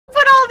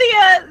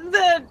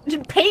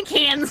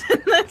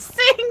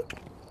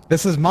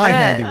This is my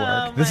handiwork.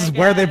 Oh this is my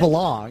where they God.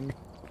 belong.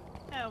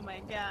 Oh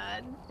my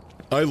god.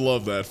 I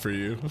love that for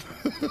you.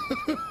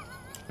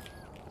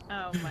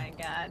 Oh my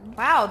god.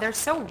 Wow, they're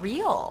so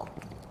real.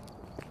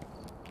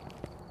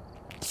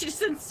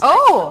 She's in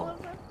Oh!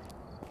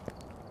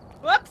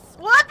 Whoops!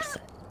 Whoops!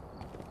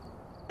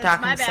 Doc,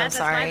 That's my I'm so bad.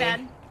 sorry. That's my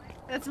bad.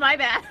 That's my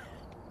bad.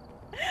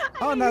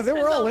 Oh, no, they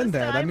were all in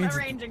there. That means-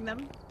 arranging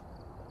them.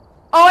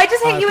 Oh, I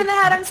just hit you in the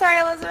head. I'm sorry,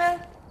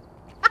 Elizabeth.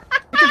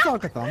 You can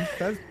fuck with them.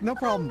 There's no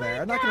problem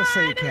there. I'm not gonna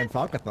say you can't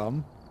fuck with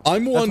them.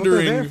 I'm That's what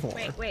they're there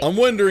wondering. for. Wait. I'm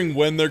wondering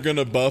when they're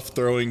gonna buff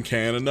throwing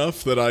can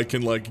enough that I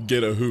can like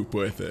get a hoop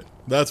with it.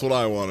 That's what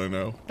I want to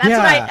know.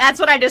 That's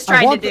what I just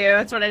tried to want do. the-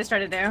 That's what I just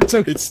tried to do.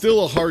 So It's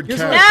still a hard Here's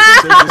catch.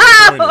 what- It's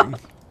so disappointing.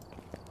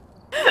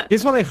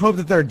 here's what I hope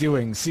that they're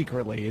doing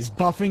secretly, is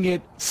buffing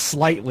it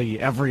slightly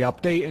every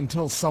update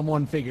until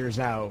someone figures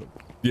out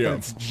Yeah. that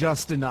it's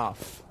just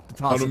enough to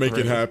toss How to make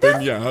it through.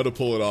 happen? Yeah, how to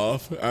pull it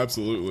off?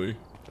 Absolutely.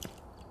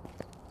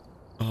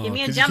 Give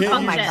me a 'cause you jump can't Oh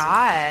function. my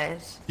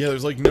use- gosh. Yeah,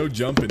 there's like no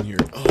jump in here.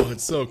 Oh,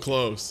 it's so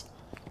close.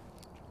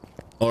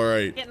 All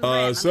right. Getting rim.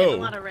 I'm getting a So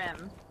lot of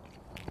rim.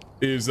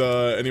 is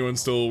anyone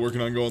still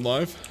working on going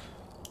live?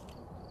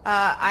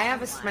 I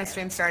have my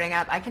stream starting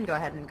up. I can go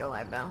ahead and go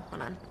live though.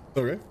 Hold on.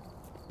 Okay.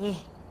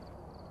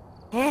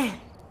 Eh.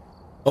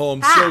 Oh,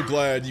 I'm so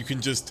glad you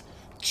can just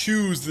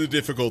choose the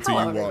difficulty Hello,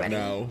 you want everybody.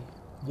 now.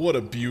 What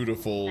a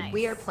beautiful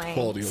We are playing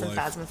quality some of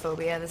life.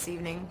 Phasmophobia this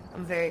evening.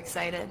 I'm very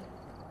excited.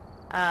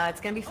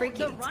 It's gonna be freaky.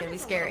 the It's run gonna be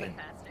is a little scary. bit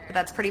faster. But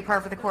that's pretty par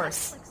for the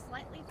course Like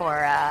slightly for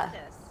faster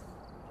than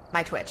this.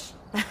 my Twitch.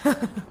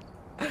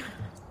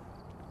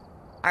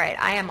 Alright,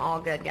 I am all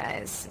good,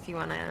 guys. If you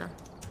wanna...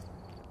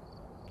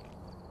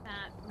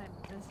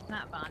 It's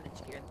not bondage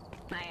gear.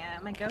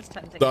 My ghost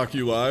hunting. Doc,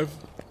 you live?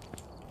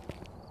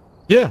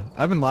 Yeah,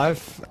 I've been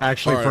live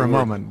actually All for right, a we're-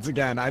 moment.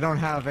 Again, I don't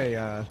have a.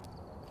 I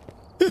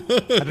How just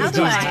do don't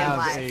I have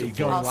live a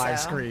going live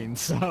also? screen,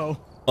 so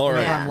All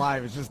whenever right. I'm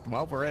live, it's just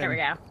well, we're in. There we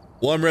go.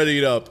 Well, I'm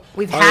ready up.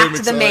 We've I am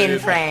hacked the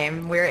excited.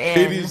 mainframe. We're It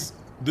in. is.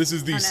 This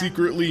is the no.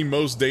 secretly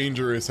most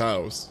dangerous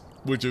house,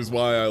 which is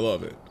why I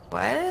love it.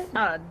 What?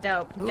 Oh,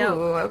 dope. Ooh, Dope.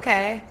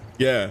 okay.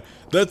 Yeah,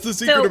 that's the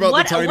secret So about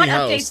what- the tiny what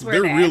house. updates were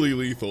They're there? really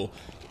lethal.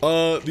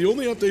 The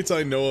only updates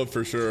I know of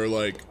for sure,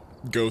 like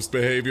ghost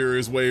behavior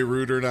is way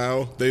ruder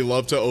now. They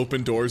love to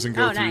open doors and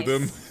go Oh, through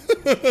them.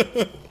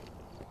 nice.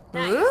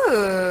 Nice. Ooh.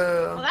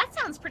 Well, that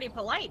sounds pretty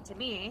polite to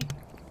me.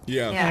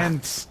 Yeah. Yeah.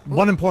 And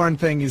one important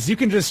thing is you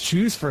can just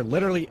choose for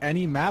literally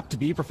any map to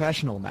be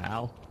professional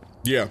now.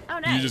 Yeah. Oh,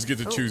 You nice. just get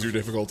to choose your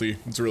difficulty.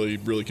 It's really,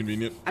 really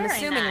convenient. I'm Very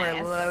assuming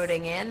nice. we're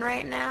loading in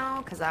right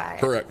now, because I...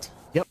 Correct.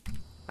 Yep.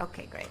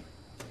 Okay, great.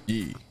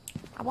 Yeah.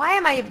 Why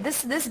am I...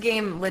 This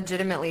game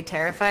legitimately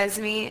terrifies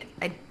me.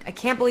 I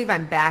can't believe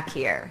I'm back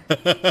here.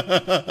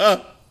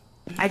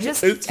 I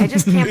just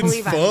can't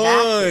believe I'm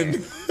back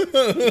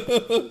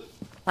here.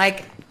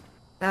 Like...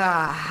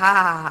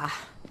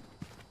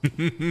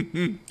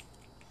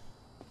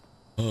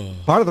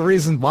 Part of the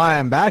reason why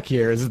I'm back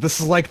here is that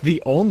this is like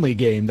the only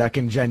game that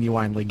can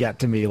genuinely get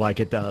to me like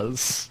it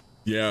does.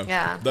 Yeah.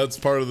 Yeah. That's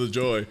part of the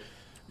joy.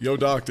 Yo,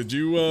 Doc, did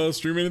you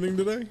stream anything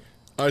today?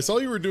 I saw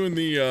you were doing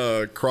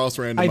the cross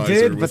randomizer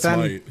did, with but then-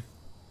 Smite.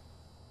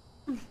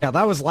 Yeah,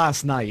 that was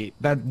last night.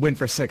 That went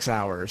for 6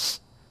 hours.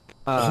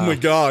 Oh my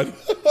god.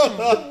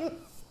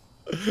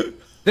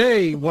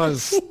 Today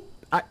was...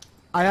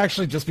 I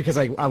actually, just because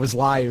I was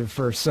live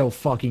for so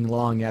fucking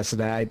long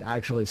yesterday, I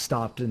actually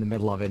stopped in the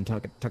middle of it and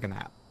took a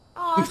nap.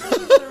 Oh, thank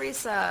you for the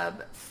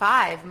resub.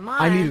 5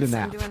 months. I needed a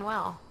nap. I'm doing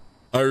well.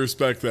 I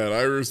respect that.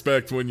 I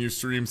respect when you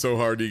stream so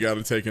hard you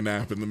gotta take a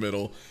nap in the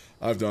middle.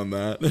 I've done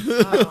that.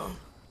 Oh.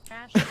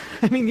 Trash.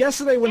 I mean,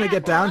 yesterday when I Yeah,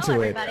 get down well,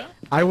 to it, everybody.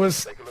 I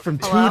was from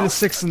 2 Hello? to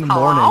 6 in the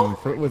Hello?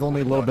 morning with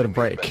only a little bit of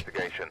break.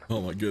 Investigation.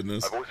 Oh my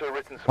goodness. I've also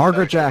written some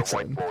Margaret notes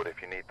on the Jackson. whiteboard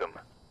if you need them.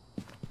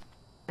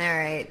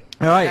 Alright.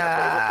 Alright. So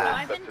Uh,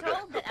 I've been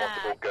told A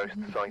possible ghost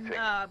sighting.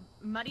 that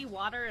muddy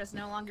water is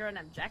no longer an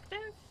objective.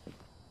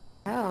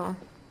 oh.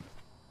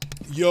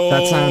 Yo.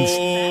 That sounds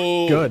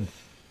good.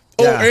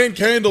 Oh, Yeah. and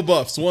candle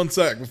buffs. One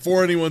sec.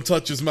 Before anyone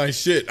touches my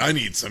shit, I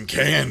need some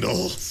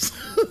candles.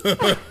 How do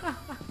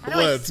I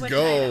Let's switch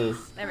go.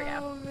 items? There we go.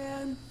 Oh,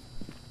 man.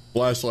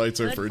 Flashlights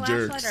are Good for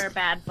flashlight jerks. or a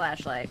bad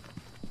flashlight?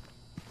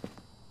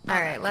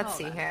 Alright, let's Hold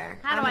see on. here.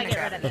 How do I'm I gonna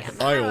get rid grab of this. these?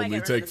 I How do only get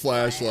rid take of this guy?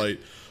 flashlight.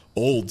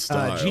 Old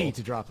style. G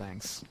to drop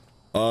things.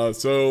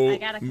 So I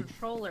got a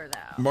controller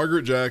though.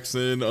 Margaret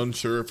Jackson,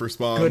 unsure if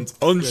responds.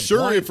 Good Unsure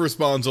point. if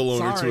responds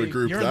alone or to Sorry, a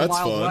group. you're in the That's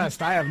Wild fun.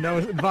 West. I have no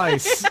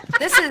advice.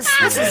 This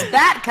is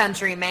bat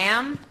country,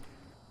 ma'am.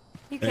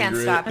 You can't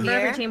Angry. stop Member of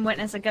your here. team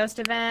witness a ghost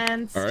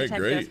event. All right, detect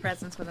great. ghost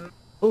presence with a...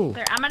 Ooh,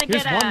 There, I'm gonna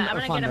here's get a. one I'm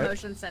gonna fun get a bit.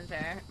 motion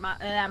center.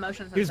 Motion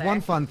sensor. Here's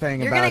one fun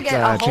thing You're about gonna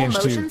get a whole change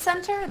motion to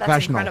center? That's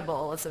professional.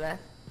 incredible, Elizabeth.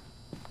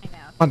 I know.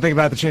 One thing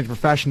about the change to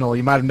professional,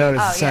 you might have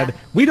noticed Oh, it said, yeah.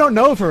 we don't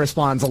know if it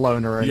responds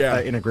alone or Yeah.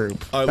 in a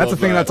group. I That's the love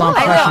thing that. that's on I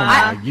know, professional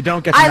I- now. You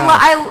don't get to know.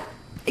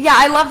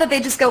 I love that they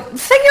just go, figure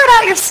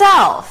it out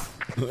yourself.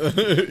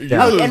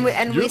 You're Oh, the, and we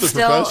you're the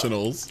still-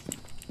 professionals.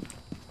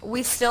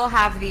 We still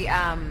have the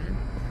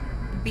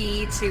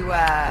B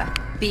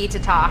to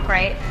talk,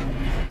 right?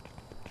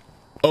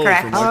 Oh,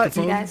 Correct. for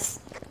microphone? You guys?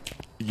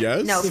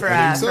 Yes. No, for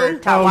I think so.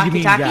 for you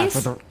mean,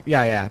 walkie-talkies?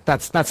 yeah,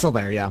 that's still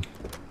there, yeah.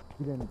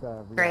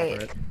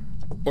 Great.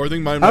 Or I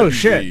think mine might Oh, be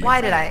shit. B.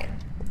 Why did I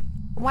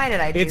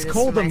do It's this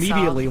cold to myself?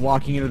 immediately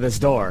walking into this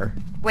door.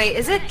 Wait,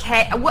 is it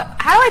K? What?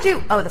 How do I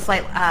do? Oh, the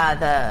flight. All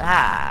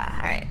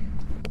right.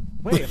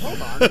 Wait,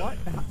 hold on, what?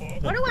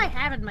 What do I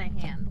have in my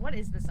hand? What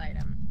is this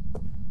item?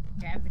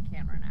 Okay, I have the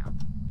camera now.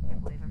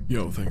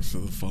 Yo, thanks for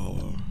the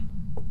follow.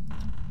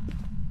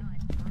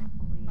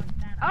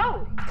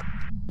 Oh!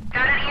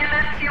 Got an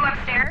EMF 2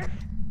 upstairs?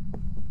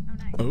 Oh,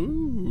 nice.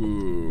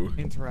 Ooh.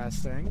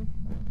 Interesting.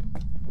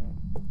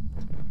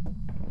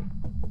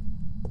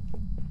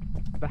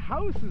 The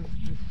house is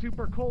just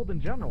super cold in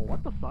general.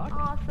 What the fuck?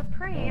 Oh,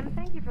 Supreme,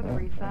 thank you for the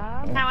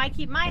resub. How I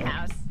keep my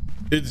house.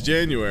 It's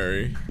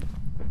January.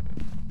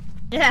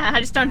 Yeah, I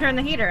just don't turn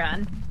the heater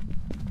on.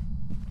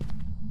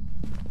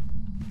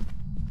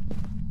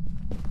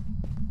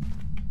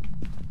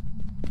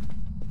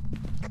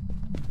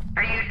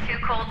 Are you too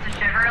cold to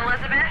shiver,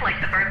 Elizabeth? Like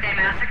the Birthday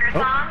Massacre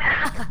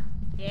song?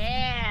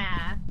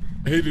 Yeah.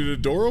 Hey, did a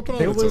door open on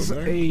There its was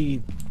own there?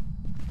 a...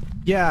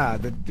 Yeah,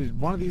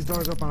 one of these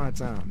doors open on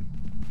its own.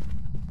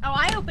 Oh,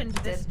 I opened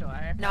this door.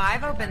 No,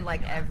 I've opened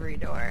like every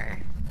door.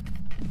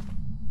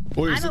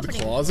 Wait, is I'm it the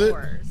opening closet?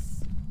 doors.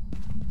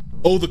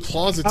 Oh, the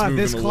closet's moving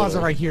This a closet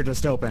little. right here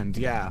just opened,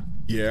 yeah.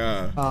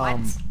 Yeah. What?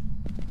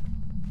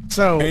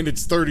 So, And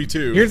it's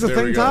 32. here's the There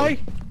we thing, go. Ty.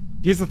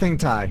 Here's the thing,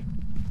 Ty.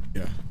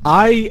 Yeah.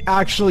 I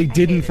actually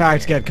did in hate it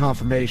fact here. get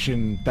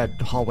confirmation that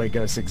hallway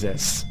ghost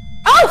exists.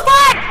 Oh,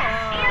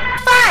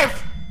 5!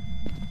 5!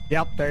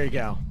 Yep, there you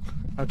go.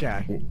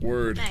 Okay.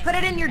 Word. Nice. Put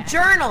it in your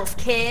journals,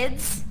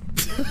 kids.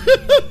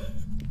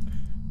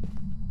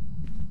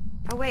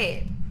 Oh,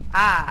 wait.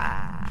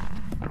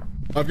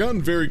 I've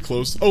gotten very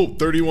close. Oh,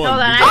 31. Hold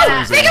on, We got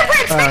I- freezing.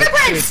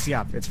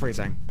 Fingerprints! It's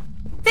freezing.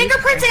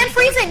 Fingerprints and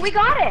freezing! We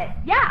got it!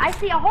 Yeah, I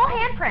see a whole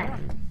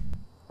handprint.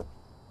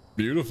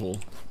 Beautiful.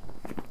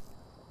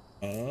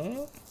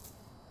 So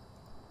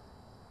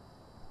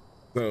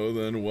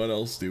then what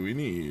else do we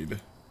need?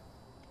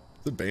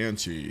 The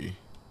Banshee.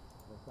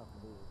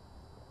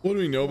 What do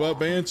we know about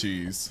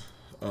Banshees?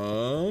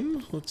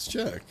 Let's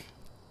check.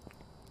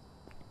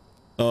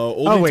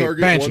 Only wait,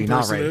 target Banshee, one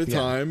not person at a Wraith, yeah.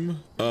 time.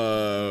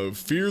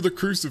 Fear the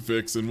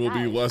crucifix and will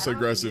be less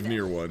aggressive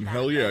near one.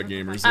 Hell yeah,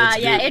 gamers. Let's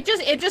Yeah, get,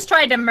 it just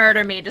tried to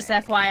murder me, just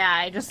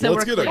FYI, just so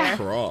let's we're get clear. a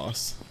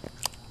cross.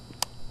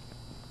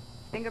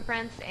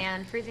 Fingerprints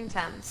and freezing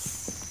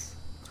temps.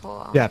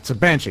 Cool. Yeah, it's a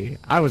Banshee.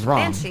 I was wrong.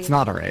 Banshee. It's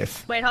not a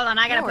Wraith. Wait, hold on,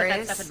 I gotta No put that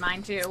worries. stuff in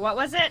mine too. What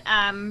was it?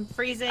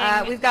 Freezing,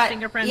 We've got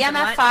fingerprints, and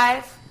EMF what?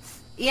 5,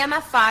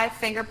 EMF 5,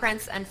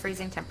 fingerprints, and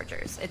freezing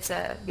temperatures. It's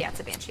a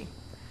Banshee.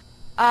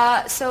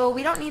 So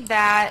we don't need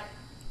that.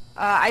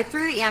 I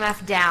threw the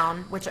EMF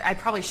down, which I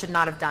probably should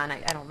not have done.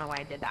 I don't know why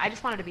I did that. I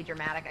just wanted to be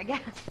dramatic, I guess.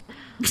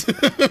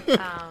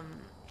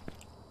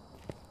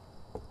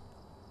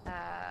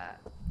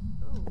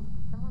 Ooh, did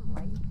someone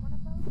light one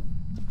of those?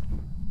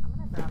 I'm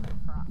gonna grab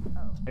a cross.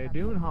 Oh, How you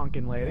doing,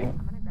 honking lady? I'm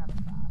gonna grab a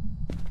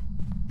cross.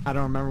 I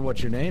don't remember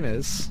what your name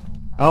is.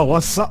 Oh,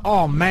 what's up?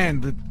 Oh,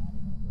 man.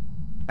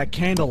 That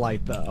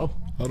candlelight, though.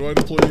 How do I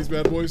deploy these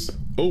bad boys?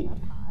 Oh,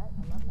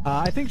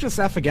 I think just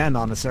F again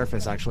on the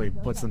surface actually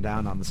puts them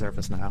down on the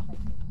surface now.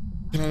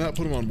 can I not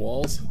put them on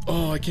walls?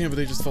 Oh, I can, but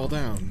they just fall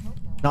down.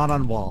 Not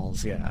on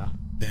walls, yeah.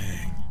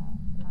 Dang.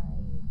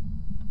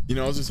 You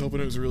know, I was just hoping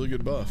it was a really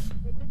good buff.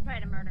 It did try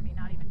to murder me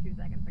not even 2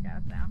 seconds ago,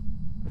 so.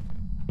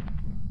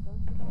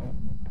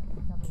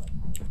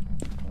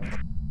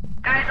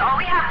 Guys, all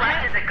we have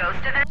left is a ghost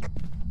event.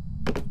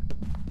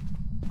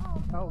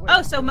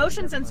 Oh, so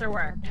motion sensor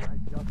worked.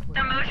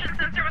 The motion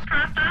sensor was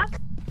crossed off?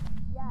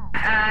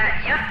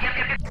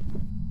 Yep.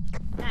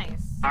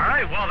 Nice.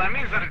 Alright, well, that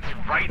means that it's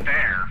right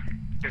there.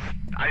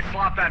 I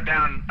slopped that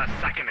down a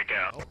second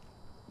ago.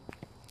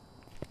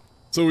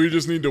 So we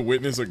just need to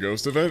witness a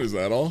ghost event, is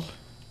that all?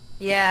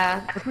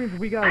 Yeah. Which means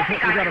we gotta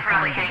probably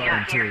find hang the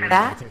out here too. for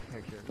that.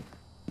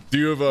 Do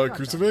you have a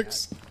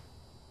crucifix?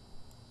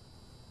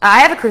 I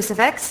have a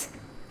crucifix. Okay.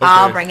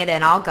 I'll bring it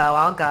in. I'll go.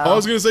 I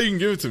was gonna say you can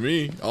give it to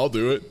me. I'll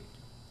do it.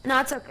 No,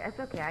 it's okay. It's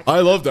okay. I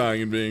love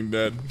dying and being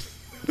dead.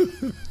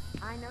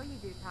 I know you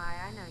do, Ty.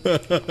 I know you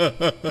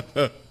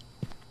do.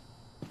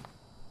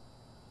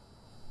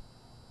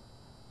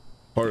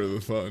 Part of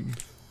the fun.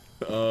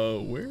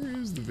 Where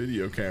is the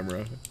video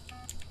camera?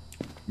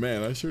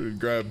 Man, I should have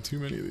grabbed too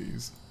many of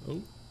these.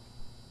 Oh,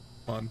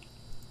 come on.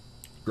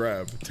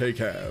 Grab, take,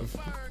 have.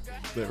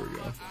 There we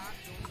go.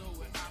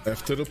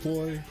 F to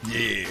deploy?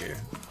 Yeah.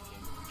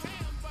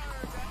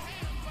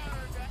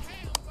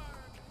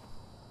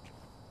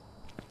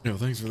 Yo,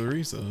 thanks for the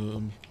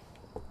resub.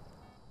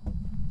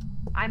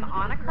 I'm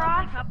on a Lovely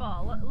cross.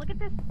 couple. Look at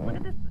this. Look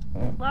at this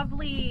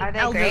lovely Are they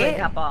elderly great?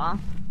 couple.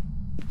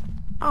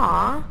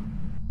 Aw.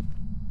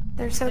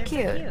 They're so They're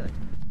cute. So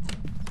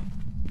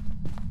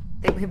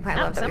cute. We might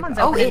Oh, love that we- someone's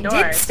oh, opening it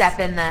did doors. step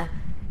in the...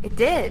 It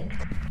did.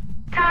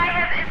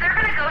 Ty, is there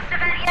been a ghost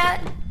event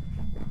yet?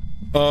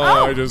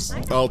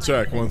 I'll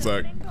check. One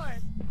sec.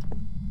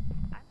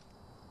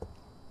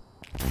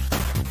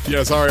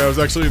 Yeah, sorry, I was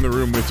actually in the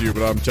room with you,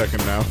 but I'm checking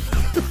now.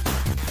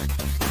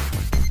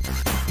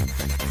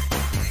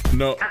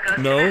 No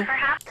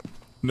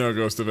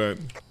ghost event.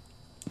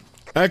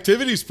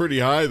 Activity's pretty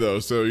high though,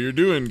 so you're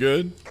doing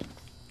good,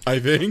 I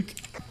think.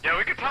 Yeah,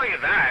 we could tell you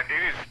that. It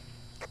is.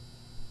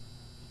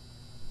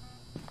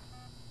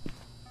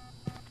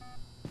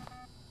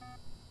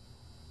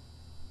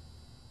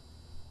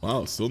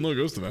 Wow, still no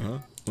ghost event, huh?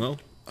 Well,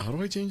 how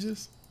do I change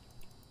this?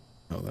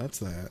 Oh, that's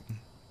that.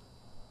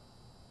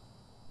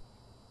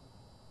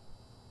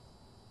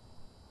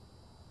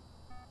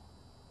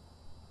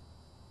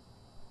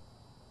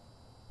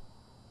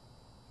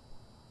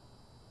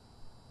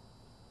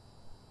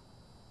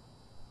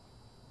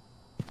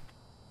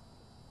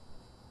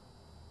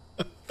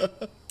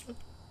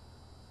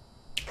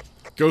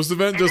 Ghost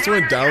event just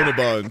went down a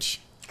bunch.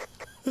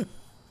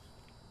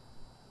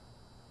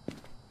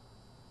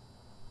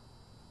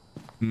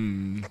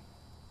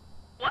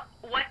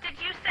 What did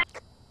you say?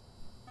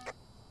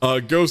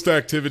 Ghost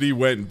activity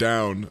went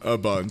down a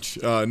bunch.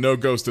 No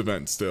ghost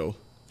event still.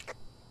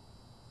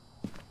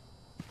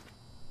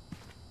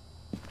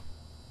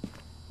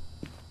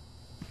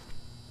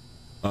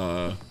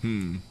 How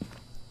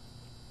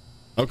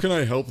can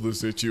I help the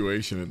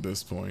situation at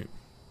this point?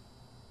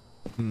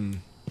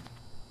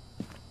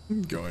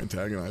 Go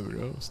antagonize a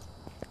ghost.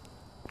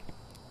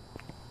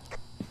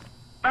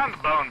 Found the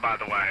bone, by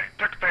the way.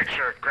 Took a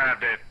picture,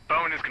 grabbed it.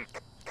 Bone is Her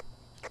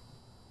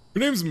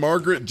name's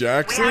Margaret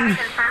Jackson,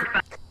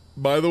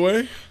 by the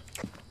way.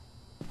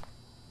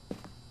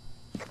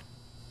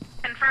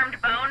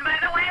 Confirmed bone, by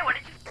the way? What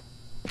did you...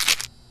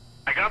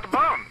 I got the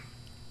bone.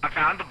 I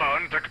found the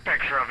bone, took a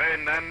picture of it,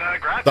 and then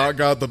grabbed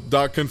it.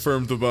 Doc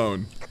confirmed the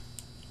bone.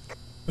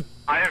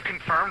 I have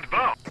confirmed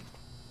bone.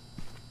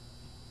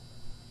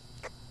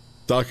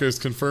 Doc has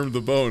confirmed the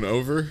bone.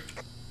 Over.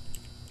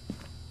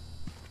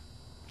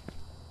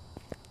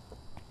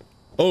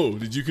 Oh,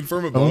 did you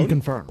confirm a bone? Bone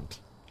confirmed.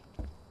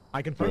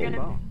 I confirmed the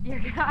bone.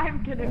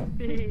 I'm gonna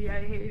be.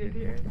 I hate it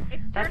here.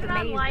 Turn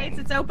on lights,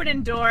 it's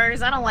opening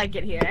doors. I don't like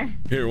it here.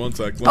 Here, one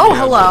sec. Oh,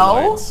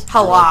 hello?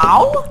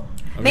 Hello?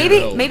 I'm here to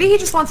help. Maybe he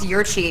just wants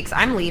your cheeks.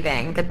 I'm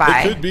leaving.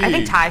 Goodbye. It could be. I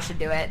think Ty should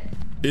do it.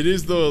 It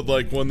is the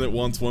one that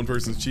wants one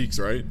person's cheeks,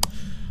 right?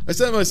 I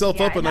set myself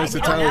up a nice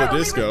Italian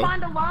disco.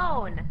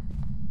 Alone.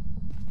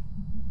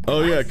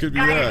 Oh yeah, it could be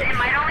that. It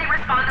might only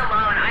respond alone.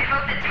 I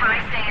vote that Ty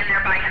stay in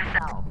there by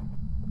himself.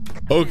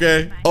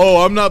 Okay.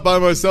 Oh, I'm not by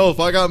myself.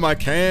 I got my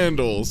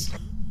candles.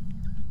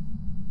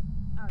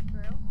 Oh,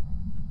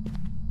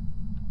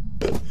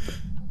 true?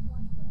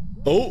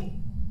 Oh.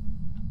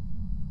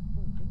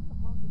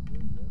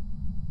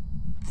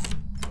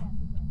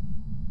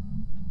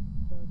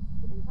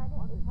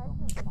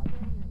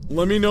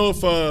 Let me know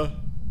if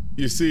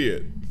you see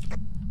it.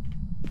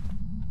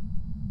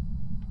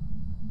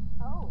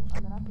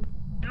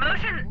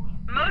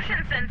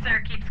 Motion sensor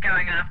keeps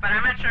going off, but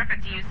I'm not sure if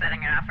it's you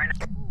setting it off or not.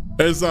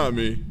 It's not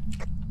me.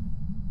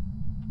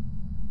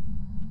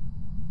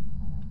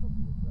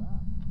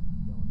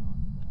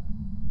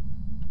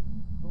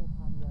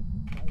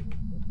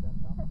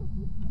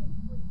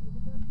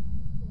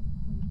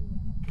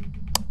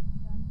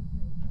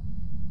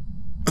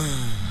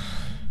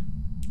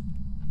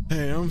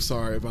 Hey, I'm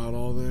sorry about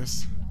all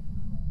this.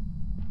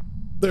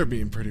 They're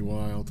being pretty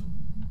wild.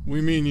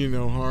 We mean you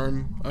no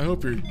harm. I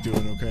hope you're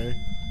doing okay.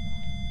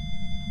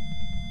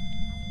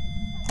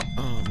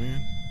 Oh,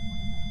 man.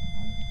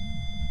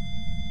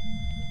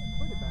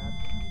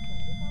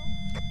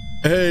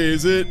 Hey,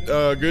 is it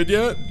good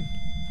yet?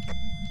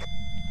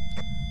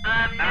 No.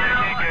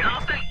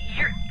 Also,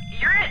 you're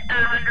at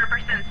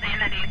 100%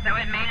 sanity, so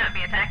it may not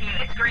be attacking you.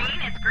 It's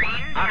green. It's green.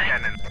 I'm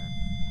getting in there.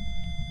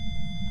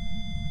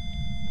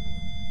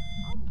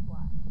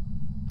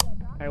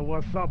 Hey,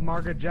 what's up,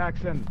 Margaret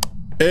Jackson?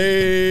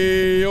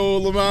 Hey, yo,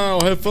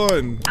 Lamau, have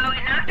fun. Oh,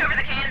 it knocked over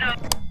the candle.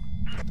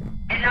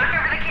 It knocked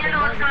over the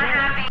candle. It's not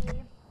happy.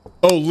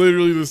 Oh,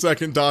 literally the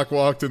second Doc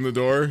walked in the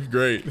door.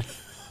 Great.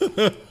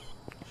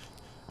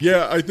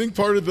 Yeah, I think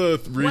part of the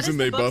reason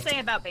they buffed. What does the book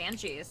say about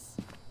banshees?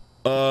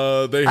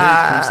 They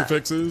hate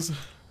crucifixes.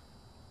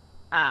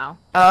 Oh.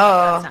 Oh.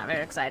 That's not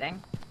very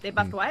exciting. They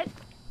buffed what?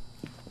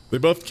 They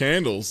buffed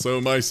candles, so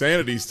my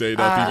sanity stayed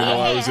up even though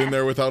I was in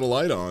there without a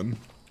light on.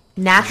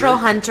 Natural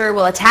Hunter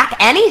will attack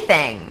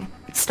anything.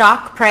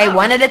 Stalk prey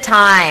one at a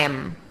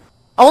time.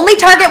 Only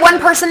target one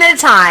person at a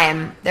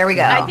time. There we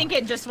go. I think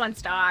it just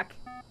wants Doc.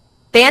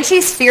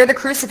 Banshees fear the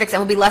crucifix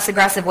and will be less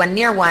aggressive when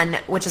near one,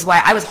 which is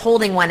why I was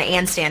holding one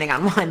and standing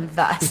on one,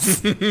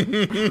 thus.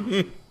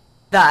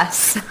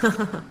 Thus.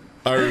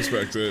 I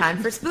respect it.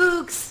 Time for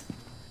spooks.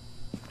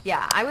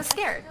 Yeah, I was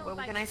scared. What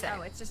can I say?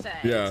 Oh, it's just a,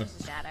 Yeah. it's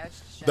just a shadow. It's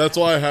just a That's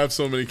shadow. why I have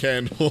so many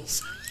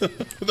candles.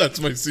 That's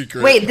my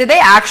secret. Wait, did they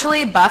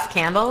actually buff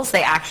candles?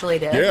 They actually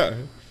did? Yeah.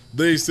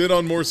 They sit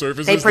on more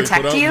surfaces, They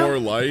protect put out you? more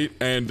light,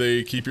 and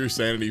they keep your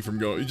sanity from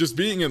going. Just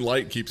being in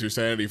light keeps your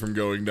sanity from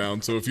going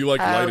down. So if you like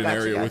light an gotcha,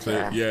 area with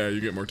gotcha. it, yeah,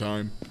 you get more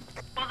time.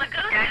 Well, the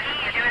ghost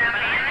is doing okay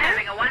and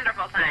having a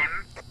wonderful time.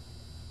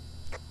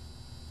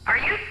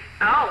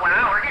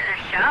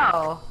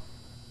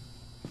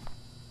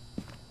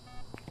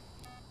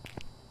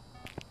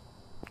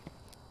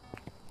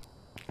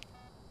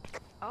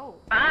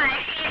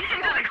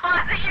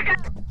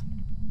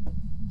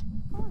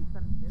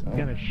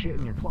 shit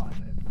in your closet.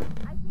 I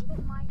think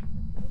it might.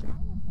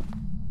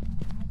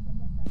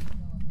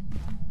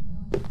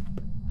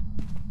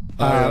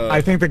 I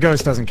think the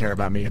ghost doesn't care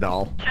about me at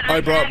all. Should I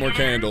brought tag more in?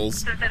 candles.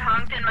 Since it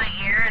honked in my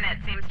ear and it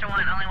seems to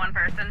want only one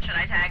person, should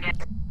I tag it?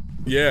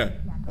 Yeah.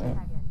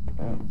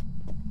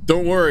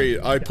 Don't worry,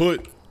 I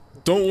put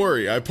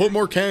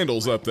more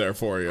candles up there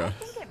for you. I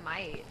think it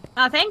might.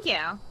 Oh, thank you.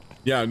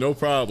 Yeah, no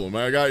problem.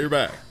 I got your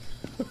back.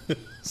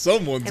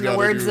 Someone's In got the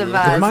words do of it.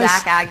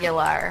 Zach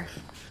Aguilar.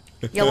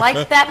 You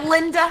like that,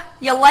 Linda?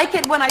 You like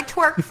it when I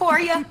twerk for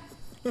you?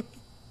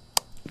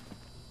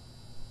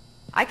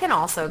 I can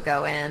also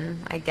go in,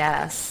 I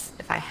guess,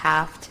 if I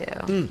have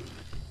to.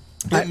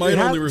 It might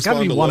only It's gotta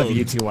respond be one alone. of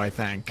you two, I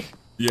think.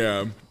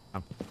 Yeah.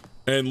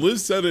 And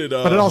Liz said it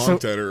But it also-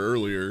 honked at her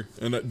earlier.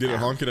 And did it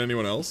honk at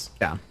anyone else?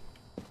 Yeah.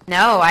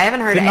 No, I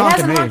haven't heard it. Didn't It honk at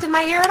hasn't me. honked in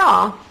my ear at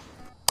all.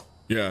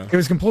 Yeah. It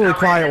was completely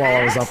quiet while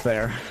I was up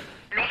there.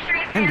 Make sure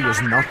you stand Andy on is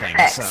the nothing,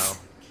 crucifix. so...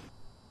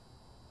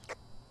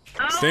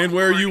 Oh, Stand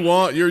where you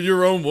want. You're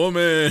your own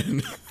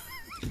woman.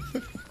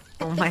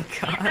 Oh my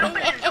god.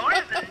 open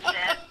doors and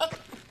shit.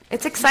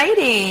 It's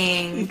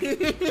exciting.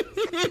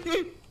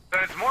 So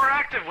it's more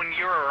active when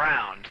you're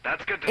around.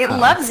 That's good to It know.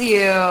 loves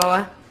you.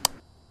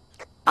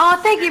 Oh,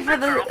 thank you for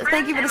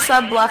the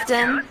sub,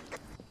 Bluffton.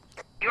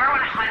 You are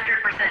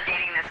 100%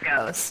 dating this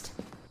ghost. Ghost.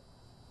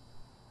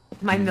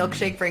 My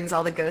milkshake brings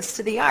all the ghosts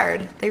to the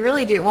yard. They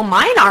really do. Well,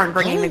 mine aren't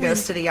bringing the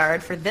ghosts to the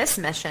yard for this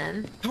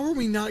mission. How are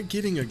we not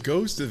getting a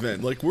ghost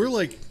event? Like, we're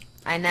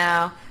I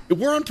know.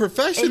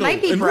 unprofessional. It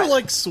might be and we're Brett.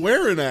 like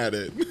swearing at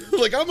it.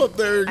 Like, I'm up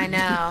there. I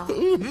know.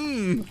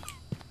 Mhm.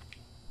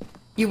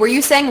 Were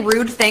you saying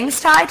rude things,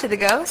 Ty, to the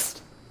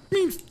ghost? I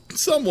mean,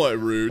 somewhat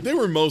rude. They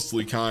were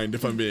mostly kind,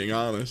 if I'm being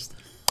honest.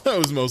 That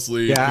was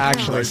mostly Yeah,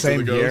 actually, nice to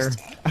same the here. ghost.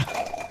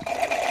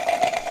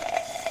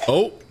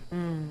 Oh.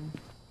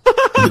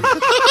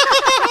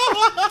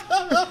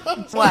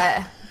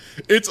 What?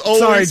 It's always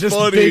Sorry, just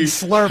funny big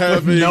slurp with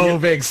having, no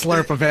big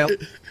slurp of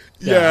it.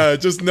 Yeah,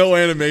 just no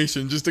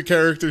animation. Just a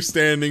character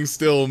standing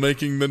still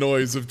making the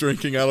noise of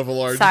drinking out of a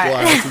large Sorry.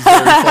 glass is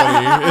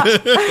very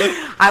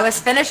funny. I was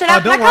finishing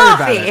up my don't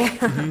worry about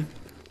coffee.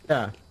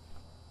 Yeah.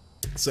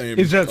 Same.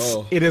 It's just,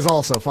 Oh, it is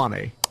also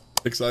funny.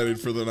 excited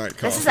for the night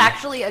coffee. This is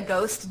actually a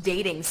ghost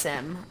dating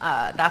sim.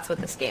 That's what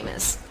this game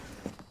is.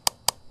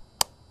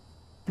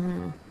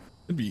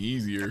 It'd be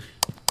easier.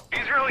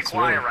 He's really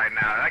quiet right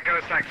now. That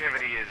ghost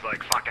activity is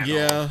like fucking.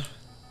 Yeah.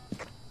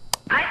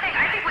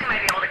 I think we might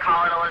be able to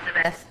call it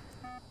Elizabeth.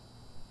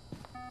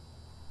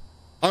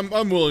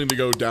 I'm willing to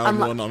go down I'm-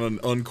 one on an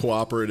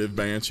uncooperative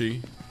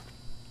banshee.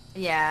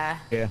 Yeah.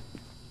 Yeah.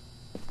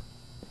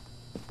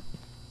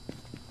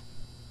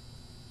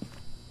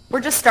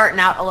 We're just starting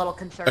out a little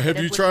conservative. Have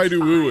you which tried is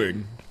fine.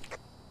 wooing?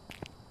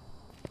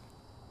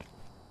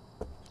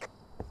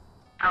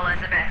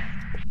 Elizabeth.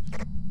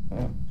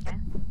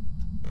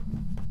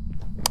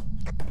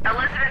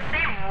 Elizabeth,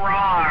 say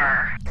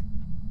roar.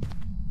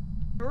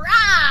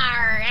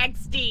 Rawr,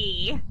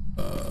 XD.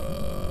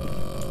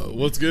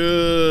 What's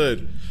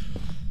good?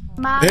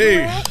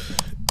 Hey,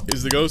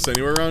 is the ghost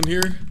anywhere around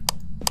here?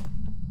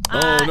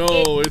 Oh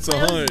no, it's a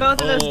closed hunt.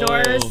 Both of those Oh.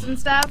 doors and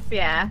stuff,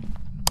 yeah.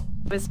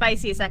 It was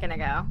spicy a second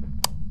ago.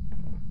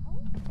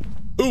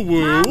 Ooh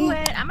woo.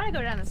 Margaret, I'm gonna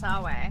go down this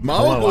hallway.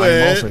 Hello, I'm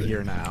Margaret. also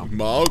here now.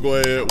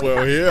 Margaret,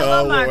 we're here.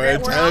 Hello, We're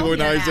Margaret, we're all here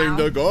antagonizing now.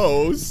 the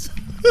ghost.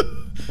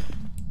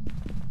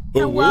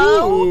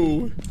 Hello?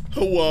 Ooh.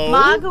 Hello?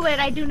 Margaret,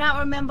 I do not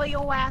remember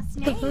your last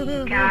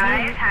name.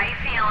 Guys, how you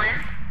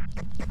feeling?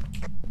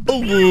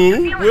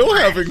 Ooh, we're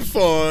having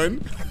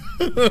fun.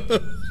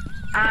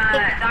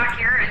 Doc,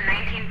 you're at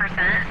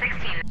 19%,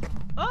 16.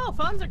 Oh,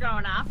 phones are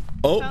going off.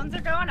 Oh. Phones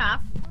are going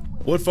off.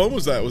 What phone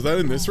was that? Was that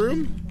in this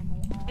room?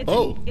 It's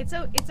Oh. it's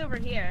over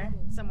here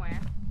somewhere.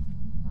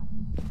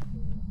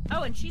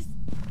 Oh, and she's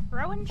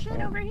throwing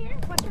shit over here?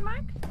 Question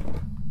mark?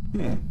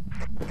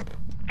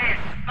 It's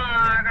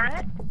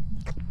Margaret.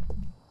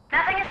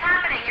 Nothing is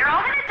happening. You're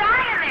all gonna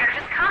die in there.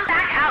 Just come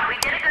back out. We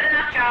did a good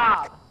enough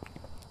job.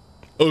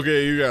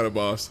 Okay, you got it,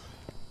 boss.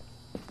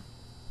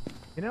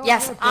 You know,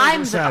 Yes, I'm gonna throw I'm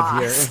this the out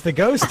here. boss. If the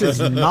ghost is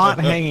not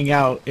hanging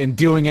out and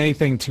doing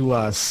anything to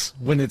us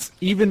when it's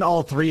even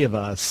all three of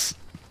us,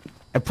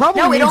 it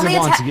probably No, it means only it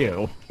wants atta-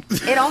 you.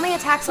 It only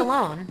attacks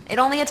alone. It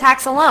only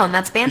attacks alone.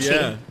 That's Banshee.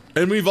 Yeah.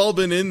 And we've all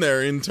been in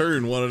there in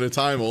turn, one at a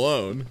time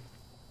alone.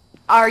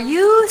 Are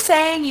you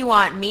saying you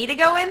want me to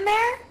go in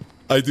there?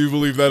 I do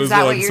believe that is that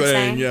what what I'm you're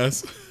saying, saying?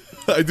 yes.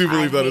 I do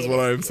believe that is hate what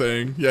it. I'm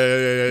saying.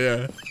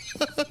 Yeah.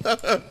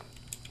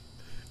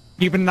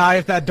 Keep an eye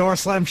if that door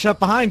slams shut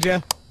behind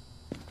you.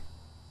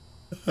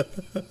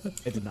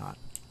 It did not.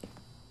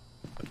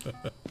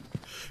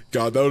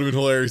 God, that would have been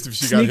hilarious if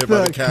she Sneak got hit by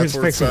the the cat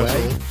sword crucifix special.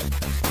 away.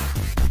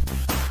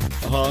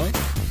 Uh-huh.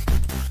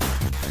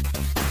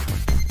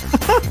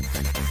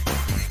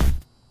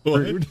 What?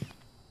 Rude.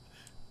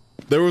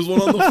 There was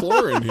one on the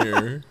floor in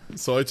here,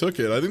 so I took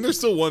it. I think there's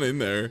still one in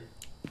there.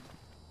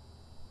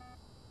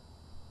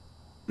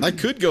 I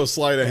could go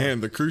sleight of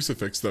hand the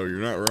crucifix, though. You're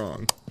not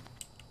wrong.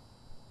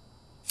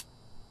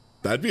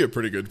 That'd be a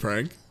pretty good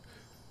prank.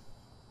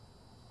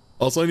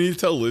 Also, I need to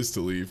tell Liz to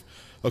leave.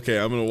 Okay,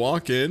 I'm gonna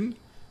walk in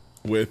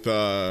with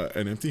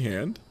an empty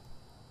hand,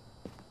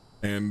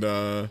 and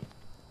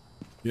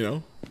you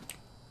know,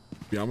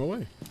 be on my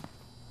way.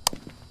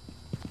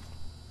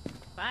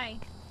 Bye.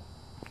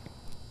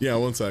 Yeah,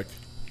 one sec.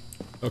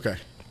 Okay.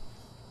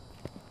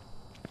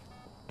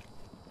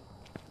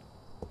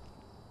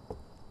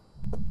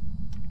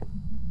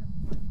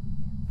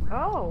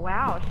 Oh,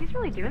 wow. She's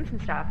really doing some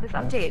stuff. This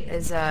update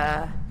is,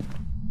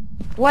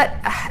 What?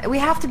 We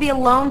have to be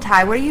alone,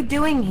 Ty. What are you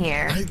doing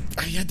here?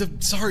 I had to,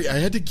 sorry, I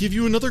had to give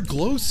you another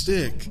glow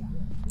stick.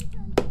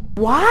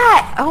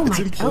 What? Oh It's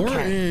my, important.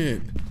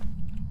 okay.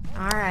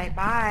 Alright,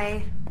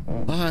 bye.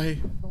 Bye.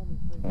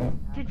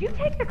 Did you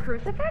take the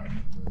crucifix?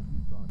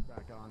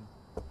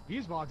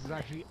 Fusebox is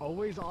actually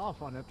always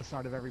off on at the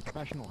start of every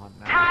professional hunt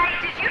now.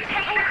 Ty, did you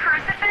take the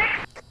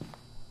crucifix?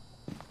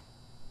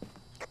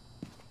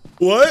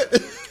 What?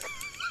 Did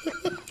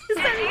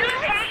you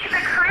take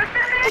the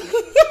crucifix?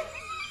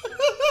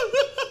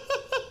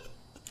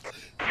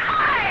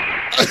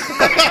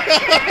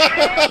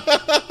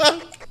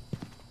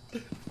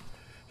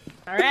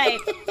 All right,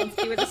 let's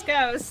see where this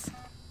goes.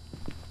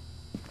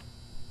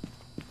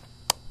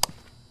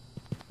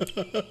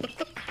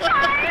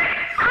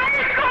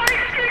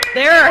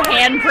 There are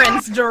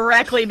handprints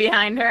directly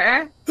behind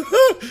her.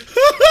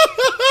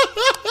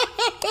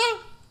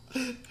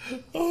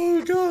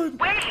 Oh god.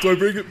 Wait. Do I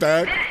bring it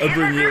back? I'm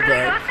bringing it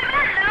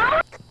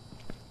back.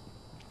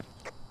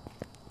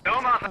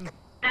 No, nothing.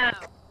 No.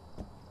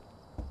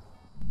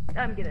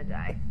 I'm gonna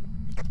die.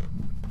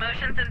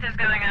 Motion sensor's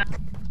going up.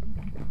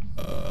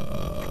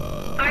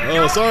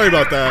 Oh, sorry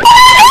about that.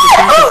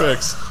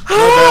 Crucifix.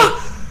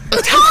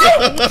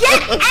 Ty,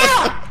 get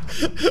out!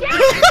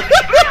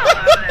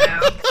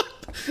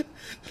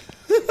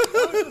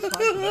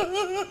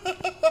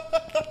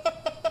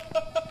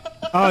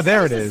 Oh,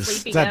 there it This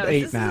is. Sleepy It's at ghost. 8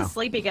 This is now. a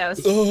sleepy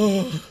ghost.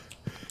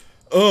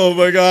 Oh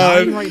my god.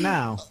 Dying right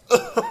now.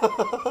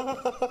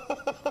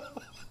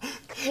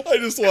 I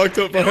just walked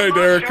up behind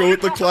Erica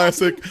with the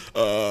classic,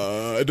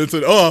 and then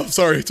said, oh,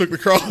 sorry, I took the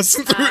cross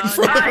and threw it in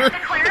front of To her.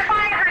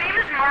 clarify, her name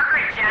is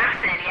Margaret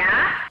Jackson,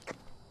 yeah?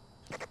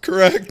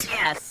 Correct.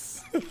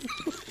 Yes.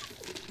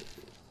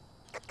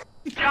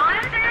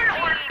 Jonathan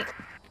or...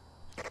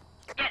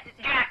 Yeah,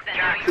 Jackson.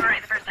 No, you were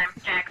right the first time.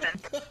 Jackson.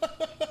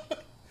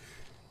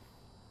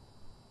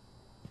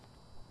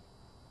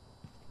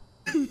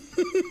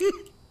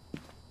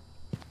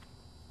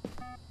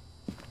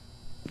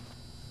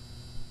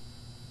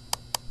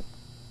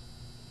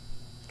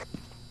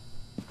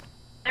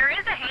 There is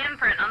a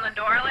handprint on the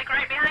door, like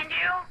right behind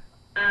you.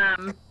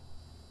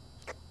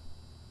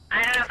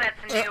 I don't know if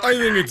that's new or I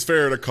think not. it's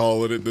fair to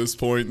call it at this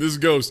point. This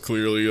ghost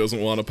clearly doesn't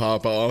want to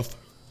pop off.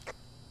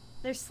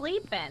 They're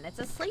sleeping. It's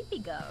a sleepy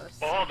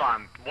ghost. Well, hold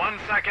on. 1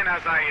 second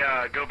as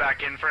I go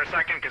back in for a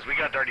second, because we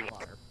got dirty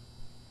water.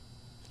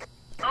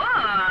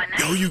 Oh, nice.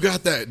 Yo, you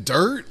got that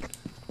dirt?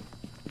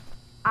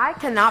 I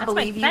cannot That's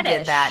my believe you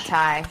did fetish. that,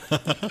 Ty.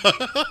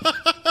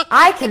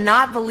 I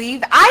cannot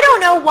believe... I don't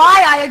know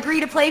why I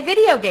agree to play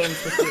video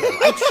games with you.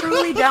 I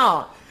truly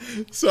don't.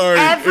 Sorry.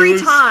 Every it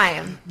was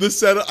time. The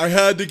set. I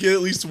had to get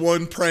at least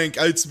one prank.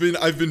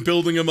 I've been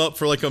building them up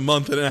for like a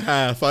month and a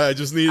half. I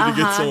just needed to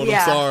get someone. yeah.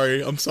 I'm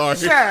sorry. I'm sorry.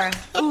 Sure.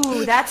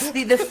 Ooh, that's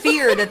the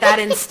fear that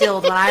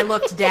instilled when I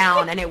looked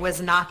down and it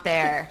was not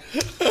there.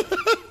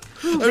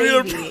 Ooh,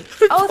 baby.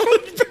 Oh,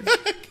 thank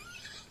you.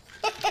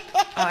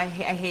 Oh, I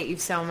hate you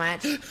so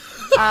much.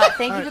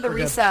 Thank you for the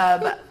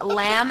resub.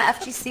 Lamb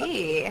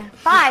FGC.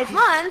 5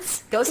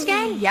 months. Ghost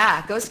Gang?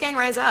 Yeah, Ghost Gang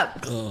rise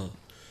up.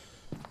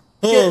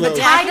 But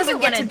Ty doesn't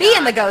get to be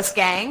in the Ghost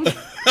Gang.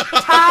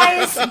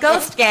 Ty's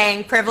Ghost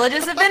Gang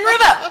privileges have been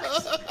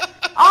revoked.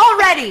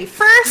 Already,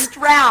 first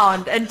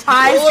round, and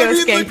Ty's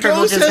Ghost Gang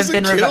privileges have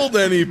been hasn't revoked. killed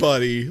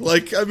anybody.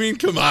 Like, I mean,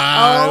 come on.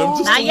 Oh, I'm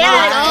just not a yet.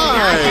 little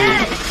guy.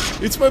 Not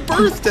yet. It's my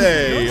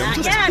birthday. I'm Not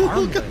just yet. a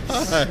little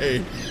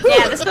guy.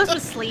 Yeah, this ghost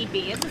was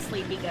sleepy. It's a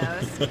sleepy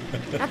ghost.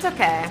 That's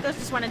okay. This ghost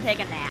just want to take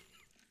a nap.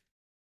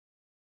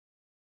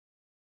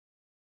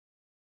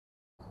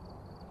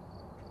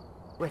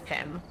 With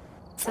him.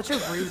 Such a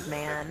rude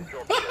man.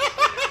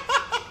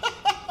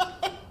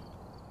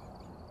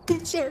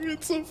 I'm sorry,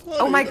 it's so funny.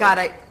 Oh my god,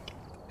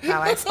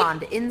 I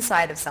spawned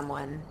inside of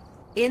someone.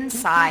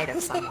 Inside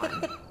of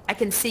someone. I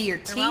can see your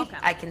teeth. welcome.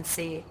 I can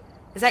see...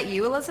 Is that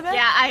you, Elizabeth?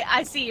 Yeah,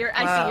 I see your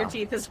Wow.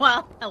 teeth as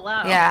well.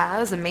 Hello. Yeah, that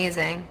was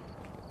amazing.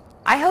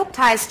 I hope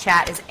Ty's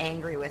chat is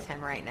angry with him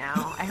right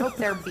now. I hope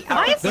they're...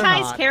 Why is They're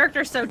Ty's not.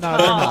 character so they're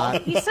tall?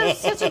 not. He's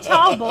such a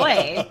tall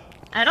boy.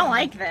 I don't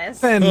like this.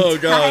 Send, Oh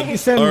god. you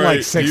send All like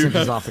right, 6 do you inches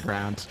have- off the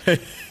ground. Do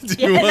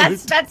Yeah, you wanna-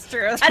 that's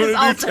true. That wanna is do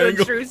also a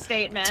Tangle- true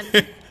statement. Do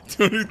you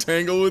want to do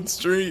Tanglewood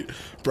Street,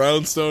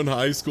 Brownstone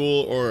High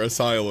School, or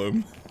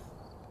Asylum?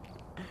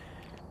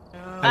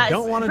 I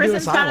don't want to do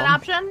prison's not an Asylum.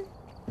 option.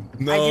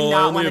 No, I do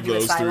not only want to of do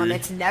those Asylum. three.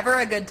 It's never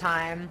a good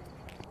time.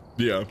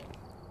 Yeah.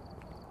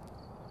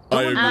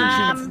 I agree.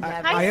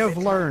 I have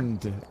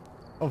learned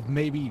of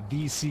maybe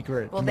the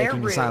secret Well, to they're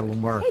making rude.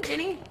 Asylum work. Hey,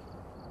 Ginny.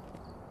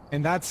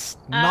 And that's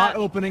not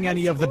opening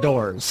any of the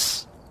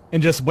doors.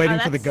 and just waiting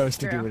for the that's ghost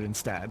to true. do it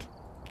instead.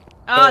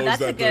 Oh, is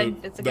that's a that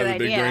good. That's a good the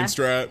big idea. brain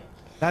strat.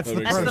 That's the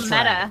makes pro sense. strat. That's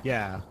the meta.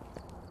 Yeah.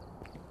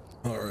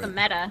 All right. The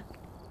meta.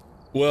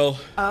 Well,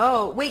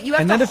 Oh, wait, you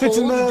have And to then if it's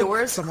in hold the-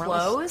 doors somewhere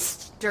else.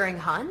 closed during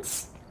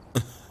hunts?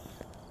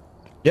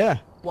 Yeah.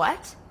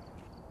 What?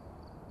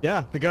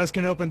 Yeah. The ghost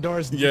can open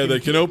doors. And yeah, you they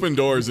can open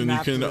doors and you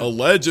map can to it.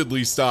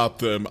 allegedly stop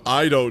them.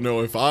 I don't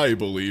know if I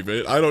believe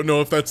it. I don't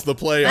know if that's the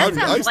play. That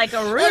sounds like a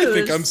I think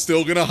ruse. I'm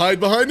still gonna hide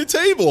behind a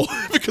table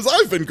because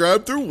I've been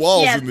grabbed through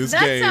walls Yeah, in this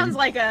that game. sounds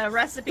like a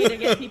recipe to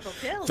get people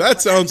killed.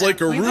 That sounds like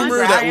a You rumor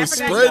want that to was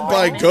grab spread a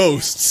by wall?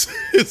 ghosts.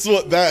 Is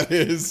what that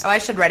is. Oh, I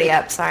should ready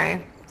up,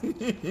 sorry.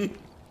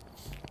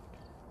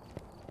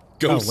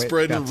 Ghosts wait,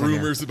 spreading that's in here.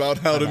 rumors about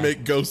how to bad.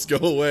 make ghosts go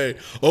away.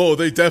 Oh,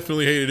 they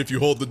definitely hate it if you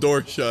hold the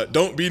door shut.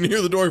 Don't be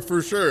near the door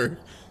for sure.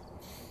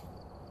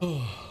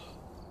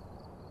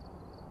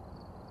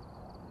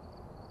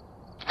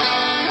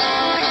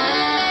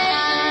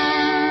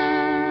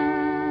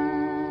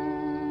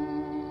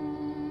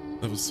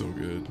 That was so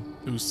good.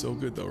 It was so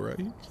good though, right?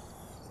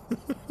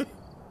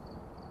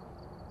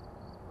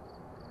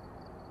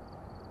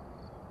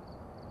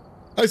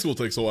 High school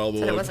takes a while to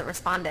Said it load. wasn't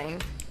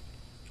responding.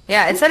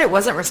 Yeah, it said it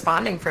wasn't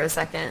responding for a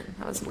second.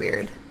 That was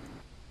weird.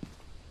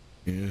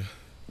 Yeah.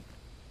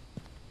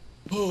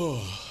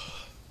 Oh.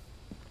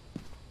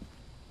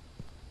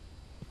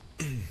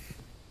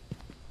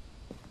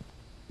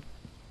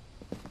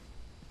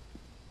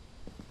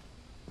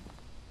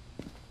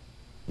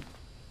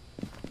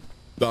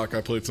 Doc,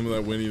 I played some of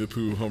that Winnie the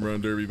Pooh home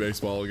run derby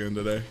baseball again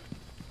today.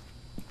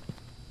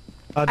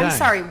 Oh, I'm dang.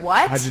 sorry,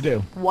 what? How'd you do?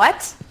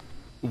 What?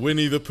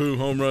 Winnie the Pooh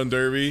home run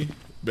derby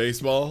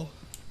baseball.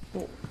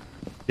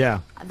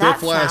 Yeah. That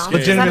Flash sounds...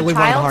 game. Is that a Legitimately one of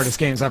the child's- hardest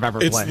games I've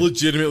ever It's played.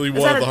 legitimately Is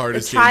one that of the a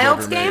hardest games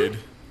child's ever game?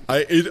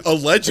 made.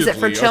 Allegedly, Is it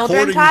for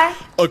children, Ty?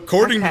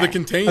 according to the Okay.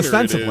 container,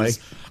 Ostensibly. it is.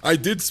 I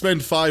did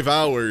spend 5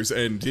 hours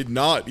and did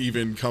not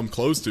even come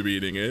close to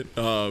beating it.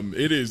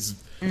 It is.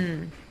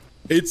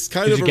 It's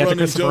kind Did of you a get to running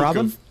Christopher joke.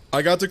 Robin?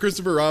 I got to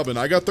Christopher Robin.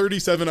 I got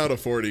 37 out of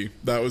 40.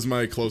 That was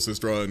my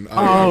closest run.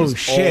 I Oh, was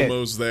shit.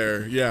 almost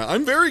there. Yeah,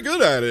 I'm very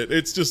good at it.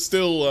 It's just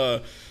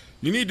still.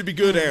 You need to be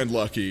good and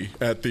lucky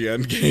at the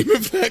end game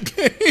of that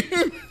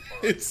game.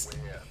 It's.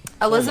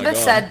 Elizabeth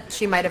God. said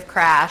she might have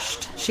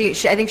crashed. She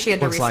I think she had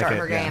to Looks like restart it,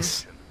 her game.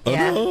 yes. Oh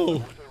Yeah.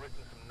 no.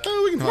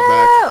 Oh, we can hop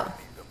back. No.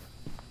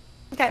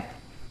 Okay.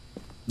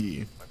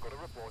 Yeah. I've got a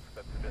report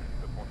that suggests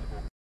a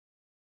possible...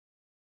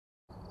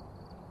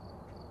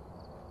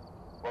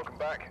 Welcome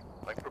back.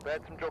 I've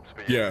prepared some jobs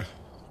for you. Yeah. Like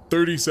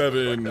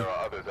 37. there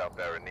are others out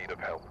there in need of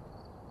help.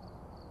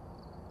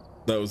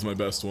 That was my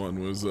best one,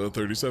 was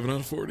 37 out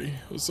of 40. It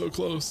was so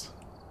close.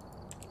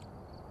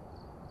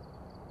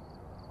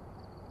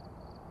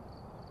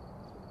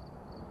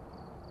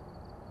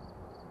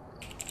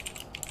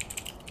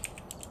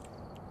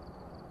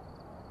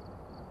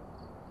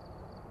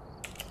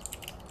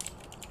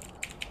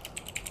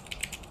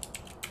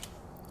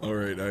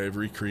 Alright, I have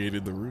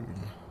recreated the room.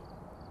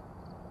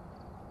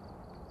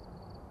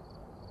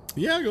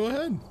 Yeah, go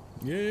ahead.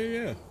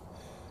 Yeah.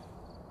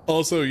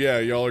 Also, yeah,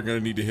 y'all are gonna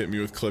need to hit me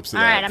with clips of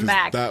All that. right, I'm 'cause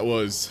back. That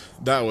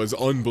was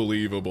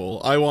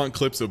unbelievable. I want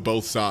clips of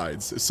both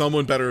sides.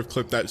 Someone better have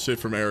clipped that shit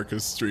from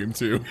Erica's stream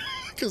too,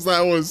 because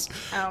that was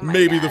Oh my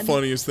maybe the God.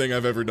 funniest thing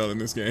I've ever done in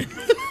this game.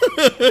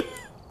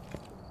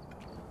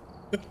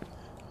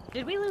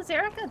 Did we lose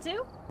Erica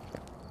too?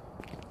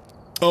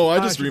 Oh, I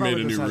just she remade a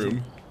probably new just hasn't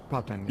room.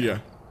 Popped in. Yeah.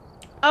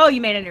 Oh,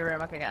 you made a new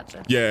room. Okay,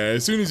 gotcha. Yeah,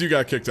 as soon as you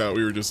got kicked out,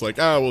 we were just like,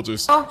 we'll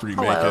just Oh, remake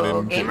hello, it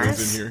and get those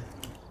gamers. in here.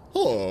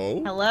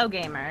 Hello. Hello,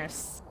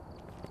 gamers.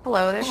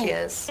 Hello, there she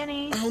is.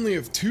 Jenny. I only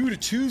have 2 to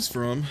choose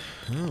from.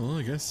 Oh, well,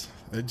 I guess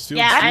I'd still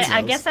Yeah, choose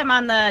I those. guess I'm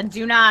on the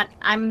do not.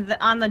 On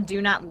the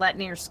do not let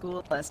near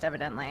school list,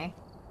 evidently.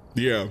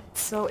 Yeah.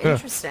 So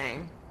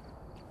interesting.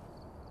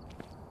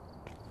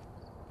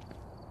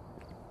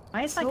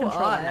 Why is my So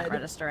controller not odd.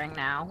 registering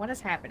now? What is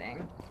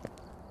happening?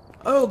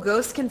 Oh,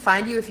 ghosts can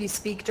find you if you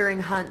speak during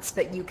hunts,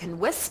 but you can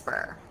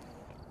whisper.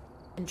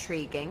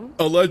 Intriguing.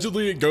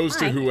 Allegedly, it goes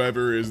to Hi.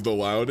 whoever is the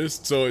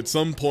loudest, so at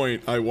some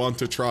point, I want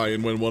to try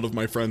and when one of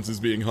my friends is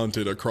being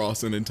hunted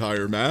across an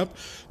entire map,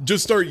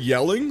 just start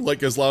yelling,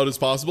 like, as loud as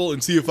possible,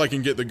 and see if I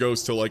can get the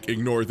ghost to, like,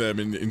 ignore them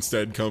and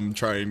instead come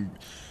try and...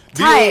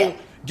 Ty.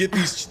 Get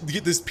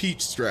this peach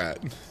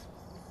strat.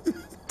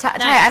 Ty,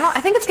 Nice.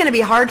 I think it's going to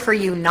be hard for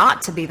you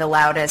not to be the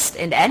loudest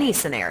in any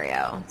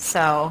scenario.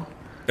 So,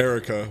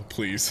 Erica,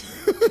 please.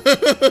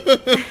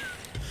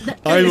 Because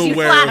I'm you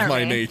aware flatter of my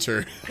me.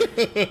 nature.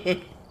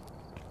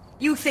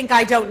 you think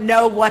I don't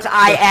know what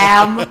I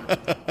am?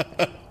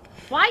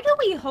 Why do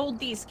we hold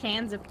these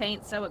cans of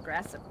paint so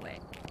aggressively?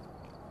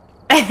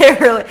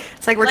 Really,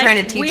 it's like we're Like,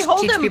 trying to we teach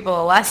hold them-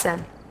 people a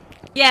lesson.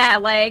 Yeah,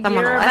 like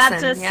Someone you're a about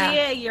lesson, to yeah. see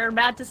it. You're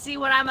about to see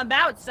what I'm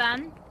about,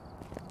 son.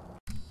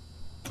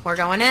 We're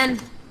going in.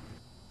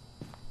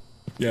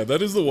 Yeah,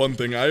 that is the one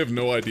thing. I have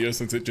no idea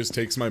since it just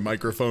takes my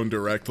microphone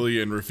directly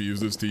and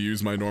refuses to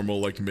use my normal,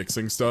 like,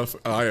 mixing stuff.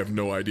 I have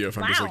no idea if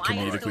I'm just, like,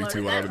 comedically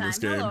too loud in this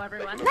game. Hello,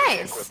 everyone.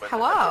 Nice.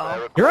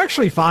 Hello. You're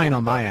actually fine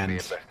on my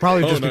end.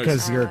 Probably just nice.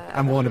 because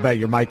I'm willing to bet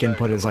your mic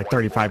input is like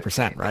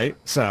 35%, right?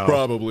 So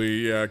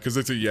Probably, yeah, because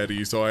it's a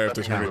Yeti, so I have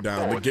to turn it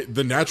down.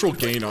 The natural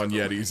gain on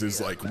Yetis is,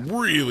 like,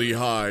 really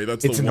high.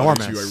 That's it's the one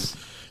issue. enormous.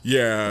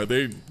 Yeah,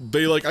 they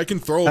like, I can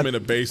throw them in a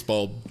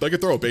baseball. I could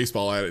throw a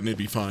baseball at it and it'd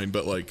be fine,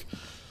 but, like,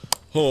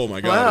 oh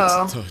my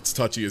god, it's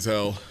touchy as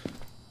hell.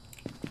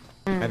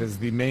 That is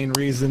the main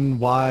reason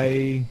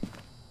why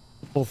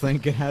people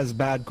think it has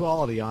bad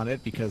quality on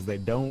it, because they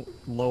don't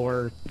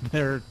lower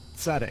their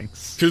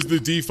settings. Because the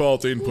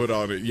default input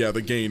on it, yeah,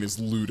 the gain is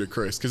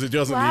ludicrous, because it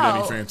doesn't need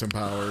any phantom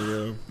power,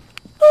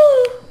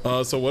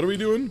 yeah. So what are we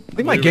doing? I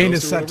think my gain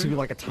is set to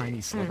like a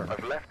tiny sliver.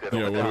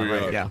 Yeah, what do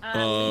we got?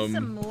 Yeah.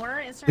 Lisa Moore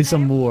is her Lisa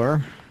name?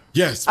 Moore.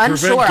 Yes,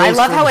 Unsure. I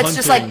love how it's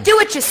just like, do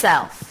it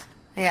yourself.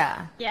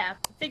 Yeah. Yeah,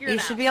 figure it You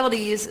out. should be able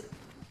to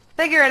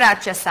figure it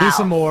out yourself.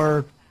 Lisa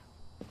Moore,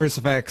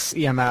 crucifix,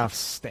 EMF,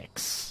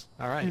 sticks.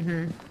 All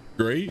right.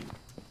 Great.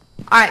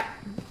 Alright.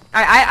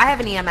 I have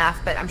an EMF,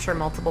 but I'm sure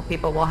multiple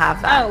people will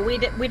have that. Oh, we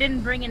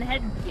didn't bring in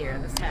headgear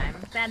this time.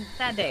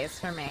 Bad days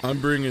for me. I'm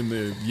bringing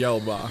the yell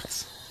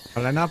box.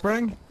 What did I not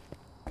bring?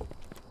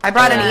 I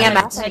brought an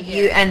EMF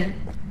headgear. and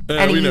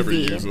we never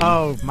EV. use them.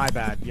 Oh, my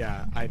bad.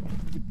 Yeah, I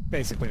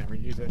basically never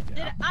use it.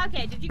 Yeah.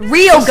 Did you guys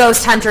Real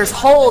ghost hunters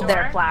hold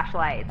their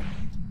flashlights.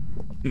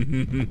 Did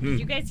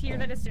you guys hear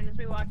that as soon as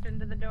we walked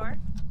into the door?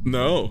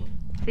 No.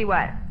 See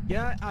what?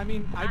 Yeah, I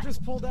mean, I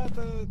just pulled out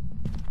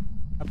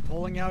I'm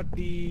pulling out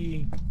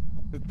the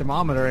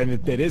thermometer, and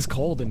it is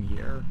cold in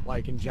here,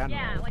 like in general.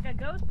 Yeah, like a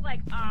ghost like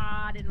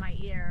odd in my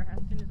ear as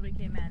soon as we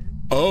came in.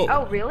 Oh.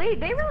 Oh, really?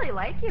 They really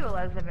like you,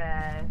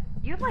 Elizabeth.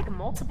 You have like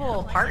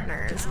multiple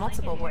partners,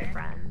 multiple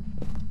boyfriends.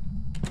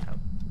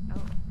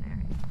 Oh, there.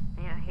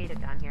 Yeah, I hate it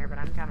down here, but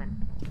I'm coming.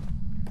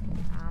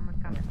 I'm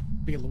coming.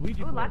 Be a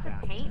Luigi Ooh, board lots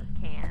down of paint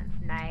cans.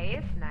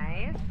 Nice,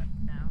 nice.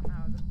 No,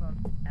 I was a book.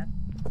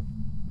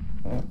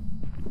 here.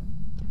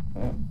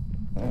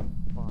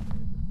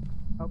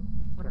 Oh,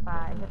 What if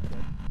I hit this?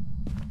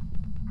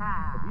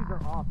 these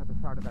are off at the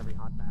start of every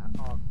hunt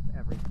now. Off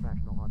every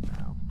professional hunt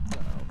now. So.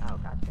 Oh,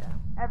 gotcha.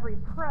 Every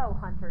pro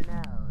hunter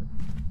knows.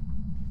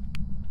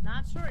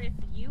 Not sure if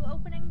you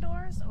opening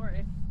doors or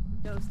if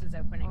Ghost is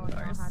opening Oh, no,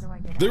 doors. how do I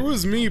get There out?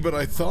 was me, but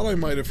I thought I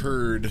might have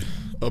heard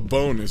a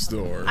bonus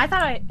door. I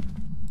thought I.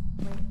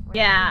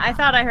 Yeah, I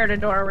thought I heard a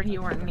door when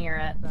you weren't near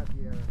it. That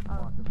here,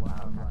 watch it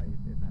left and right,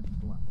 and that's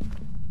left.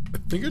 I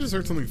think I just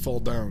heard something fall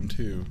down,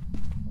 too.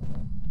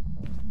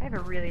 I have a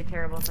really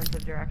terrible sense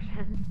of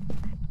direction.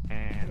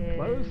 And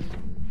close.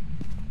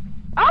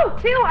 Oh,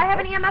 2! I have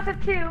an EMF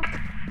of 2.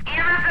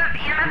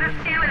 EMF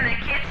of 2 in the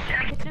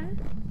kitchen.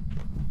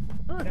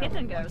 Ooh,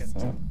 kitchen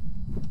ghost.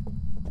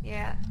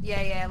 Yeah.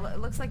 It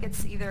looks like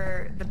it's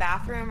either the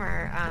bathroom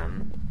or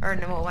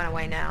no, it went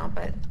away now,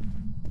 but...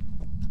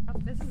 Oh,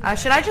 this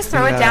is should I just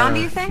throw it down, do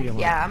you think? feeling.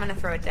 Yeah, I'm gonna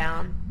throw it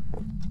down.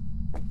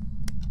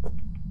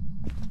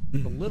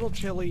 It's a little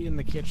chilly in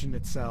the kitchen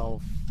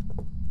itself.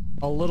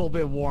 A little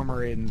bit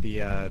warmer in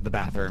the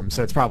bathroom,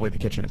 so it's probably the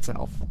kitchen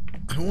itself.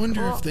 I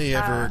wonder if they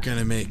ever are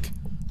gonna make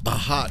a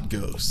hot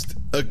ghost.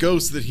 A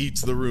ghost that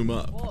heats the room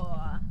up. Whoa.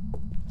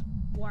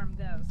 Warm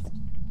ghost.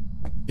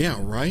 Yeah,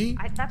 right?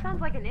 That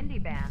sounds like an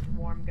indie band,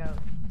 Warm Ghost.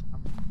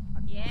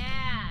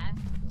 Yeah.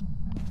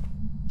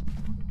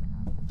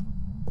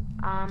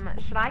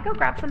 Should I go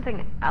grab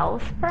something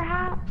else,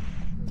 perhaps?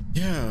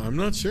 Yeah, I'm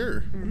not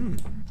sure.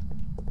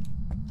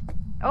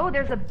 Oh,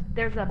 there's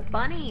a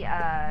bunny,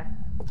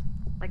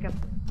 like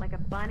a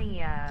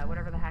bunny,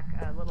 whatever the heck,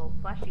 little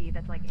plushie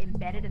that's like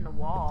embedded in the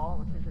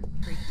wall, which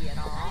isn't freaky at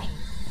all.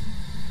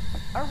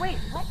 Or wait,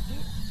 what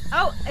is...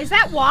 Oh, is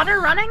that water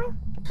running?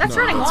 That's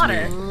No, running that's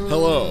water. me.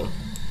 Hello.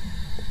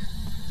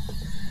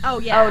 Oh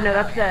yeah. Oh no,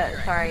 that's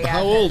the... Sorry, yeah.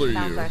 How old are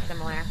sounds you? are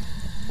similar.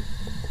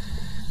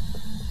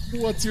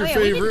 What's your We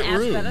favorite didn't ask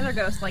room? that other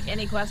ghost like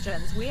any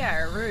questions. We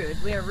are rude.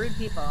 We are rude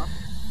people.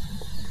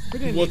 We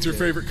didn't What's need your to.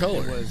 favorite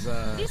color? It was,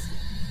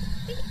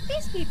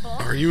 These people.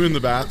 Are you in the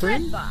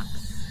bathroom? Red box.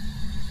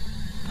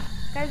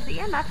 Guys, the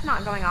EMF's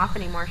not going off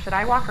anymore. Should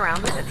I walk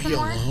around with it Are some we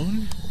more?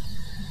 alone?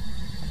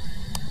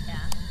 Yeah.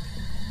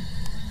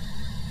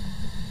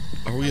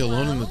 Are we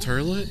alone in the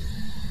turlet?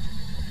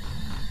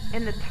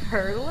 In the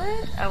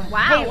turlet? Oh,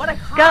 Wow, hey, what a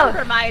Ghost,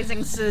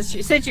 compromising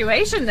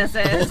situation this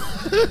is.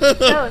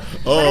 Ghost,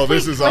 Oh, what if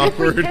this we- is what if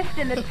we awkward. pissed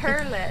in the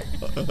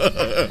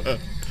turlet?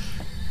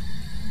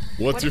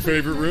 What's What your if we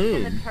favorite pooped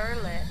in the room?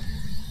 turlet?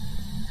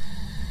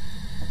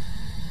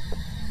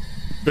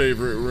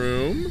 Favorite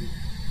room?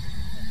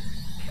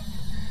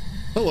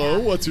 Hello,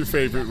 what's your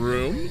favorite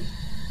room?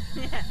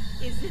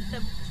 Is it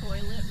the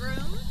toilet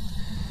room?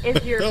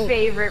 Is your Hell.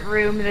 favorite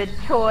room the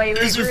toilet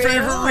Is your room?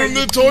 favorite or room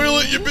the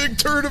toilet, you big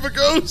turd of a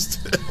ghost?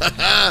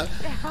 I'm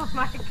Oh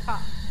my god.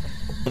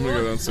 gonna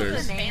go This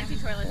downstairs. fancy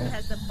toilet that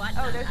has the button.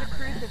 Oh, on there's a top of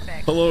it.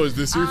 crucifix. Hello, is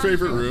this your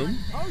favorite room?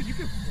 oh, you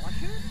can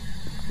flush it?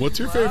 What's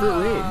your favorite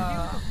room? You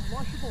can flush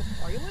Flushable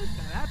toilet?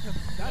 Now that's a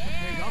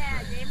big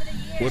upgrade. Game of the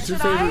year. What's your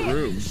favorite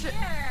room?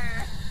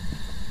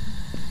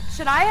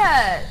 Should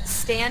I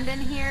stand in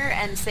here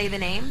and say the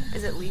name?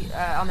 Is it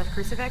on the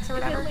crucifix or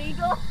whatever? Is it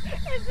legal?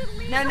 Is it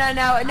legal?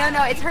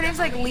 No. It's her name's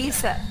like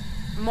Lisa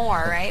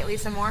Moore, right?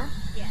 Lisa Moore.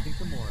 Yeah.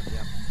 Lisa Moore.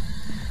 Yep.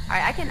 All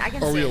right, I can Are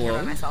we sit here by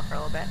alone? myself for a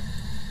little bit.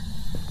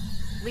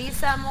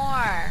 Lisa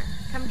Moore,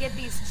 come get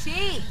these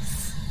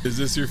cheeks. Is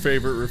this your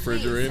favorite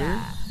refrigerator?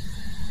 Lisa.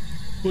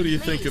 What do you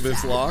think of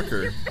this Lisa.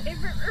 locker?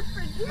 Favorite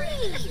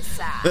refrigerator.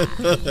 Lisa.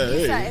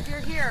 Hey. Lisa, if you're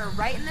here,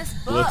 write in this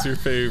book. What's your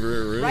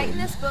favorite room? Write in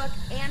this book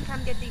and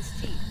come get these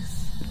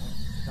cheeks.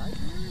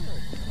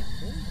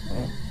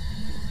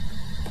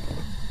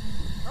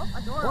 Oh,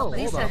 a door Whoa, open. hold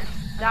Lisa, up.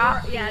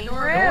 stop Yeah, being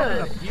door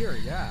rude. Up here,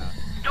 yeah.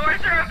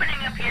 Doors are opening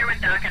up here with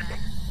Duck and...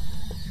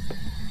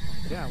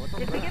 Yeah, what's up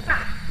Did with we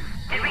that?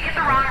 get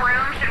the wrong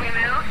room? Should we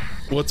move?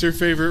 What's your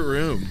favorite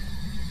room?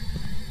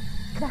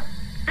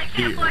 I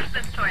can't flush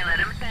this toilet,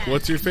 I'm sad.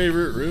 What's your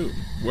favorite room?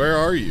 Where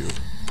are you?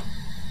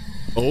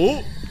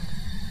 Oh,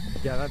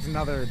 Yeah, that's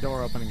another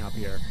door opening up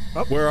here.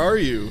 Oh, where are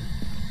you?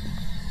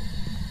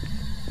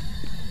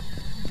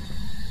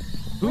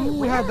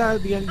 who had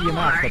that the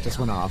EMF that just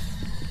went off?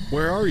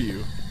 Where are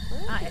you?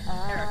 It's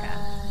Erica.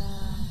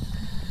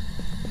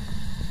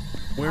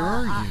 Where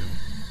are you?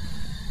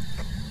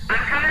 I'm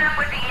coming up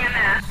with the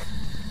EMS.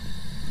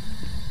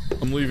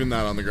 I'm leaving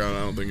that on the ground.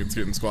 I don't think it's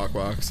getting Squawk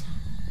Box.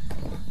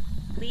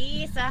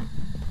 Lisa,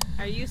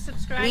 are you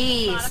subscribed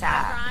Lisa. to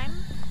Spotify Prime?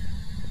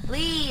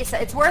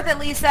 Lisa, it's worth it,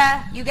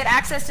 Lisa. You get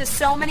access to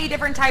so many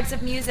different types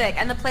of music,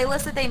 and the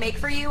playlists that they make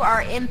for you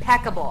are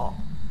impeccable.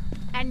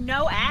 And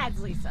no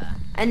ads, Lisa.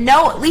 And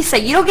no, Lisa,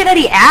 you don't get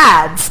any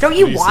ads. Don't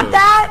you Lisa. want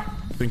that?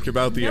 Think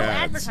about the No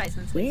ads.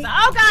 advertisements, Lisa.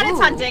 Oh god, it's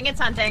Ooh. hunting, it's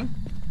hunting.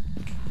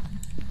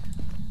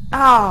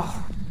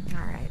 Oh,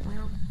 all right.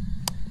 Well,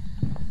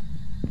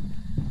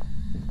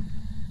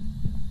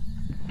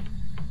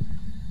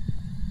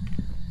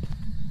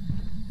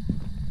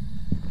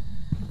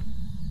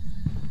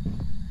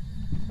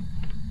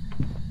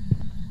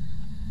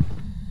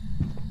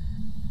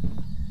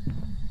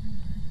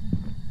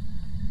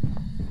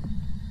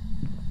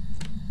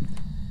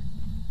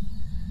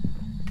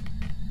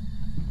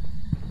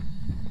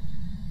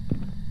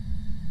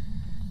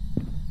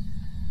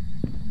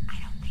 I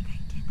don't think I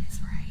did this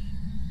right.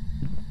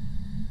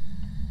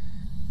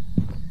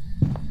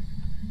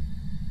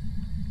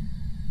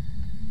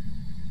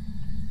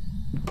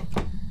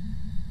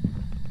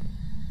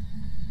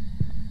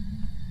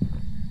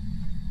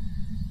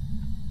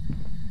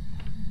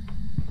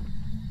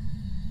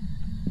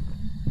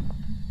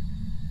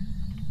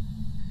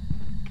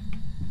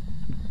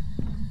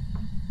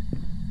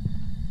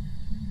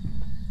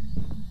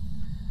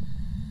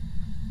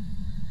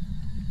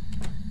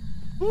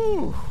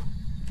 Ooh.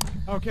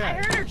 I Okay.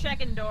 heard her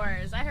checking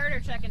doors.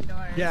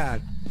 Yeah.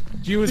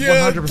 She was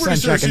Yeah, 100%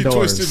 pretty sure checking she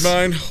doors. twisted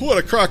mine. What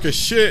a crock of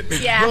shit.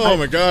 Yeah. Oh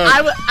my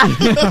god.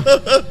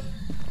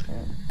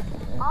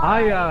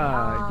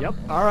 Yep.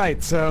 All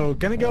right, so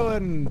gonna go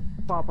and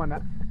pop on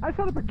that. I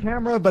set up a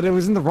camera, but it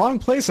was in the wrong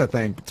place, I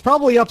think. It's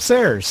probably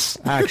upstairs,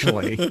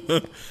 actually.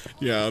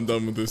 Yeah, I'm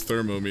done with this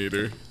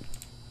thermometer.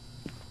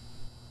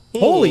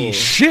 Holy Oh.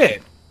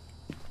 shit!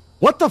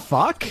 What the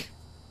fuck?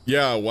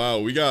 Yeah, wow,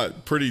 we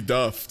got pretty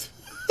duffed.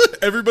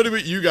 Everybody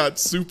but you got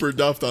super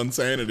duffed on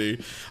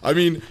sanity. I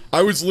mean,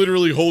 I was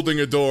literally holding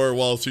a door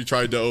while she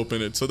tried to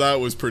open it, so that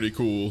was pretty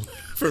cool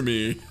for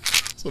me.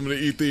 So I'm gonna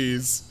eat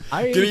these.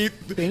 I Gonna eat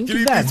think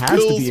these that has to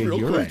pills be a real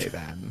Ure quick.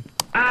 then.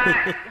 Getting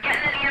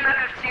an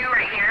EMF of 2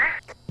 right here.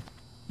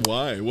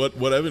 Why?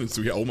 What evidence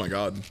do we have? Oh my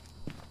god.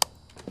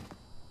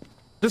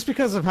 Just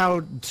because of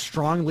how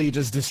strongly you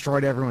just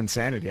destroyed everyone's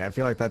sanity, I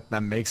feel like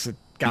that makes it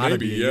gotta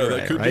Maybe, be a yeah, Ure,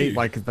 that could right? be.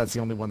 Like, that's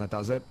the only one that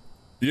does it.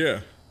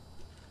 Yeah.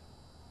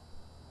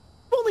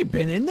 I've only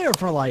been in there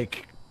for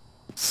like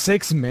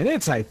 6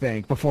 minutes, I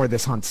think, before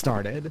this hunt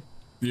started.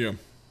 Yeah.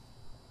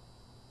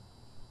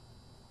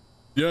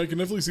 Yeah, I can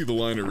definitely see the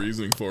line of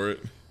reasoning for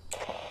it.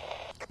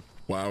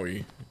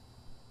 Wowie.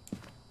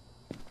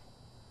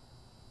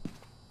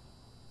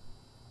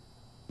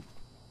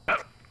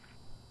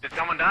 Did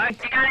someone die?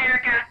 I got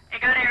Erica. I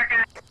got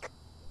Erica.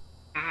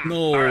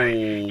 No, Alright.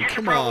 You should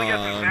come probably get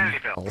some on. sanity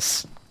pills.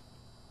 Else.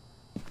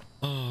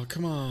 Oh,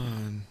 come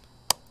on.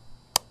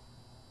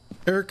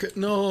 Erica,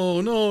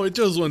 no, it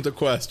just went to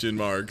question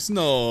marks.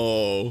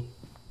 No.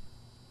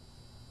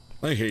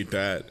 I hate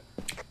that.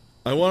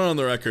 I want it on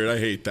the record, I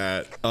hate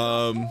that.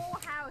 whole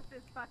house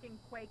is fucking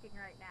quaking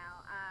right now.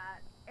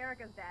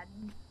 Erica's dead.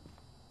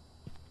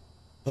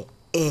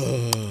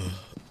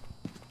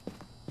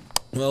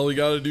 Well, we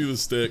gotta do the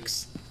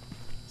sticks.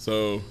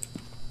 So,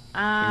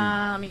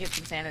 Let me get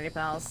some sanity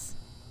pills.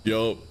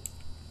 yup.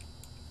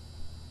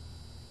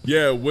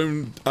 Yeah,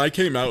 when I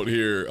came out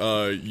here,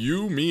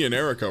 you, me, and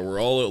Erica were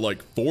all at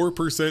like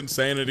 4%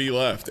 sanity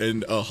left,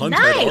 and a hunt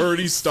had Nice.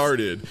 already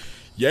started.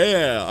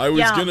 Yeah, I was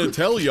Yeah. gonna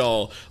tell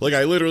y'all, like,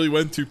 I literally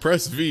went to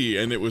press V,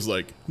 and it was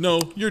like,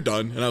 no, you're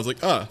done. And I was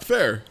like, ah,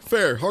 fair,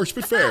 harsh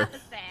but fair.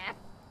 Sad.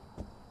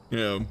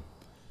 Yeah.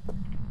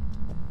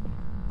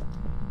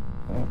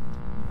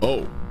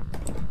 Oh.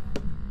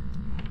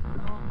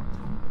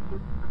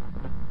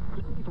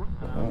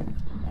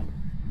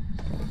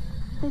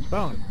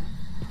 Bone.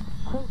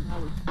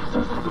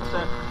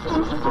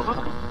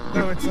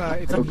 So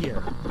it's in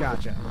here.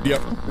 Gotcha.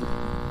 Yep.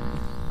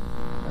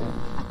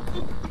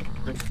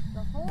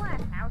 The whole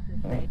house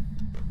is fake.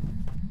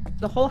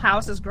 The whole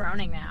house is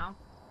groaning now.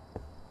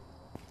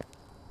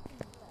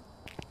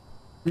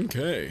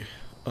 Okay.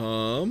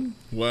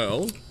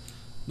 Well,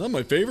 not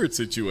my favorite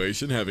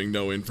situation, having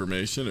no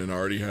information and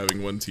already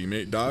having one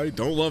teammate die.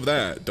 Don't love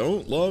that.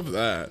 Don't love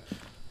that.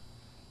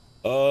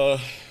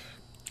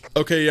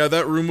 Okay, yeah,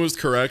 that room was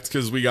correct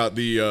because we got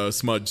the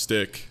smudge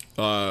stick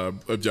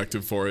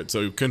objective for it,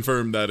 so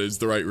confirm that is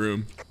the right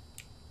room.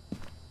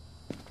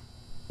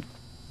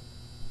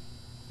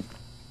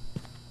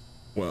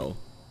 Well.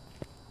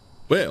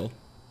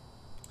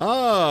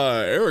 Ah,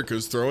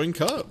 Erica's throwing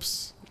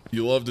cups.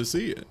 You love to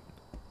see it.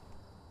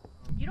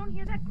 You don't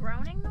hear that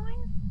groaning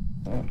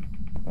noise?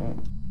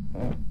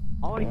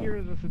 All I hear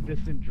is just a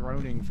distant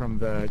droning from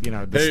the,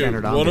 the Hey,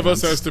 standard one of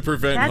us ambience. has to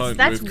prevent Hunt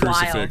that's with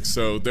crucifix, wild.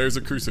 so there's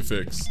a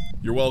crucifix.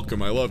 You're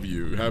welcome. I love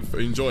you.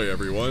 Enjoy,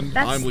 everyone.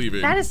 I'm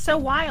leaving. That is so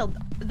wild.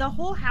 The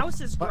whole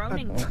house is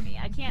groaning for me.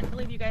 I can't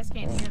believe you guys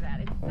can't hear that.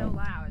 It's so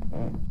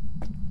loud.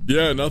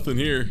 Yeah, nothing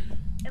here.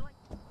 It, like,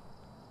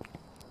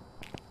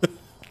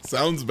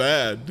 Sounds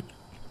bad.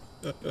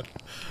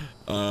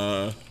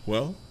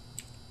 Well,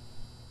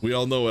 we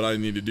all know what I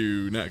need to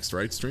do next,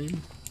 right,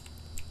 stream?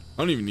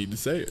 I don't even need to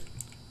say it.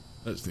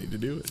 I just need to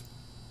do it.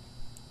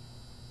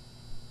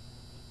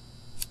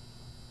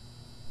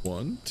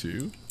 1,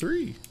 2,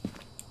 3.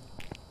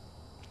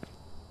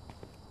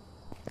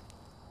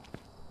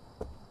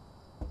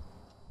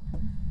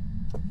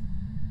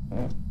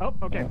 Oh,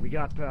 okay. We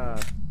got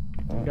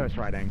ghost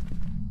riding.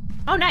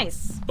 oh,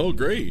 nice. Oh,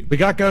 great. We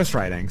got ghost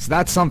riding, so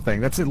that's something.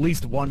 That's at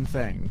least one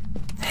thing.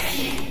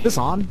 This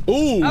on?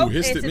 Ooh, Oh,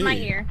 hissed it's at in me. my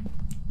ear.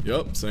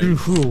 Yup, same.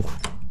 Ooh.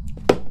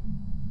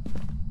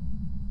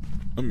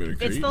 I'm gonna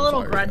create It's the a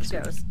little fire grudge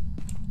hazard. ghost.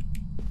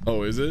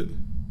 Oh, is it?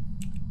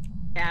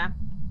 Yeah.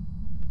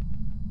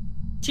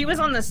 She was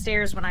on the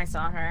stairs when I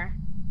saw her.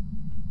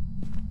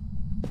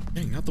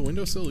 Dang, not the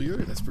windowsill either.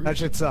 That's brutal. That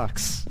shit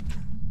sucks.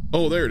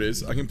 Oh, there it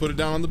is. I can put it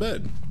down on the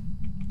bed.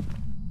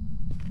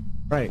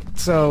 Right.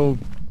 So,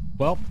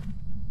 well,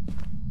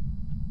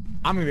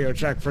 I'm gonna go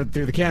check through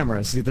the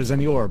camera, see if there's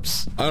any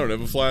orbs. I don't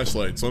have a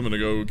flashlight, so I'm gonna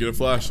go get a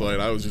flashlight.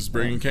 I was just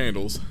bringing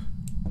candles.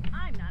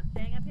 I'm not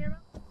staying up here.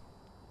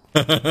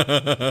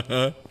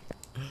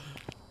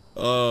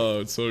 Oh,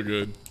 it's so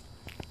good.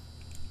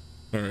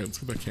 Alright, let's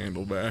get that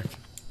candle back.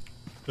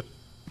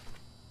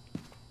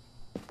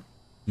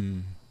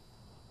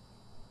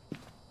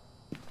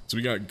 So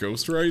we got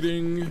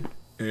ghostwriting,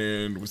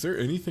 and was there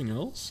anything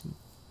else?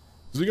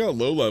 'Cause we got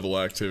low-level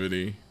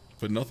activity,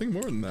 but nothing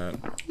more than that.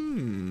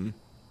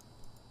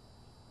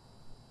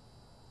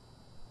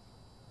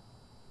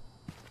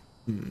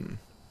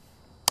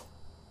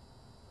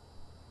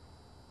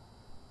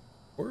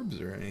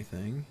 Orbs or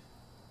anything?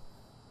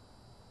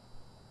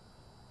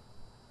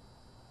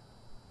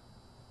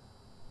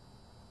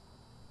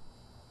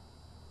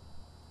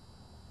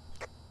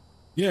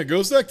 Yeah,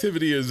 ghost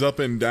activity is up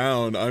and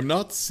down. I'm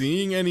not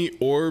seeing any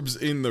orbs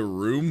in the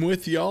room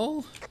with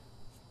y'all.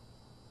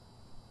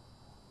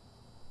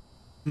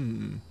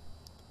 Didn't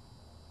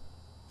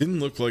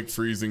look like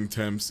freezing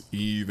temps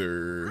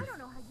either. I don't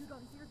know how you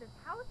don't hear this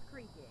house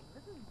creaking.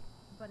 This is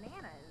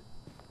bananas.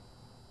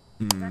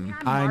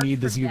 I need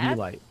this UV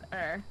light.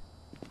 Or...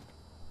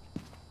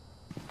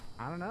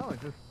 I don't know.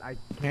 I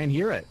can't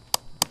hear it.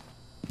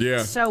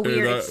 Yeah. So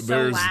weird. It's so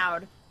there's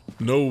loud.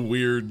 no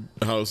weird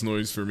house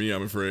noise for me,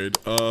 I'm afraid.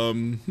 It's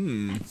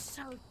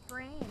so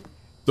strange.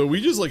 So we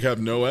just like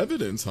have no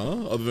evidence,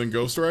 huh? Other than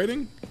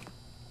ghostwriting?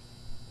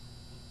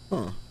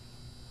 Huh.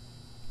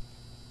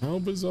 How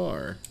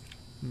bizarre.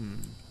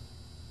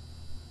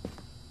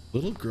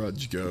 Little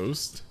grudge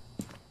ghost.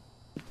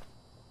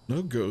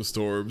 No ghost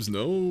orbs,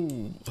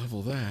 no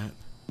level that.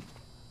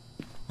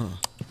 Huh.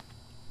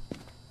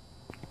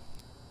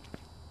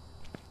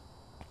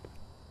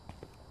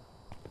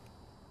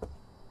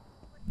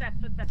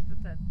 Footsteps,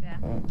 yeah.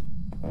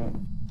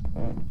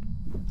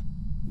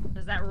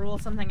 Does that rule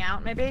something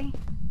out, maybe?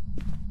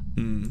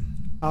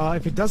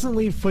 If it doesn't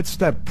leave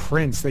footstep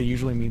prints, that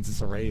usually means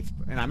it's a wraith.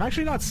 And I'm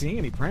actually not seeing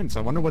any prints.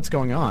 I wonder what's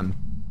going on.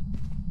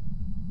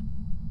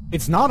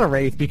 It's not a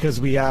wraith because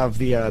we have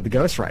the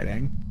ghost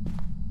writing.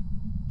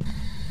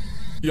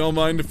 Y'all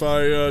mind if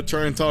I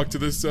try and talk to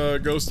this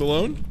ghost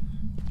alone?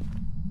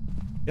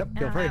 Yep,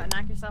 feel free.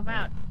 Knock yourself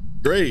out.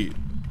 Great.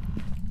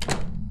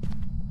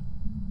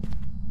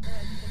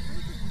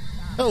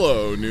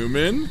 Hello,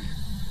 Newman.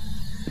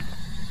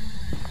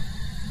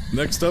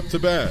 Next up to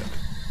bat.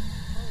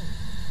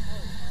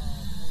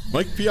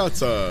 Mike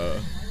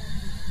Piazza.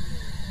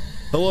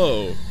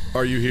 Hello,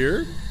 are you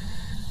here?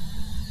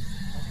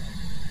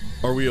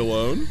 Are we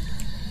alone?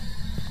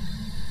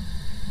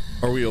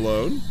 Are we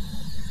alone?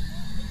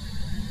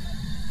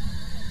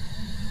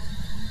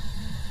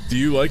 Do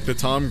you like the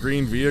Tom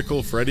Green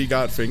vehicle Freddy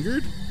Got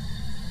Fingered?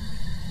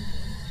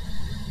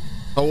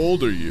 How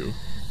old are you?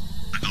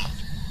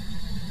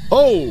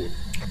 Oh,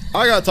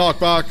 I got talk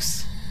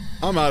box.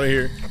 I'm out of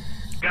here.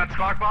 You got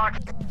Squawk Box?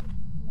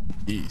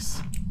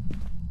 East.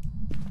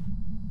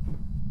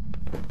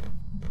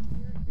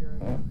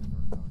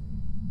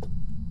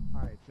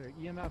 Alright, so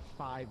EMF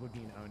 5 would be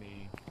an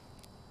Oni.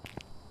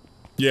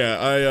 Yeah,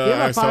 I EMF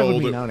asked 5 how would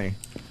old be it. an Oni.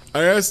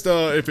 I asked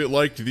if it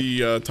liked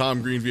the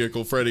Tom Green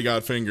vehicle Freddy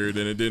got fingered,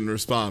 and it didn't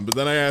respond. But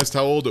then I asked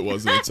how old it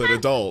was, and it said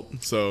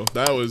adult. So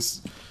that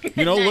was,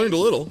 you know, learned a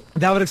little.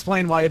 That would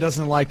explain why it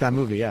doesn't like that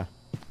movie, yeah.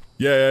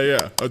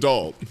 Yeah.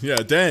 Adult.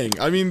 Yeah, dang.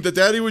 I mean, the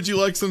Daddy Would You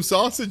Like Some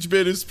Sausage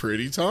bit is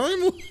pretty time.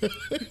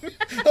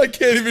 I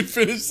can't even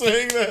finish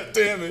saying that,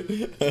 damn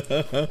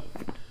it.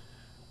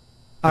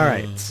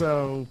 Alright,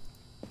 so...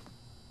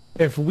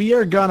 If we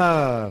are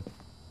gonna...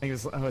 I think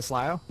it's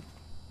Slyo?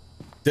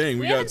 Dang,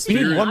 we got haven't seen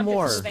Spirit, one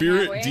more.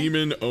 Spirit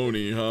Demon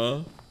Oni, huh?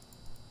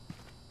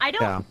 I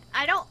don't. Yeah.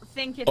 I don't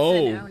think it's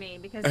Oh, an Oni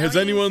because has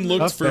Oni anyone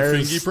looked Up for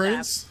there's-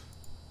 fingerprints?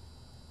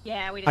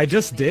 Yeah, we didn't. I see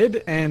just any.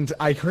 did, and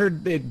I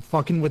heard it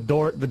fucking with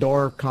the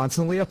door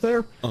constantly up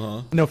there.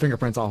 Uh-huh. No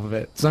fingerprints off of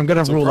it. So I'm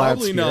gonna So rule out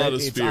probably spirit. not a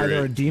It's spirit.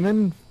 either a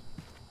demon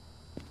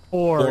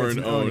or Or it's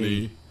an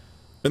Oni.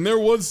 And there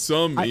was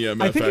some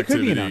EMF I think it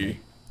could be an activity. Oni.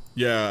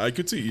 Yeah, I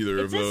could see either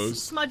It of says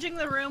those. smudging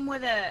the room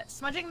with.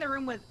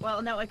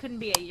 Well, no, it couldn't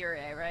be a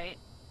Yurei, right?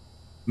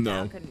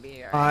 No. it couldn't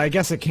be a Yurei. I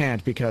guess it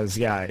can't because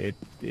it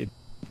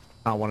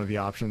not one of the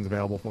options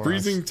available for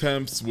Freezing us.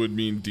 temps would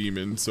mean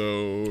demon,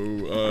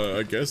 so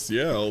I guess,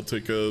 yeah, I'll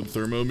take a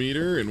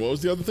thermometer. And what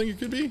was the other thing it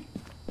could be?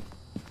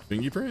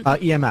 Fingerprint?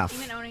 EMF.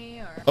 Demon Oni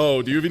or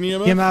Oh, do you have an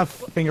EMF?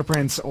 EMF,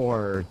 fingerprints,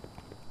 or...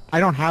 I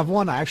don't have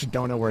one. I actually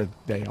don't know where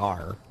they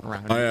are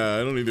around.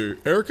 I don't either.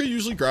 Erica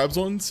usually grabs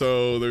one,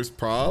 so there's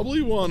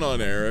probably one on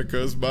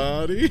Erica's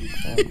body.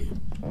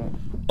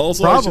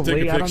 Also, I should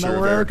take Probably. a I don't picture know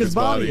of where Erica's Erica's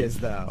body is,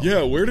 though.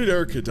 Yeah, where did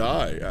Erica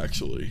die,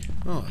 actually?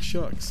 Oh,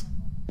 shucks.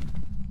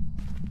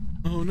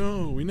 Oh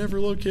no, we never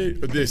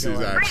locate. This is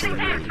actually.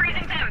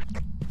 Freezing temps.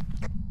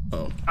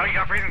 Oh. Oh, you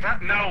got freezing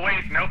temps? No,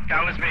 wait, nope,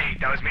 that was me.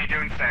 That was me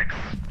doing 6.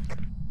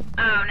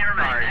 Oh, never mind.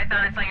 Sorry. I thought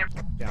I saw your...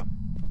 Yeah.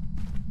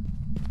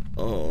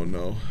 Oh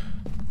no.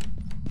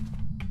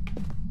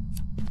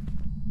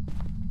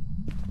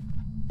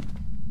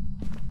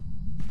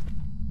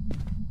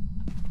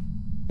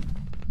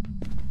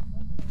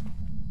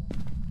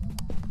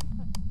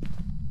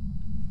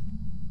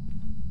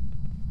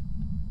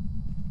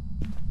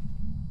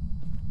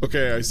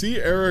 Okay, I see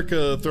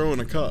Erica throwing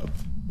a cup.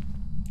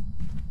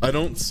 I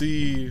don't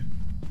see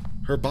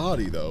her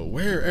body though.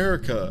 Where,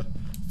 Erica?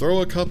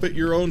 Throw a cup at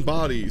your own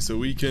body so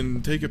we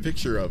can take a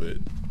picture of it.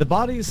 The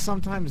bodies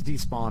sometimes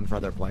despawn for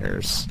other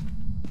players.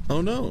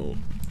 Oh no.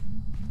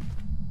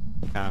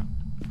 Yeah.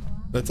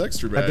 That's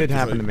extra bad. That did 'cause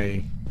happen to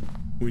me.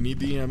 We need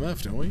the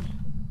EMF, don't we?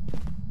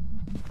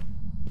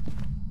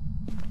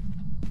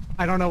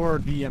 I don't know where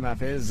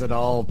DMF is at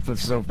all,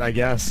 so I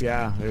guess,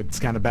 yeah, it's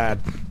kind of bad.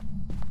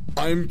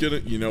 I'm gonna,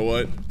 you know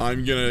what?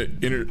 I'm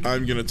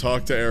gonna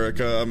talk to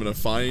Erica. I'm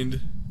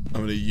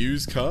gonna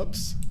use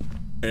cups,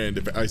 and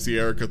if I see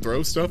Erica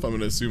throw stuff, I'm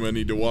gonna assume I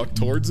need to walk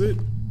towards it.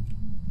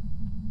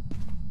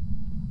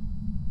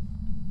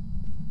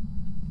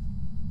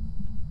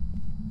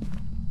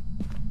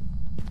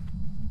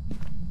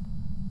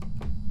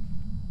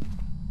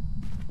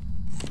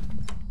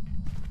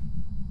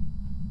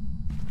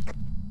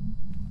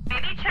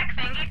 Maybe check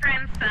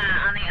fingerprints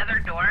on the other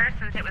door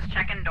since it was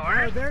checking Oh,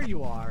 doors. there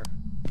you are.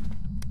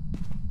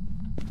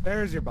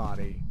 There's your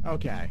body.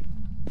 Okay.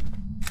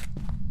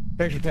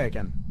 Picture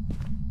taken.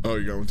 Oh,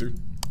 you're going to?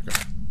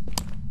 Okay.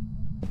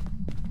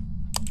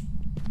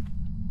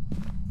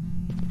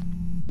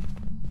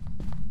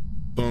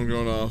 Phone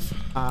going off.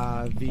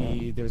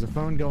 There's a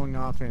phone going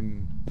off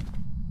in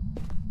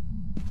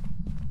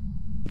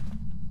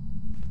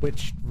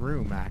which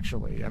room,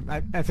 actually?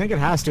 I think it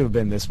has to have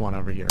been this one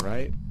over here,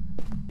 right?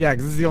 Yeah,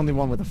 because this is the only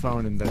one with a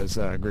phone in those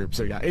groups.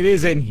 So yeah, it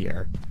is in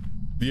here.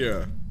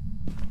 Yeah.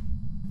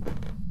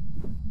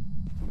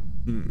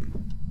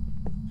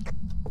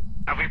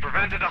 Have we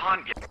prevented a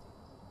hunt yet?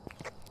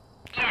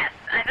 Yes,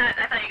 I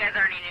thought you guys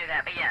already knew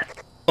that, but yes.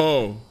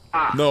 Oh.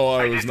 No,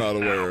 I I was didn't not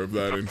know. aware of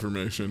that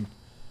information.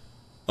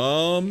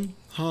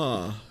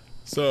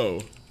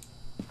 So.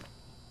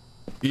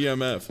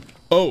 EMF.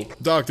 Oh,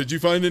 Doc, did you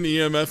find an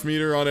EMF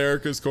meter on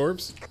Erica's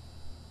corpse?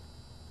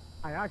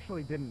 I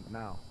actually didn't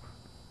know.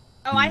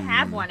 Oh, I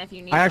have one if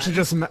you need I actually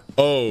one. just...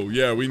 Oh,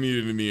 yeah, we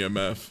needed an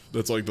EMF.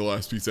 That's like the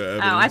last piece of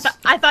Oh, evidence.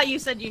 I thought you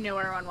said you knew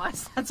where one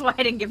was. That's why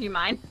I didn't give you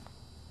mine.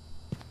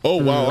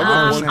 Oh, wow,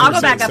 I'm at 1% I'll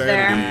go back up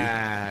there.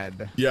 sanity.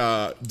 Bad.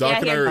 Yeah, Doc Yeah,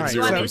 and I here, are at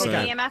you want me to 0%. take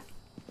the EMF?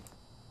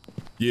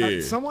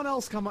 Yeah. Someone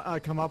else come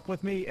up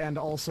with me and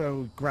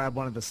also grab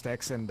one of the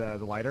sticks and the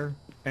lighter,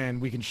 and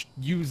we can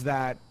use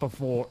that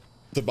before...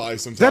 To buy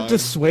some That time.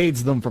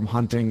 dissuades them from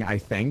hunting, I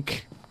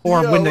think.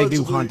 Or Yeah, when they let's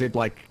do leave. hunt, it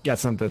like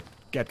gets them to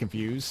get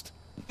confused.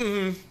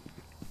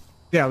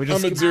 Yeah, we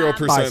just I'm at buy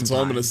 0%, some so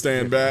I'm time. gonna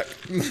stand back.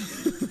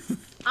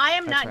 I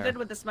am not fair. good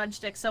with the smudge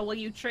sticks, so will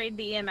you trade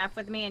the EMF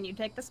with me and you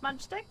take the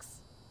smudge sticks?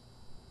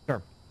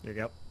 Sure. There you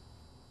go.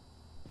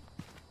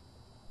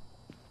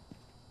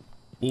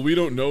 Well, we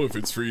don't know if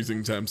it's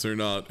freezing temps or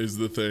not, is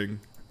the thing.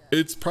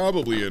 It's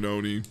probably an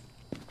Oni.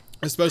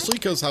 Especially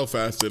because how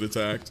fast it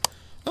attacked.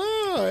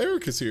 Ah,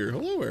 Erica's here.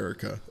 Hello,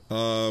 Erica.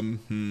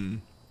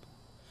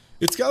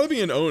 It's gotta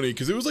be an Oni,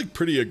 because it was, like,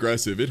 pretty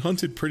aggressive. It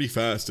hunted pretty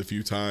fast a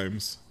few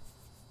times.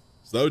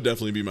 So that would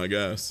definitely be my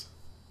guess.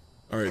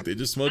 Alright, they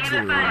just smudged the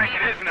room. Right,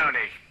 it is an Oni.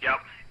 Yep.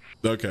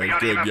 Okay, We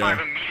got good, EMF5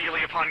 yeah.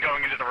 immediately upon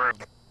going into the room.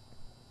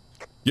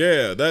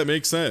 Yeah, that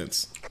makes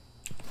sense.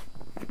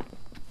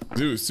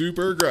 Dude,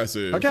 super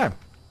aggressive. Okay.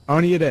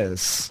 Oni it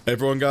is.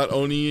 Everyone got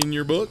Oni in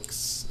your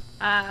books?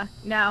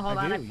 No, hold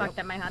on. do, I fucked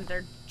up my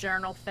hunter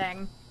journal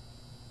thing.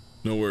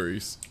 No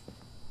worries.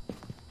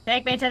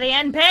 Take me to the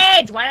end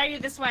page! Why are you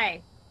this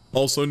way?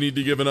 Also need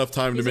to give enough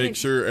time to make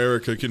sure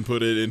Erica can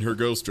put it in her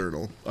ghost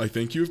journal. I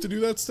think you have to do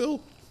that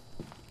still?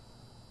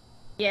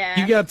 Yeah.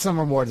 You get some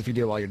rewards if you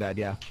do it while you're dead,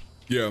 yeah.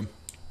 Yeah.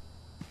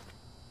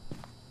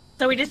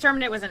 So we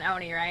determined it was an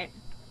Oni, right?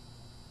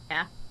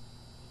 Yeah.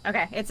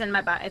 Okay, it's in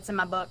my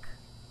book.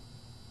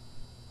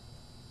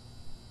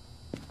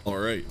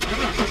 Alright. Did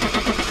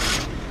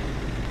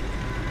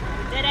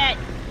it!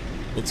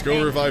 Let's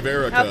go revive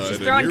Erica. Oh, she's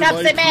at a throwing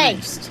cups nearby at me.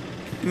 priest.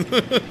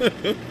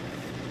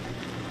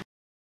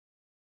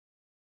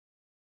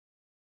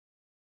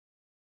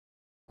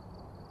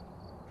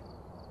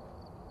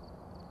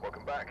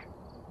 Welcome back.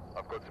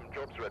 I've got some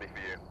jobs ready for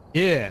you.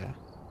 Yeah.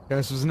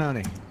 Ghost was an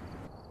Oni.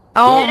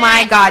 Oh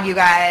my god, you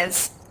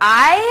guys.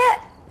 I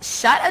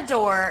shut a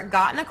door,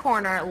 got in a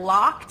corner,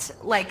 locked,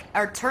 like,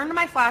 or turned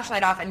my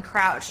flashlight off and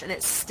crouched, and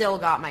it still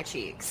got my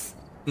cheeks.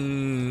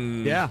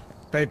 Yeah.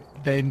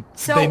 They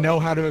So- know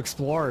how to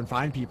explore and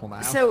find people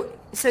now.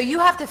 So you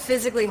have to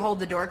physically hold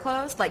the door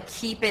closed, like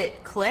keep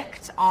it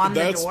clicked on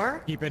the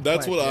door? Keep it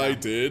That's clicked, what I yeah.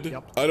 did.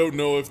 Yep. I don't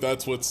know if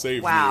that's what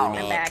saved Wow. me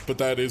or I'm not, back. but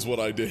that is what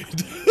I did.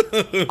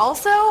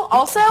 Also,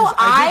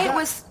 I did that.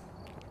 was...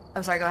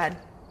 Oh, sorry, go ahead.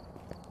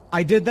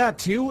 I did that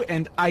too,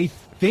 and I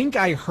think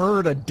I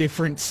heard a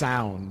different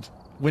sound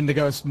when the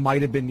ghost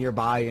might have been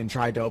nearby and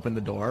tried to open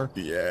the door.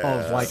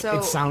 Yeah. Of like So-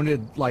 it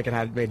sounded like it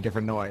had made a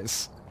different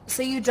noise.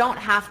 So you don't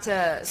have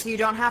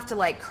to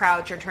like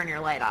crouch or turn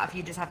your light off.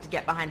 You just have to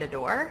get behind a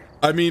door?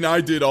 I mean,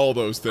 I did all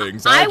those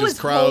things. I I was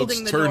just crouched,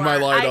 holding the turned my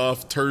door. light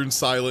off, turned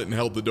silent, and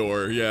held the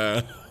door.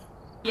 Yeah.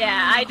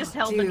 Yeah, I just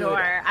held the Dude.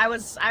 door. I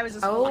was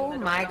just holding Oh the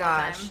door my the whole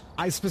time. gosh.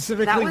 I That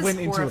specifically was went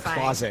into horrifying.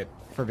 a closet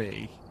for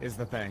me, is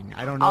the thing.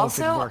 I don't know if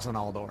it Also- works on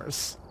all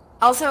doors.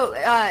 Also,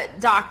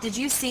 Doc, did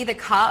you see the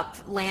cup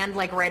land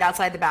like right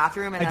outside the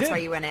bathroom, and I that's did. why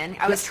you went in?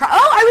 That was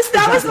that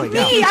Exactly, was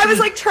me. yeah. I was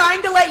like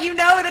trying to let you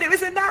know that it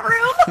was in that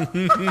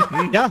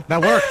room. Yeah,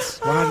 that works.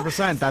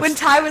 100%. That's, When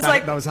Ty was that,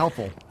 like- that was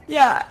helpful.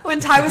 Yeah, when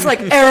Ty was like,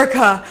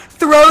 Erica,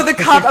 throw the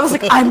cup, I was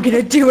like, I'm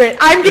gonna do it.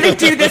 I'm gonna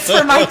do this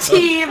for my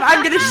team.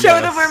 I'm gonna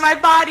show them where my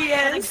body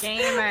What a is.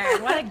 gamer.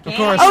 What a gamer. Of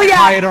course, Oh, yeah.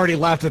 I had already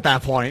left at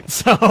that point,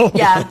 so...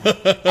 Yeah,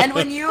 and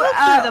when you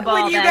threw the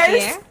ball when you back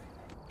guys here.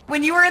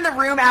 when you were in the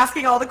room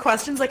asking all the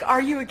questions like,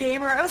 are you a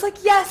gamer? I was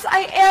like, yes,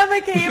 I am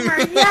a gamer.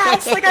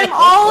 Yes, like I'm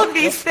all of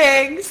these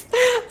things.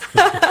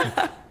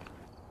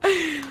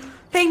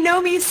 They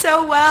know me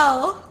so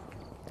well.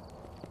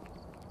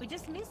 We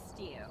just missed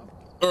you.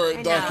 All right,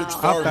 I Doc, know. it's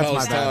Oh, that's my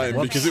farmhouse bad. time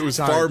Whoops. because it was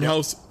Sorry,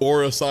 farmhouse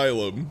or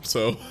asylum,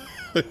 so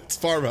it's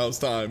farmhouse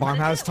time.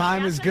 Farmhouse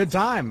time is good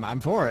time. I'm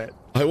for it.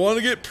 I want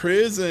to get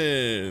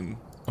prison.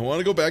 I want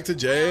to go back to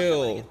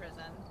jail.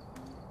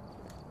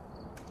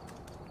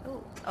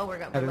 Oh, we're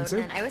Heading loading to?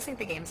 in. I always think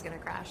the game's gonna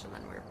crash and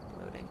then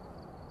we're loading.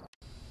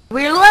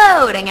 We're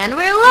loading and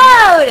we're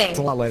loading. It's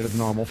a lot later than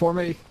normal for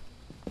me.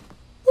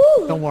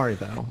 Woo. Don't worry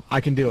though, I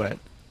can do it.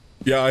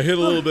 Yeah, I hit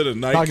a little bit of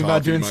night Talking about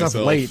coffee doing myself.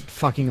 stuff late,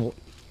 fucking.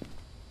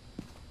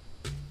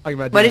 Talking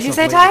about What doing did you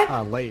stuff say, late,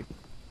 Ty? late.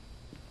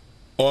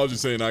 Oh, I was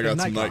just saying I got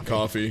Night some night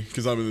coffee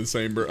because I'm in the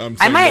same. I'm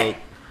I same might.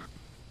 boat.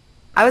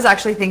 I was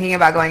actually thinking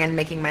about going and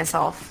making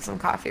myself some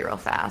coffee real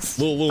fast.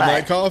 Little but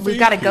night coffee? We've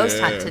got a ghost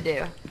Yeah. hunt to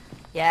do.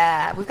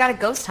 Yeah, we've got a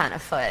ghost hunt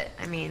afoot.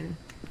 I mean,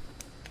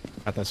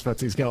 Got those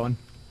footsies going.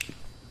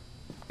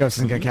 Ghost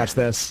isn't gonna catch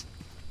this.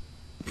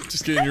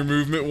 Just getting your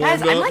movement guys,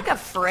 warmed I'm up. like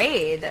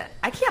afraid.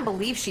 I can't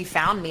believe she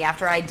found me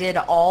after I did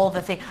all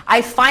the things.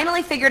 I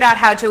finally figured out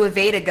how to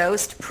evade a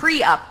ghost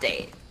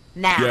pre-update.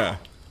 Now. Yeah.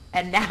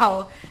 And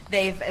now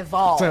they've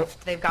evolved. So-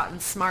 They've gotten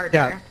smarter.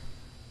 Yeah.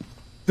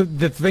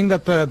 The thing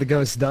that the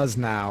ghost does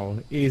now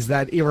is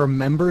that it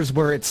remembers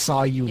where it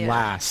saw you Yeah.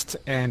 last,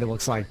 and it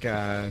looks like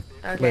Okay.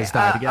 Liz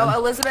died again. Oh,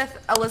 Elizabeth,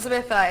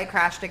 it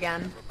crashed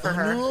again for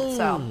her. no.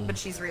 So, but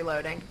she's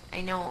reloading.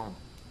 I know.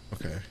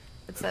 Okay.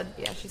 It said,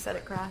 yeah, she said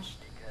it crashed.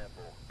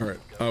 All right.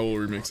 I will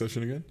remake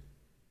session again.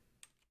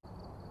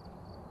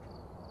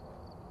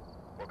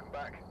 Welcome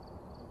back.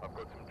 I've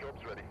got some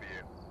jobs ready for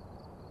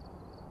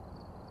you.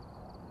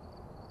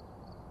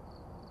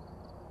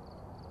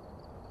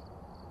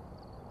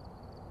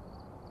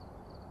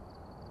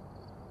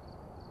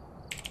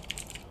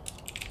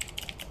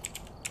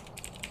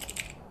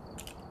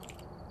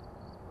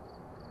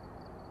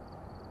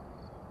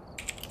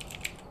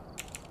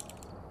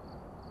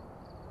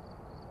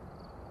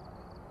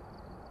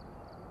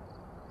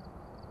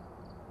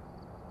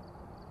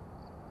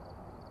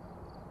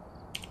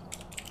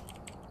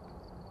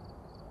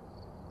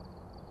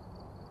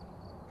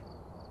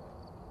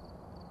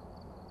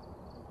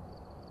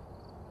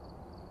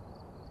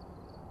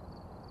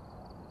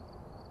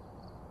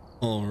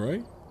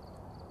 Alright.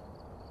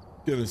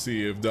 Gonna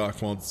see if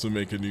Doc wants to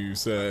make a new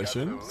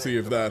session. See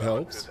if that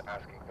helps.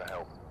 Asking for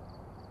help.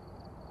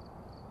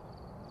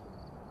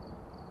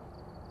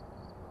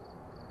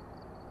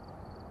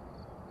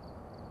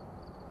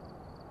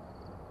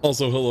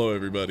 Also, hello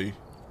everybody.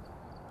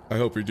 I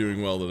hope you're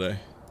doing well today.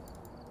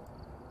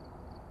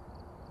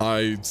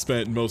 I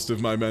spent most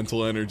of my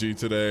mental energy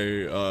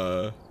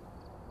today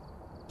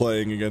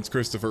playing against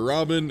Christopher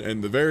Robin,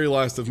 and the very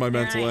last of my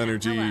mental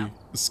energy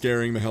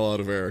scaring the hell out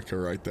of Erica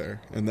right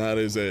there. And that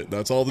is it.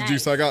 That's all the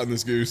juice I got in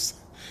this goose.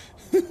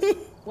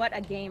 What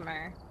a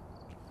gamer.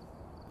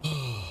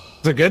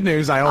 The good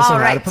news, I also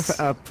had Alright.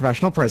 a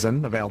professional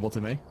prison available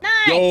to me.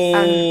 Nice!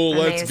 Yo,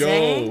 let's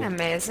go.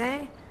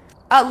 Amazing.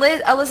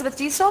 Elizabeth,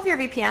 do you still have your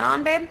VPN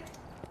on, babe?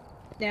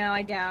 No,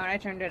 I don't. I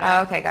turned it Oh,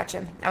 off. okay,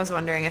 gotcha. I was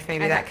wondering if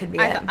maybe that could be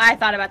it. I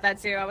thought about that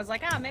too. I was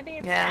like, oh, maybe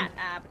it's Yeah.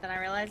 that, but then I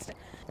realized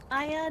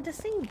I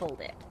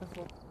disabled it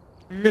before.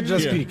 Could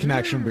just Yeah. be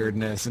connection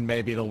weirdness, and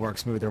maybe it'll work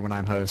smoother when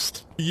I'm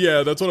host.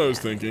 Yeah, that's what I was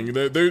thinking.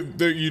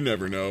 You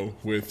never know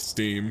with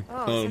Steam,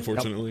 Oh,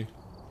 unfortunately.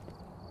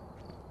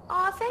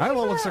 Aw, thank Alright, you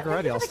well, for looks like we're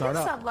ready. thank you I'll for the start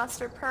gift up. sub,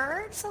 Lester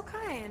Purge. So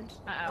kind.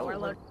 Uh-oh, we're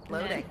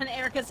loading. And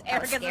Erica's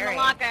in scary. the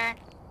locker.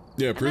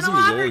 Yeah, prison I'm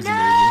is in a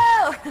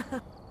always locker, amazing.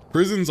 no!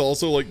 Prison's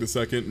also like the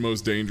second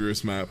most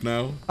dangerous map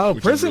now. Oh, which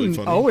is prison really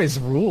funny. always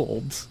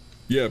ruled.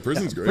 Yeah,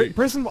 prison's great.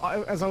 Prison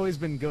has always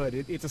been good.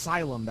 It's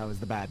Asylum that was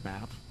the bad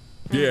map.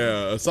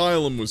 Yeah,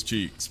 Asylum was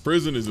cheeks.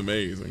 Prison is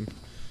amazing.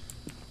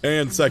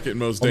 And second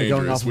most Only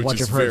going dangerous, off of which what is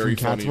you've heard very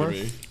from funny to Catsworth?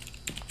 me.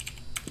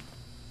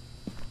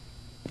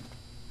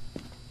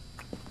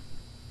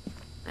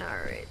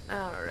 Alright,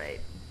 alright.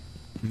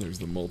 And there's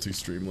the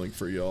multi-stream link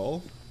for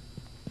y'all.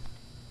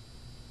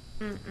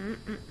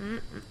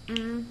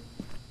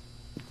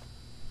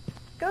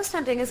 Ghost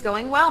hunting is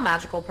going well,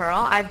 Magical Pearl.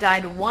 I've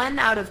died 1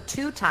 out of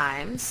 2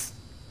 times.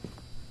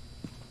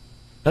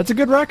 That's a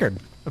good record.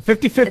 A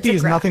 50-50 It's a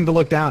is nothing to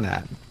look down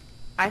at.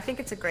 I think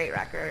it's a great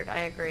record. I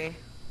agree.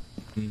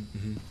 There you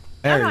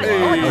Hey. are.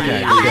 Oh,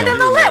 Okay. Oh, and Yeah. in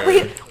the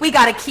lit, we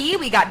got a key,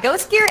 we got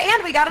ghost gear,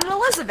 and we got an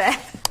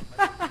Elizabeth.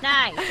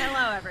 Nice.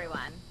 Hello,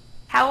 everyone.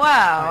 Hello.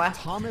 Alright,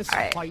 Thomas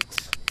Alright.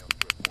 White,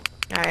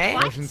 Alright.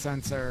 motion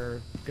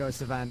sensor,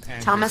 ghost event,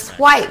 and Thomas Ghost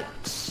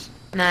White.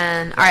 And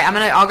then, alright,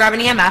 I'll grab an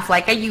EMF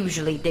like I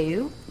usually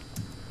do.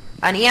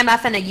 An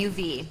EMF and a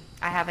UV.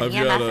 I have an I've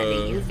EMF got and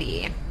a- a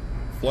UV.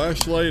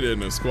 Flashlight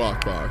and a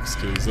squawk box,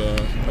 because I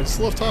just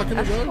love talking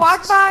to ghosts.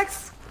 Squawk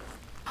box?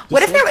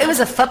 What if it was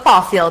a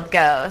football field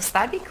ghost?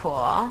 That'd be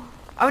cool.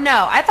 Oh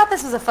no, I thought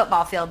this was a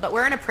football field, but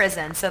we're in a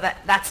prison, so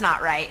that's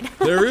not right.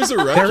 There is a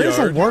rec There is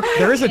a yard.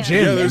 there is a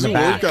gym Yeah, there's in a the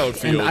back. workout And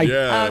field,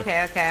 yeah.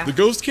 Okay, okay. The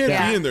ghost can't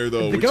Yeah. be in there,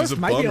 though, The which is ghost a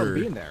might be able bummer.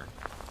 to be in there.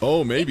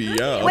 Oh, maybe,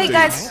 yeah. I'll Wait, take-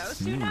 guys. Ghost,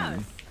 who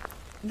knows?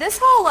 This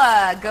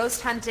whole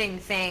ghost hunting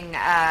thing,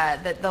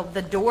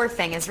 the door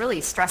thing is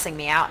really stressing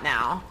me out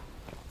now.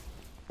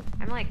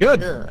 I'm like,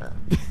 Good. ugh.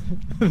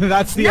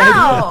 That's the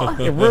No!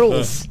 idea. It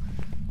rules.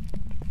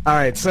 All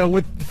right,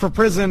 so for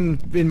prison,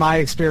 in my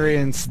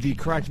experience, the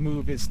correct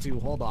move is to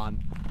hold on.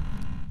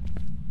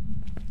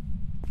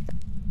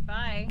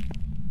 Bye.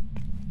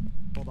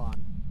 Hold on.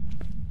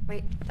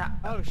 Wait,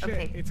 Oh shit!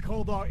 okay. It's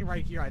cold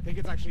right here. I think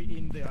it's actually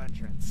in the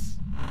entrance.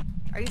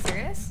 Are you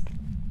serious?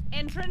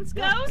 Entrance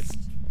Yeah, ghost?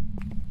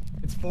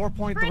 It's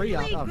 4.3 Friendly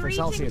for greeting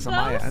Celsius on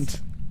my ghost? end.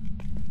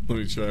 Let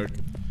me check.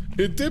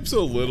 It dips a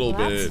little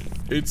Well, bit. that's-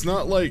 It's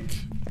not like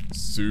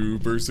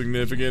super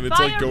significant. It's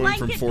like Fire going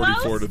from blanket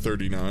 44 to ghost?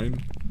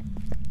 39.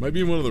 Might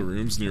be in one of the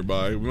rooms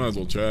nearby. We might as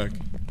well check.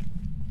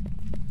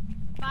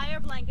 Fire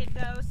blanket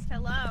ghost.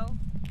 Hello.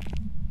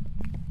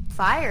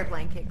 Fire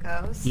blanket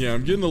ghost. Yeah,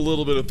 I'm getting a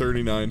little bit of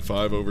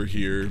 39.5 over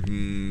here.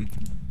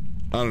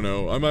 I don't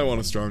know. I might want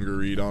a stronger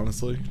read,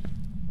 honestly.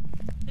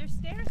 There's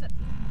stairs up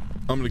here.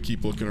 I'm gonna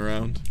keep looking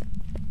around.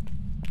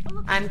 Oh,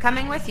 look. I'm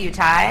coming with you,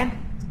 Ty.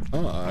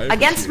 I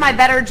Against appreciate my it.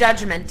 better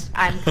judgment,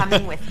 I'm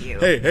coming with you.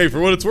 Hey, for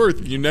what it's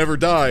worth, you never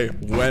die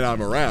when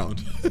I'm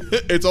around.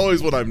 It's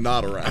always when I'm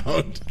not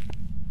around.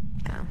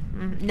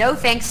 No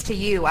thanks to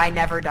you, I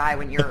never die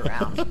when you're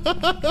around.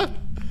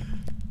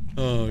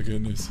 Oh,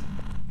 goodness.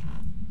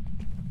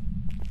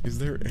 Is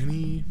there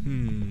any...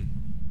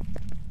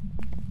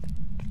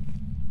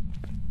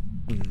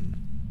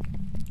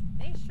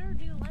 They sure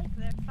do like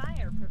their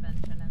fire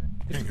prevention.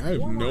 And Dang, I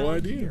have no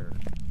idea.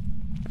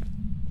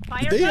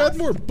 fire Did they ghost? add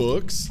more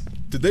books?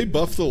 Did they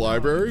buff the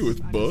library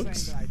with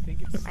books? I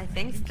think it's I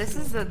think this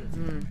is the...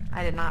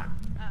 I did not...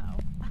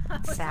 Oh.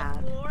 Sad.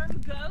 A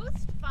warm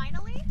ghost?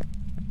 Finally?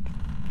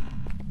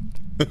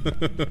 I've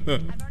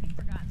already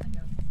forgotten the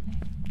ghost's name.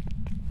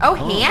 Oh,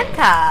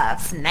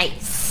 handcuffs.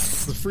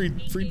 Nice. It's a free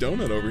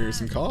donut over here,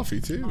 some coffee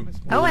too.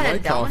 Oh, and a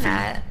night coffee.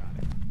 donut.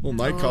 Little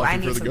night Ooh, coffee I for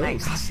need the some night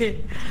ghosts.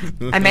 coffee.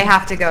 I may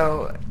have to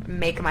go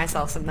make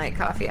myself some night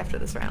coffee after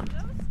this round.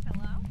 Ghost,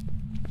 hello?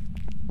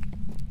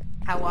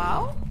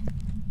 Hello?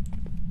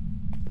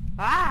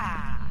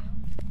 Ah!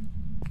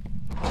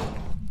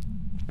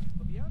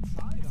 the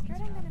outside. I'm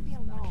scared I'm gonna be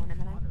alone, and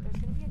then there's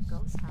gonna be a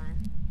ghost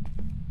hunt.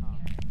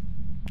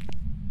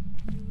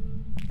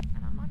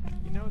 And I'm not gonna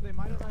You know, they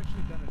might have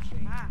actually gonna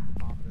change the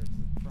thermometer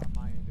from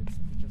my end.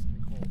 It's just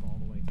been cold all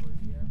the way through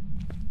here.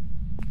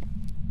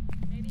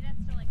 Maybe that's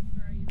to like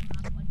throw you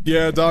off. Like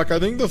Yeah, Doc, I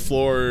think the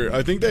floor,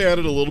 I think they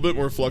added a little bit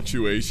more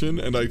fluctuation,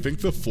 and I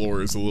think the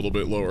floor is a little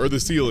bit lower, or the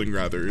ceiling,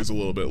 rather, is a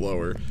little bit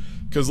lower.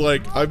 Because,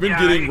 like, I've been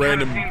getting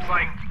random... Seems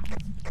like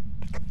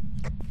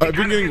I've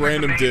been getting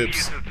random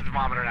dips. The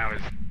thermometer now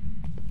is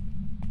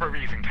for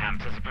freezing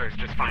temps as opposed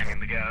to just finding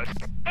the ghost.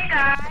 Hey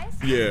guys.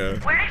 Yeah.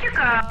 Where did you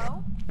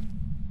go?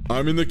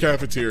 I'm in the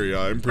cafeteria.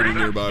 I'm pretty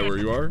nearby where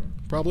you are,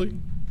 probably.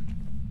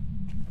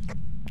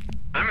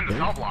 I'm in the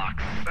cell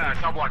blocks.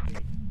 Cell block.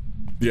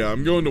 Yeah,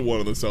 I'm going to one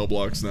of the cell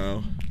blocks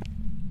now.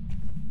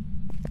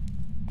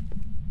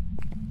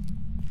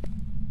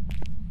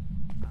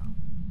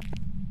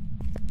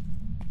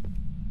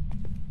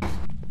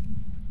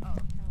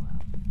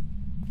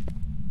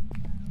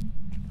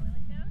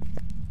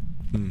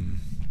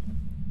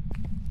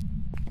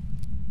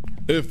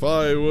 If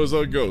I was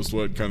a ghost,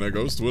 what kind of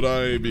ghost would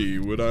I be?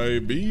 Would I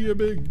be a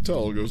big,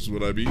 tall ghost?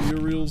 Would I be a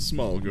real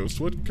small ghost?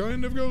 What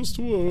kind of ghost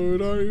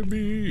would I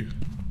be?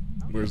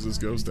 Where's this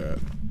ghost at?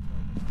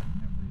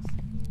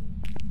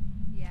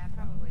 Yeah,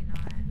 probably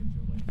not.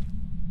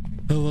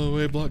 Hello,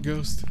 A block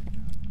ghost.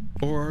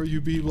 Or are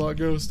you B block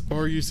ghost?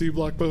 Or are you C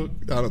block boat?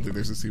 I don't think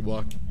there's a C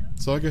block.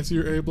 So I guess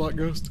you're A block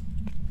ghost.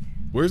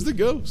 Where's the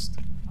ghost?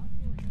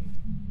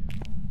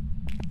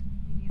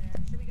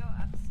 Should we go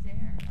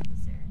upstairs? Up the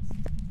stairs?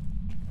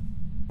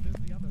 There's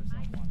the other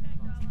cell block I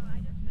across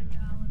just checked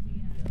all of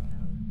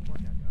the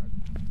workout yard.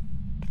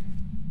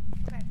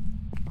 Okay.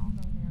 I'll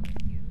go there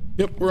with you.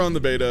 Yep, we're on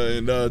the beta,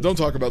 and don't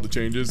talk about the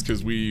changes,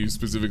 because we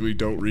specifically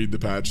don't read the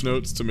patch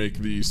notes to make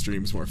the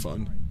streams more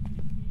fun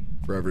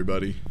for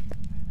everybody.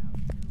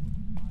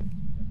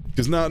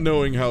 Because not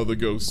knowing how the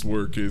ghosts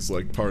work is,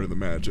 like, part of the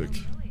magic.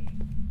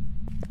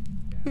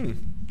 Hmm.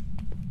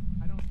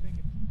 I don't think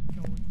it's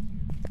going to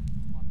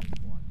on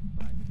this one,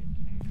 but I think it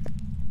can.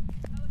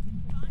 Oh, it can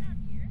spawn out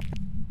here?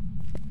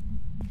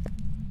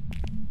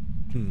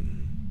 Hmm.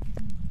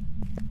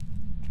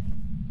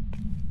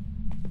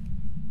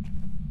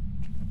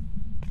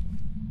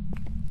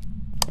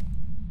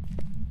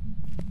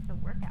 The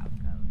workout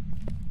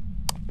ghost.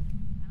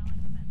 I don't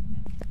like when that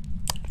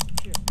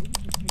fits. Yeah, maybe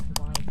it just takes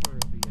a while for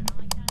the. I don't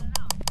like that at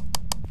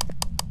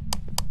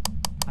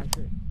all. I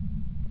see.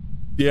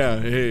 Yeah,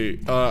 hey,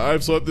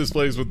 I've swept this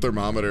place with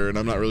thermometer, and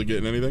I'm not really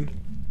getting anything.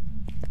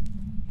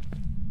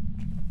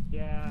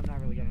 Yeah, I'm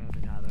not really getting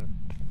anything either.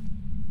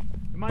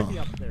 It might be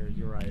upstairs.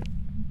 You're right.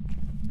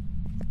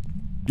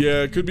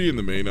 Yeah, it could be in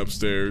the main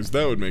upstairs.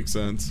 That would make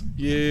sense.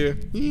 Yeah,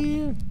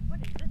 yeah.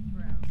 What is this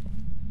room?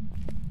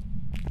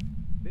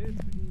 This is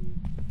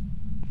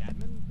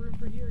admin room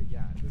for here.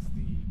 Yeah, this is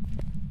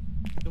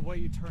the way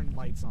you turn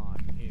lights on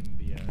in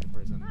the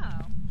prison. Oh.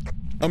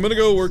 I'm gonna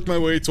go work my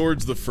way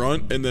towards the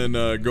front, and then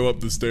go up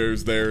the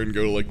stairs there and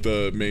go to, like,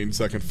 the main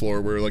second floor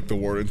where, like, the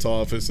warden's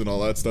office and all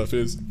that stuff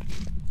is.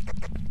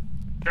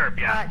 Sure,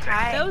 yeah.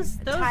 Ty, Those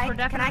Ty, were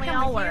definitely can I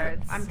come all with you?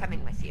 words. I'm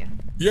coming with you.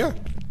 Yeah.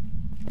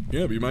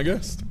 Yeah, be my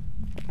guest.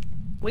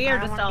 We are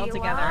I just wanna all be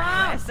together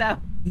alone. anyway, so.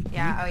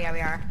 Yeah, oh yeah, we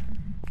are.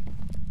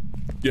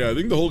 Yeah, I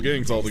think the whole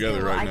gang's all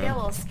together right I get a now.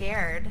 little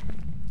scared.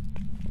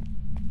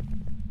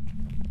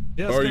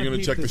 Yeah, Oh, are you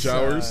gonna check the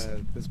showers?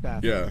 This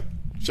bathroom. Yeah.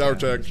 Shower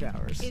check.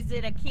 Showers. Is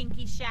it a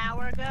kinky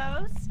shower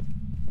ghost?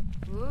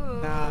 Ooh.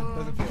 Nah,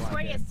 doesn't feel like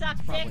Where you it. suck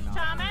Probably dicks, not.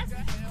 Thomas?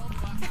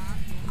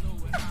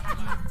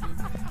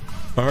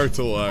 My heart's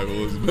alive,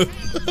 Elizabeth.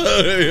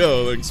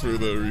 Yo, thanks for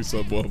the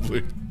resub,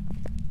 Lovely.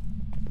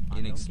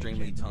 In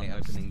extremely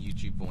tongue-opening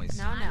YouTube voice.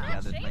 No, no. I'm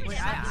not that shaming makes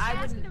him. sense. I'm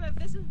just asking him if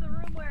this is the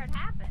room where it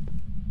happened.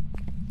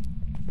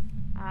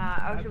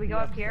 Should we go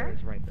up here?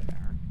 Upstairs right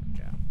there.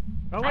 Yeah.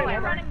 Oh, Oh, wait, we're hold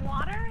on. running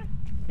water?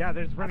 Yeah,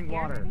 there's running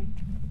Here, water. maybe?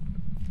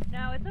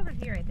 No, it's over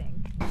here, I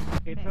think.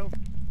 It's over.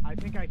 I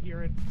think I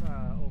hear it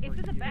over It's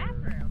in the here.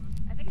 bathroom.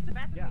 I think it's the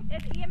bathroom. Yeah.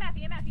 It's EMF.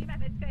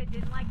 It's good. It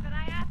didn't like that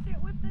I asked it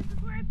if this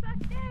is where it sucks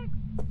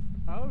dicks.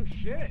 Oh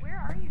shit. Where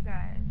are you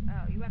guys?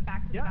 Oh, you went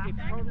back to the Yeah, bathroom?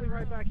 it's totally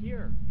right back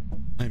here.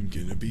 I'm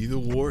gonna be the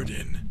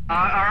warden.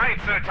 Alright,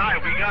 so Ty,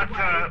 we got,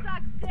 Where it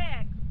sucks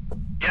dicks.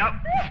 yep,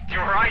 you're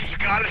right, you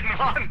got it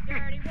on.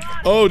 Dirty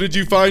water. Oh, did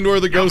you find where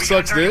the ghost we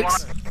got sucks dirty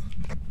dicks? water.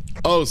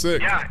 Oh,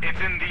 sick. Yeah, it's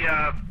in the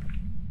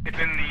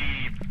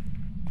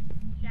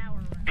Shower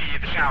room.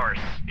 the showers,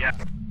 yeah.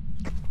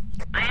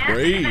 I asked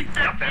Great. if it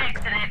sucked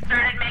dicks and it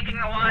started making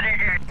the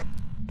water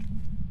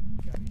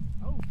dirty.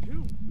 Oh,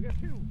 two. We got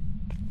two.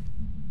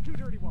 Two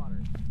dirty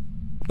waters.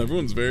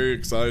 Everyone's very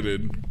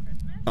excited.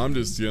 I'm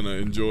just gonna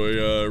enjoy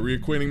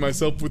reacquainting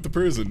myself with the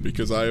prison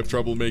because I have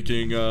trouble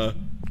making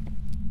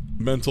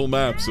mental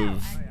maps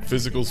of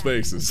physical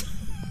spaces.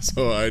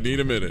 So I need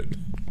a minute.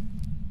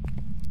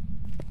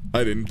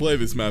 I didn't play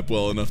this map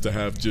well enough to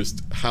have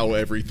just how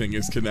everything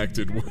is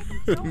connected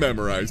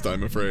memorized,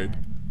 I'm afraid.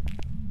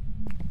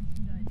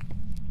 Good.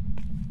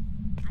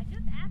 I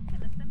just asked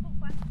him a simple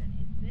question.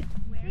 Is this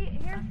where See,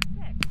 it sucks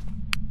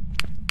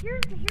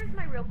dicks? Here's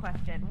my real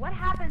question. What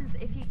happens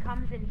if he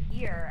comes in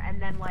here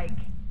and then, like,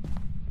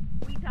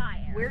 We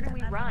die, Erica. where do we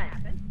That's what run?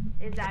 happens.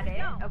 Is that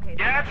it? Okay.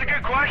 Yeah, that's a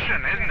good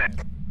question, isn't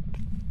it?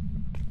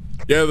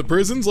 Yeah, the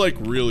prison's like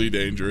really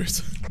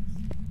dangerous.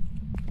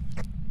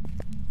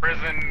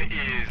 Prison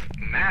is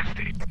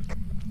nasty.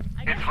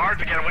 It's hard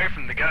to get away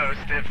from the ghost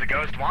if the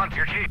ghost wants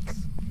your key.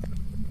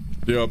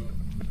 Yep.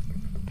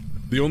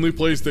 The only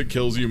place that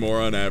kills you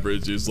more on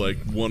average is like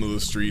one of the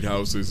street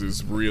houses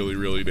is really,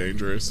 really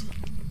dangerous.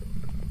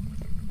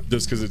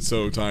 Just because it's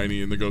so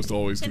tiny and the ghost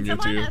always can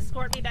get to you. Can someone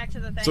escort me back to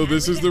the thing? So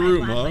this is the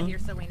room, huh? Here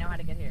so we know how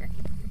to get here.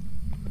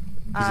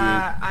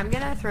 I'm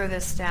gonna throw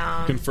this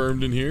down.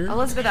 Confirmed in here?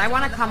 Elizabeth, I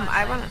wanna come.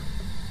 I have a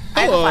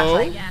Hello.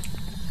 flashlight. Yeah.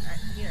 Alright,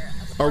 here.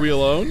 Are we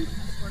alone?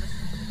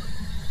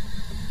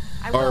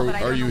 I will, but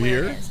I Are don't you know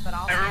where here? it is, but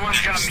I'll...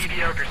 Everyone's got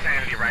mediocre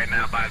sanity right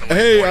now, by the way.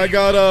 Hey, I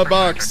got a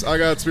box. I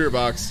got spirit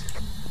box.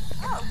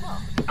 Oh,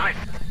 cool. Nice.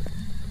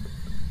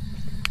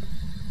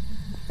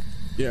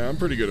 Yeah, I'm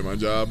pretty good at my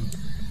job.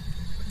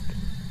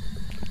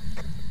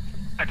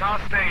 I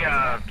tossed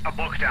a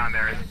book down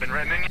there. Has it been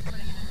written in?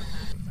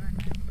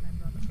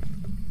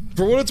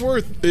 For what it's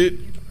worth,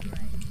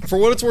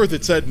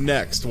 it said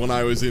next when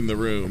I was in the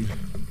room.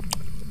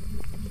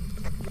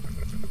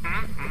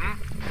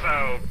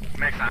 So,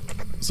 makes sense.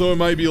 So it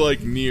might be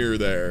like near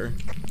there.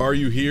 Are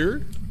you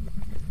here?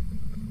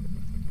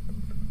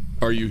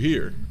 Are you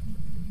here?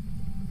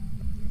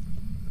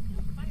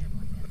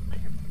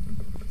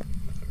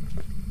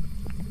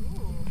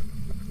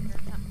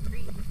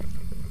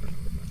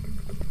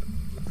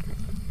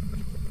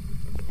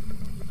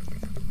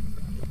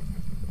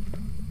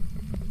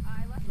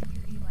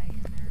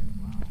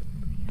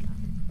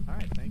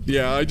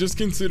 Yeah, I just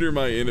consider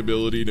my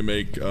inability to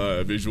make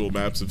visual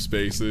maps of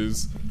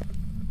spaces,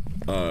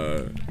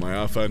 my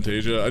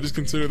aphantasia, I just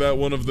consider that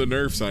one of the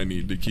nerfs I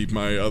need to keep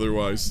my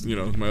otherwise, you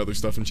know, my other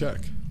stuff in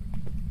check.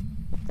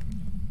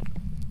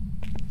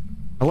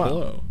 Hello.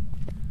 Hello.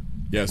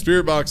 Yeah,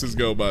 spirit boxes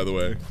go, by the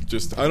way.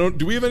 Just,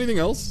 do we have anything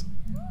else?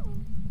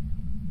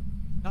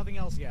 Nothing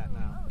else yet,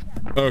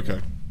 no. Okay.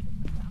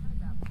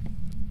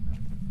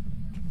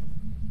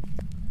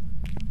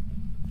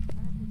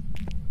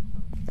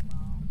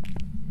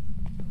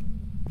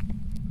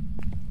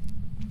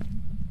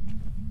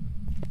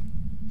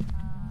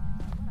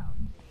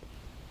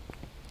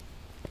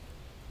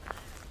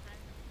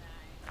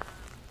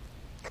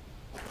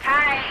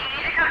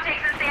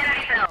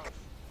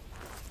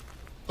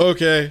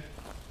 Okay.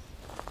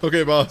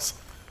 Okay, boss.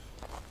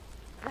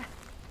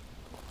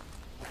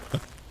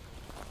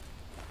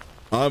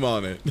 I'm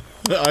on it.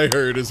 I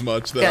heard as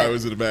much that I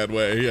was in a bad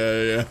way.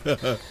 Yeah.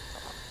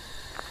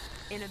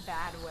 In a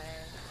bad way.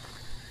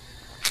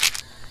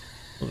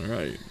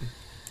 Alright.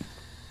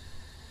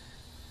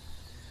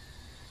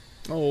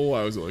 Oh,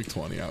 I was at like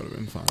 20. I would have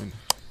been fine.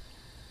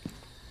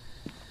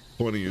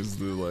 20 is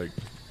the like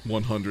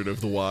 100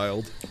 of the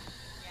wild.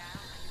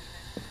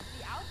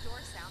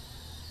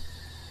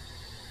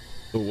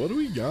 So what do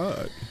we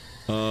got?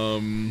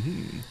 I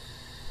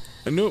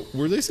know,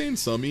 were they saying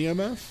some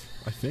EMF?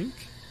 I think.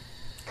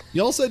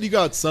 Y'all said you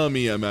got some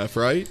EMF,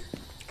 right?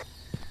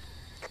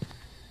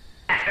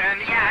 Yeah,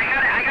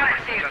 I got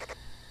it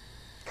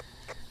too.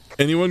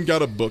 Anyone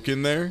got a book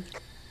in there?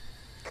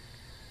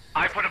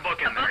 I put a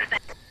book in there.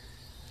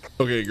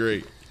 Okay,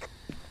 great.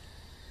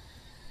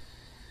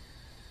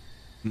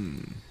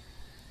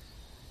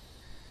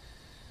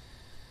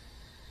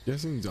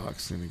 Guessing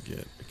Doc's gonna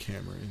get a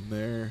camera in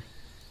there.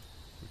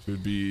 Which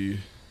would be...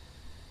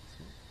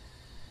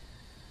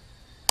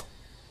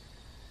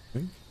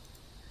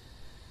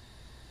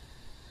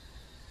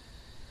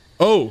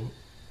 Oh!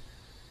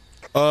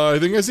 I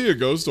think I see a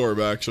ghost orb,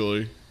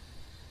 actually.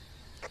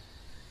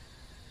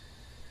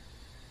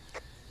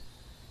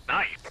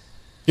 Nice.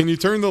 Can you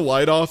turn the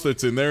light off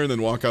that's in there and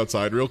then walk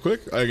outside real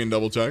quick? I can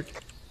double check.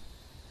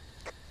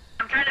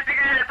 I'm trying to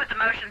figure out how to put the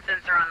motion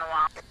sensor on the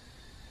wall.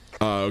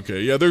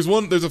 Okay. Yeah, there's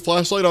a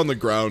flashlight on the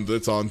ground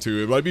that's on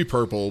too. It might be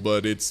purple,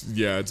 but it's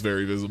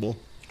very visible.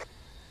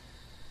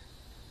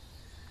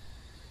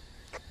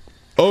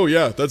 Oh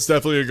yeah, that's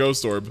definitely a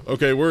ghost orb.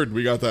 Okay, word,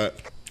 we got that.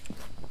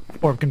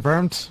 Orb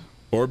confirmed?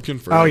 Orb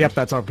confirmed. Oh, yep,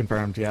 that's orb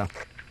confirmed, yeah.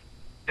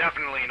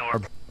 Definitely an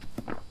orb.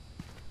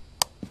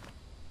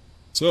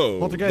 So,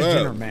 Poltergeist,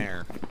 Jinn, or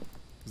Mare?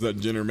 Is that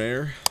Jinn or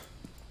Mare?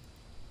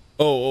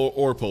 Oh,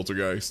 or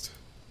Poltergeist.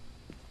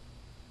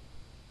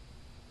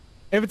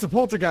 If it's a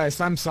poltergeist,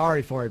 I'm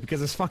sorry for it,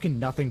 because there's fucking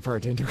nothing for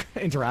it to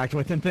interact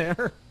with in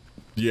there.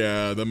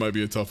 Yeah, that might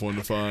be a tough one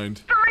to find.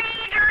 3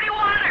 dirty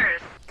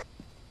waters!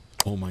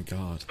 Oh my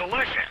god.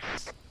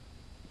 Delicious.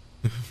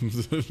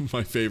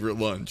 My favorite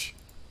lunch.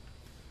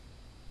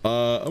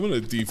 I'm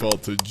gonna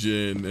default to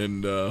Jinn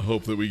and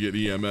hope that we get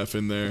EMF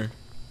in there.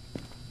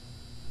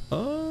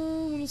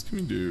 What else can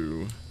we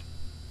do?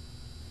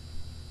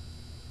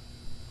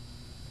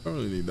 I don't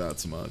really need that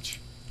so much.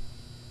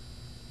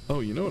 Oh,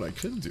 you know what I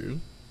could do?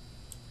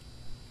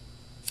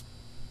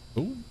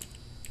 Oh.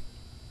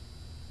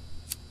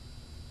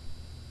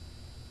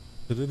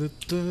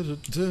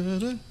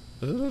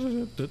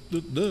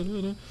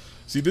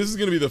 See, this is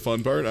gonna be the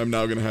fun part. I'm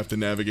now gonna have to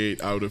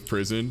navigate out of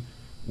prison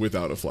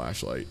without a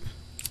flashlight.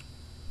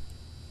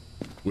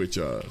 which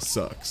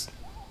sucks.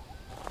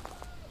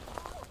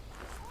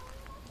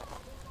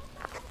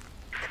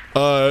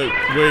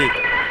 Wait.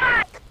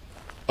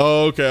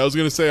 Oh, okay. I was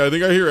gonna say, I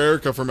think I hear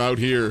Erica from out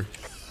here.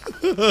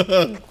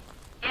 Yeah,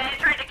 he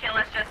tried to kill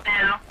us just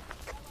now.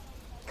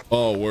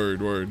 Oh, word.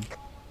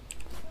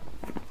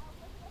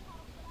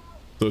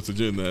 So it's a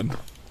Jinn then.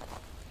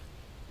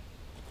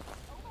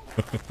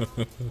 Tried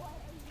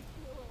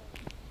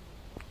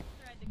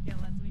to kill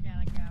us. We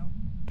gotta go.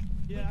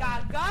 We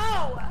gotta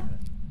go!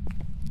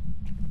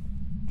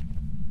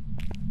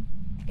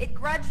 It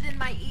grudged in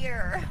my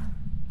ear.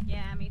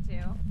 Yeah, me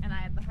too. And I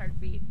had the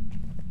heartbeat.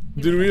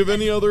 Did we have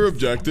any other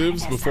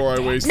objectives before I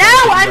waste No,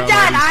 time taking I'm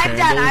down all done. these I'm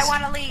done. I candles?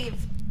 want to leave.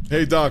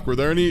 Hey Doc, were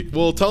there any?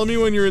 Well, tell me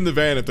when you're in the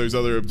van if there's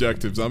other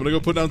objectives. I'm gonna go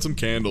put down some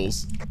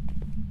candles.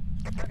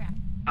 Okay.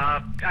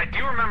 I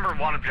do remember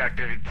one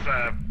objective. It's,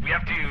 we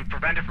have to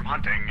prevent it from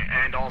hunting,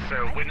 and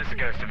also witness a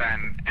ghost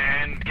event,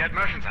 and get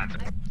motion sensor.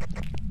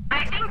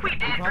 I think we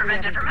did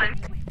prevent it from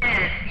hunting.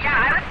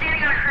 Yeah, I was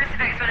standing on a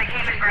crucifix when it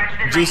came and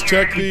grudged in Just my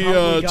check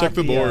ear. check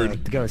the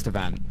board. The ghost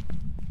event.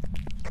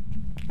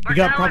 We're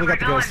Probably got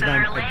the going, ghost but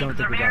event. our I don't legs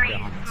think are we got very the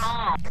honest.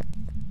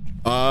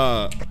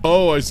 small.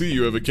 Oh, I see.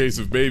 You have a case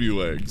of baby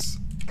legs.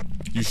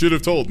 You should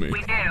have told me.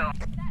 We do.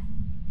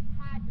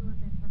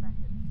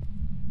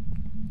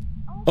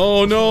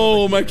 Oh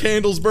no, my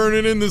candle's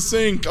burning in the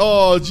sink.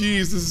 Oh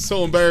jeez, this is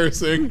so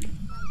embarrassing.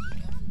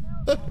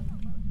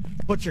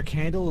 Put your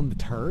candle in the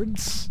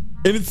turds?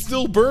 And it's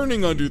still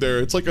burning under there.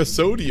 It's like a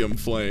sodium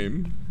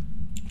flame.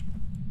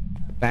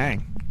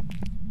 Bang.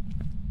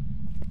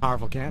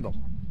 Powerful candle.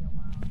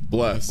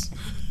 Bless.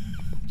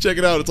 Check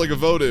it out, it's like a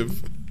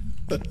votive.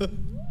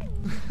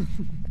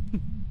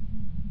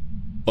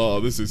 Oh,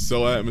 this is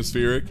so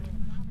atmospheric.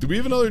 Do we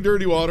have another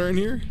dirty water in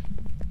here?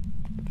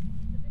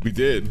 We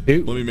did.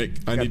 Dude. Let me make,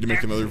 I need to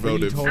make another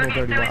votive. Total Okay,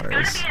 dirty so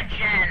waters. it's gonna be a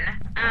Jinn,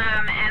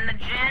 and the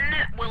Jinn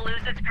will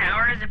lose its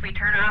powers if we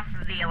turn off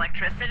the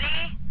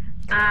electricity.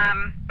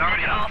 And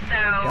Already it off. also,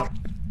 Yep.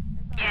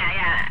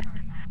 yeah.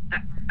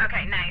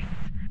 Okay, nice.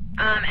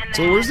 And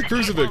So where's the then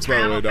crucifix, it will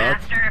by the way, travel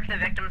Doc? faster if the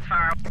victim's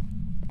far away.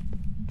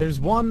 There's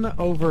one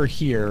over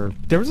here.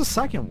 There was a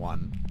second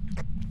one.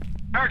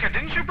 Erica,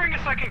 didn't you bring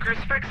a second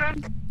crucifix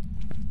in?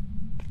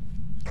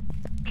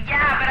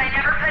 Yeah, but I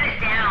never put it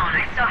down.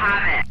 I still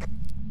have it.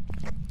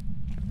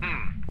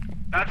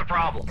 That's a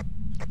problem.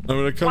 I'm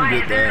gonna come Why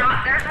get is there that.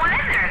 not? There's one in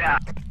there,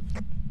 though.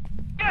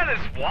 Yeah, there's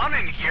one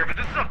in here, but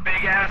this is a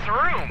big-ass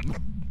room.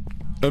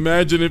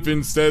 Imagine if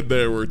instead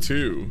there were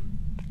two.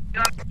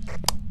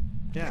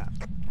 Yeah.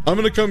 I'm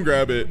gonna come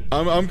grab it.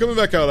 I'm coming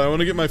back out. I want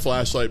to get my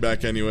flashlight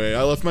back anyway.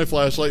 I left my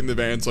flashlight in the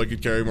van so I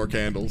could carry more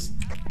candles.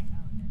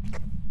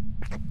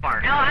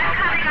 Smart. No, I'm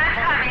coming.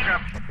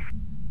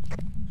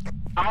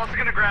 I'm also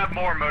gonna grab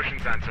more motion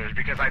sensors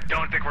because I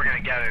don't think we're gonna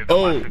get it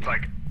Oh. unless it's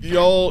like.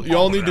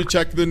 Y'all need to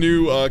check the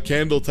new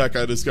candle tech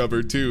I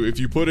discovered too. If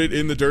you put it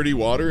in the dirty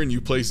water and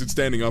you place it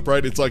standing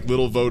upright, it's like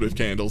little votive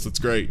candles. It's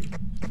great.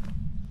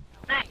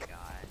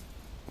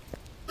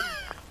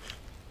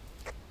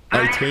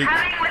 I'm coming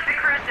with the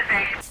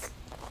crucifix.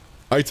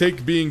 I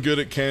take being good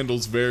at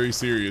candles very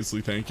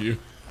seriously, thank you.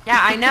 Yeah,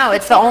 I know.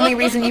 It's the only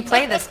reason you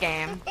play this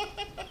game.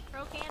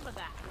 Throw candle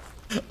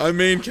back. I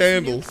mean New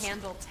candles.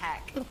 candle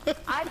tech.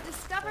 I've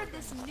discovered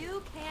this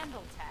new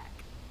candle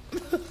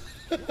tech.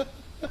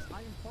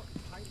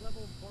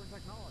 High-level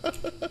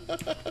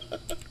technology.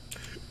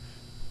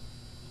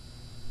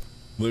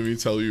 Let me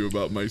tell you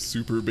about my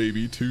Super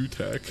Baby 2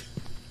 tech.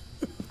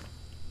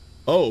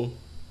 Oh.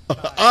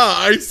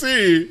 I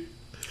see.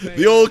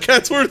 The old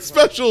Catsworth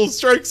special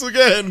strikes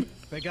again.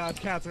 They got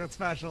Catsworth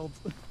specials.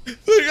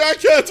 They got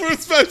Catsworth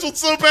special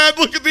so bad.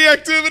 Look at the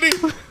activity.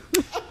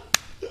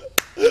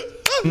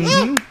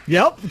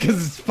 Yep,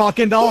 because it's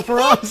fucking all for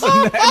us,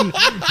 and then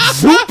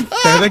zoop,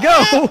 there they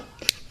go.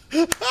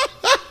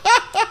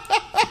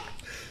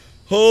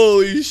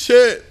 Holy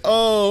shit.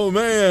 Oh,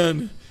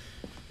 man.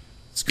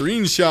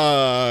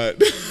 Screenshot.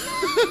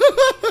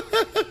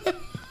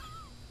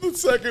 The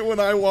second when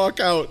I walk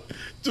out,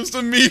 just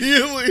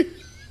immediately.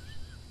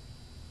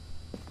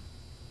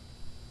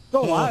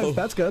 Go live, Oh.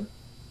 that's good.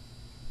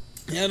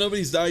 Yeah,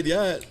 nobody's died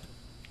yet.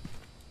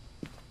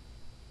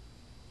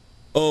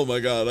 Oh my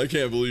god, I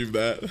can't believe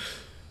that.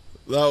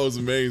 That was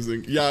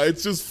amazing. Yeah,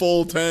 it's just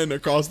full 10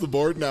 across the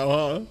board now,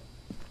 huh?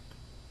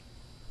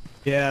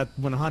 Yeah,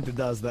 when a hunter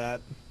does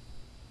that.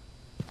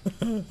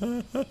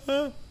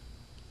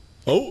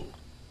 Oh,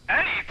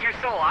 Hey, you two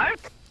still alive?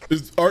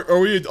 are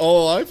we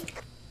all alive?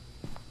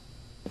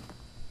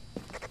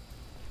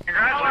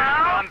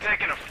 Congratulations on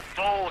taking a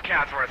full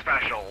Catsworth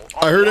special.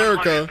 I heard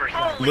Erica.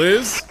 100%.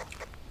 Liz?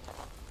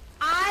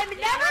 I'm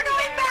never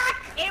going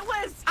back. It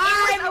was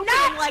I'm opening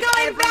not like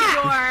going every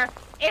back.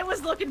 door. It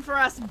was looking for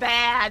us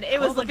bad. It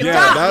was looking Yeah,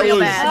 for us that real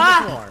was-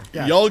 bad.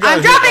 Yeah. Y'all got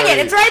I'm hit dropping by- it.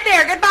 It's right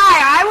there. Goodbye.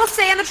 I will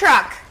stay in the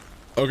truck.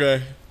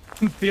 Okay.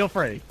 Feel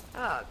free.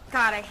 Oh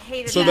God, I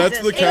hated So that.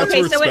 that's the Okay,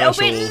 Catsworth so it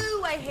special. opened-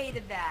 Ooh, I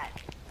hated that.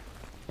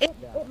 It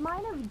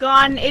might have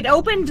gone. It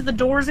opened the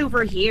doors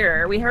over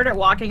here. We heard it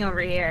walking over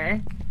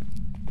here.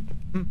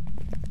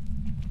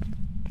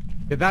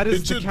 That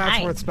is the should-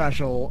 Catsworth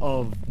special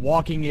of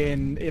walking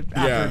in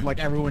after like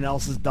everyone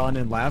else is done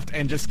and left,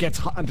 and just gets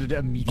hunted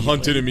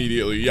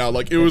immediately. Yeah,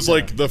 like it was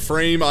like the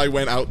frame I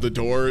went out the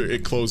door,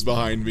 it closed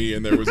behind me,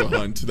 and there was a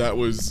hunt. That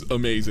was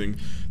amazing.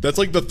 That's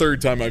like the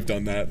 3rd time I've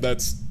done that.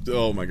 That's,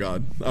 oh my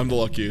god, I'm the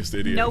luckiest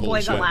idiot. No Holy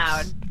boys shit.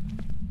 allowed.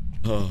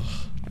 Oh,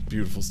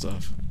 beautiful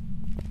stuff.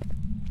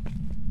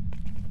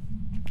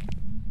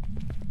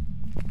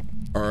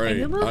 All right.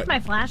 You moved my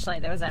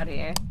flashlight that was out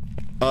here.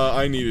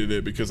 I needed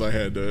it because I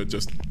had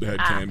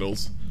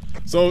candles.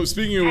 So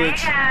speaking of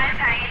which, Hey guys,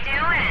 how you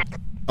doing?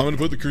 I'm gonna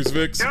put the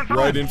crucifix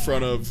right in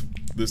front of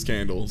this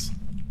candles.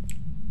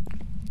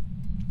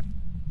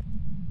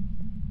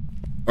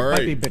 All Might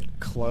be a right. bit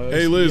close.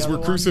 Hey to Liz, the we're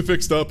other one.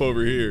 crucifixed up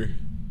over here.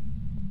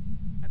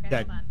 Okay,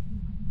 Yeah.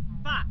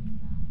 hold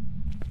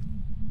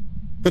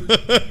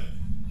on. Fuck.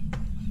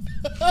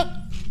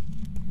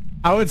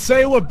 I would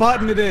say what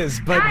button it is,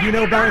 but Guys, you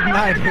know better than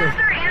I do.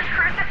 Bulldozer and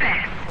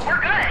crucifix. We're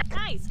good.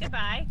 Nice.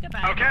 Goodbye.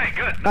 Goodbye. Okay,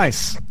 good.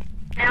 Nice.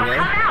 Now Okay.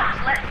 come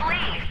out. Let's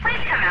leave.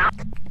 Please come out.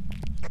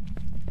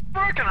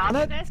 Working on Did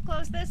it. you guys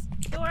close this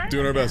door?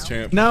 Doing our best, No.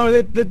 champ.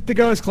 No, the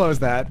ghost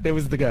closed that. It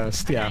was the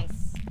ghost. Yeah.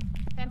 Nice.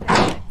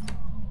 Fantastic.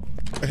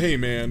 Hey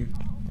man.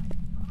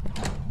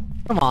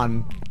 Come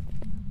on.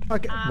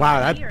 Okay.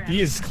 Wow,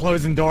 he is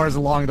closing doors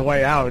along the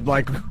way out.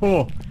 Like,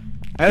 cool.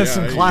 That is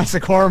some Yeah,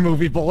 classic horror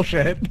movie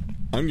bullshit.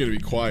 I'm gonna be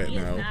quiet He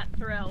is now. not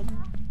thrilled.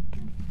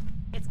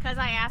 It's because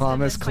I asked Thomas him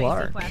this spicy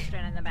Clark.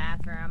 question in the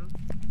bathroom.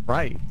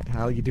 Right.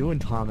 How you doing,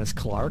 Thomas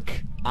Clark?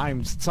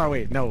 I'm sorry.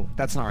 Wait, no,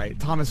 that's not right.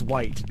 Thomas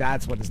White.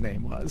 That's what his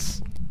name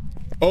was.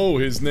 Oh,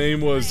 his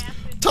name was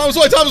Thomas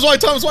White. Thomas White.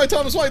 Thomas White.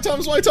 Thomas White.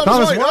 Thomas White. Thomas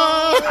Thomas White. White.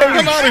 Ah,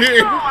 I'm out of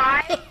here.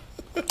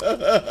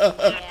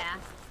 Yeah.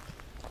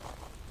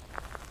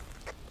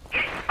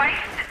 It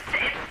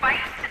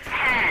spiked to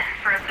 10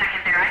 for a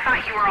second there. I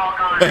thought you were all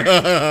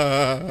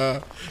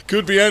gone.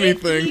 Could be He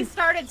anything.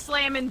 started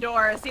slamming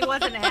doors. He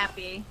wasn't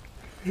happy.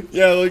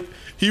 Yeah, like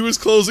he was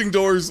closing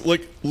doors.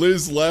 Like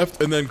Liz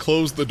left and then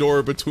closed the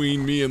door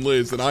between me and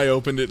Liz, and I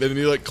opened it, and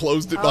he like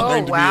closed it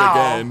behind wow. me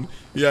again.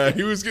 Yeah,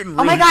 he was getting.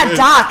 Oh my really god, pissed.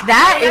 Doc,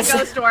 that is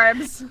Ghost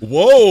orbs.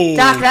 Whoa,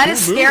 Doc, that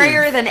is good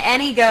scarier move. than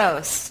any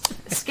ghost.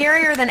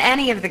 Scarier than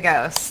any of the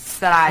ghosts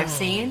that I've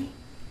seen.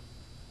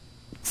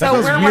 So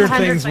Those we're weird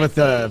 100. things with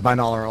the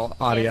binaural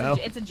audio.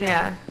 It's a gen.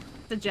 Yeah.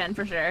 It's a gen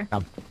for sure.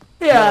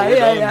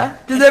 Yeah.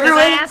 Does 'Cause everyone?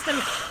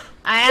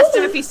 I asked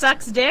him if he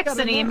sucks dicks,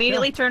 and he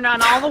immediately turned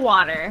on all the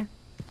water.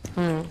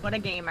 What a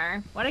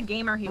gamer. What a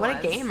gamer he What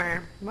was. a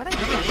gamer. What a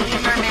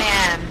gamer,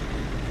 man.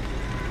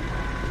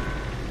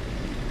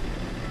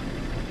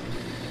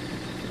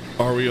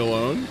 Are we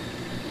alone?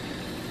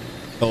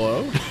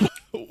 Hello?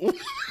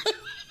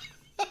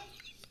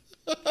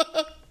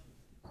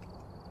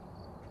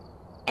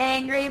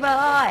 Angry boy.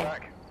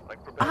 Back.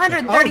 Like prepared.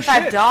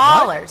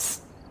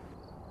 $135.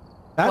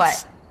 That's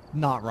What?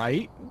 not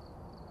right.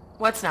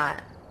 What's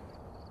not?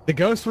 The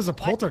ghost was a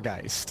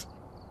poltergeist.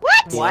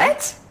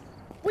 What?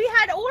 We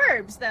had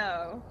orbs,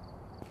 though.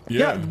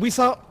 Yeah, we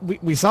saw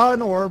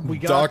an orb. We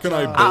got Doc and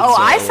I both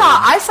Oh, saw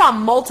I saw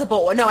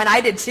multiple. No, and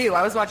I did too.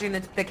 I was watching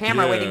the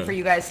camera Yeah. waiting for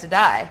you guys to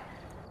die.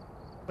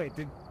 Wait,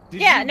 did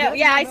Yeah, you no, get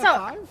yeah, I EMF saw-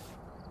 5?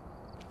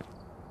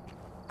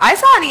 I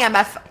saw an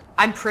EMF.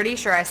 I'm pretty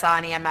sure I saw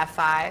an EMF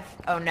 5.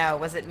 Oh no,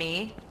 was it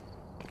me?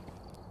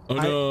 Oh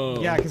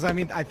no. Yeah, because I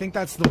mean, I think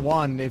that's the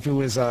one. If it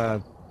was We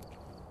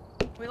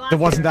lost there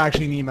wasn't her.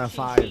 actually an EMF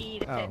 5.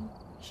 She Oh. yeeted.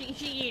 She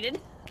yeeted.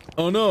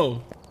 Oh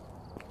no.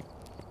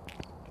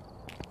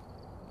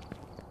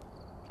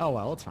 Oh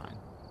well, it's fine.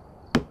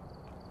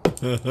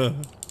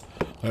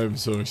 I'm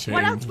so ashamed.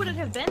 What else would it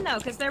have been though?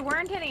 Because there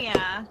weren't any.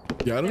 Yeah,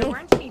 I don't There know.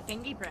 weren't any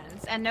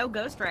fingerprints and no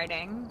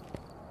ghostwriting.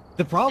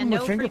 The problem And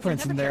with no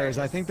fingerprints freaking in there is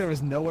I temperatures. think there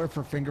was nowhere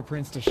for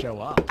fingerprints to show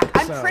up.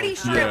 I'm So- pretty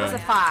sure it was a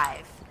Yeah.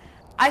 5.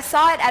 I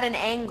saw it at an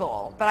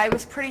angle, but I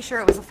was pretty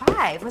sure it was a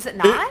 5. Was it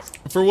not?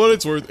 For what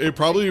it's worth, it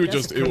probably would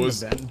guess just it it couldn't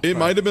was have been, it but-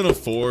 might have been a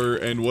 4,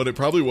 and what it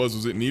probably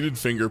was it needed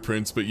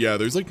fingerprints, but yeah,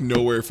 there's like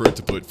nowhere for it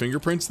to put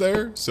fingerprints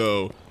there,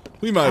 so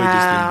we might have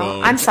just been Wow.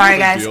 boned. I'm sorry, No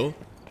big guys. deal.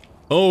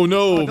 Oh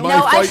no, my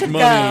No, I fight should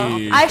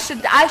money. go.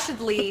 I should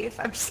leave.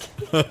 I'm just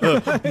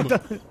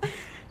kidding.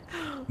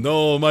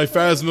 No, my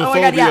Phasmophobia Oh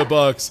my God, yeah.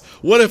 bucks.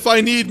 What if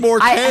I need more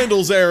I-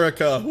 candles,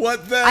 Erica?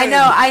 What then?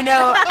 I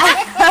know.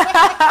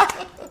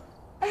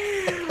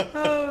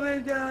 Oh my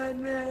god,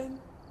 man.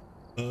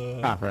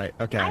 Ah, right.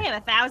 Okay. I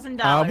have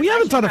 $1,000. We I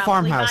haven't should done a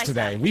probably farmhouse buy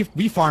today. some.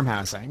 We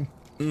farmhousing.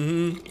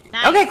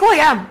 Nice. Okay, cool,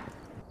 yeah.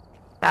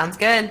 Sounds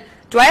good.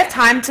 Do I have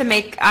time to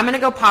make... I'm gonna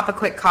go pop a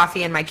quick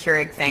coffee in my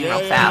Keurig thing real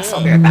fast.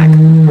 I'll be right back.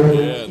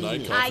 Yeah,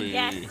 night I coffee.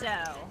 guess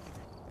so.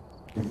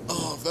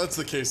 Oh, if that's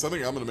the case, I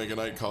think I'm gonna make a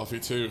night coffee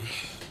too.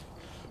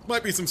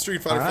 Might be some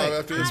Street Fighter All right. 5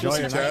 after this. Enjoy We'll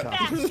your see night chat.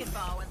 coffee.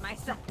 Basketball with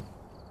myself.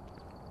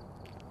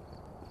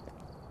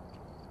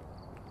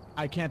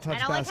 I can't touch I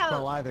don't like how-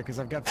 basketball either because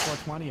I've got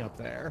 420 up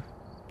there.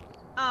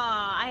 Oh,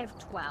 I have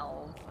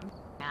 12. I'm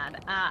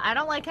mad. I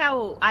don't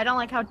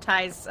like how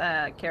Ty's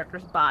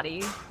character's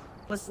body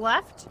was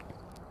left.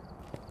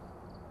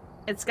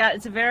 It's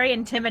a very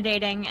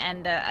intimidating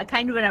and a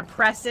kind of an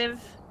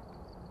oppressive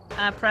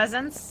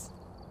presence.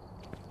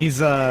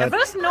 He's Are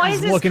those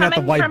noises looking at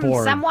the coming from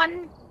whiteboard.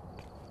 someone?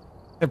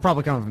 They're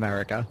probably coming from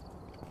Erica.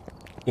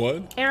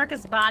 What?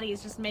 Erica's body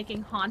is just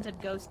making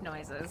haunted ghost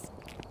noises.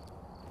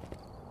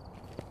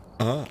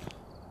 Ah.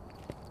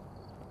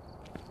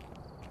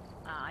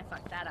 Oh, I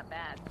fucked that up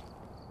bad.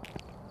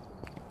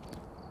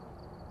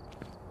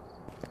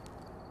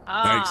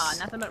 Ah, Nice.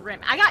 nothing but rim.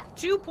 I got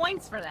 2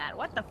 points for that.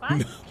 What the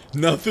fuck?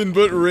 Nothing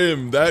but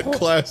rim. That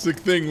classic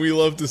thing we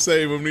love to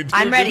say when we do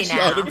I'm a ready good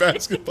shot now. at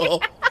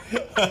basketball.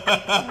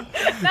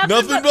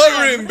 Nothing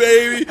but rim,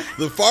 baby.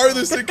 The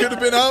farthest it could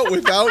have been out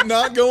without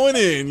not going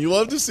in. You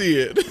love to see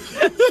it.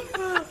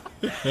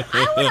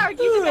 I would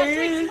argue that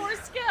takes more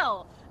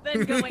skill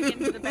than going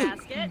into the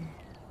basket.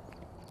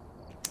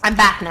 I'm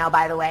back now,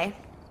 by the way.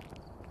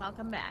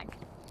 Welcome back.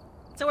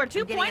 So are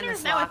 2 I'm getting in pointers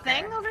this now a locker.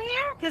 thing over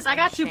here? Because I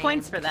got 2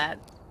 points for that.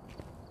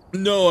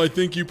 No, I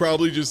think you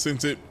probably just,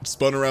 since it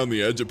spun around the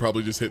edge, it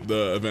probably just hit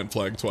the event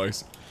flag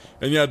twice.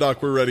 And yeah,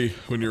 Doc, we're ready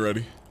when you're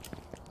ready.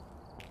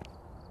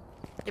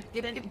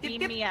 Then beam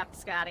me up,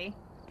 Scotty.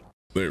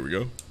 There we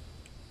go.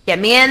 Get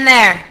me in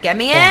there. Get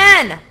me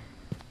in.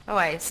 Oh,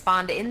 I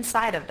spawned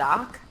inside of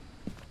Doc.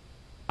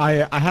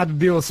 I had to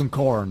deal with some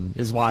corn,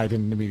 is why I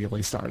didn't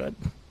immediately start it.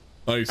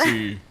 I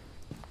see.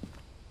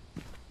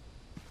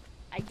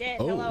 I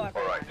did. Oh. Hello,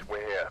 everyone. Alright,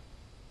 we're here.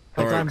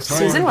 All right. I'm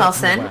sorry Susan I'm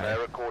Wilson. getting away.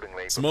 Prepare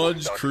accordingly.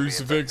 Smudge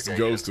Crucifix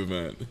Ghost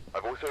Event.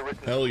 I've also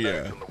written Hell some yeah.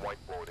 notes on the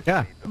whiteboard if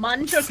Yeah. you need them.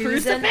 Munch a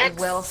Susan crucifix?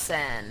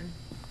 Wilson.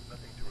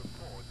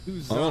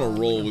 I'm on a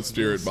roll with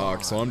Spirit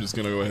Box, so I'm just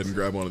gonna go ahead and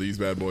grab one of these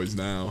bad boys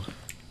now.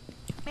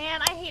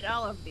 Man, I hate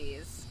all of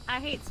these. I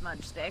hate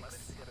smudge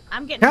sticks.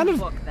 I'm getting Kind the of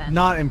book then.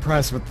 not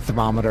impressed with the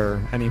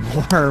thermometer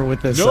anymore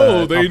with this.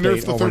 No, they update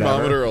nerfed the or whatever.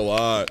 thermometer a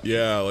lot.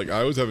 Yeah, like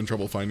I was having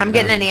trouble finding. I'm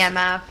getting an things.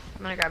 EMF.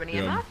 I'm gonna grab an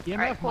EMF. Yeah.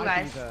 Alright, cool might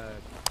guys. be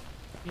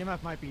the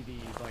EMF might be the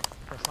like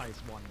precise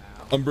one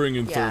now. I'm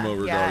bringing Yeah, thermo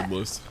yeah.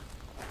 regardless.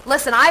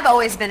 Listen, I've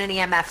always been an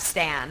EMF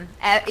stan.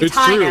 It's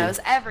Ty true. knows.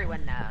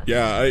 Everyone knows.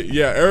 Yeah,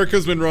 yeah.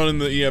 Erica's been running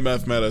the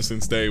EMF meta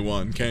since day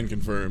one. Can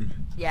confirm.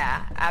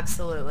 Yeah,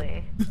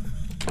 absolutely.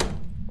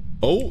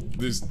 Oh,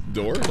 this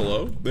door.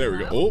 Hello. There we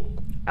go. Oh.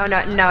 Oh no,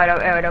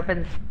 it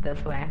opens this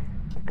way.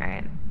 All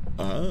right.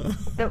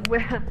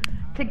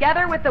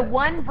 Together with the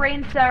one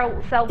brain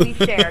cell we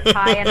share,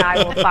 Ty and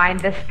I will find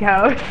this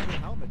ghost.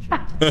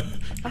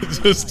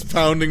 Just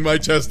pounding my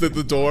chest at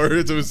the door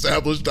to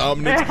establish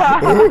dominance.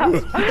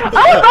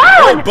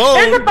 Oh, bone! Bone!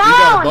 There's a We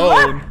got a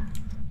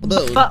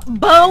bone! bone.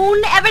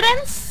 Bone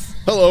evidence?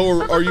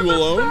 Hello, are you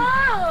alone?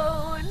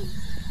 Bone!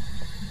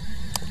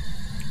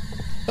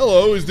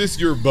 Hello, is this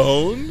your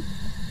bone?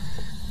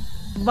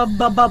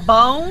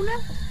 Bone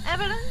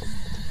evidence?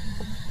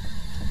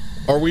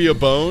 Are we a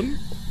bone?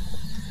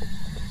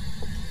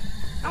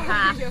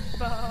 Ha.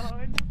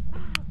 Phone.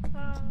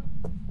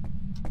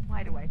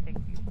 Why do I think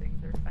these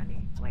things are funny?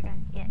 Oh, I got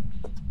an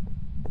itch.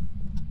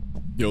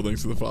 Yo,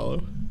 thanks for the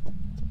follow.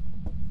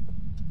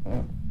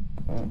 I'm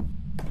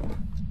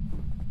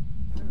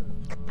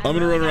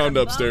gonna run around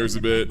upstairs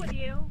a bit.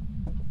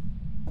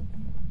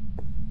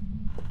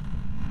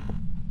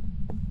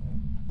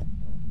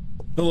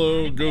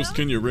 Hello, ghost,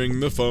 can you ring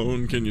the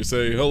phone? Can you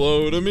say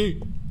hello to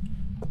me?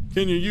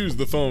 Can you use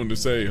the phone to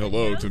say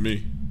hello to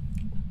me?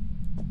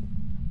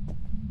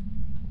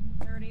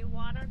 Dirty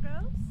water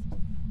ghost?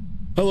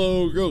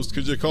 Hello, ghost,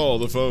 could you call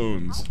the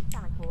phones?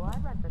 Kind of cool.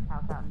 I'd rent this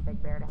house out in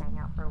Big Bear to hang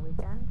out for a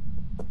weekend.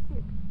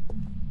 Cute.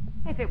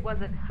 If it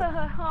wasn't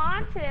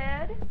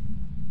haunted.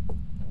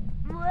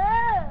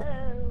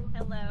 Whoa.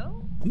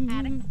 Hello?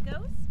 Attic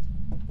ghost?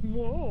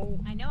 Whoa.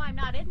 I know I'm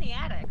not in the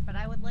attic, but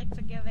I would like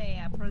to give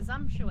a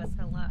presumptuous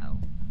hello.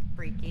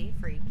 Freaky,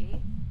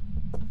 freaky.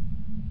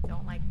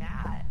 Don't like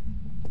that.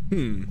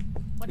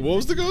 What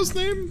was the ghost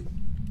name?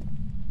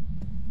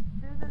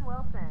 Susan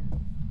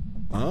Wilson.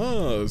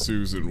 Ah,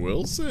 Susan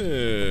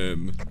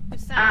Wilson.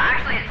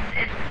 Actually,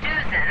 it's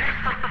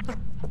Susan.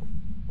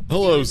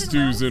 Hello,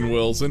 Susan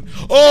Wilson.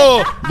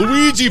 Oh,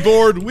 Luigi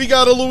board. We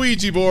got a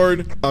Luigi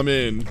board. I'm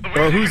in.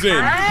 Or who's in?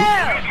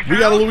 We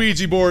got a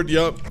Luigi board.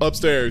 Yup,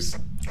 upstairs.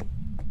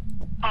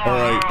 All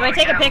right. Do I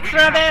take a picture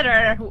of it,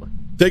 or?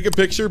 Take a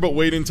picture, but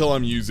wait until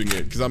I'm using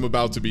it, because I'm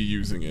about to be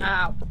using it.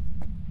 Oh.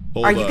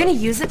 Hold Are you up. gonna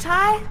use it,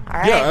 Ty? All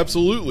right. Yeah,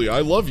 absolutely. I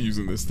love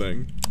using this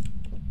thing.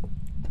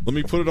 Let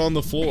me put it on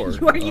the floor.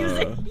 You are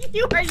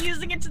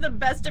using it to the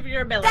best of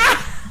your ability.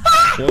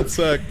 One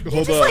sec. You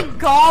Hold just up. like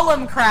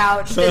Gollum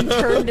crouched and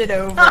turned it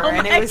over, Oh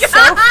and my it was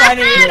so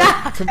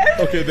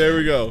funny. Okay, there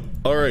we go.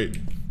 All right.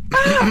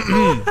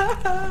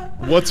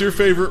 What's your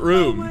favorite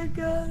room? Oh my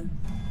god.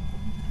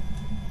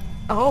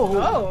 Oh.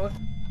 Oh.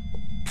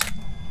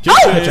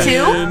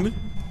 Kitchen.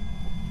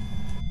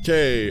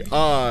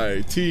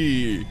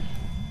 K-I-T.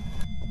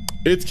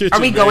 It's kitchen. Are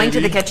we going to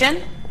baby. the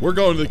kitchen? We're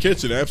going to the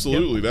kitchen,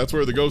 absolutely. That's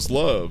where the ghost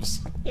loves.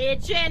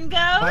 Kitchen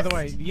ghost? By the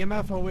way, the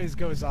EMF always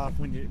goes off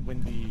when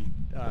the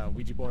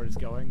Ouija board is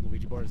going. The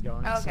Ouija board is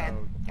going. Okay.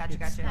 So Gotcha,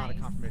 it's gotcha. not a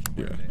Nice. confirmation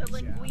Yeah. where it The is.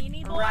 Yeah.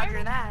 linguini board?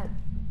 Roger that.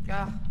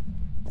 Ugh.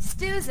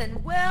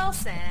 Susan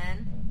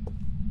Wilson.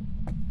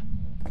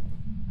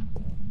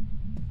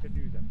 Good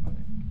news,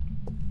 everybody.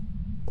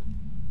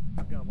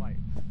 I've got lights.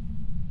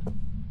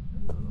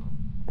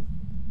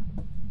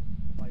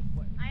 Light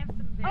play. I have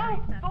some very Oh,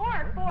 sensitive-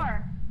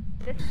 four.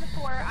 This is a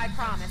 4. I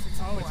promise it's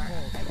a 4. Oh, it's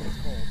cold. It's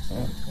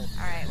cold. It's cold.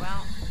 Alright,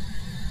 well.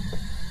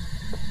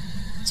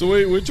 So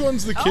wait, which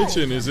one's the Oh.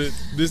 kitchen? Is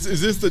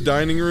this the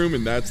dining room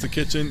and that's the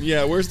kitchen?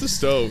 Yeah, where's the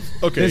stove?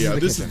 Okay, This is yeah, the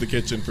this kitchen. is the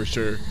kitchen for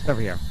sure.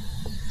 Over here.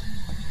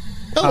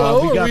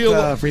 Hello, we got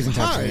are we freezing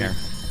temps Hi. in here.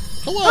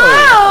 Hello.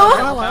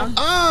 Hello.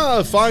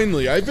 Ah,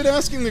 finally. I've been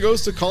asking the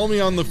ghost to call me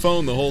on the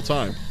phone the whole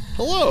time.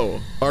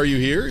 Hello. Are you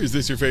here? Is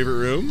this your favorite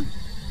room?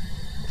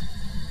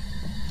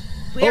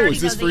 We Oh, already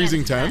is this know the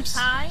freezing answer. temps?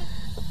 Hi.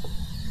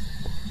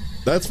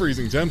 That's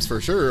freezing temps for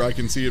sure. I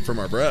can see it from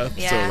our breath,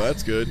 Yeah. so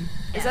that's good.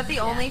 Is that the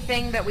only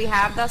thing that we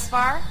have thus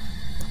far?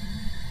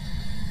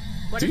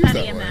 What Seems is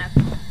that that way. EMF?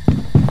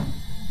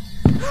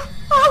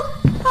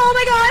 Oh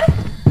my god!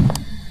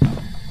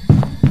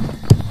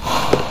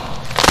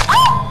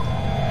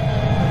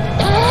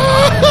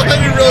 I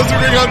didn't realize we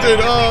were being hunted.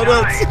 Oh,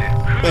 that's...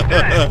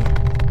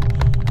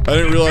 I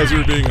didn't realize we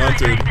were being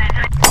hunted.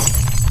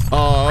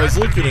 Oh, I was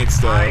looking at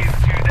stuff.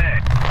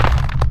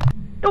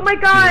 Oh my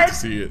You god. have to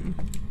see it.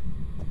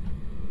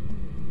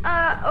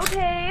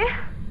 Okay.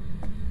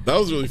 That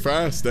was really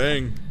fast,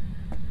 dang.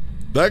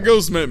 That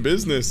ghost meant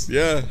business.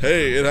 Yeah,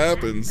 hey, it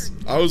happens.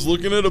 I was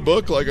looking at a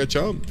book like a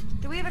chump.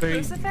 Do we have a There you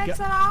crucifix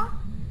go. at all?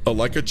 I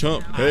like a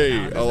chump.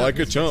 Hey, I like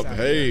a chump.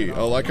 Hey,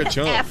 I like a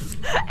chump.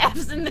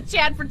 F's in the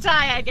chat for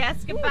Ty, I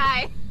guess.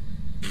 Goodbye.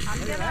 I'm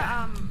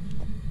gonna,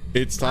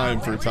 It's time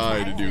for where's Ty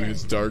the to do exit?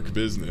 his dark Where's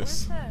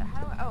business. the,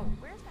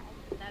 where's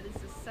the That is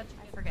just such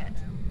I forget.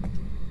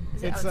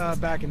 Is it- It's oh,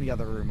 back in the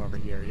other room over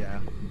here, yeah.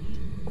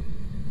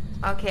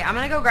 Okay, I'm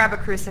gonna go grab a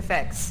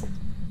crucifix.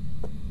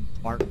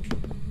 Mark.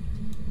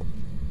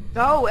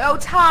 Oh,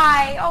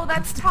 Ty! Oh,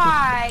 that's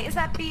Ty! Is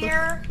that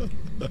beer?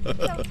 So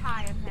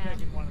Ty of him.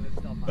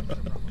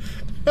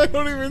 I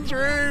don't even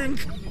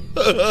drink.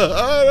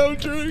 I don't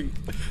drink.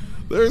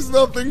 There's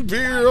nothing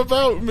beer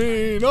about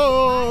me.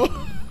 No.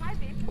 Ty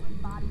basically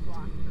body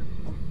blocks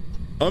for me.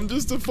 I'm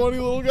just a funny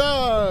little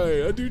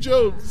guy. I do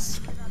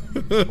jokes.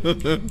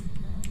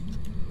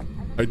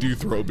 I do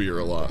throw beer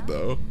a lot,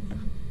 though.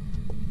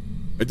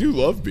 I do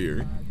love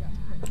beer.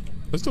 I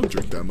just don't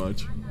drink that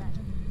much.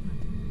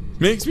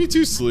 Makes me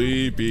too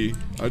sleepy.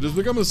 I just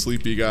become a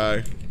sleepy guy.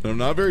 And I'm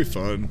not very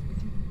fun.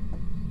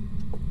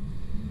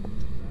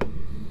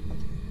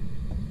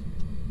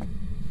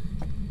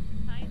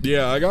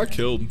 Yeah, I got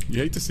killed. You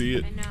hate to see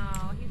it. I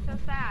know, he's so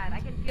sad. I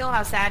can feel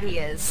how sad he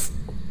is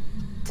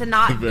to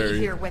not Very. be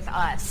here with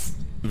us.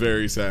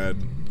 Very sad.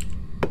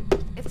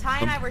 If Ty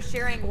and I were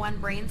sharing one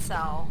brain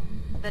cell,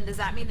 then does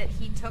that mean that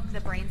he took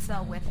the brain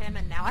cell with him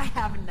and now I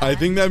have none? I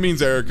think that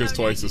means Erica's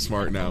twice as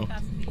smart now.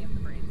 Custody of the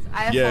brain cell.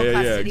 I have Yeah, full yeah,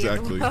 custody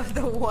exactly. of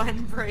the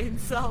one brain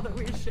cell that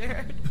we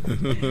shared.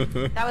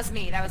 That was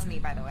me,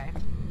 by the way.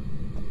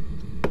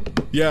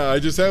 Yeah, I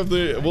just have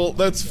the... Well,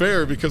 that's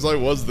fair because I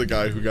was the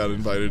guy who got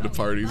invited to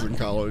parties in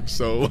college.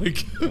 So,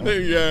 like,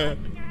 yeah.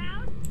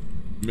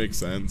 Makes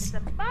sense. The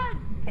bug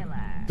killer.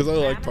 Because I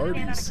like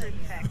parties.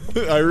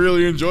 I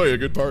really enjoy a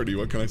good party.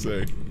 What can I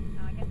say? Oh,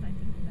 I guess I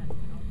should do that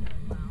also as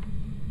well.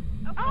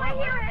 Oh, I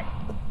hear it.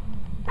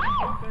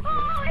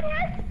 Oh, it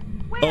hit.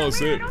 Where, Oh, where?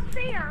 sick. I don't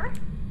see her.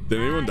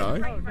 Did anyone die?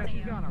 Right in front of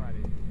She's you. gone already.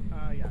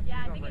 Yeah,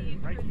 Yeah, I she's think right, it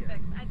used right here.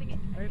 crucifix. I think it.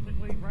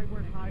 Basically, right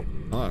where Ty is.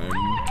 I'm... You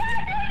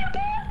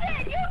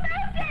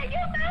moved it.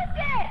 You moved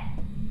it.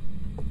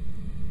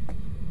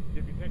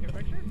 Did you take a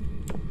picture?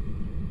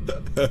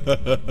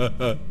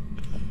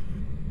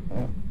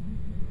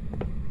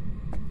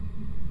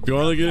 If you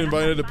want to get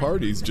invited to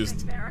parties,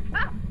 just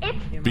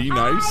It's be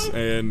nice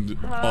and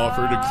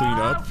offer to clean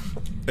up.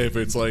 If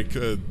it's like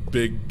a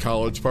big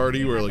college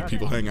party where like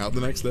people hang out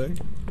the next day,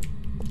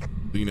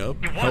 clean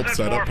up, help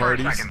set up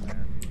parties.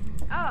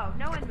 Oh,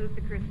 no one moved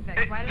the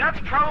crucifix. Why did That's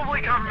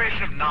probably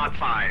confirmation of not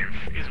 5,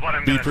 is what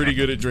I'm Be gonna pretty say.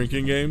 good at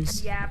drinking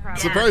games. Yeah,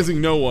 probably. Surprising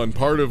no one.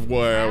 Part of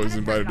why I was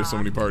invited to so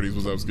many parties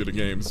was I was good at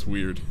games.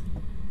 Weird.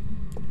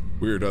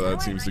 Weird how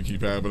that seems to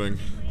keep happening.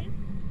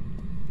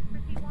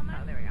 Oh,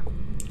 there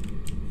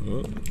we go.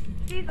 Oh.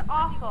 She's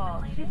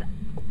awful.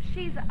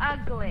 She's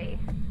ugly.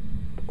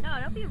 No,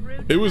 don't be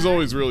rude. It was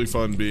always really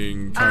fun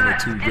being kind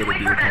of too good at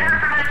beer pong.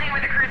 Hunting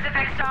with a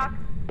crucifix talk.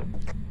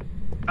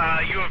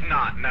 You have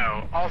not,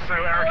 no. Also,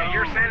 Erica,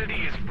 your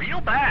sanity is real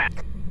bad.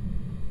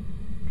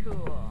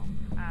 Cool.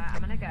 I'm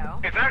gonna go.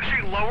 It's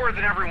actually lower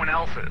than everyone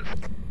else's.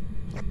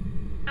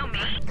 Oh, me?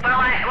 Well,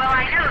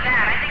 I know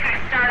that. I think I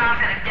start off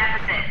at a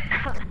deficit.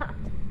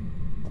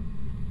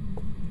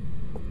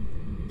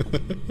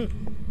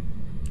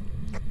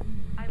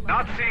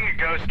 Not seeing a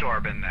ghost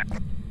orb in there.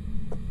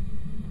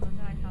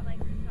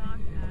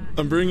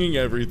 I'm bringing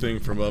everything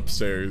from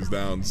upstairs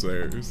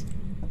downstairs.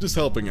 Just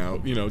helping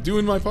out, you know,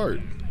 doing my part.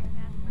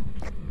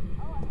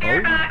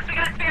 Spirit Oh, box. We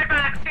got a spirit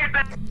box. Spirit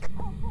box.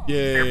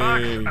 Your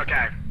box? yay.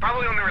 Okay.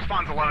 Probably only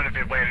responds alone if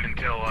it waited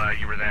until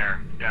you were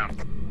there. Yeah.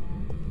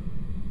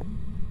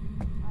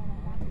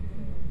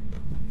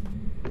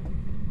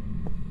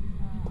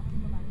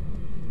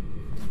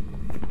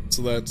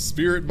 so that's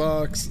spirit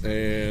box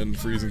and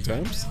freezing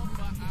temps.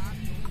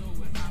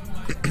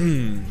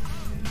 I'm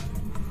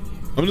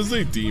gonna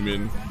say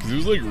demon because he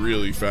was like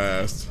really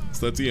fast.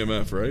 So that's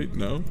EMF, right?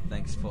 No.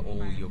 Thanks for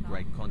all your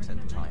great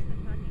content, Ty.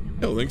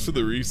 Yo, thanks for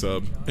the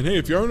resub. And hey,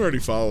 if you aren't already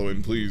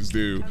following, please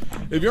do.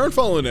 If you aren't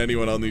following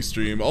anyone on these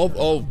stream,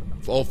 all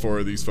four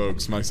of these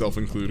folks, myself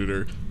included,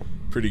 are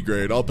pretty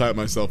great. I'll pat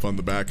myself on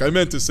the back. I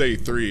meant to say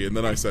 3 and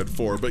then I said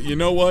 4, but you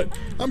know what?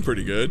 I'm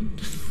pretty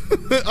good.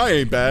 I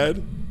ain't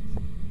bad.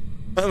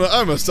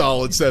 I'm a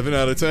solid 7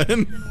 out of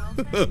 10.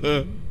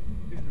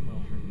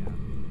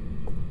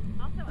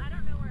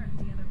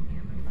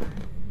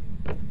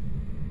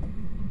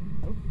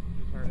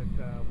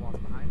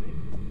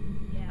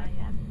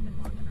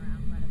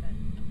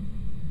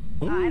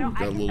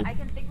 Ooh, I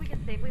can think we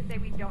can safely say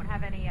we don't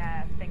have any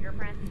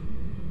fingerprints.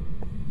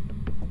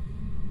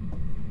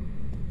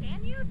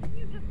 Can you? Did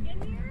you just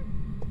get here?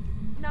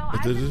 No,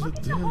 I've been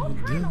looking the whole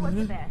time,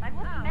 Elizabeth. I've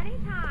looked many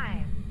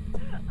times.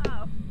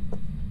 Oh.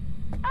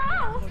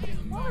 Oh!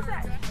 What was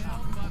that?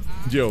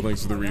 Yo,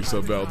 thanks for the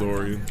resub,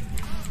 Valdorian.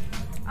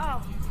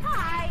 Oh,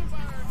 hi!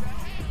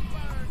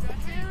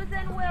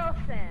 Susan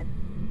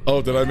Wilson.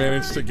 Oh, did I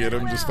manage to get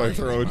him just by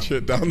throwing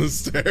shit down the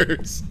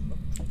stairs?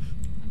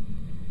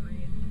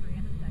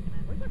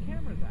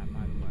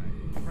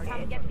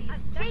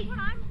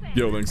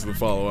 Yo, thanks for the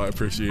follow. I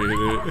appreciate it.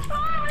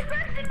 Oh, it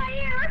burst in my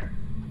ear.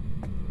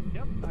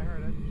 Yep, I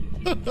heard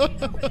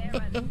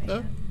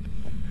it.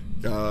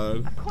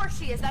 God. Of course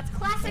she is. That's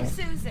classic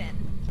Susan.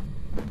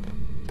 It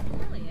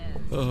really is.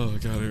 Oh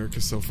God,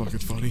 Erica's so fucking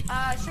funny.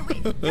 Should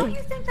we? Don't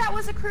you think that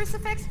was a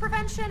crucifix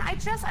prevention? I'm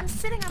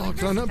sitting on a crucifix.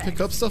 Can I not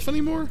pick up stuff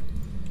anymore?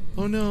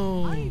 Oh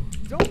no. I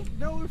don't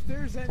know if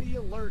there's any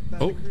alert that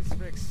the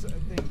crucifix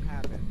thing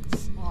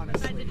happens,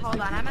 honestly. Hold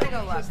on, I'm gonna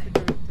go look. Just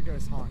the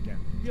ghost honking.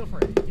 Feel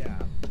free, yeah.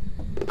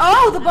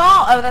 Oh, the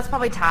ball! Oh, that's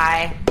probably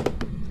Ty.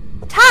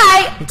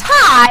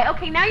 Ty!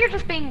 Okay, now you're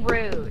just being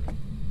rude.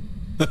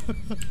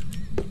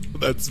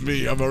 That's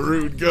me. I'm a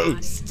rude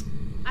ghost.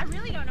 I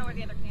really don't know where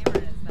the other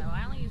camera is, though.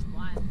 I only used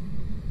one.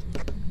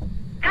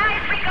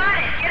 Guys, we got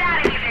it. Get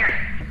out of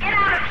here. Get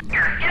out of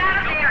here. Get out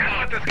of there. I don't know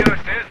what this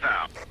ghost is,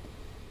 though.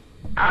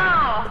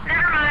 Oh,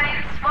 never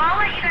mind. Well, I'll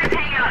let you guys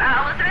hang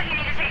out. Elizabeth, you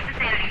need to take some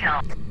sanity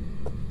pills.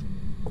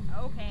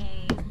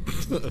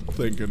 Okay.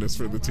 Thank goodness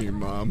for the team,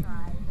 Mom.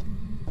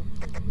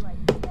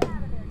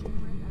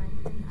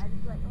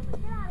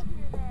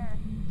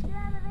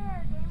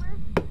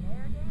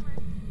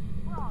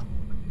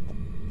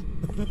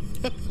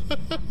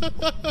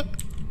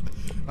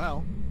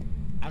 Well,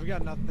 I've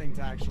got nothing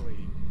to actually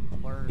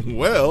learn.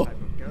 Well. What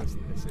type of ghost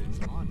this is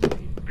on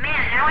me.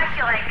 Man, now I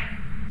feel like...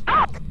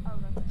 Oh!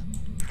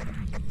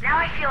 Now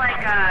I feel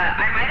like,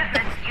 I might have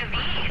missed UV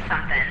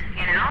something,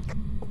 you know?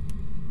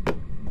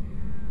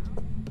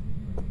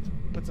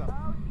 What's up?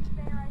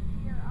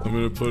 I'm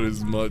gonna put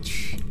as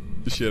much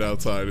shit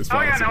outside as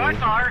Oh yeah, possible.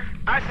 no,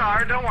 I saw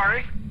her. Don't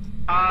worry.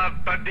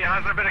 But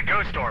has there been a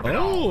ghost orb at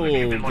all? Have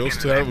you been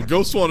looking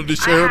Ghost wanted to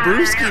share a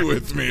brewski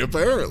with me,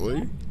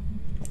 apparently.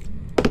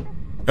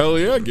 Hell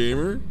yeah,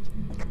 gamer.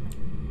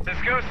 This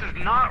ghost is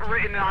not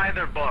written in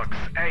either books.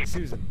 Hey,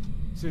 Susan,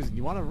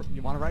 you wanna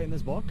write in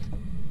this book?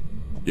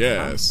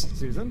 Yes.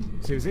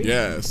 Susan? Susie?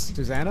 Yes.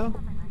 Susanna?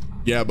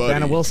 Yeah, buddy.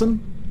 Susanna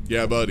Wilson?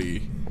 Yeah,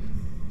 buddy.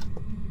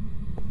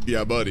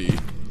 Yeah, buddy.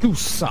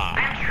 Tusa.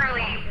 I'm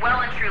truly,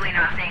 well and truly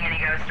not seeing any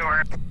ghost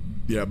orb.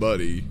 Yeah,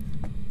 buddy.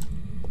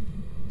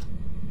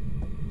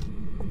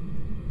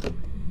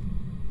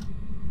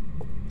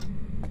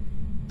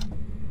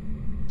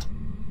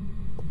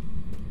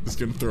 Just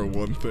gonna throw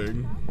one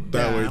thing.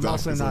 That way, I'm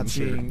also not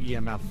seeing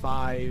EMF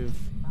 5.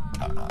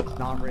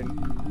 Not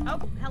written. Oh,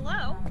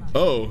 hello.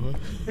 Oh.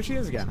 There she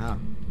is again, huh?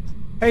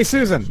 Hey,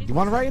 Susan, you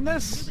want to write in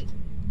this?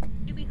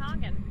 You be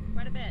honking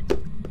quite a bit.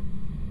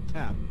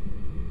 Yeah.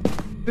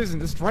 Susan,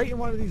 just write in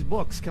one of these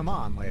books. Come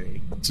on,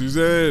 lady.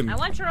 Susan. I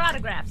want your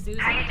autograph, Susan.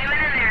 How you doing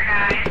in there,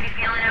 guys? You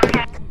feeling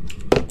okay?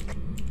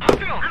 I'm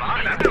feeling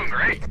fine. I'm doing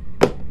great.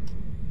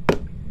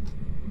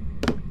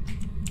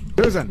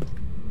 Susan.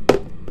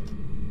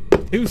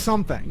 Do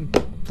something,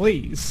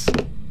 please.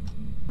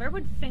 Where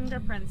would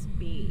fingerprints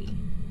be?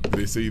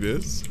 They see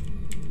this?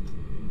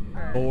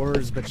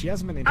 Doors, but she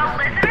hasn't been Oh,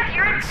 interacting. Elizabeth,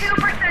 you're at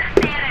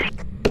 2% sanity.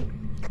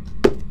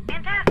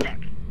 Fantastic.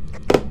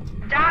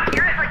 Doc,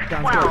 you're at like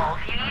 12.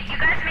 You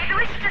guys, maybe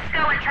we should just go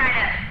and try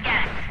to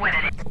guess what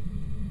it is.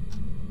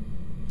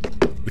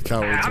 The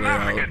coward's way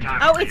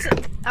out. Oh, it's...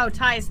 Oh,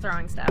 Ty is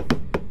throwing stuff.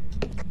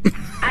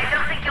 I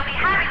don't think you'll be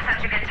having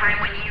such a good time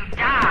when you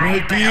die. My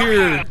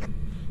beer!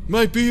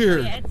 My beer!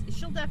 Yeah,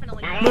 she'll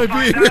definitely... My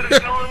beer!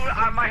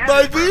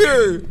 My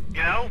beer!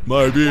 You know?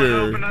 My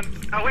beer!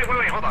 Oh, wait,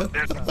 hold on.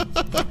 There's...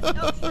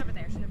 Oh, she's over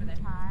there,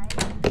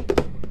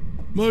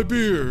 My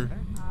beer!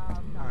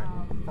 Alright,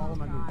 follow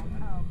my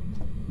movement.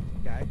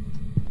 Okay.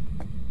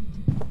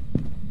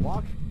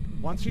 Walk,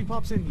 once she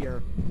pops in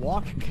here,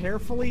 walk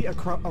carefully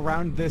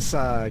around this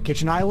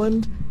kitchen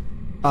island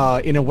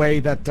in a way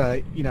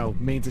that, you know,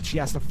 means that she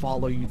has to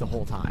follow you the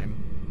whole time.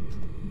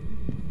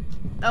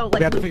 Oh, like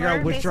we have to Looper, figure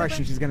out which basically?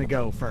 direction she's gonna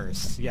go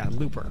first. Yeah,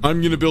 Looper.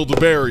 I'm gonna build a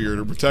barrier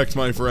to protect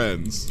my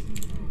friends.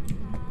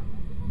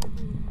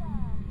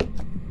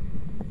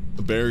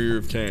 A barrier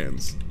of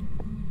cans.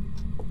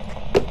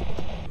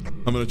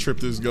 I'm gonna trip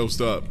this ghost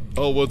up.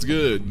 Oh, what's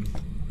good?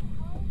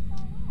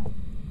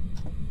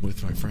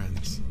 With my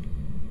friends.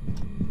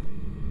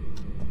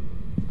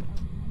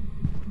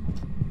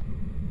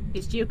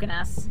 He's juking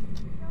us.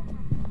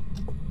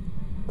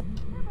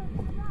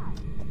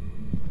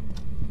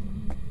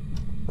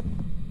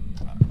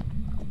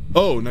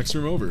 Oh, next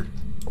room over.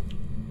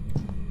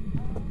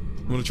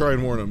 I'm gonna try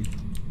and warn him.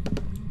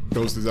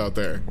 Ghost is out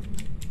there.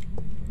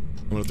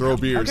 I'm gonna throw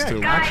beers to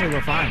him. Actually,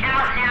 we're fine.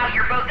 Out now,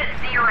 you're both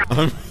at 0.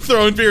 I'm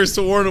throwing beers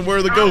to warn him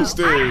where the ghost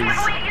is. I can't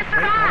believe you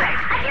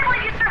survived. I can't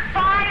believe you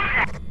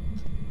survived.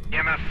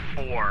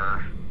 EMF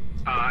 4.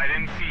 I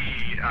didn't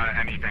see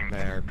anything.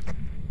 There.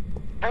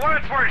 For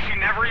what it's worth, she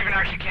never even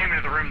actually came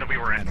into the room that we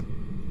were in.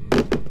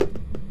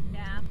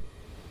 Yeah.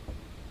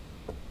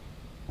 Oh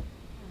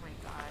my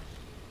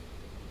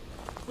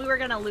gosh. We were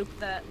gonna loop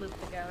the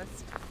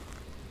ghost.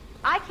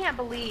 I can't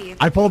believe.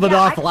 I pulled it Yeah,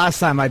 off the last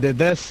time I did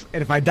this,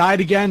 and if I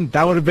died again,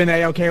 that would have been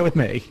a-okay with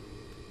me.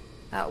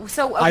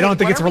 So I don't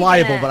think what it's are we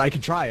reliable, gonna- but I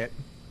can try it.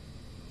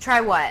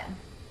 Try what?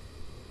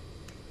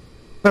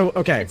 So,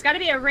 okay. It's got to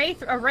be a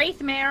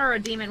wraith mare or a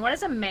demon. What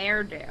does a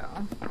mare do?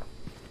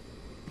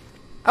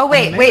 Oh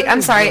wait, Maybe wait. I'm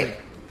it's sorry. really-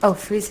 Oh,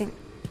 freezing.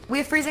 We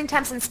have freezing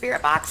temps in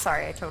Spirit Box.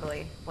 Sorry, I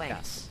totally blanked.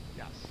 Yes.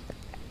 Yes.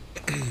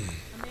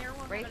 A mare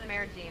one, Wraith but a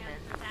mare demon. demon.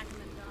 Attack in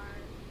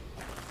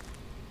the dark.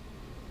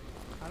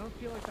 I don't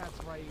feel like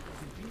that's right.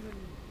 The demon,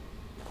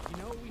 you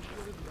know, we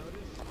should have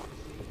noticed.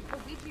 The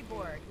Ouija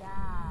board. Yeah.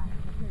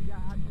 Okay, yeah,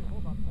 actually,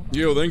 hold on.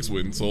 Yo, thanks,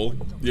 Winsoul.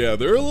 Yeah,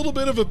 they're a little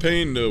bit of a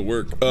pain to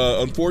work.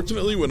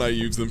 Unfortunately, when I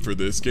use them for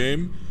this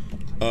game,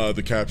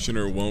 the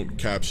captioner won't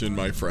caption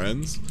my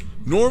friends.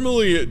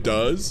 Normally it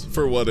does,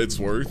 for what it's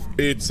worth.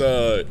 It's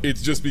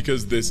just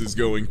because this is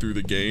going through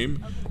the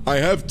game. I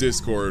have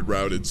Discord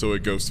routed so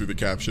it goes through the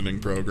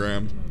captioning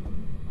program.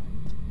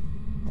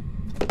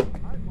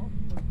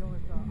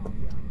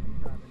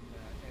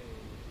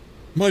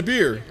 My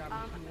beer!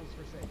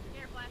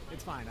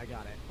 It's fine, I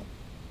got it.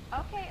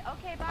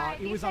 Okay, bye.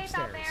 It was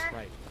upstairs,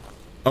 right.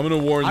 I'm gonna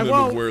warn I them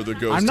won't. of where the I'm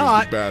ghost is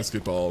not. with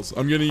basketballs.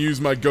 I'm gonna use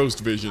my ghost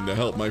vision to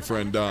help my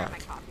friend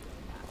Doc.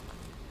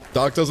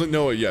 Doc doesn't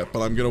know it yet,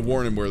 but I'm gonna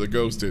warn him where the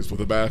ghost is with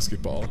a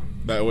basketball.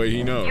 That way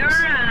he knows. Your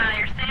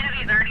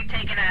sanity's already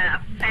taken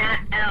a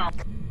fat L.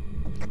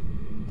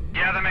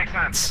 Yeah, that makes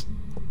sense.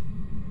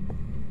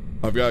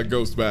 I've got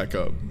ghost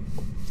backup.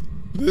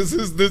 This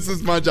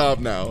is my job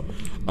now.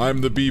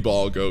 I'm the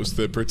b-ball ghost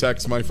that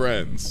protects my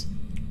friends.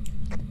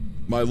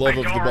 My love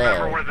of the I don't remember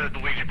ball. where the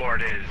Ouija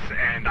board is,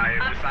 and I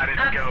have decided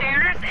to go...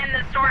 Upstairs in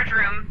the storage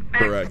room.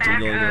 Correct, you're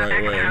going the right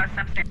back way. house,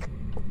 upstairs.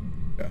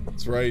 Yeah,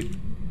 that's right.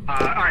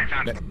 Alright,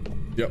 found it.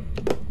 Yep.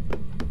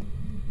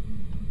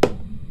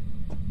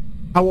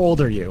 How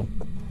old are you?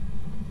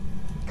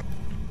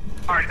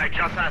 Alright, I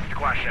just asked the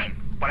question.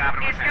 What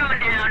happened It's with going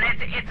Sandy?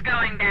 down. It's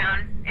going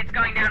down. It's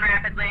going down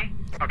rapidly.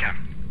 Okay.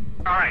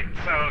 Alright,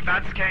 so if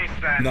that's the case,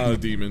 then... Not a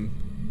demon.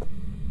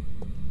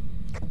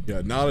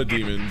 Yeah, not a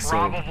demon, It's so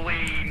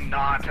probably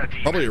not a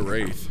demon. probably a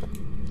wraith.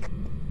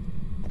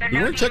 There's We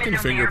no weren't demon, checking no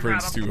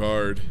fingerprints mare, too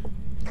hard.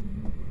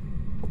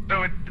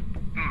 So it...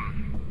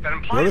 That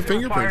implies What a it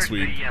fingerprint requires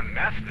sweep. the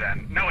EMF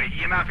then. No, wait,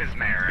 EMF is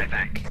mare, I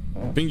think.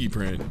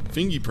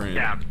 Fingerprint.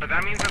 Yeah, but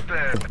that means that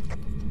the...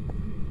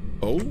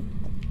 Oh?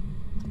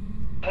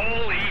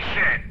 Holy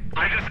shit!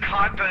 I just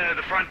caught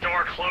the front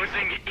door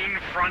closing in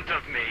front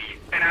of me,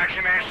 and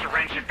actually managed to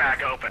wrench it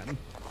back open.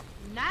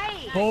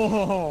 Nice.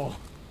 Oh.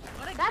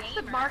 That's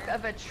the mark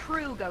of a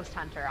true ghost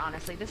hunter.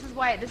 Honestly, this is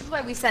why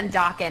we send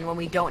Doc in when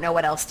we don't know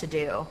what else to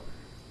do. All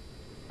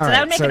that right,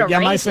 would make so it a yeah,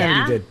 my wraith, sanity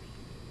yeah? did.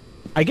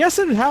 I guess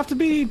it would have to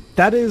be.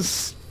 That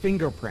is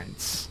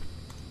fingerprints,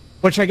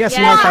 which I guess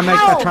you know if I make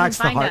how? that tracks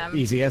the Find heart them.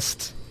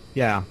 easiest.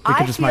 Yeah, we I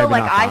could just might feel have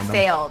like not I found them.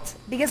 failed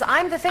because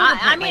I'm the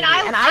fingerprint I mean,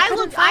 lady, and I couldn't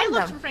looked find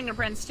for them.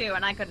 fingerprints too,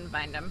 and I couldn't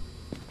find them.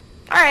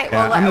 All right,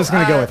 Yeah, well, I'm just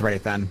gonna go with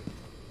Wraith then.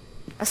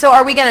 So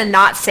are we gonna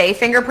not say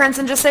fingerprints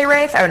and just say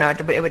Wraith? Oh no,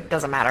 it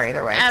doesn't matter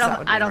either way. 'cause that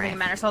would I be don't Wraith. think it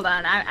matters. Hold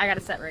on, I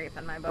gotta set Wraith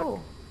in my book. Ooh.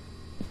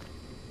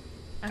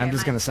 Okay, I'm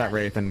just gonna mine's set set.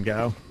 Wraith and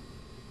go.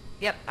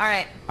 Yep. All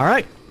right. All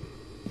right.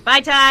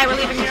 Bye, Ty. We're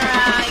leaving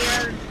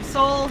your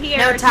soul here.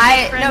 No, to Ty.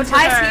 make friends No, with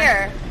Ty's her.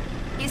 here.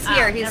 He's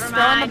here. He's never still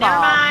on the mind, ball.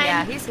 never mind.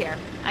 Yeah, he's here.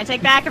 I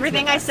take back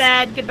everything I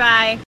said.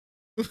 Goodbye.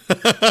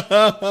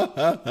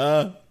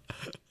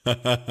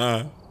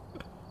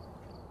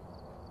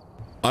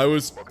 I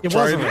was It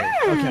trying wasn't to,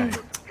 Wraith.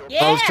 Okay.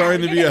 Yeah, I was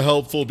trying to we be did a it.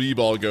 helpful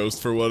b-ball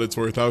ghost for what it's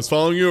worth. I was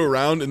following you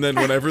around, and then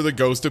whenever the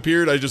ghost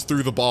appeared, I just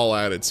threw the ball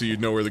at it so you'd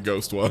know where the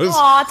ghost was.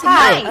 Aw,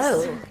 Ty. Nice.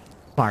 Oh.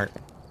 Smart.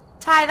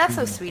 Ty, that's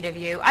so sweet of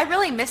you. I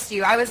really missed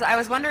you. I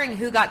was wondering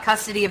who got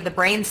custody of the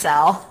brain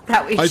cell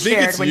that we I think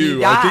shared it's when you you.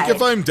 died. I think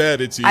if I'm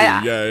dead, it's you.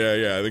 I-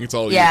 yeah. I think it's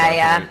all you. Yeah, at that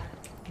yeah. point.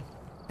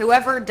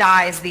 Whoever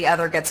dies, the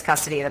other gets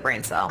custody of the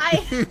brain cell. I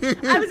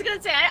was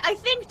gonna say, I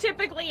think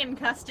typically in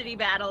custody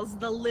battles,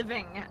 the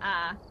living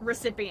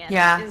recipient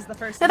is the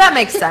first. So that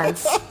makes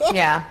sense.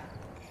 Yeah.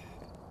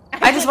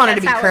 I just wanted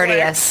to be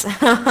courteous.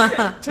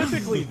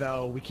 Typically,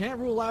 though, we can't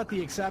rule out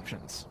the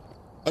exceptions.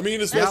 I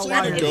mean, especially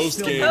in a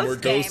ghost game where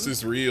ghost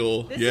is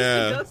real. This is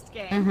a ghost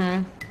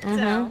game. So.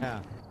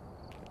 Yeah.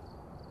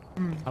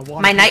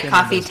 My night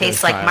coffee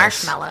tastes like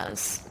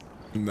marshmallows.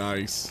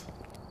 Nice.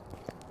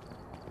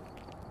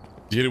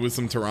 Did you hit it with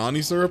some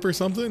Tarani syrup or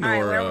something? All right,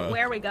 or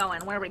where are we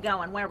going? Where are we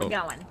going? Where are we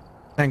going?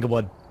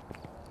 Tanglewood.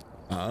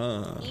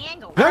 Ah.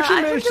 I've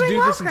actually managed to do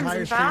this Walkers, entire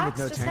in stream fact,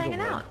 with no just hanging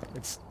Tanglewood. out.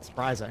 It's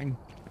surprising.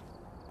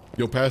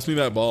 Yo, pass me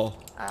that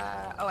ball.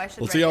 I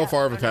should. Let's see how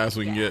far of a pass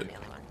we can get.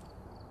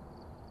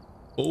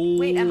 Oh.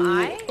 Wait, am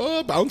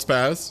I? Bounce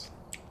pass.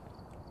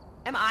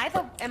 Am I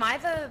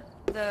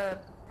the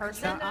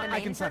person? Yeah, the I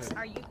main can set it. person?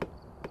 Are you?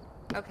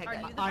 Okay, Are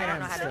good. you the I don't am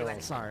know how to do still.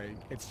 anything. Sorry,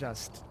 it's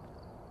just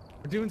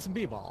we're doing some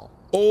b-ball.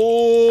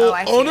 Oh.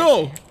 I see, Oh I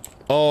no. see.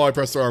 Oh, I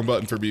pressed the wrong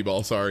button for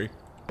b-ball. Sorry.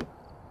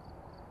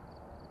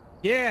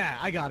 Yeah,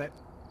 I got it.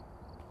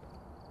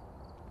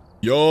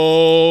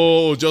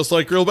 Yo, just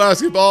like real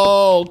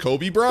basketball,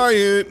 Kobe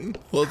Bryant.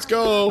 Let's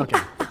go. Okay.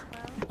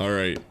 All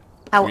right.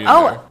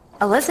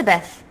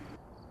 Elizabeth.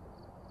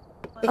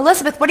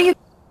 Elizabeth, what are you?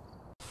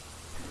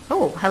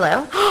 Oh,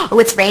 hello. Oh,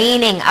 it's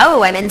raining.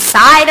 Oh, I'm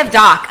inside of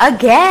Doc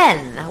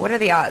again. What are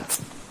the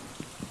odds?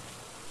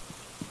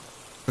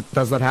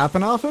 Does that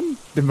happen often?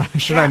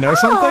 Should I know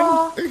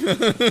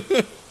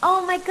something?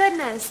 Oh my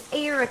goodness,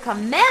 Erica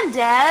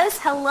Mendez.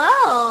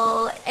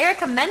 Hello.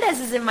 Erica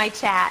Mendez is in my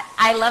chat.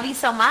 I love you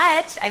so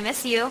much. I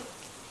miss you.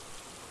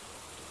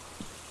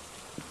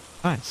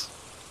 Nice.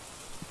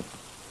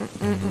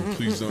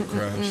 Please don't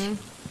crash.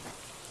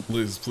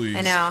 Liz, please.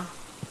 I know.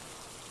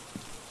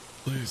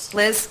 Liz.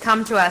 Liz,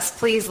 come to us.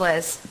 Please,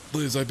 Liz.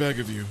 Liz, I beg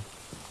of you.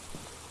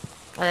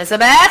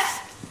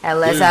 Elizabeth?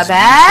 Elizabeth?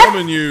 Liz,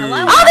 summon you.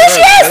 Hello? Oh, there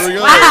she is! There we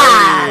go.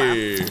 Wow.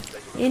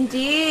 Hey.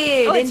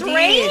 Indeed, Oh, it's indeed.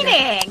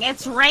 raining.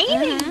 It's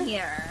raining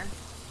here.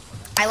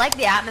 I like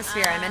the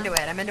atmosphere. I'm into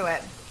it. I'm into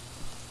it.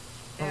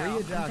 Maria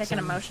I'm Jackson, taking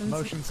a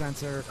motion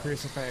sensor,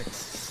 crucifix,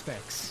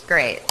 sticks.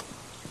 Great.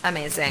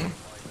 Amazing.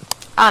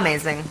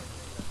 Amazing.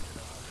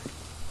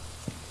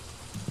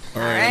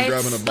 All right, I'm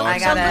grabbing a box. I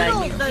got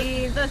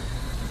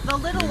The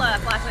little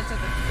flashlights are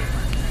the big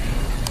ones,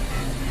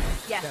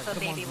 right? Yes, Yeah, the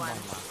baby one.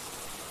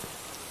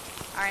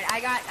 All right, I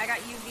got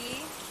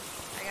UV.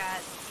 I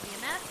got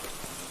EMF.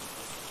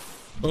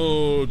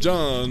 Oh,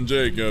 John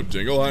Jacob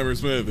Jingleheimer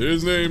Smith.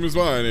 His name is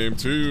my name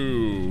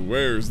too.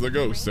 Where's the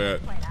ghost at?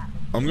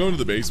 I'm going to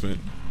the basement.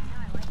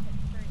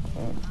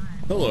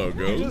 Hello,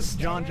 ghost. Just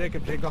John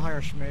Jacob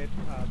Jingleheimer Schmidt,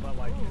 but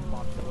like in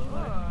Bob Dylan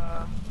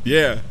way.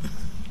 Yeah.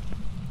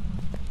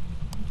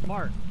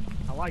 Smart.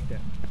 I liked it.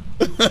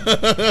 I've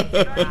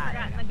already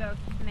forgotten the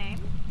ghost's name,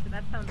 so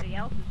that's somebody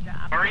else's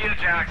job. Maria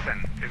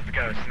Jackson is the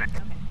ghost name.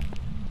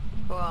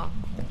 Cool.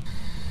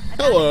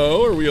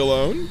 Hello, are we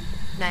alone?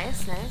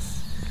 Nice, nice.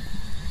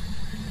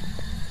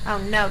 Oh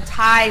no,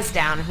 Ty's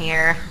down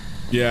here.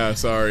 Yeah,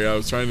 sorry, I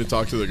was trying to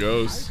talk to the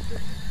ghost.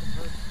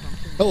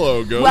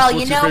 Hello, ghost. Well, What's you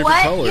your know favorite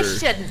what? color? You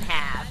shouldn't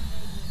have.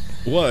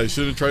 What? I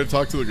shouldn't try to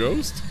talk to the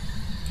ghost?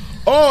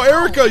 Oh,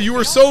 Erica, you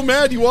were so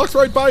mad you walked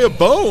right by a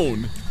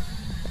bone.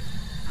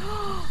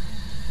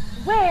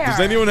 Where? Does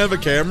anyone have a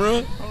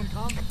camera?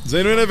 Does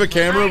anyone have a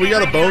camera? We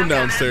got a bone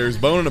downstairs.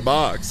 Bone in a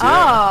box. Yeah.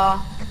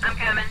 Oh. I'm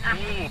coming.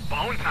 Ooh,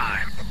 bone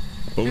time.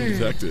 Bone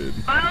detected.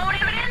 Bone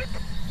evidence?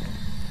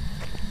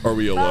 Are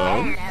we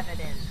alone?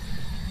 Evidence.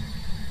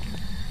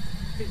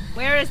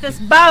 Where is this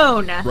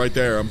bone? Right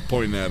there. I'm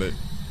pointing at it.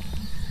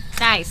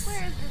 Nice.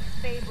 Where's this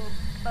fabled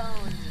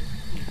bone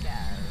you speak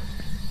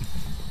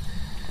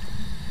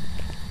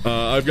of?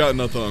 I've got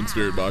nothing on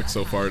Spirit Box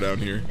so far down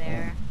here.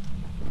 There.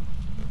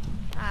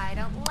 I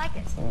don't like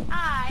it.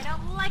 I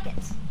don't like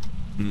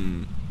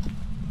it.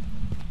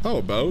 How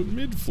about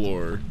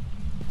mid-floor?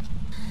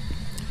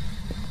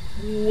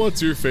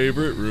 What's your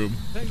favorite room?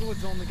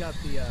 Tanglewood's only got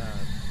the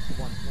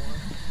one floor.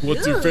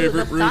 What's your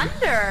favorite the room?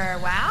 Thunder.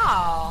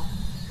 Wow.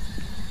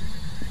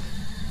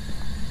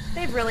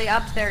 They've really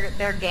upped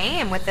their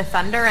game with the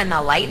thunder and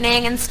the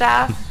lightning and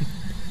stuff.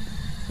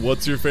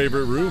 What's your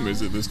favorite room?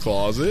 Is it this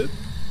closet?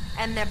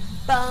 And the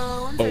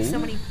bones. There's so Oh.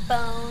 many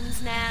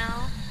bones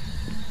now.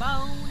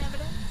 Bone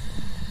evidence.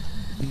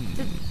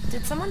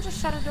 Did someone just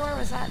shut a door?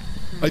 Was that?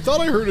 I thought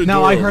I heard a No,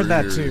 door I heard over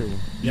that here. too.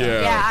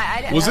 Yeah. Yeah,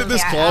 I didn't Was know it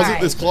this that. closet?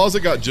 Alright. This closet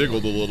got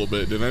jiggled a little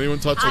bit. Did anyone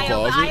touch the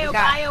closet?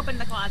 I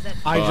opened the closet.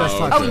 I just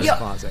touched okay. this you-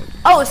 closet.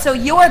 Oh, so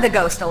you're the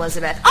ghost,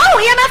 Elizabeth. Oh,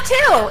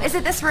 EMF too. Is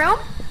it this room?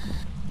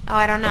 Oh,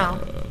 I don't know.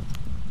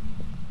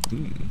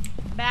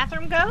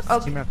 Bathroom ghost? Oh,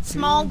 EMF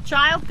Small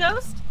child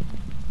ghost?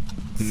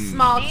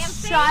 small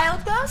Nancy?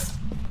 child ghost.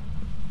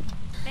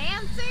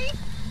 Nancy?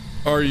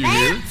 Are you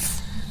here?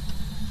 Nance?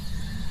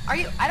 Are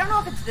you? I don't know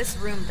if it's this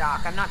room,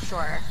 Doc. I'm not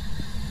sure.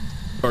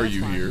 Are That's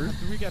you fine. here?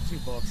 We got 2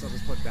 books. I'll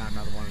just put down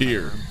another one. in Here.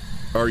 another room.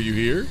 Are you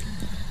here?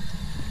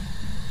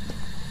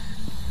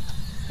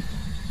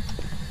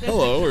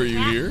 Hello, are you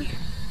here?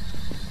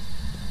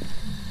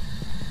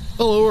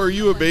 Hello, are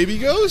you a baby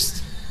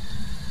ghost?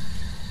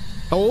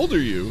 How old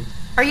are you?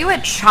 Are you a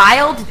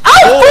child? We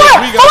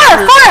Oh, got four!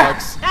 Spirit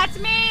Box. That's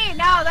me!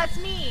 No, that's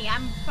me.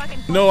 I'm fucking...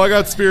 No, I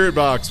got Spirit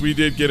Box. We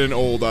did get an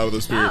old out of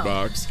the Spirit Oh.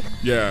 Box.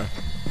 Yeah.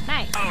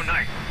 Nice. Oh,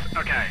 nice.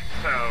 Okay,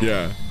 so...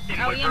 Yeah.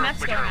 Oh,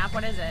 EMF's going up.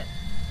 What is it?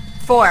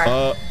 4.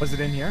 Was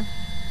it in here?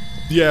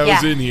 Yeah, it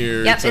was Yeah. in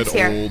here. Yep, it said it's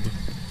here. old.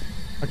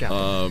 Okay.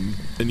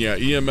 And yeah,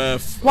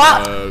 EMF,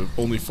 Wow.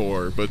 only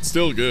 4, but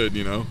still good,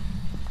 you know.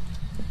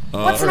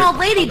 What's an old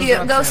lady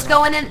ghost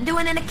doing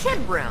in a kid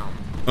room?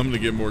 I'm gonna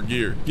get more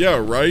gear. Yeah,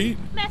 right?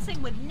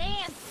 Messing with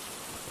Nancy.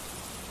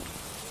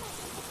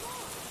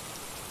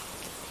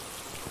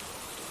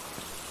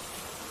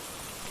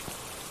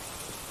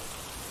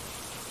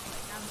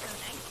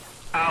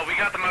 We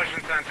got the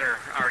motion sensor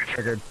already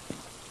triggered.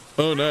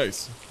 Oh,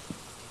 nice.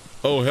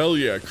 Oh, hell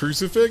yeah.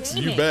 Crucifix?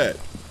 You Gaming. bet.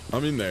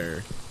 I'm in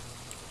there.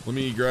 Let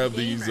me grab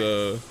these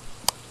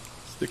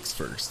sticks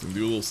first and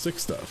do a little stick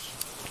stuff.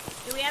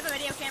 Do we have a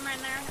video camera in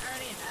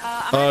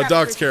there already?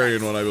 Doc's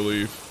carrying one, I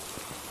believe.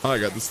 Oh, I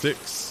got the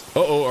sticks.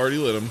 Uh-oh, already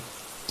lit them.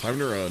 Time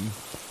to run.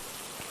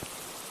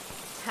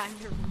 Time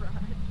to run.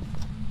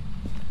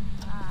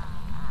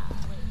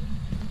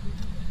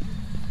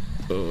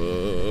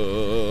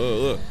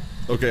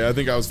 Okay, I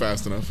think I was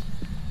fast enough.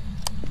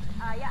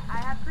 Yeah, I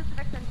have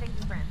crucifix and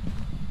thingy print.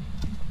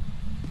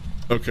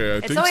 Okay, I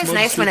think It's always smoke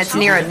nice when sticks it's are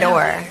near a good.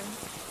 door.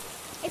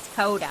 It's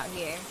cold out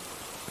here.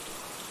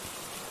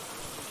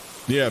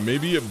 Yeah,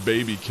 maybe a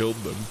baby killed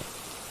them.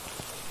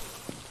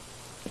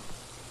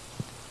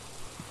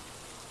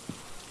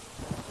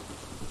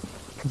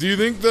 Do you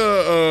think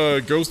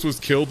the ghost was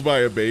killed by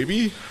a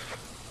baby?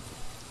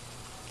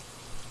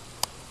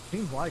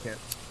 Seems like it.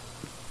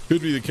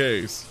 Could be the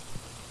case.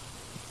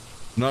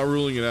 Not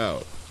ruling it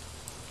out.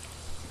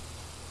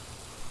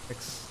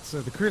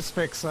 So the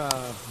crucifix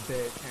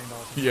bit and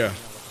also... Yeah.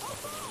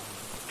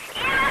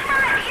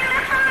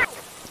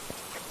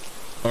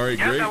 Alright,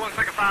 Yep, great. that one's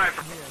like a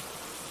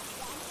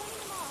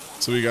 5.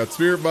 So we got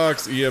Spirit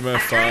Box, EMF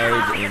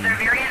 5,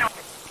 and...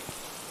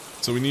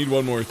 So we need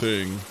one more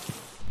thing.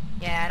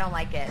 Yeah, I don't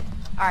like it.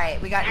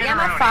 Alright, we got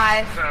Pepperoni. EMF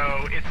 5.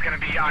 So it's gonna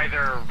be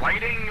either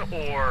writing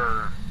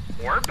or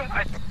orb?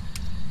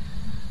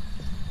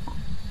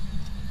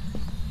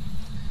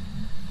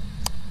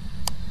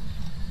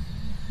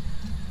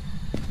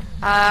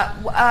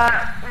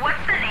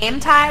 What's the name,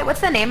 Ty?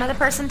 What's the name of the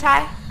person,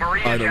 Ty?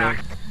 Maria I don't know.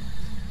 Jackson.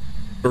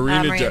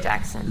 Maria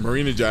Jackson.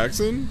 Marina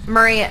Jackson?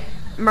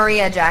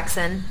 Maria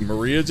Jackson.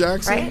 Maria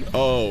Jackson? Right?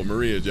 Oh,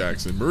 Maria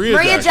Jackson.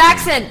 Maria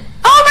Jackson.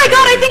 Oh my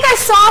god, I think I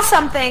saw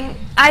something.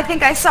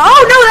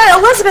 Oh no, that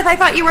Elizabeth, I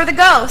thought you were the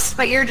ghost,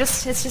 but you're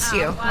just, it's just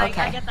you. Well, I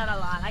Okay. get that a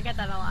lot.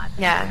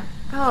 Yeah.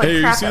 Holy Hey, are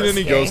you crap, seeing that was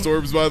any scary. ghost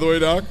orbs, by the way,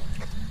 Doc?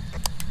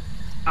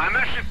 I'm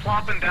actually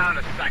plopping down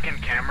a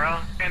second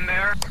camera in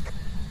there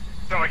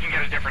so I can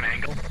get a different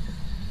angle.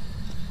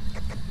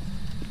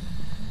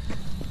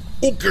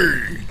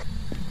 Okay.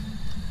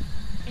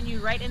 Can you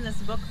write in this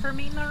book for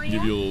me, Maria?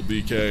 Give you a little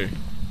DK.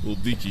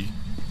 Little deaky.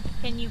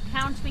 Can you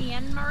count me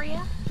in,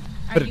 Maria?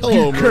 Are But you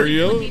Hello, a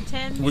Maria. Would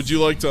Tins Would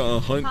you like to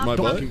hunt my pop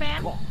butt?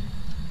 fan?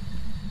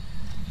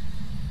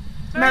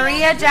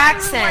 Maria is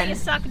this the room where Jackson. you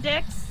suck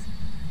dicks?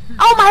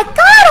 Oh my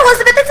god,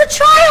 Elizabeth, it's a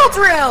child's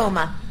room!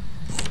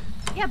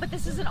 Yeah, but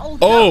this is an old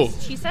Oh.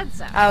 ghost. She said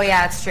so. Oh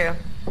yeah, it's true.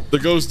 The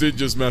ghost did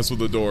just mess with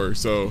the door,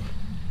 so...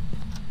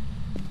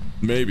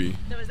 Maybe.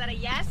 So is that a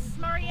yes,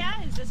 Maria?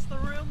 Is this the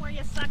room where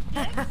you suck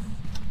dicks?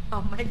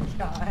 Oh my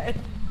god.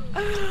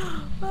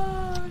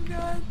 Oh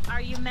god. Are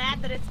you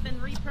mad that it's been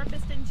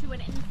repurposed into an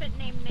infant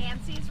named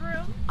Nancy's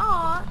room?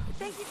 Aw,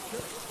 thank you.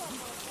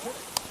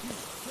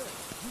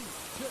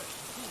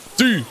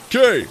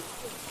 DK!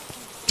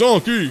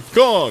 Donkey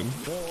Kong!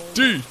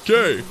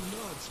 DK!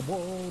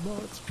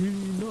 Walnuts,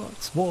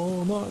 peanuts,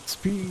 walnuts,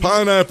 peanuts.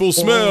 Pineapple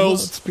smells!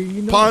 Walnuts,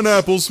 peanuts.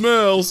 Pineapple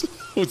smells!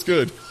 What's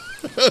good?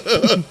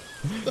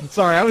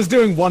 Sorry, I was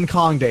doing one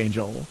Konged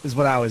Angel, is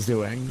what I was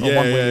doing. Or Yeah,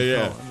 one yeah, Winged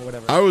yeah. Kong, or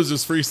whatever. I was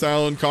just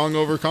freestyling Kong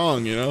over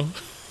Kong, you know?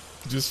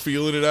 Just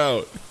feeling it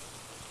out.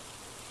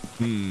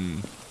 Yeah,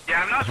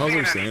 I'm not How's seeing our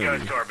any sanity?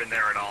 ghost orb in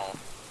there at all.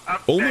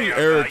 Up Only there,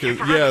 Erica. you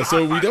forgot Yeah, the so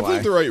hot we button. definitely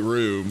have the right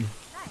room.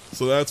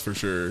 So that's for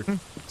sure.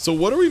 So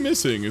what are we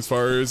missing as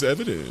far as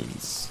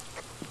evidence?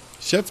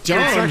 Chef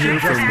John here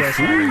from I'm a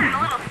Food.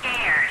 little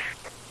scared.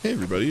 Hey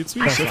everybody, it's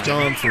me, Chef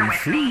John from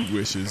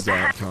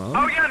FoodWishes.com.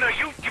 Oh yeah, no,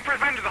 you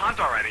prevented the hunt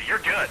already. You're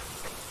good.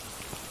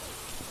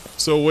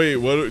 So wait,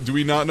 what? Do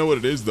we not know what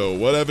it is though?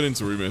 What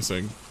evidence are we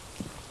missing?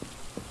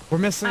 We're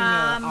missing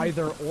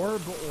either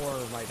orb or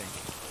writing.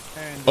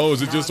 And Oh,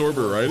 is it not just orb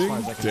or as writing? far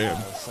as I can Damn.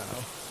 tell, so,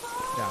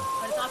 yeah.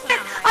 But it's also not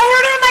right. I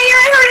heard it in my ear,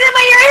 I heard it in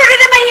my ear, I heard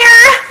it in my ear!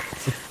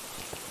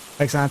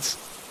 Makes sense.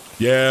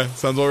 Yeah,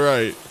 sounds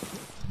alright.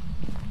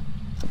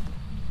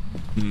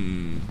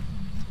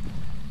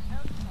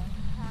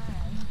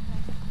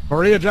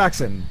 Maria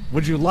Jackson,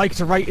 would you like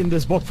to write in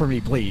this book for me,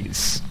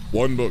 please?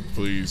 One book,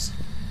 please.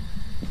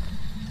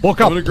 Book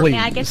I'm up, gonna please. May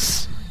I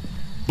get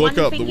Book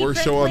One up, the thingy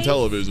worst print, show on please?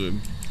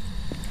 television.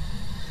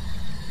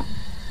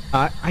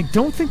 I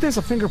don't think there's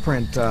a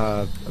fingerprint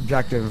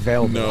objective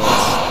available. No.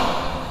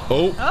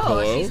 Oh,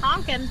 hello? She's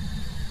honking.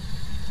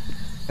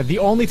 The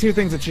only two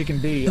things that she can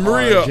be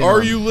Maria,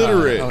 are you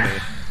literate?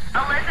 Elizabeth,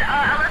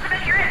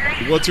 you're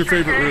in. What's your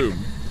favorite room?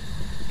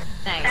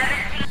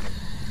 Nice.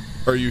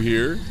 Are you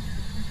here?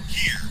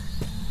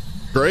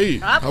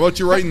 Great. How about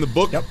you write in the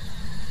book? Yep.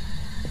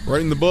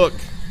 Write in the book.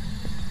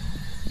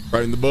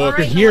 Write in the book.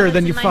 If you're here,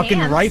 then you fucking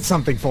write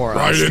something for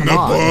us. Write in the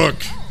book.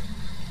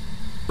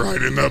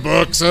 Write in the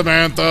book,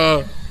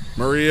 Samantha.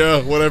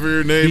 Maria, whatever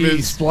your name is.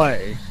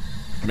 Display.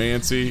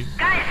 Mancy.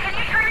 Guys, can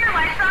you turn your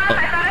lights off?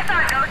 I thought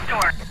I saw a ghost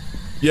door.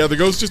 Yeah, the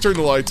ghost just turned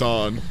the lights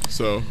on,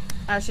 so.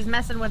 Oh, she's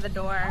messing with the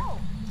door. Oh,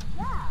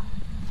 yeah.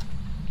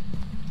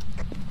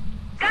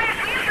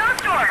 Guys, we need a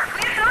ghost door. We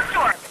need a ghost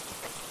door.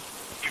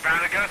 You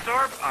found a ghost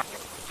orb?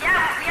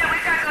 Yeah,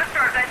 we've got ghost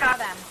orbs. I saw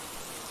them.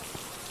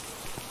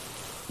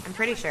 I'm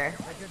pretty sure.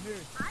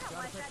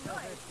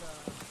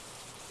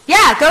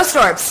 Yeah, ghost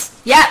orbs.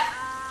 Yep.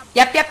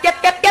 Yep.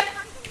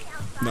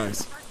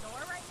 Nice.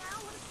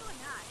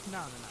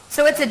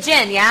 So it's a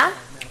djinn, yeah?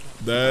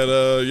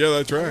 That, yeah,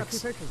 that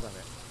tracks.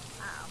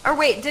 Or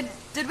wait,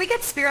 did we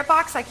get spirit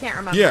box? I can't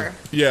remember.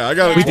 Yeah, I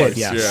got it We twice. did,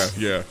 yes.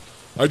 Yeah.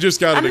 I just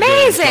got it again,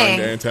 Amazing! trying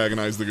to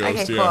antagonize the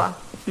ghost, Okay, yeah.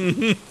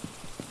 cool.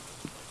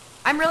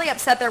 I'm really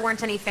upset there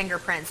weren't any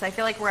fingerprints. I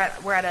feel like we're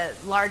at a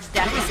large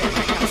deficit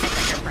when it comes to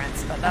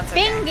fingerprints, but that's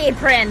okay.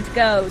 Fingerprint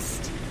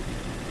ghost.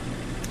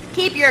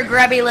 Keep your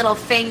grubby little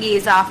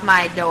fingies off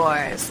my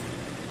doors.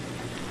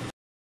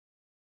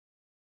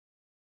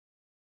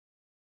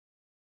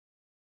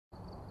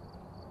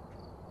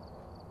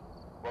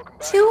 Welcome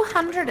back.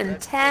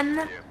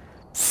 210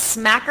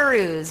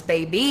 smackaroos,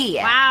 baby.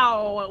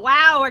 Wow,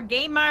 we're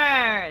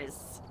gamers.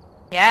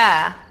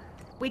 Yeah.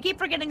 We keep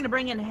forgetting to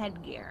bring in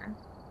headgear.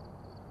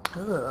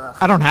 Ugh.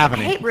 I don't have I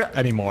any hate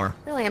anymore.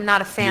 Really, I'm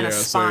not a fan of Yeah,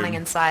 spawning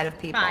same. inside of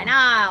people. Fine,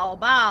 I'll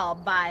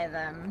buy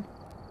them.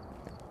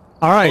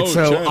 All right, Oh,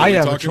 so Jen, are I we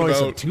have a talking choice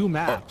of about- 2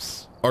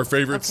 maps. Our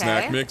favorite Okay.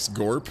 snack mix,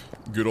 Gorp.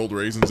 Good old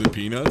raisins and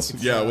peanuts.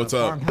 Yeah, what's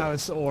up?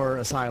 Farmhouse or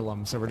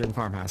Asylum, so we're doing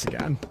Farmhouse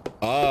again.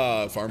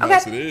 Ah,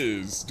 farmhouse Okay. it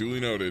is. Duly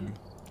noted.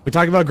 We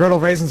talking about good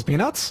old raisins and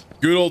peanuts?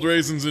 Good old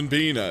raisins and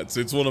peanuts.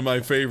 It's one of my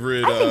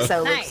favorite, I think so,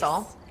 Luke Nice.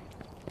 Soul.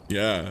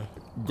 Yeah.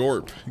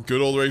 Gorp.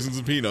 Good old raisins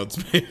and peanuts,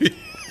 baby.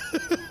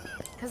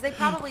 Because they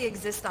probably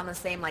exist on the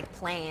same, like,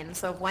 plane,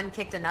 so if one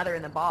kicked another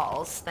in the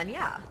balls, then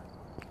yeah.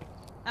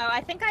 Oh,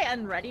 I think I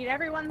unreadied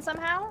everyone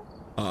somehow.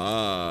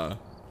 Ah.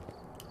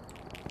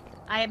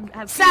 I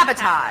have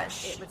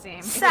Sabotage. It would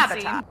seem.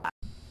 Sabotage.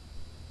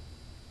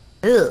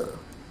 Ugh.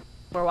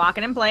 We're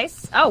walking in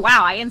place. Oh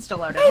wow, I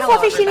insta-loaded. Hey, Hello,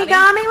 Fluffy everybody.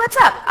 Shinigami, what's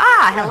up?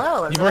 Ah, hello,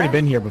 Elizabeth. You've already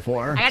been here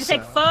before. I gotta so.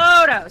 take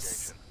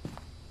photos.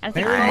 I gotta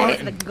take Mary photos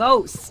Martin. of the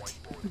ghost.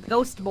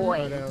 Ghost boy.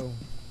 Photo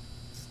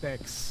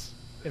sticks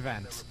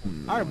event.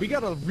 All right, we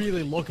gotta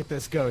really look at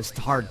this ghost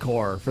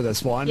hardcore for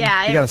this one.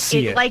 Yeah, you gotta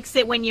see it. likes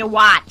it when you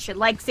watch. It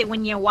likes it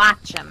when you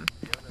watch him.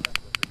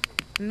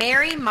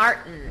 Mary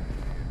Martin.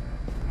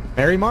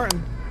 Mary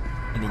Martin.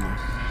 I'm in there.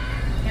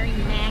 Harry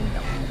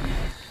Magdalene.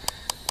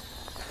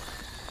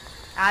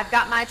 I've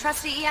got my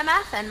trusty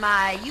EMF and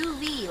my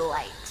UV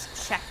light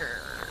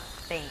checker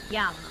thing.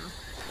 Yum.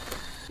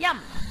 Yum.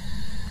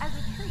 As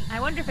a treat. I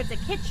wonder if it's a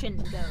kitchen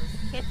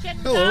ghost. Kitchen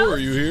Hello, ghost? are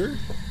you here?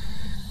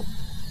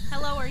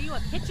 Hello, are you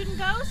a kitchen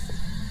ghost?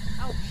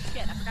 Oh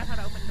shit, I forgot how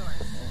to open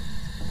doors.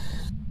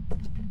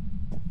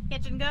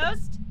 Kitchen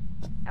ghost?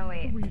 Oh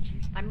wait,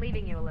 I'm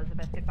leaving you,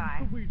 Elizabeth.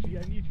 Goodbye. Luigi,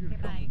 I need you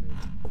Good night.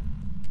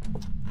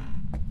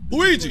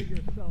 Luigi!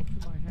 Oh,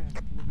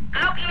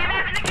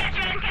 EMF in the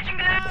kitchen. Kitchen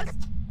ghost.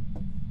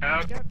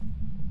 Okay.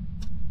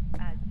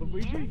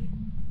 Luigi?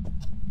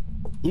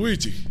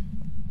 Luigi!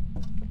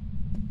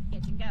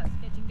 Kitchen ghost,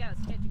 kitchen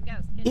ghost, kitchen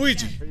ghost, kitchen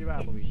Luigi! ghost. Where you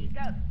at, Luigi?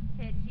 Ghost.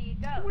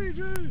 Kitchy ghost.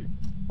 Luigi!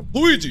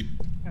 Luigi!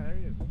 Yeah, there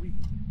he is. Luigi.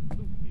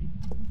 Luigi.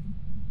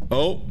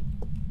 Oh.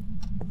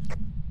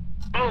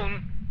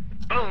 Boom.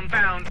 Boom,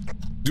 found.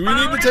 Do we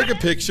need to take a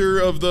picture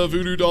of the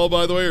voodoo doll,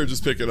 by the way, or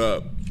just pick it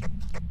up?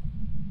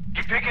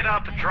 You pick it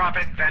up, drop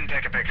it, then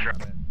take a picture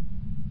of it.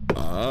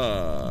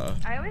 Ah.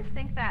 I always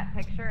think that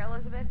picture,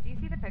 Elizabeth. Do you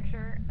see the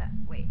picture?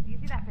 Wait, do you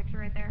see that picture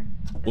right there?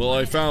 Well,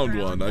 I found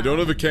one. I don't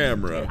have a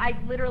camera. I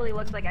literally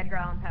looks like Edgar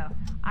Allan Poe.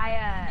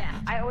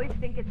 I always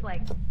think it's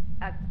like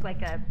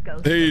a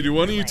ghost. Hey, do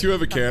one of you like two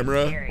have a something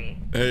camera? scary.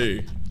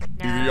 Hey.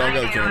 No, Either y'all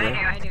got a I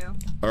camera?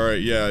 do.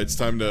 Alright, yeah, it's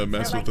time to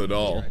mess with the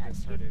doll. A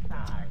jigsaw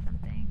or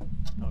something.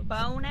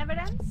 Bone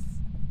evidence?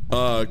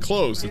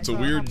 Close. It's a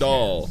weird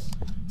doll.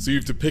 So you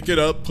have to pick it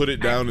up, put it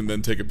down, and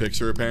then take a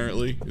picture,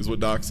 apparently, is what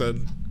Doc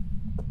said.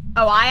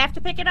 Oh, I have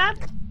to pick it up?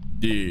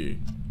 Yeah.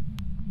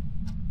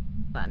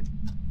 Fun.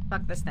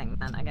 Fuck this thing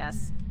then, I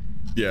guess.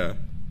 Yeah.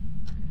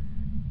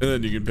 And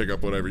then you can pick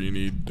up whatever you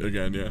need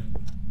again, yeah.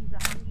 He's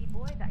a hungry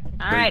boy. That kid.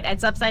 Alright,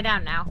 it's upside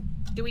down now.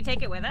 Do we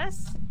take it with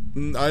us?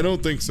 I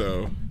don't think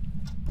so.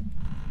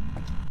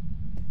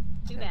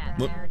 Too bad, I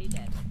Look- already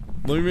did.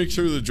 Let me make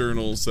sure the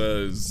journal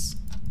says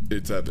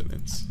it's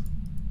evidence.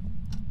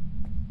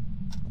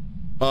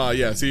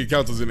 Yeah, see, it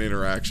counts as an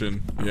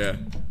interaction. Yeah.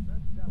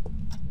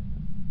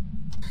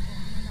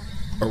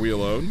 Are we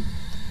alone?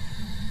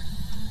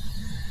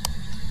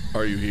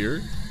 Are you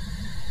here?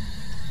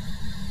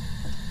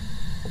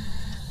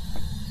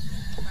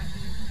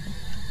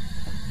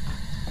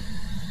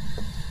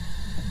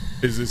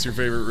 Is this your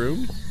favorite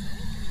room?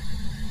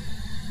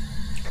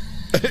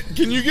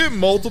 Can you get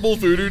multiple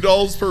voodoo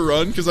dolls per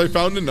run? Because I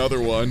found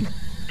another one.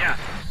 Yes,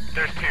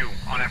 there's 2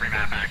 on every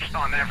map, actually.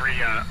 On every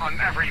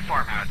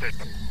farmhouse.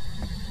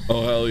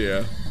 Oh, hell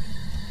yeah.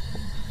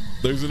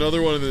 There's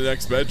another one in the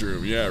next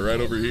bedroom. Yeah, right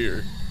over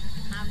here.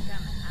 I'm coming.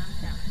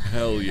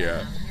 Hell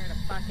yeah. I'm here to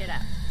fuck it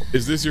up.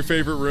 Is this your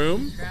favorite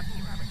room? Drop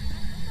me, Robert.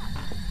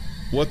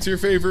 What's your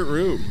favorite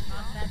room?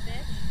 Off that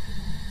bitch.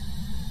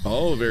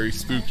 Oh, very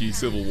spooky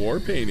Civil War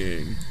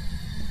painting.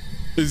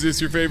 Is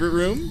this your favorite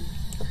room?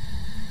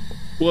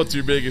 What's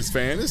your biggest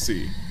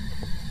fantasy?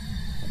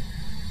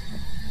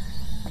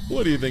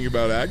 What do you think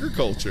about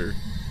agriculture?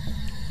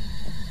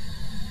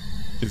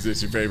 Is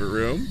this your favorite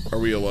room? Are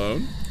we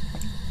alone?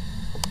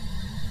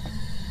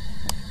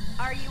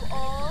 Are you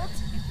old?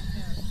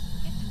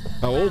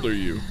 How old are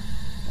you?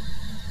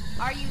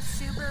 Are you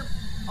super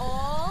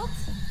old?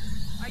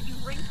 Are you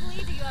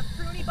wrinkly? Do you have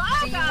pruny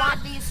balls? Do you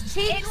want these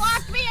cheeks? It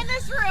locked me in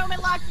this room.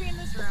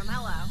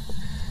 Hello.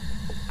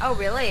 Oh,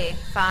 really?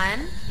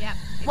 Fun? Yep.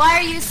 Why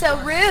are you so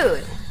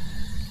rude?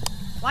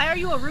 Why are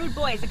you a rude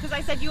boy? Is it because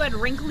I said you had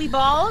wrinkly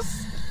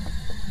balls?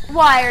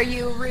 Why are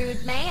you a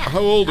rude man? How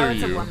old are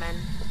it's you? A woman.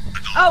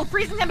 Oh,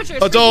 freezing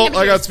temperatures. Adult,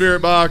 I got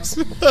spirit box.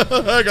 I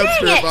got Dang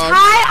spirit it, box. Ty!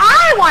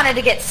 I wanted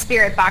to get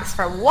spirit box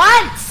for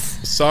once.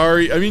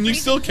 Sorry, I mean you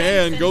Freezing still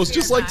can. temps Ghost and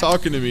just spirit like box.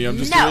 talking to me. I'm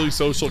just a No. really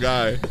social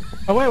guy.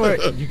 Oh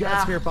wait, you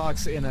got spirit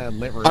box in a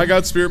lit room. I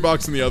got spirit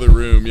box in the other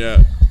room.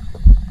 Yeah.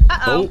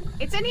 Uh-oh. Oh.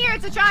 It's in here.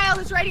 It's a child.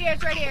 It's right here.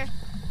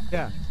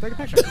 Yeah, take a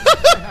picture.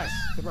 Very nice.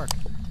 Good work.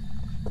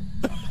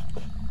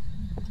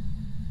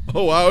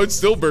 Oh wow, it's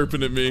still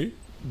burping at me.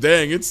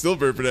 Dang, it's still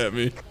burping at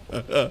me.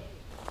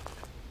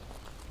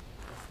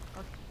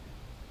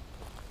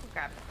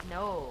 Crap.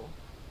 No.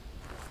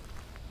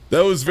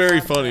 That was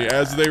very funny.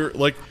 As they were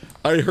like,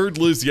 I heard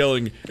Liz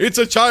yelling, "It's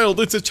a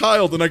child! It's a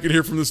child!" And I could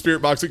hear from the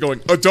spirit box it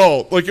going,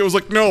 "Adult!" Like it was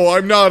like, "No,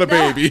 I'm not a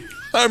baby.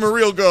 I'm a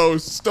real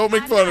ghost. Don't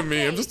make fun of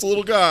me. I'm just a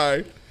little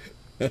guy."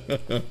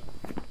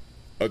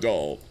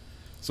 Adult.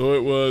 So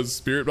it was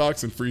spirit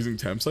box and freezing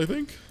temps, I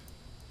think.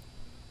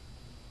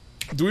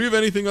 Do we have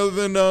anything other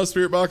than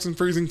spirit box and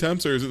freezing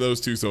temps, or is it those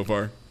 2 so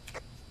far?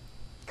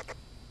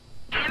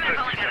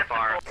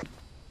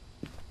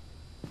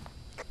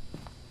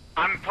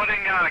 I'm putting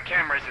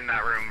cameras in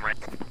that room right.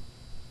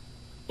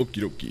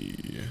 Okie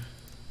dokie.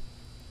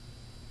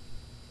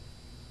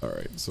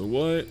 Alright, so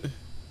what?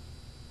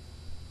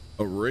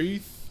 A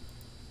wraith?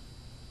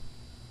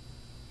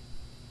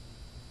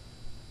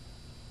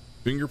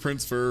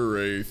 Fingerprints for a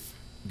wraith.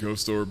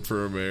 Ghost orb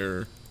for a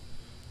mare.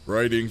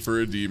 Writing for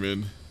a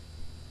demon.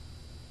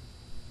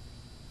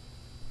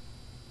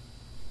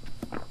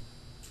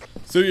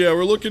 So yeah,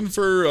 we're looking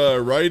for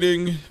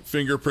writing,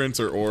 fingerprints,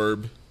 or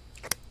orb.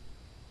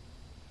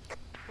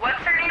 What's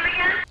her name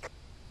again?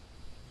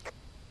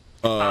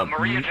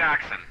 Maria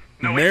Jackson.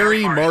 No, wait,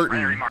 Mary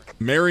Martin. Martin.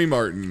 Mary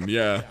Martin,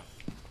 yeah.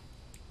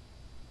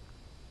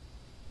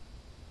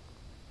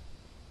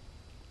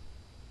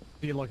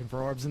 Are you looking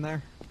for orbs in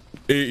there?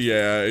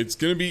 Yeah, it's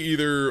gonna be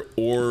either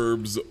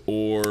orbs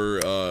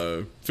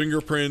or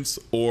fingerprints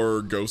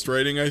or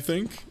ghostwriting, I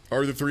think,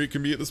 are the 3 it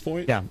can be at this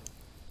point. Yeah.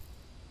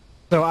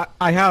 So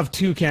I have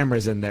 2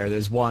 cameras in there.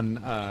 There's one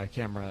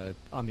camera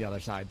on the other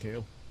side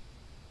too.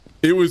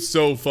 It was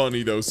so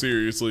funny though,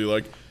 seriously,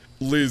 like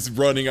Liz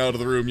running out of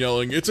the room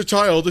yelling, "It's a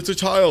child, it's a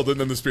child," and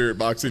then the spirit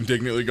box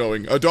indignantly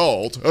going,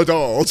 "Adult,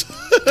 adult."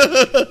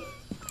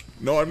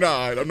 No, I'm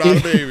not a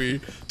baby.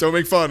 Don't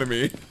make fun of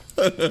me.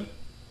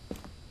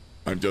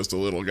 I'm just a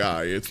little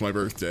guy. It's my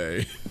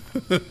birthday.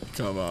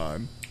 Come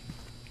on.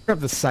 Grab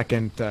the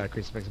second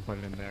crucifix and put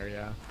it in there,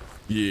 yeah.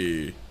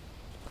 Yeah.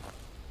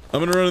 I'm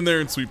gonna run in there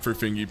and sweep for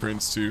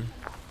fingerprints too.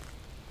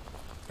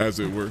 As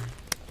it were.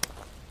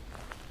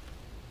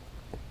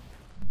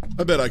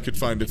 I bet I could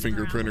find a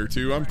fingerprint or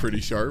 2. I'm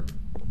pretty sharp.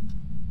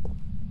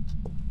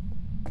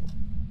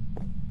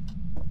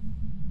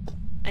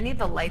 I need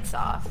the lights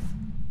off.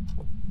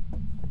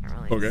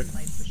 Okay.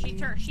 She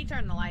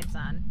turned the lights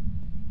on.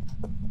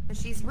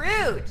 She's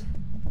rude.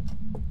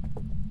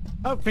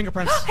 Oh,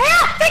 fingerprints.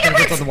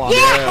 Fingerprints on the wall.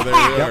 Yeah, there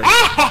we are.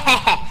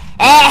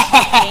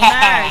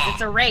 Gamers,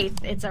 it's a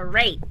wraith. It's a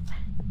wraith.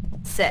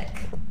 Sick.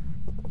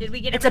 Did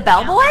we get it? It's a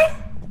bellboy? It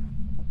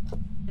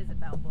is a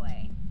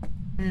bellboy.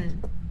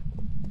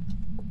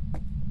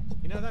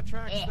 You know that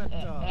tracks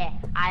that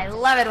I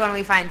love it when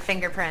we find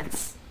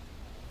fingerprints.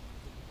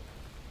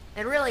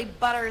 It really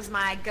butters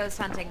my ghost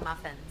hunting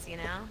muffins, you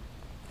know?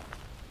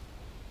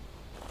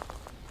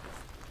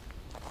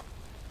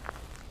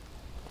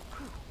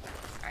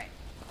 Alright.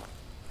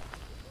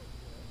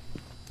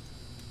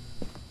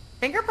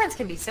 Fingerprints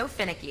can be so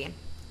finicky.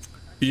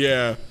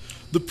 Yeah.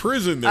 The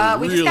prison, they're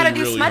we really, just gotta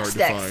do really smudge hard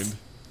sticks. to find.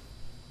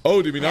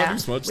 Oh, did we not Yeah. do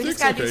smudge We just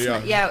sticks? gotta Okay, do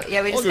yeah. we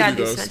I'll just go gotta do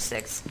do those. smudge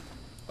sticks.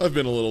 I've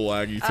been a little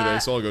laggy today,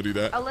 so I'll go do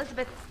that.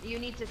 Elizabeth, you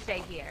need to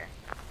stay here.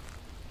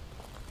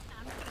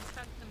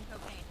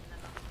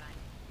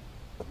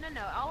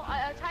 No.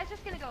 Ty's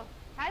just gonna go.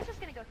 Ty's just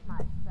gonna go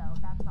smudge. So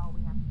that's all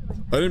we have to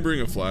do. I didn't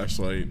bring a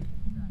flashlight.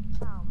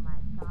 Oh my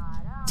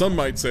god. Oh. Some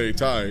might say,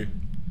 Ty,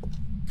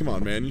 come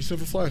on, man. You should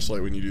have a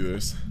flashlight when you do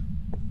this.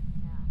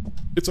 Yeah.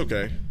 It's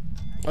okay.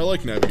 I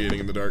like navigating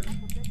in the dark.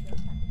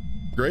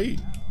 Great.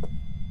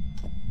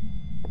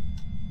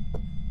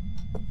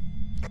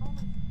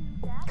 Only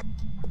 2 deaths?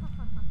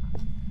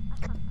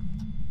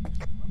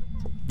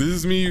 This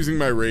is me using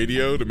my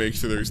radio to make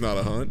sure there's not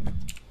a hunt.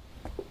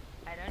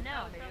 I don't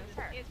know. Maybe it was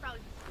her. It's probably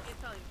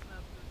smoke.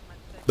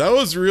 That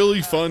was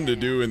really fun to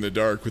do in the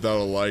dark without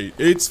a light.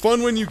 It's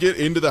fun when you get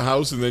into the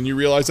house and then you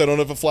realize I don't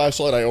have a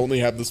flashlight. I only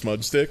have the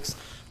smudge sticks.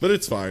 But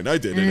it's fine. I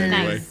did it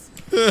anyway.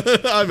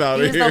 Nice. I'm out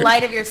of Use here. the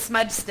light of your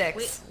smudge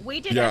sticks.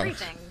 We did Yeah.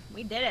 everything.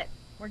 We did it.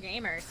 We're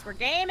gamers. We're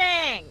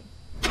gaming.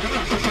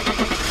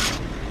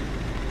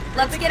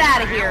 Let's get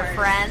out of here,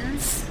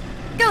 friends.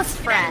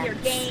 Ghost Get out of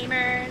friends. here,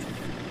 gamers.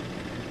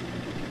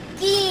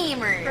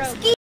 Gamers.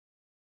 Bro.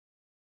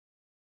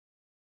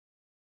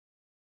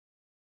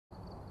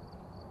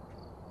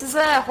 This is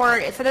a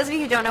horror. For those of you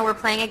who don't know, we're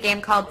playing a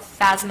game called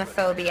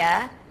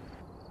Phasmophobia.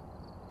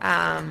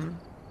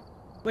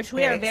 Which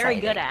we are very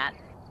exciting. good at.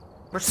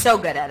 We're so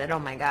good at it. Oh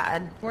my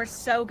god. We're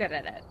so good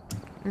at it.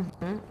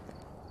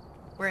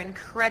 We're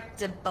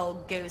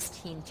incredible ghost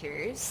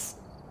hunters.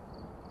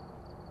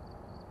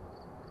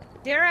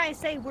 Dare I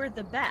say we're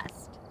the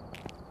best?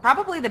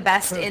 Probably the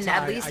best So, in Ty,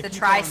 at least I the keep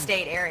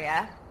tri-state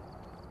area.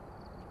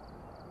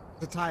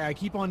 So, Ty, I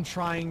keep on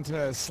trying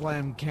to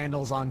slam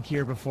candles on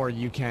here before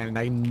you can, and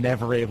I'm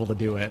never able to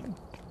do it.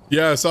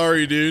 Yeah,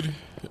 sorry, dude.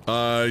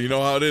 You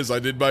know how it is. I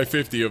did buy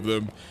 50 of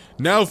them.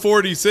 Now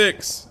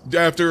 46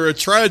 after a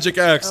tragic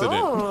accident.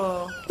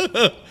 Oh.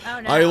 Oh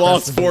no. I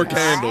lost 4 Wow.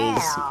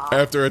 candles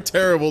after a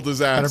terrible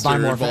disaster buy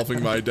more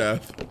involving my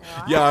death.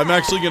 Yeah, I'm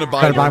actually gonna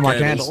buy Better more buy more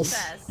candles.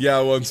 candles. Yeah,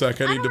 one sec.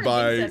 I need to don't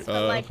buy resist,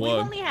 but, like, we've one.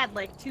 only had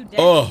like 2 days.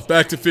 Oh,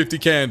 back to 50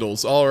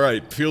 candles. All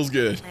right, feels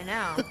good. I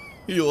know.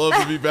 You love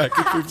to be back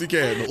at 50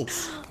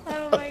 candles.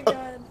 Oh my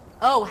god.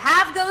 Oh,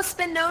 have ghosts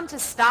been known to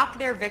stalk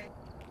their victims?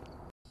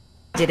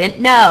 Didn't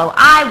know.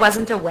 I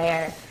wasn't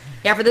aware.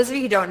 Yeah, for those of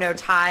you who don't know,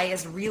 Ty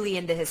is really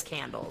into his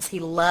candles. He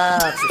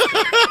loves his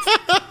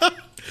candles.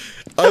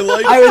 I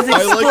like was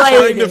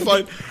trying to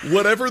explaining. find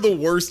whatever the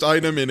worst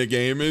item in a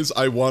game is.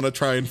 I want to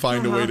try and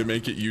find a way to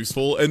make it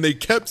useful, and they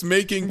kept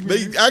making.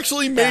 They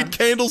actually made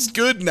candles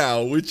good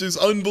now, which is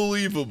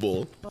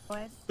unbelievable.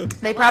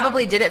 They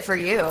probably did it for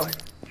you.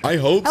 I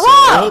hope so.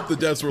 Hello. I hope the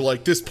devs were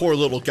like, this poor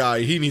little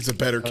guy. He needs a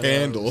better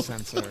candle.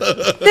 Sensor.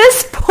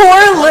 This poor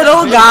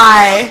little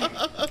guy.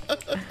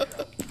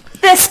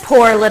 This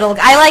poor little.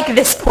 I like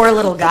this poor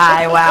little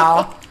guy.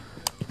 Wow.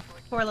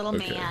 Poor little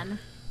Okay. man.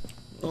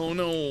 Oh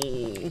no,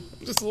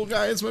 this little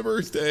guy. It's my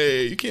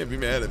birthday. You can't be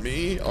mad at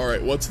me. All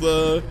right, what's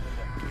the?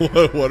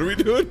 What are we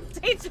doing?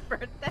 It's your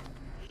birthday.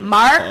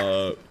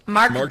 Mark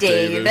Mark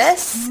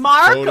Davis.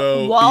 Mark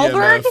Photo,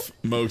 Wahlberg? EMF,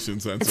 motion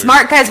sensor. It's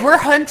Mark, guys. We're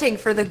hunting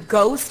for the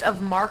ghost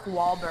of Mark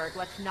Wahlberg.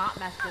 Let's not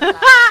mess this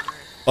up.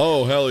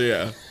 Oh hell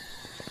yeah.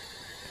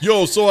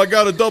 Yo, so I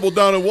got a double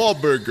down at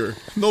Wahlburger.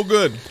 No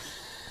good.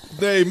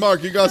 Hey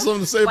Mark, you got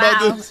something to say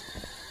about Wow. this?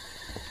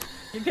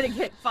 You're gonna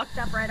get fucked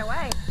up right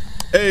away.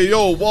 Hey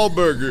yo,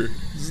 Wahlburger.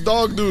 This is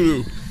dog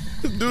doo-doo.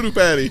 This is doo-doo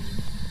patty.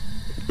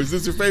 Is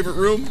this your favorite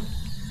room?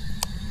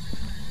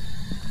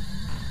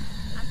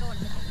 I'm going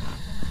to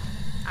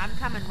I'm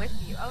coming with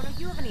you. Oh no,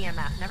 you have an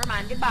EMF. Never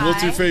mind. Goodbye.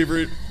 What's your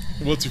favorite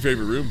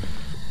room?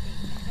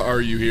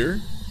 Are you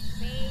here?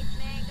 Space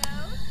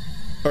Mango.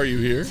 Are you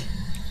here?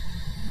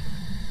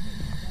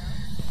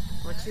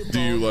 We're too Do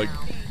you bold like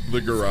now.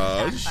 the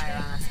garage? Backfire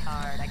on us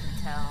hard. I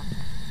can tell.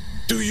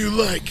 Do you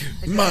like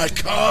my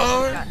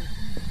car?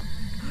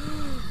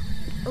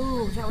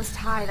 Ooh, that was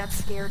Ty. That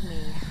scared me.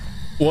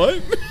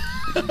 What?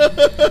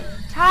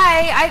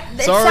 Ty,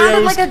 it Sorry,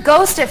 sounded like a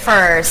ghost at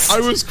first. I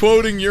was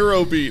quoting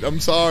Eurobeat. I'm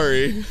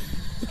sorry.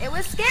 It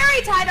was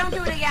scary, Ty. Don't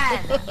do it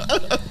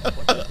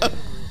again.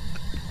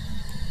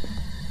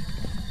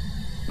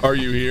 Are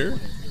you here?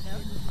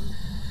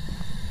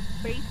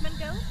 Basement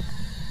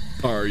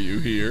ghost. Are you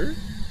here?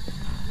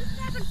 Who's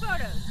snapping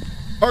photos?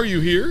 Are you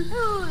here?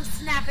 Ooh,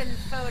 snapping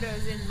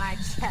photos in my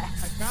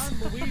chest.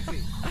 Found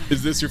Luigi.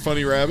 Is this your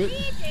funny rabbit?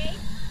 DJ.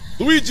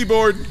 Luigi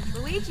board.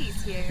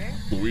 Luigi's here.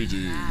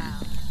 Luigi. Wow.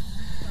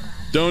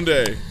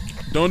 Donde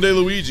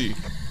Luigi.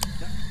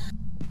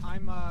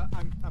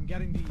 I'm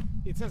getting the.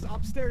 It says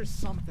upstairs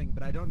something,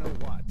 but I don't know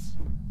what.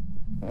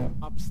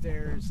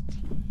 Upstairs T.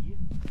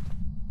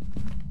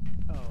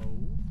 O.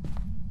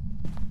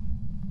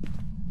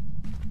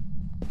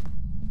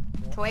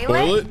 Toilet?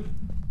 Toilet?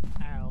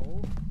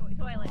 L.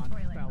 Toilet.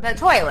 The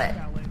toilet.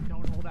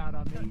 Don't hold out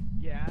on me.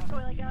 Yeah.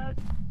 Toilet ghost.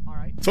 All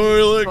right.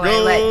 Toilet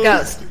Toilet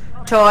ghost.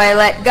 ghost.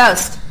 Toilet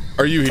ghost.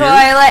 Are you here?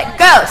 Toilet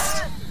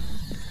ghost.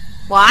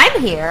 Well,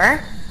 I'm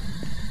here.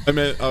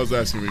 I was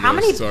asking you. How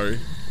many- Sorry.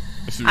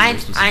 should be more I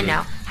specific.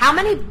 know.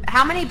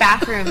 How many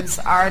bathrooms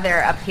are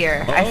there up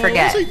here? I Oh,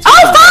 forget. say two.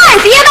 Oh,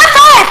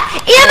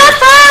 5! EMF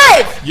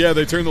 5! Yeah,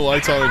 they turned the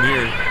lights on in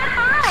here.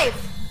 EMF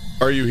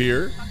 5! Are you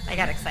here? I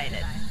got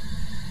excited.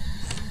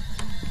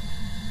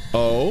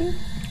 Oh?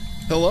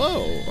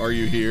 Hello, are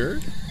you here?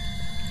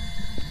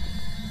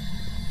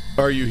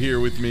 Are you here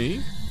with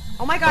me?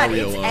 Oh my god, Are we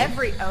it's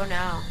alone? oh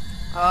no.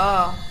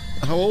 Oh.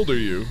 How old are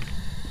you?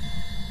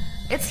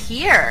 It's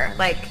here.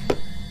 Like,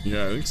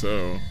 Yeah, I think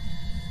so.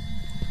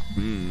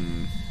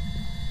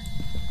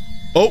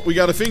 Oh, we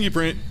got a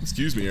fingerprint.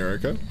 Excuse me,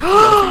 Erica. We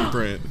got a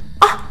fingerprint.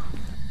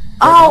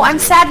 oh, I'm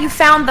sad you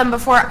found them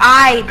before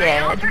I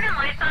did. Turning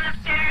lights on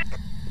upstairs.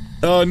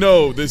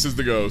 No, this is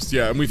the ghost.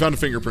 Yeah, and we found a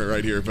fingerprint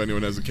right here if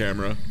anyone has a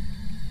camera.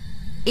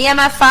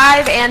 EMF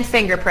 5 and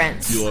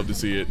fingerprints. You love to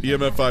see it.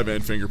 EMF 5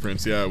 and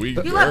fingerprints. Yeah, we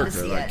love to Erica,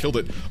 see like, it. killed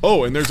it.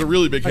 Oh, and there's a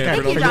really big Okay,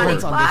 Thank handprint you, on the Johnny door. on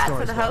this Spot, door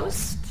for as the well.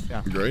 host.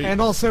 Yeah. Great. And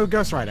also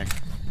ghostwriting.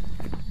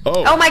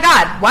 Oh my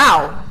god,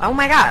 wow. Oh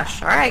my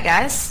gosh. Alright,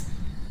 guys.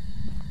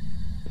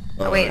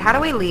 Oh, wait, how do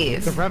we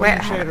leave? The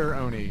Revenant Shader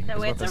Oni. So is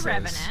what it's a this is.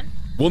 revenant.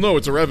 Well, no,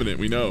 it's a revenant.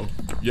 We know.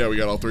 Yeah, we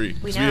got all three.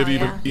 We So know, we have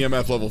even yeah.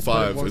 EMF level What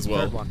 5 was as the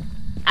well. third one?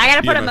 I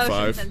gotta put a EMF motion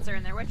 5. sensor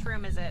in there. Which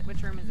room is it?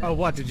 Which room is it? Oh,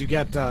 what did you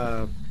get?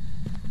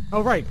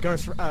 Oh, right,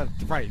 ghost.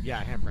 Right,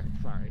 yeah,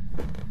 handprint. Sorry.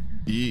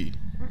 E.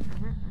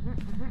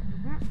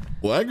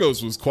 Well, that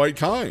ghost was quite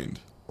kind.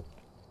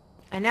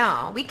 I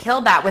know. We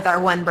killed that with our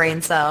one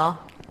brain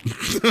cell.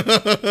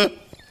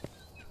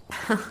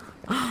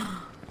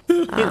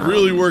 It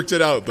really worked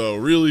it out, though.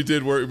 Really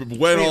did work.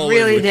 Went We all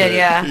really in with did, it.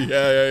 yeah.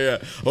 Yeah.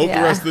 Hope Yeah.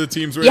 the rest of the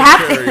team's ready You to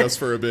have to- carry us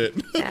for a bit.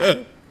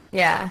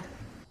 Yeah.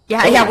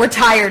 Yeah, we're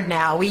tired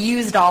now. We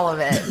used all of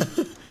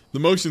it. The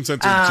motion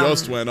sensor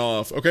just went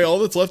off. Okay, all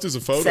that's left is a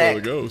photo Sick.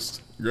 of the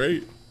ghost.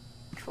 Great.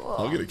 Cool.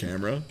 I'll get a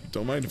camera.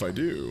 Don't mind if I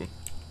do.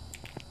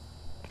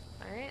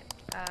 Alright,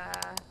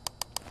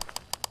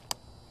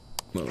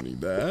 Don't need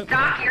that.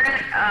 Doc, you're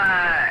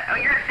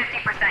at, you're at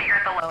 50%. You're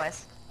at the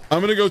lowest. I'm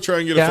gonna go try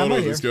and get a Yeah, I'm photo right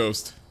of this here.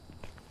 ghost.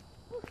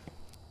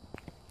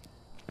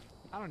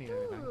 I don't need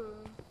anything.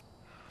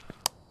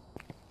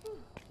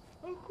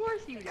 Of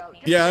course you don't.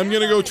 Yeah, I'm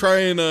gonna go try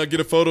and get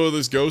a photo of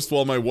this ghost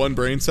while my one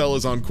brain cell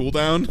is on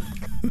cooldown.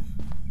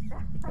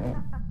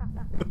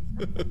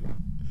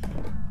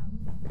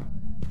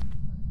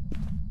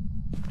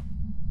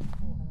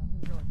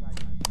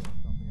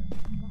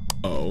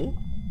 Oh.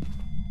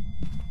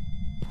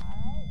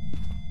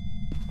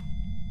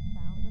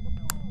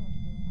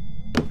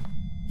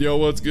 Yo,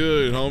 what's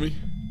good, homie?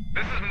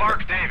 This is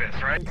Mark Davis,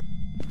 right?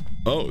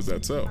 Oh, is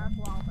that so?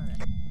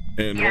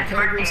 And what Yes, kind of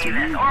Mark ghost are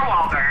Davis you? or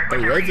Walter. A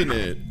whichever you-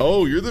 revenant.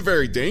 Oh, you're the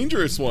very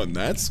dangerous one.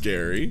 That's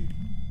scary.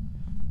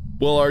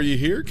 Well, are you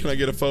here? Can I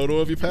get a photo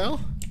of you, pal?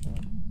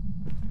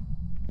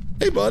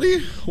 Hey,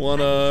 buddy.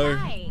 Wanna...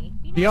 Hi.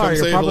 Yeah, Come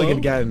you're say probably hello?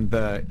 gonna get in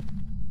the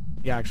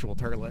actual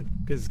turlet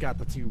because it's got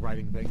the two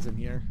writing things in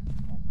here.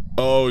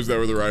 Oh, is that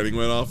where the writing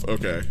went off?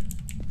 Okay.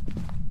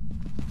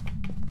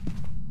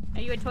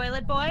 Are you a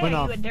toilet boy? Went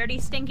Are off you a dirty,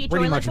 stinky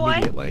Pretty toilet much boy?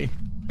 immediately.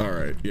 All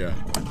right. Yeah.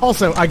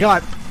 Also, I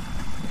got.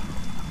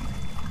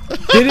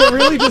 Did it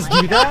really just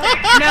do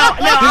that? No,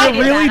 I Did it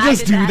did really that.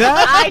 just I did do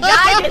that? I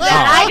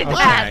did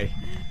that.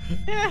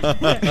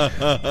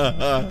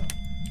 Okay.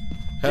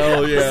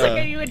 Hell Are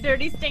yeah. you a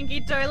dirty, stinky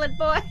toilet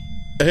boy?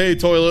 Hey,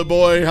 toilet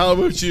boy. How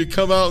about you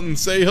come out and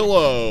say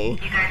hello?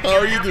 How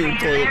are you doing,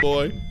 toilet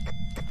boy?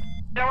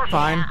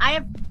 Fine.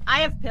 Yeah,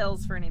 I have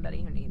pills for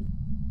anybody who needs.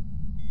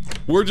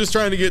 We're just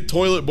trying to get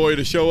toilet boy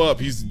to show up.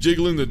 He's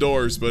jiggling the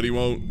doors, but he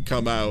won't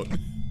come out.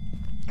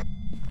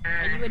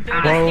 Are you a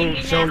dirty, Well,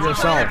 stinky, show nasty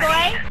yourself.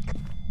 toilet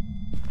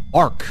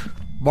boy?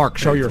 Mark,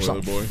 show Hey,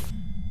 yourself. Toilet boy.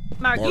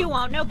 Mark, you Mark.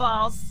 won't. No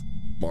balls.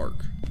 Mark.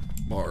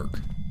 Mark,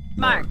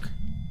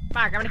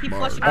 I'm gonna keep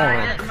Mark. flushing the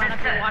toilet and run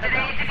up your water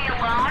Today bill. to be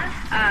alone,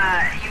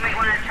 you might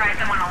want to try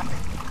someone else.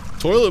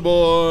 Toilet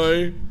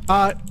boy.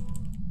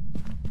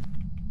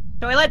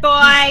 Toilet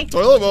boy!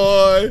 Toilet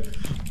boy.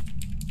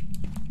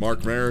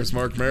 Mark Maris.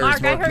 Mark, I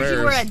heard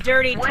you were a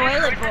dirty Would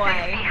toilet it be boy.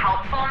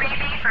 helpful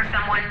maybe for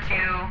someone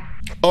to...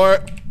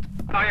 Alright.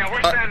 Oh yeah, we're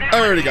I standing.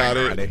 already got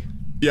it.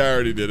 Yeah, I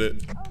already did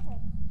it.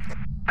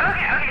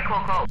 Okay,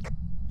 cool.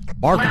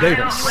 Mark Let me know-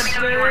 Davis. let me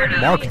know when you wanna-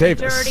 Mark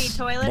Davis. Dirty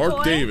toilet Mark boy.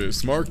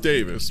 Mark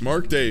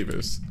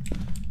Davis.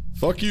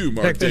 Fuck you,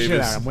 Mark Check this shit out.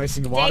 Davis. I'm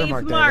wasting water, Dave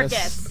Mark Marcus.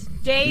 Davis.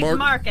 Dave Mark-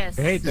 Marcus.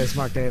 I hate this,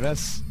 Mark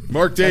Davis.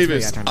 Mark That's me,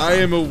 Davis, I turned it I on.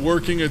 am a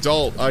working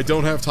adult. I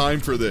don't have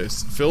time for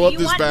this. Fill up You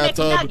this want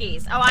bathtub.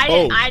 McNuggies.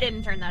 Oh, I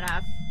didn't turn that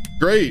off.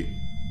 Great.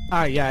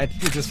 Yeah, it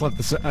just left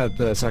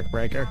the circuit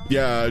breaker.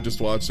 Yeah, I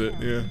just watched it.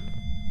 Yeah.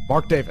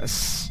 Mark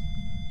Davis.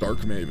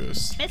 Dark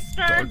Mavis. Mr.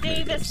 Dark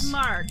Davis Mavis.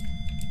 Mark.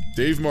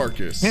 Dave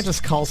Marcus. Can't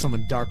just call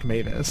someone Dark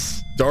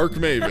Mavis. Dark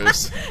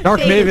Mavis. Dark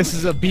Dave- Mavis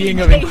is a being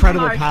of Dave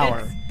incredible Marcus.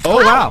 power.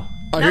 Oh, wow.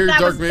 I No, hear that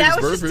Dark was, Mavis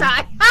that was just burping.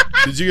 time.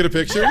 Did you get a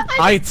picture?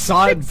 I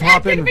saw it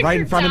pop in exactly right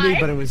in front of me,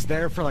 what but it was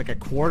there for like a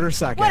quarter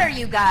second. What are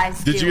you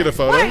guys doing? Did you get a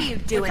photo? What are you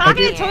doing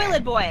Talking here? to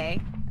toilet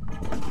boy.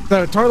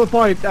 The toilet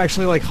boy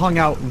actually like hung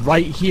out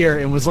right here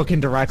and was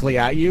looking directly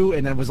at you,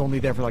 and then was only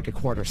there for like a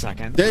quarter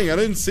second. Dang, I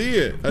didn't see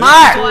it. I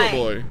Mark! didn't see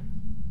Toilet Boy.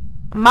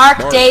 Mark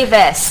Mark.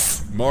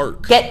 Davis.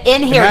 Mark. Get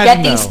in here.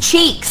 Imagine Get these though.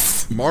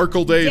 cheeks.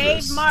 Markle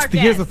Davis. Dave Marcus.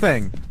 Here's the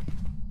thing.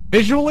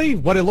 Visually,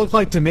 what it looked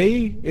like to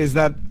me is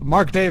that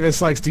Mark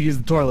Davis likes to use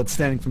the toilet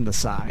standing from the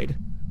side.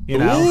 You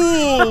know?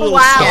 Ooh, Wow,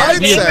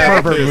 side gamer.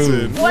 saddle Pervert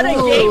pissing. What a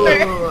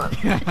gamer.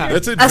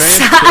 That's A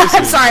advanced I'm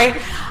pissing. sorry.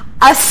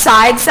 A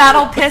side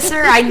saddle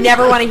pisser? I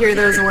never want to hear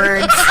those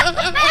words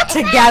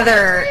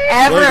together.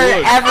 Ever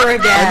I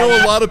again.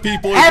 know a lot of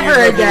people are Ever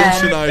being again.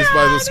 revolutionized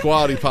by the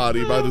squatty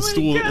potty, by the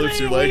stool that lifts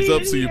your legs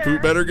up so you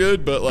poop better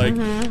good, but like,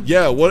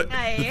 yeah, what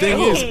the thing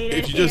is, hate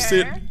if it you just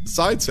sit here.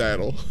 side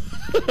saddle.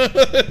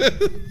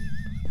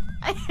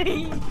 I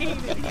hate it here.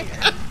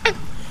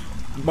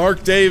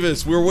 Mark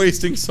Davis, we're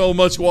wasting so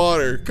much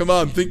water. Come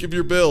on, think of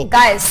your bill.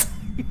 Guys.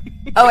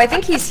 Oh, I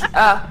think he's,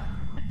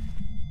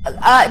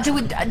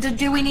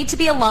 do we need to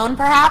be alone,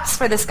 perhaps,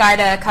 for this guy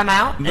to come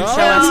out and show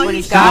us what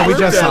he's got? we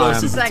just saw him.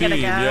 As a Second team,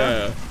 ago.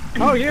 yeah.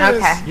 Oh,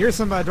 here's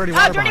some dirty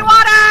water. Oh, dirty behind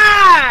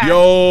water!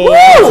 Yo!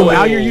 So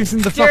now you're using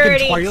the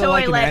Dirty fucking toilet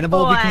like an toilet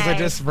animal boy. because I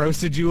just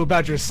roasted you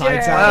about your side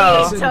Dirty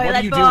saddle. Oh. What are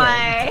toilet you boy.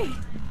 doing?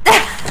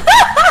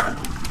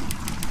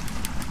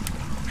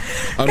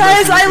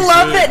 Guys, I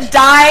love that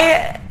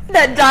die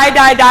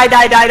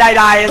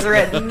is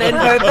written in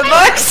both the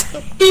books.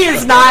 He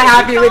is not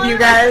happy with you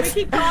guys.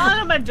 We keep calling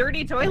him a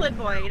dirty toilet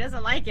boy. He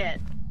doesn't like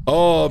it.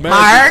 Oh, man.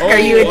 Mark, Oh, are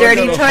you a I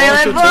dirty got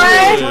toilet haunted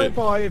boy? Toilet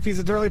boy, if he's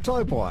a dirty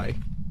toilet boy.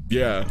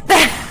 Yeah.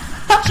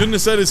 Shouldn't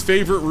have said his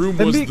favorite room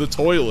was the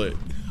toilet.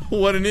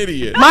 What an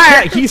idiot.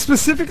 Yeah, he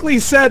specifically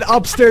said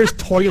upstairs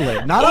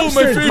toilet, not Oh, my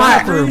upstairs favorite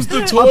bathroom. room's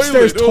the toilet.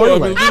 Upstairs Oh, I'm a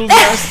toilet. little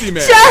nasty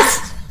man.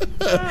 Just...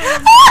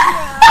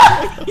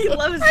 He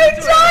loves the I'm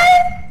toilet.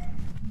 dying.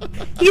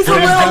 He's a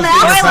Putting little his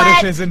nasty.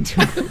 fetishes into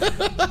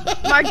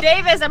Mark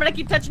Davis, I'm gonna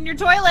keep touching your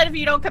toilet if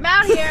you don't come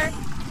out here.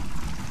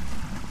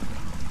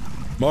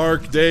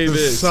 Mark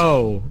Davis.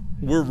 So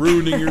We're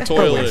ruining your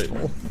toilet.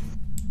 wasteful.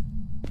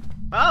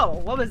 Oh,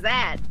 what was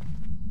that?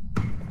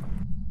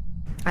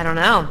 I don't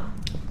know.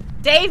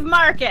 Dave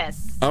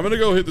Marcus. I'm gonna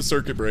go hit the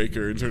circuit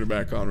breaker and turn it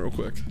back on real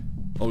quick.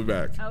 I'll be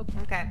back.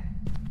 Okay.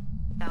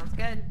 Sounds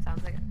good.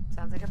 Sounds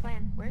like a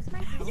plan. Where's my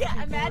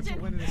Yeah, imagine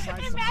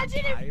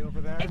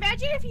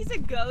if he's a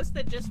ghost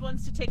that just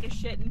wants to take a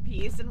shit in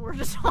peace and we're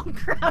just all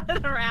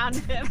crowded around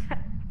him,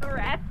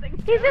 harassing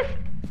him.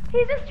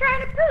 He's just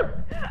trying to poop.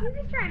 He's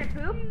just trying to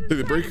poop. Hey,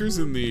 the breaker's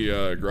in the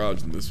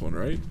garage in this one,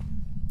 right?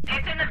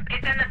 It's in the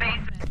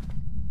basement.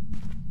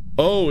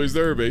 Oh, is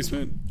there a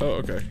basement? Oh,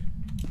 okay.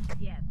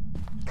 Yes.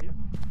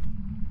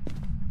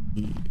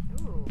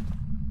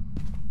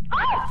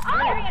 Oh,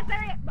 there he is,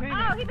 there he is.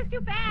 Oh, he was too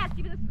fast.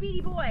 He was a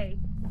speedy boy.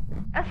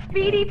 A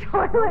speedy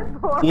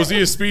toilet boy. Was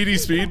he a speedy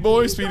speed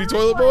boy? Speedy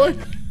toilet boy?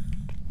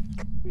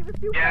 He was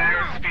too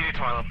Yeah, fast. speedy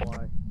toilet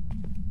boy.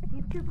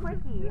 He's too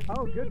quickie.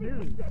 Oh, good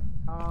news.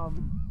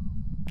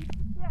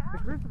 The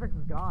crucifix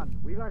is gone.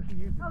 We've actually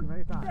used it too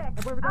many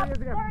times. sick.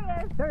 There he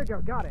is. There we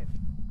go. Got it.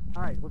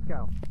 All right, let's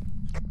go.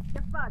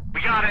 You're fucked.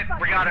 We got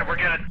it, we're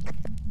good.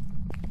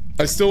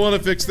 I still want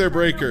to fix their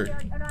breaker.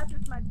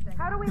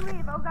 How do we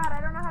leave? Oh god,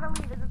 I don't know how to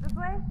leave. Is it this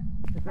way?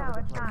 No,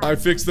 it's not. I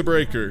fixed the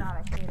breaker.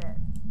 God, I hate it.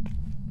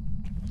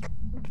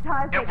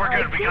 Yeah, we're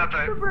good. We got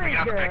the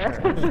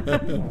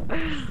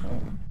picture.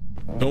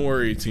 Don't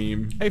worry,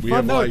 team. Hey, we fun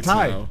have note, lights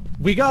Ty. now.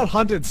 We got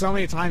hunted so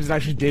many times it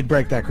actually did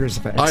break that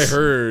crucifix. I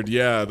heard.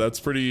 Yeah, that's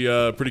pretty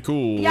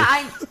cool.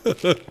 Yeah,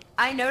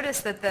 I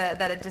noticed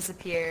that it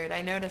disappeared.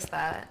 I noticed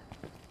that.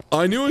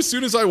 I knew as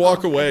soon as I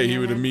walk away, he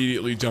damn would it.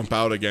 immediately jump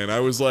out again.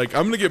 I was like,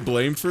 I'm gonna get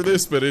blamed for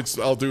this, but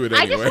I'll do it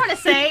I anyway. just want to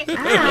say,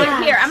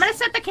 here, I'm gonna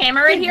set the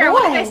camera right here. I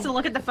want you guys to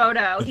look at the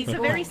photo. He's a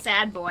very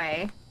sad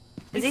boy.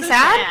 Is He's he so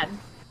sad?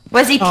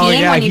 Was he peeing Oh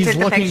yeah, when you he's took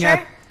the looking picture?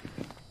 at.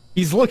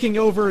 He's looking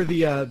over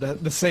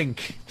the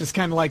sink, just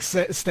kind of like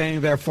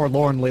staying there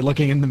forlornly,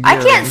 looking in the mirror.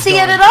 I can't He's see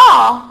it going, at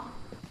all.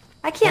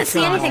 I can't see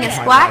going anything. on It's in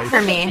my black life?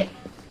 for me.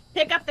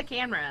 Pick up the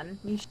camera. And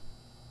you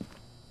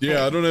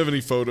Yeah, I don't have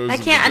any photos. I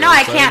of can't- the no,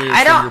 I ghost. can't- only I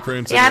have don't-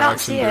 Fingerprints, yeah, I don't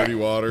interaction, see it. dirty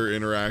water,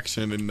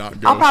 interaction, and not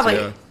ghosts. I'll probably-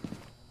 Yeah,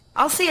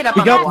 I'll see it up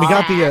We on the got wall. I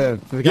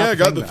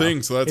got the though.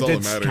 thing, so that's It all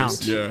that did matters.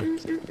 count.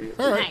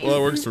 Yeah. All right, well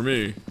that works for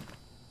me.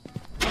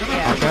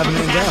 Yeah. Got him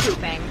in sad there.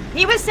 pooping.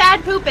 He was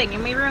sad pooping,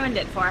 and we ruined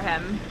it for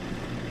him.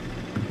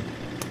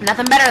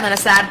 Nothing better than a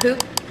sad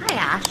poop. Hi,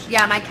 Ash.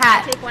 Yeah, my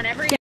cat. Take one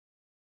every.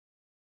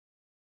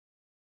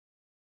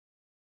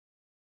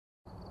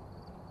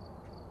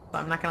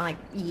 I'm not gonna like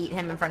eat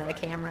him in front of the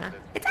camera.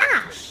 It's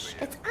Ash.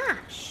 It's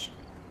Ash.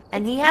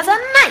 And he has a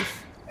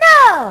knife.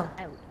 No.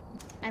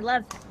 I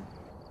love.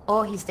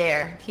 Oh, he's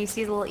there. Can you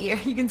see his little ear?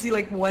 You can see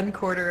like one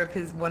quarter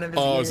of one of his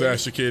Oh, ears. is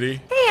Ash a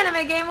kitty? Hey,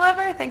 anime game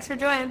lover. Thanks for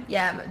joining.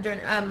 Yeah,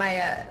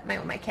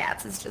 my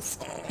cats is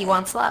just he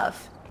wants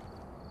love.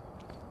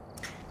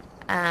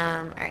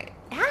 All right.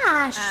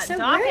 Ash. So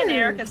Doc and rude.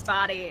 Erica's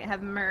body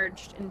have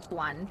merged into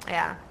one.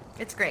 Yeah,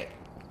 it's great.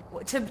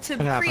 To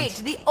happens. create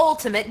the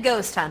ultimate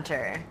ghost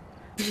hunter.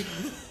 The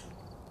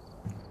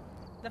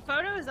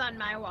photos on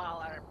my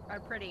wall are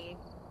pretty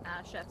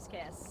chef's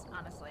kiss,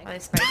 honestly. Are they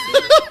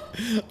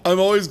spicy? I'm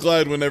always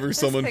glad whenever This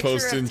someone picture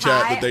posts of in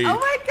Ty- chat that they. Oh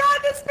my god,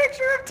 this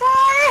picture of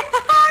Ty!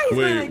 He's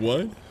Wait, like-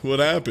 what? What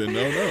happened?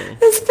 Oh no.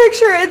 This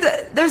picture,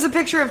 there's a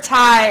picture of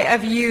Ty,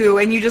 of you,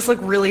 and you just look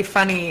really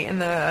funny in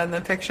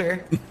the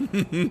picture.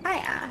 Hi,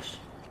 Ash.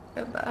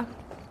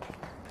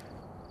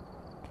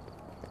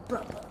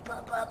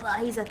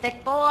 He's a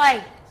thick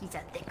boy. He's a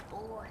thick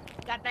boy.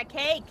 Got that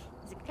cake.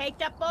 He's a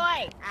caked up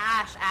boy.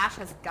 Ash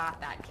has got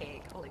that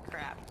cake. Holy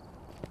crap.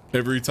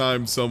 Every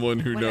time someone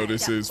who What a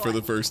notices step for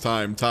the boy. first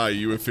time, Ty,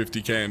 you have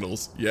 50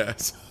 candles.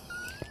 Yes.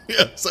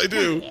 Yes, I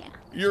do. Yeah.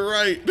 You're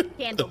right.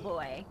 Candle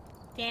boy.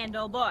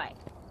 Candle boy.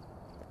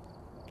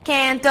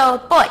 Candle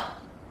boy.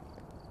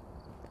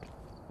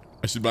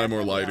 I should buy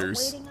more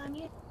lighters Waiting on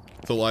you.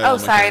 to light Oh, all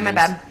my sorry, my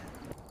candles. bad.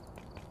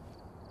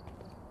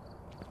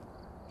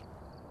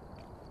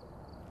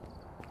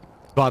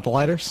 Bought the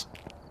lighters?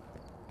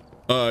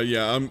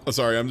 Yeah, I'm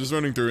sorry. I'm just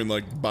running through and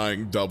like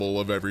buying double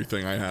of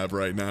everything I have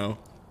right now.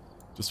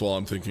 Just while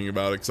I'm thinking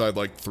about it, because I had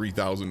like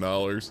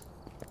 $3,000.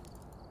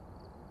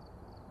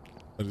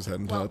 I just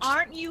hadn't Well, touched.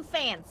 aren't you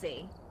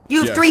fancy? You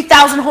have Yes.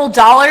 3,000 whole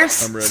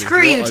dollars? I'm ready. Screw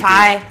Well, you, I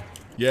Ty.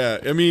 Yeah,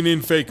 I mean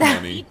in fake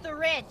money. Eat the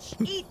rich.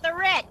 Eat the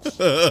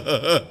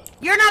rich.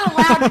 You're not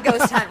allowed to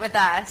ghost hunt with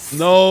us.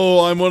 No,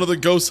 I'm one of the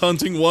ghost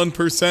hunting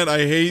 1%. I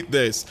hate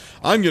this.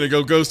 I'm gonna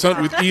go ghost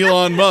hunt with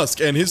Elon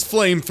Musk and his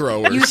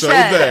flamethrower. You So should.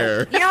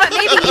 there. You know what?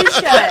 Maybe you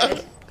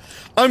should.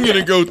 I'm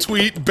gonna go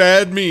tweet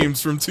bad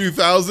memes from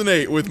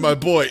 2008 with my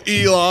boy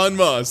Elon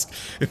Musk.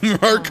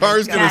 And our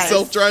car's gonna Nice.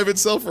 self-drive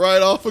itself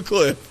right off a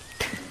cliff.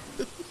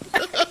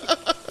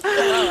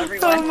 Hello,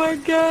 everyone. Oh my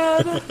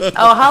god.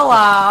 Oh,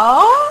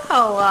 hello.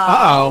 Hello.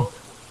 Uh-oh.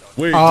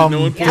 Wait, did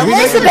no one put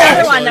Elizabeth! The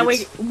other one that we.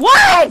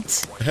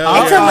 What?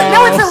 Hell It's yeah.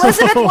 no, it's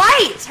Elizabeth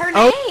White. Her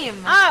name.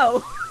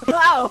 Oh.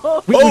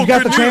 Oh. We Oh,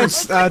 got the good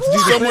chance news. to do the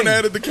Someone thing.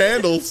 added the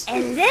candles.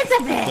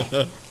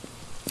 Elizabeth.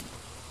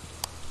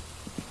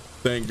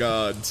 Thank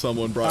God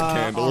someone brought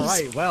candles. All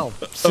right, well,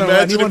 so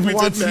Imagine anyone if we who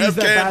wants to didn't use have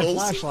that bad candles.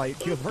 flashlight,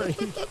 feel free.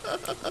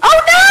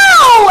 Oh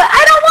no!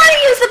 I don't want to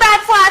use the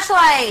bad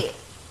flashlight.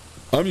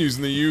 I'm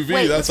using the UV.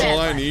 Wait, That's what's all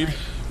that I need.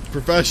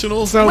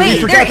 Professional. So Wait,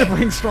 we forgot there- to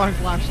bring strong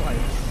flashlights.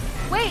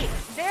 Wait,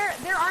 there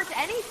aren't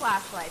any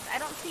flashlights. I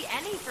don't see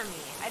any for me.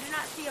 I do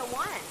not see a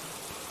one.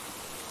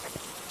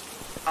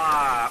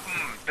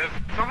 Does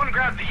someone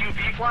grab the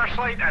UV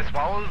flashlight as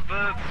well as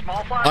the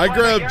small flashlight? I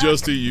grabbed guess?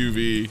 just a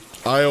UV.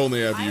 I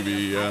only have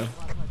UV, yeah.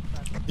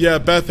 Yeah,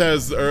 Beth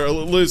has, or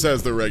Liz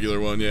has the regular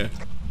one, yeah.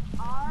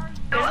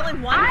 There's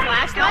only one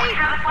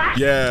flashlight?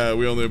 Yeah,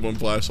 we only have one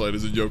flashlight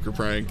as a Joker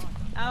prank.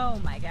 Oh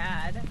my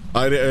god.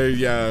 I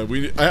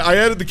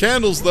added the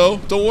candles though.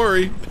 Don't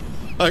worry,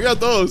 I got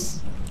those.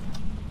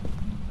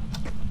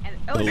 And,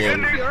 oh, Hello. is The it good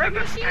news is your that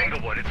this is machine?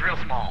 Tanglewood. It's real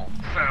small,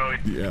 so it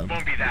Yeah.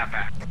 won't be that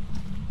bad.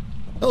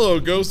 Hello,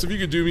 Ghost. If you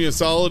could do me a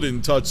solid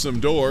and touch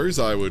some doors,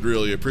 I would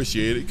really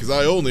appreciate it because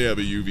I only have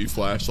a UV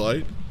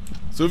flashlight.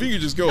 So if you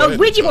could just go ahead.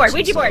 Ouija and board, touch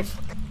Ouija some board.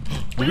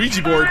 stuff.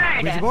 Ouija board.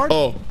 Ouija board?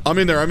 Oh, I'm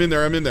in there. I'm in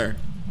there. I'm in there.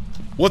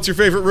 What's your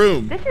favorite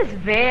room? This is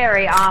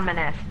very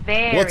ominous.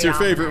 Very What's your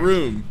favorite ominous.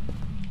 room?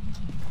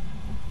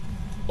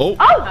 Oh,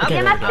 Oh, Okay,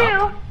 okay, there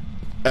we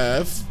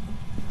that's two. F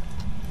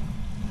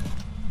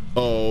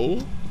O.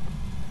 And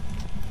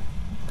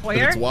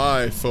Foyer? it's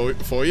Y.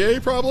 Foyer,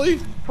 probably?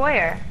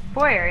 Foyer.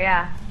 Foyer,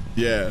 yeah.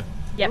 Yeah.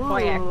 Yeah,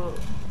 foyer. Ooh,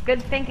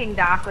 good thinking,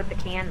 Doc, with the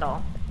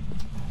candle.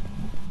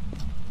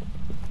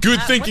 Good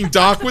what thinking, the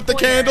Doc, fuck's with a the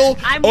foyer? candle.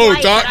 I'm Oh,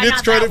 white, Doc but I'm gets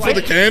not credit that for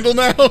the white. candle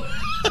now.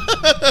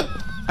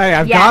 Hey,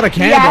 I've Yes, got a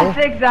candle. yes,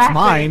 exactly. It's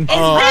mine.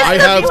 I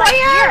the have.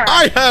 foyer?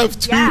 I have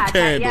two Yeah, that-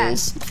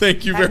 candles.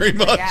 Thank you very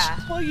Technically, much. Yeah.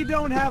 Well, you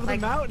don't have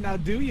them out now,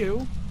 do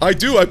you? I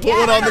do. I put Yeah,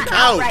 one on the they're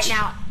out couch. right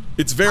now.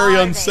 It's very Are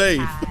they, unsafe.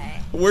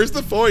 Ty? Where's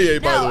the foyer,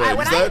 by No, the way? when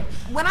Does that,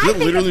 when does I that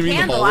think literally of mean the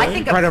candle, hallway? I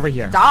think of Right over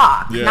here.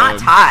 Doc, Yeah. not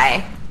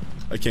Ty.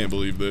 I can't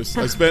believe this.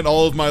 I spent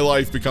all of my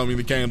life becoming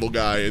the candle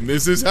guy, and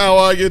this is how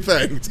I get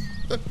thanked.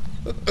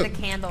 The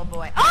candle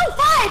boy. Oh,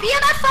 5! Yeah,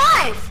 that's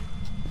 5!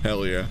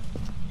 Hell yeah.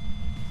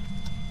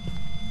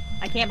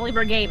 I can't believe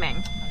we're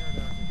gaming.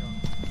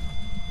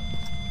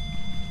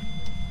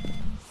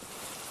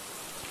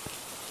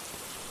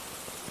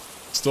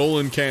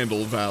 Stolen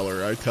candle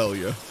valor, I tell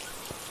ya.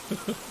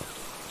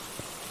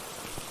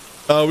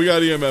 We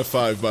got EMF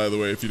 5, by the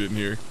way, if you didn't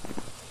hear.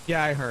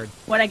 Yeah, I heard.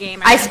 What a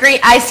game. I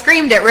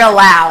screamed it real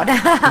loud.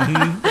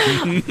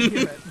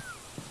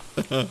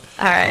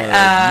 Alright,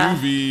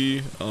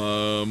 UV,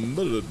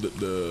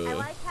 I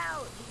like how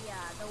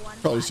the one.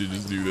 probably should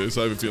just do this.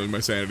 I have a feeling my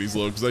sanity's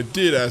low, because I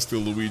did ask the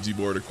Luigi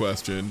board a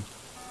question.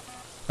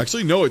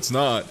 Actually, no, it's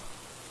not.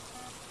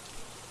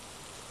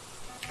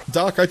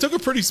 Doc, I took a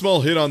pretty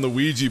small hit on the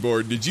Ouija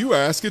board. Did you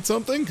ask it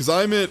something? Because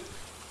I'm at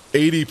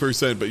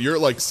 80%, but you're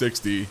at like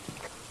 60.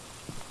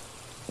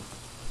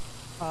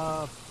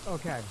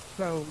 Okay,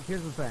 so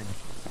here's the thing.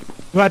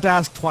 You had to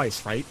ask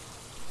twice, right?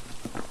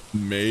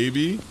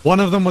 Maybe? One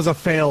of them was a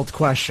failed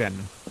question,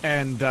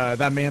 and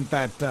that meant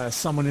that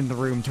someone in the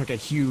room took a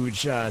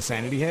huge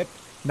sanity hit.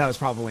 That was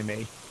probably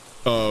me.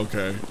 Oh,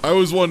 okay. I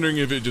was wondering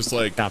if it just,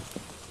 like, Yeah.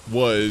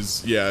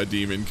 was, yeah, a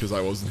demon, because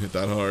I wasn't hit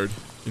that hard.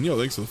 And, yo,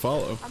 thanks for the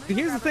follow.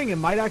 Here's the thing, it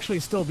might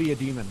actually still be a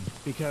demon,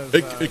 because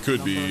It the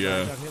could be, number yeah.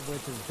 I got hit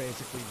with is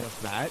basically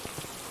just that.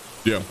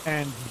 Yeah.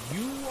 And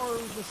you are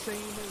the same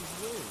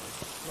as Liz,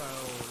 so...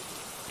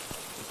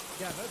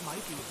 Yeah, that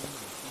might be a demon.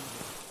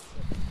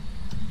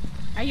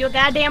 Are you a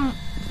goddamn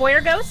foyer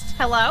ghost?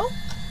 Hello?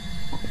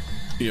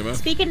 EMF.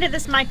 Speak into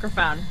this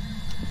microphone.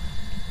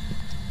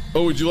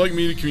 Oh, would you like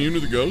me to commune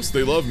with the ghosts?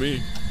 They love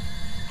me.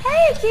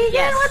 Hey, Keegan,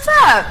 Yes. what's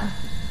up?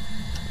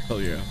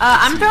 Hell yeah.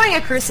 I'm throwing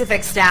a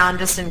crucifix down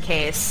just in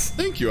case.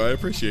 Thank you, I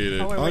appreciate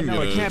it. Oh, wait, I'm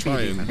no, it gonna can't be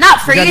try a demon. and...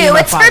 Not for You got you, EMF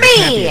it's for 5, it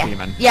can't be a me.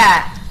 demon.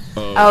 Yeah.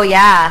 Oh. Oh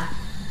yeah.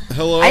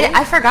 Hello?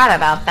 I forgot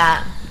about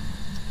that.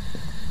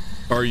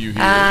 Are you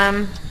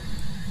here?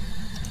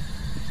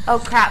 Oh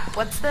crap.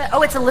 What's the?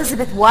 Oh, it's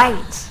Elizabeth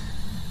White.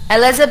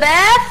 Elizabeth.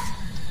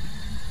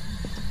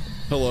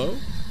 Hello?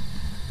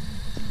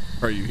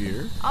 Are you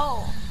here?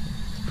 Oh,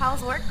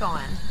 how's work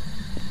going?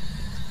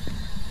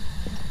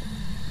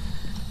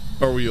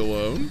 Are we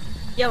alone?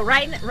 Yo,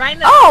 write in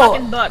the Oh!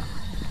 fucking book.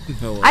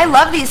 Hello. I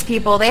love these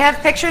people. They have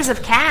pictures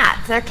of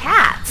cats. They're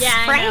cats. Yeah,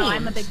 I know. framed.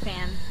 I'm a big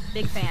fan.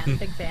 Big fan.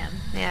 Big fan.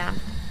 Yeah.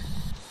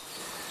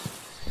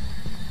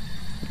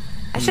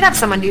 I should have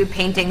someone do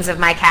paintings of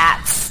my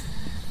cats.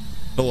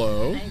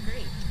 Hello? I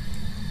agree.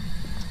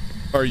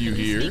 Are you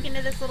here? Speak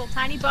into this little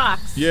tiny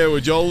box. Yeah,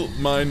 would y'all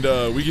mind,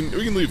 we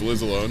can leave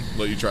Liz alone.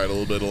 Let you try it a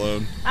little bit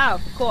alone. Oh,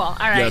 cool. All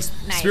right. Yes.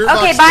 Nice. Spirit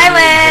Okay, Box bye,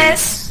 generally Liz.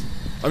 hates-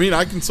 I mean,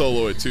 I can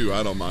solo it too.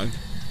 I don't mind.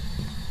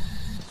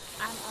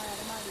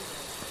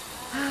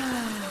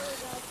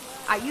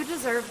 You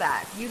deserve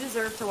that. You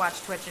deserve to watch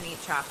Twitch and eat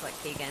chocolate,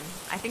 Keegan.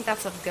 I think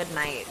that's a good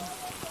night.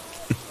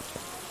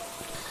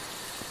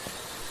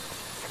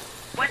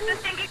 What's the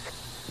stinky?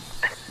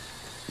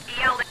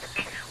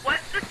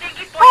 What's the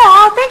stinky boy?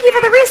 Oh, thank you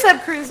for the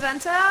resub, Cruise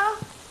Vento.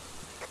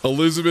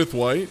 Elizabeth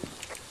White?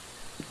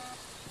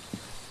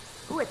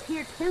 Ooh, it's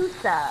tier 2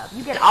 sub.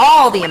 You get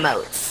all the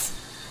emotes.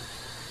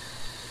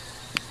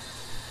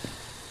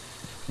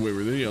 Wait,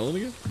 were they yelling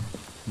again?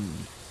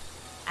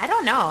 I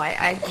don't know.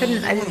 I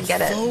couldn't. I didn't get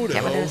it. Photo.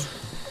 Get what it is.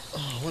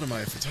 Oh, what am I,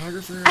 a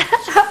photographer?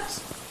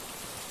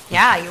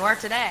 Yeah, you are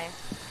today.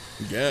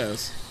 I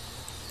guess.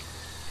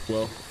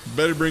 Well,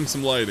 better bring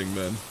some lighting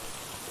then.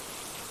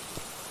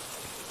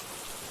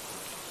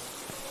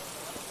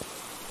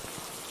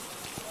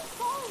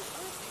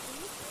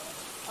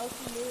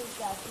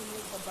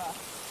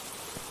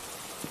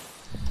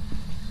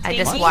 I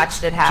just Stinky?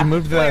 watched it She happen.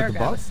 moved Foyer the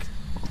book? ghost.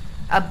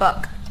 A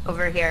book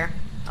over here.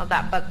 Oh,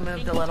 that book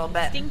moved a little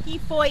bit. Stinky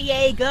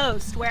foyer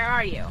ghost, where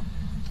are you?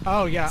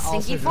 Oh yeah. also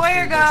Stinky just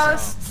foyer threw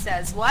this, ghost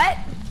says what?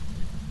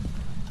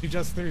 you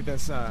just threw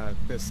this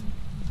this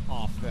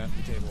off the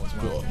table as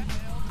well.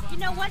 You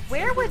know what?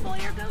 Where Stinky would-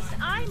 foyer ghost?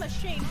 I'm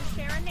ashamed to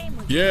share a name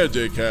with you. Yeah,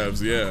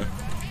 J-Cavs, yeah.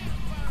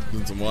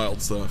 Doing some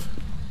wild stuff.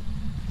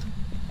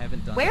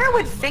 Haven't done Where it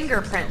would since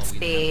fingerprints Halloween.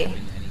 be?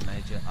 Haven't been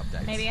any major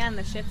updates. Maybe on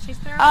the shit she's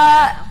throwing.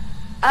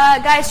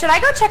 Guys, should I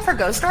go check for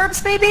ghost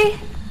orbs, maybe?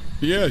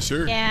 Yeah,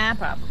 sure. Yeah,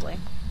 probably.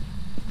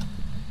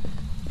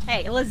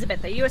 Hey,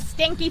 Elizabeth, are you a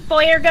stinky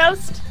foyer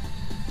ghost?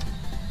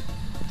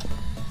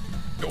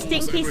 Oh,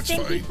 Stinky, sandwich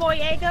stinky fight.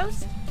 foyer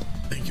ghost?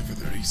 Thank you for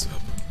the resub.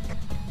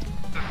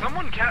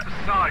 Someone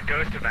saw a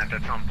ghost event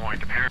at some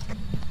point, apparently.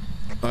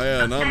 Oh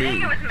yeah, not I think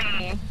me. it was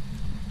me.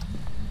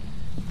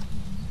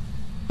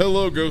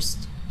 Hello,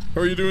 ghost.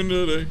 How are you doing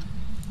today?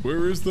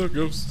 Where is the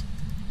ghost?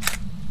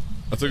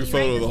 I took a Can you photo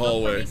write of the this book for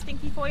hallway. me,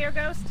 stinky foyer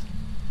ghost?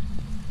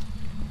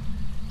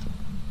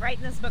 Write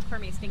in this book for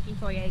me, stinky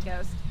foyer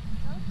ghost.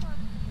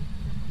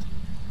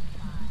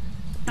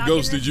 Talk in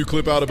Ghost, this did you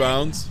clip out of thing,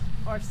 bounds?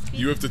 or speak-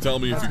 You have to tell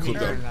me if you Turn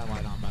clipped out. that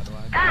light on, by the way.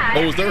 Guys,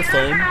 Oh, is there a can you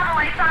phone? turn all the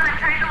lights on? I'm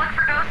trying to look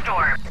for ghost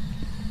orbs.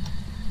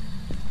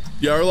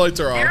 Yeah, our lights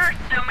are There off.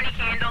 are so many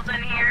candles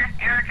in here,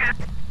 Erica.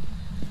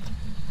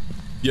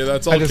 Yeah,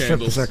 that's all I just tripped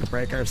the candles. circuit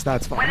breakers.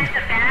 That's When fine. it's a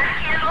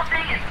bad candle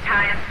thing, it's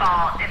Ty's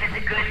fault. If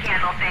it's a good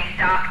candle thing,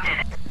 Doc did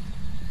it.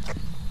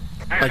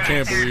 I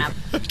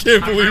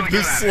can't believe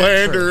this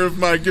slander of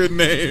my good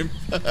name.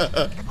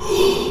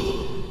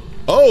 Oh,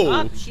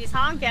 Oh, she's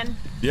honking.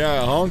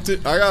 yeah, honked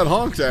it. I got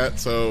honked at,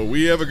 so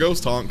we have a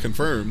ghost honk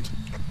confirmed.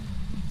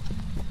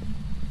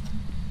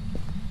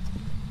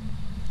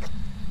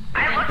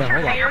 I looked Yeah, for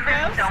hold on.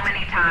 fingerprints so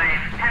many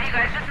times. Have you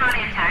guys just not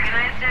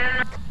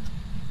antagonized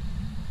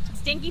it?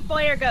 Stinky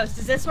foyer ghost,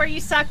 is this where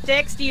you suck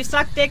dicks? Do you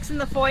suck dicks in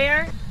the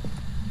foyer?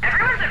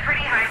 Everyone's at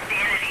pretty high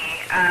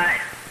sanity.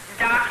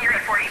 Doc, you're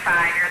at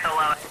 45. You're at the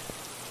lowest.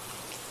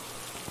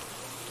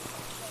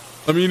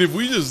 I mean, if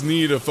we just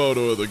need a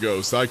photo of the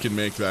ghost, I can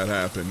make that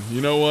happen.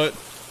 You know what?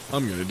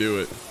 I'm gonna do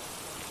it.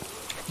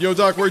 Yo,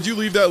 Doc, where'd you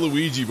leave that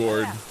Luigi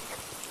board?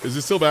 Is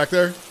it still back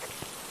there?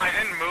 I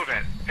didn't move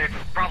it. It's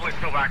probably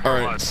still back All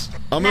where it right, was.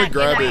 I'm gonna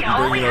grab it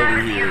and bring it over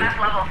Is here.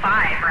 level 5,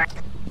 right?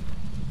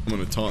 I'm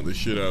gonna taunt the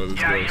shit out of this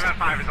Yeah, ghost. EMF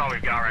 5 is all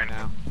we've got right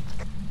now.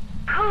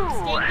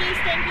 Cool.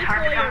 Stinky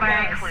Hard to foyer come by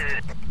a ghost.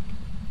 clue.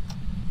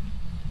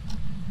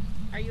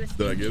 Are you a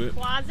Did I get stinky it?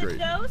 closet Great.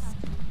 ghost?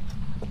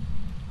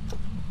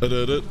 Is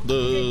it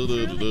true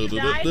that you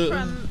died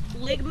from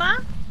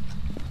ligma?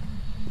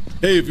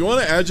 Hey, if you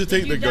want to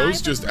agitate Did you the die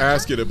ghost, from just that?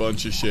 ask it a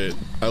bunch of shit.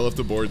 I left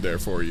a board there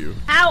for you.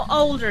 How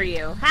old are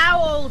you?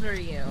 How old are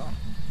you?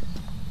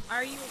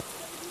 Are you a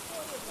stinky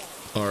foyer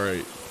ghost? All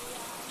right.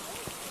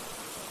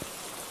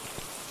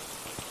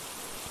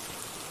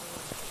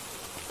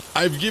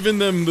 I've given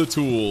them the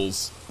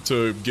tools.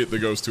 to get the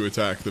ghost to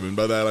attack them, and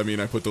by that I mean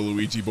I put the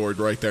Luigi board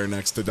right there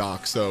next to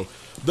Doc, so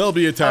they'll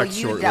be attacked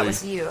shortly. That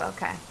was you,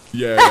 okay.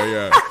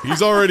 Yeah.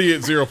 He's already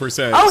at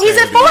 0%. Oh, he's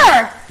at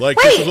 4! Like,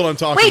 this is what I'm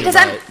talking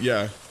about.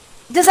 Yeah.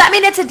 Does that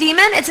mean it's a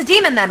demon? It's a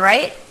demon then,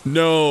 right?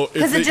 No.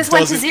 Because it just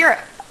went to 0.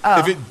 Oh.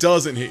 If it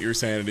doesn't hit your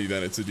sanity,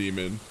 then it's a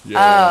demon. Yeah.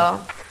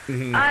 Oh.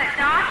 Mm-hmm.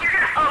 Doc, you're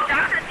gonna... Oh,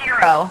 Doc's at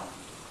 0.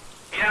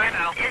 Yeah, I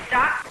know. Is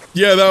Doc...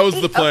 Yeah, that was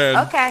the plan.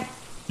 Oh, okay.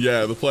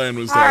 Yeah, the plan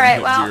was to All right,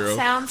 hit well, 0.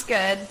 sounds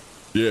good.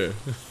 Yeah.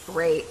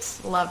 Great.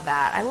 Love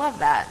that. I love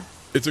that.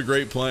 It's a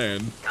great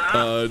plan.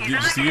 Did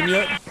you see him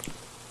yet?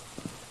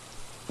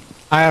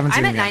 I haven't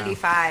seen I'm him at yet,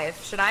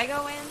 95. Should I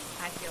go in?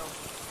 I feel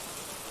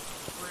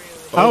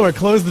rude. Oh, it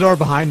closed the door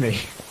behind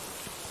me.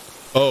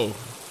 Oh.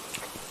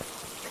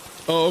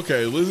 Oh,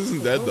 okay. Liz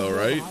isn't dead though,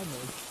 right?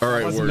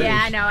 Alright, word.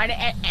 Yeah, I know.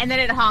 And then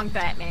it honked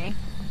at me.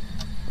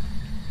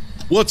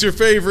 What's your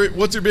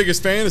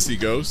biggest fantasy,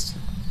 Ghost?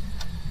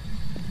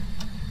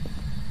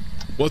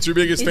 What's your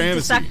biggest Is it to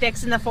fantasy? suck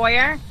dicks in the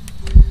foyer?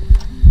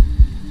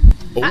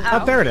 Oh.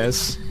 Oh, there it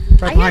is.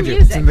 Right I behind hear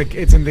you.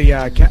 It's in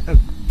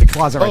the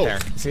closet right there.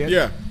 See it?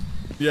 Yeah.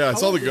 Yeah, I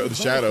saw the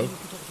shadow.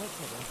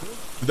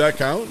 Did that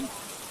count?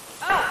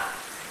 Oh,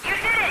 you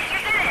did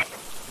it!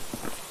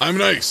 I'm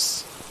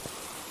nice.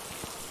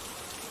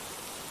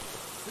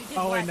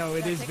 Oh wait, no,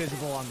 it is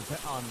visible on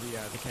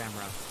the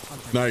camera.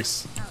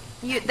 Nice.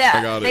 I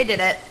got it. They did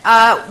it.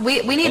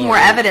 We need more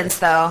evidence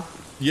though.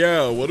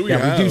 Yeah, what do we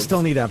have? Yeah, we do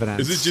still need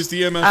evidence. Is it just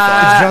EMF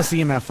 5? It's just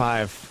EMF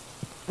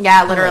 5.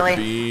 Yeah,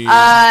 literally.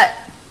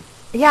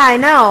 Yeah, I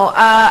know.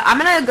 I'm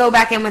gonna go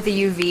back in with the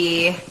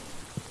UV.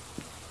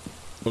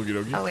 Okie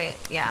dokie. Oh wait,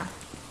 yeah.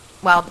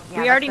 Well,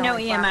 yeah, We already that's know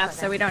the only EMF, flashlight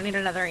so we don't need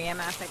another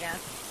EMF, I guess.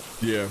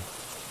 Yeah.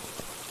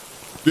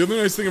 The other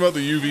nice thing about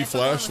the UV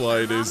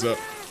flashlight is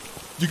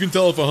you can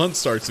tell if a hunt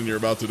starts and you're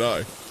about to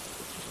die,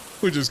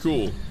 which is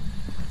cool.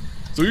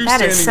 So you're That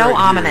standing is so right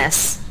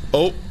ominous. Here.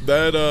 Oh,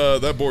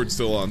 that board's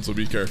still on, so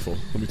be careful.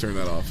 Let me turn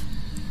that off.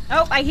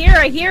 Oh, I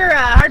hear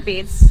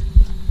heartbeats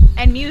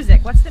and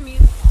music. What's the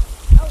music?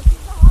 Oh, it's in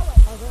the hallway.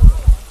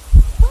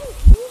 Oh,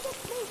 there it is. Wait,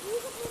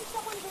 music means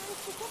someone very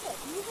specific.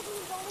 Music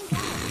means only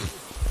that.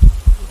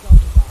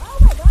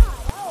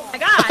 Oh my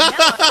god!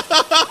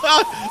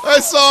 No. I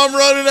saw him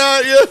running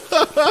at you.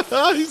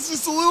 He's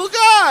just a little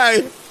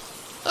guy.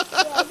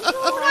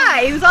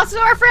 Hi, he was also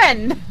our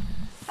friend.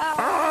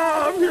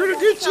 I'm here to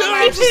get you.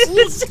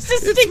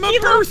 It's my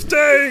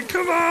birthday.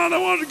 Come on, I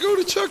want to go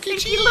to Chuck E.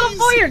 Cheese. Little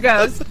foyer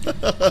ghost.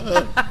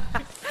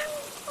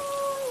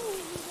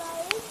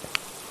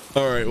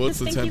 All right, what's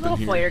the Stinky temp little in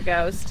here? foyer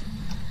ghost.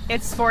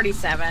 It's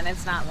 47.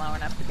 It's not low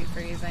enough to be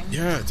freezing.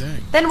 Yeah,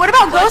 dang. Then what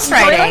about ghost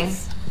writing?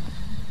 Toilets?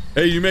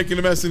 Hey, you making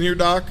a mess in here,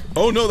 Doc?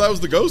 Oh no, that was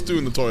the ghost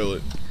doing the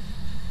toilet.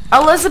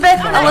 Elizabeth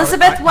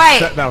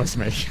White. That was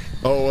me.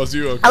 Oh, it was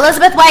you? Okay.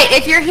 Elizabeth White,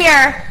 if you're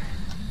here,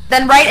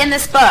 then write in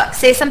this book.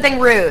 Say something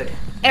rude.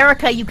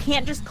 Erica, you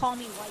can't just call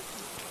me white.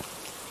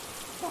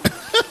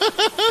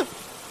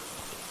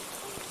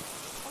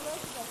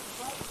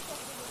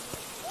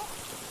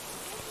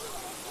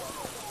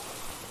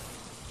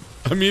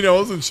 I mean, I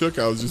wasn't shook.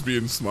 I was just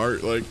being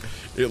smart. Like,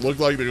 it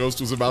looked like the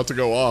ghost was about to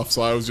go off,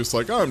 so I was just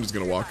like, oh, I'm just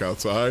gonna walk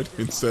outside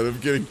instead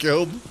of getting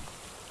killed.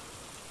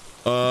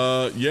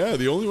 Yeah,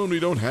 the only one we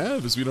don't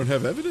have is we don't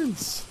have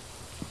evidence.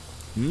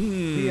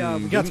 We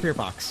got Spirit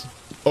Box.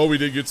 Oh, we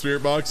did get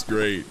Spirit Box?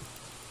 Great.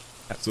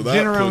 So that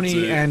Generoni, puts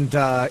it... and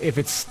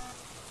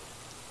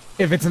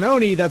if it's an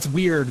Oni, that's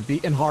weird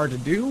and hard to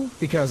do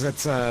because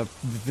it's the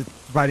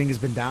writing has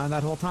been down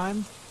that whole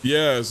time.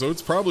 Yeah, so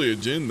it's probably a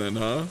Jinn then,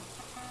 huh?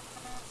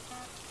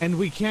 And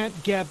we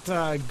can't get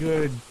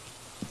good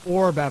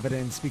orb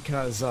evidence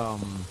because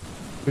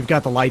we've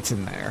got the lights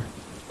in there.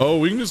 Oh,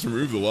 we can just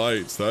remove the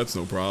lights. That's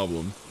no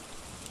problem.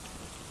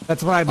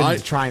 That's what I've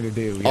been trying to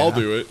do. Yeah. I'll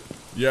do it.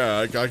 Yeah,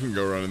 I can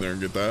go run in there and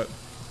get that.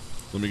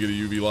 Let me get a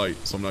UV light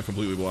so I'm not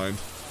completely blind.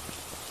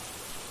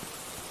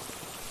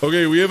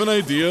 Okay, we have an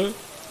idea.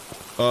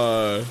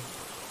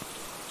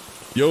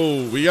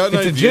 Yo, we got an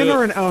idea. It's a Jinn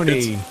or an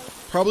Oni?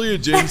 It's probably a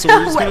Jinn, so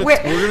we're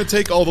gonna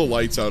take all the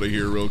lights out of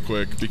here real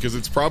quick because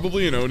it's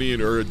probably an Oni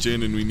or a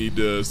Jinn, and we need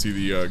to see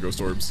the ghost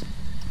orbs.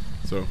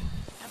 So, all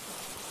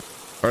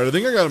right, I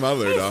think I got him out of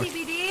there, Doc. Hey,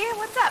 CBD,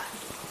 what's up?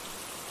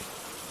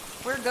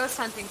 We're ghost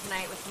hunting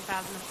tonight with some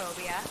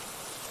Phasmophobia.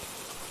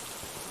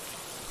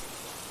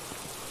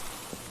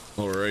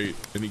 All right,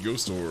 any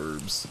ghost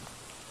orbs?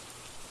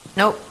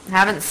 Nope,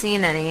 haven't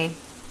seen any.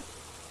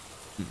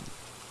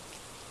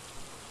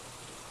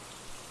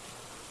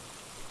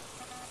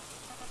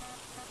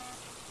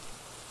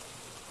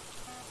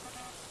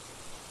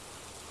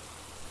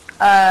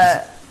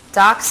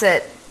 Doc's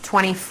at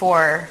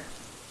 24.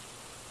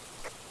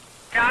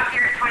 Doc,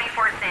 you're at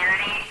 24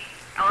 sanity.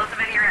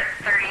 Elizabeth, you're at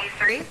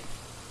 33.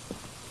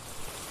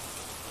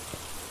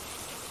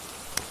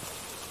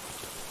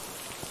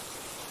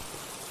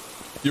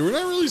 Yeah, we're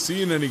not really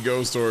seeing any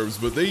ghost orbs,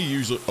 but they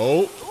usually...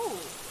 Oh!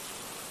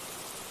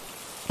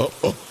 Oh,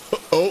 oh,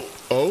 oh,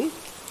 oh!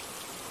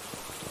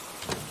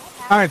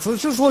 Alright, so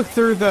let's just look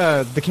through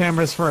the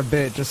cameras for a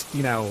bit. Just,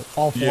 you know,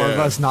 all four of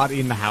us not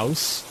in the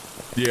house.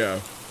 Yeah.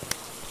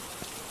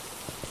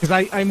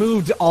 Because I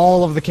moved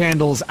all of the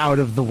candles out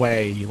of the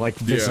way, like,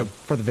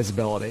 for the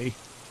visibility.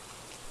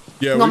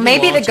 Yeah. Well,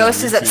 maybe the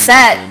ghost is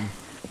upset.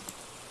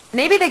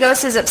 Maybe the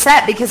ghost is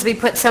upset because we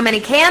put so many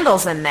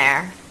candles in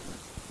there.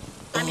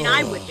 I mean,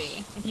 I would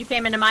be. If you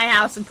came into my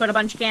house and put a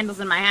bunch of candles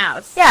in my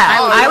house. Yeah,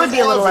 I would be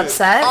a little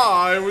upset.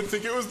 I would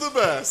think it was the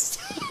best.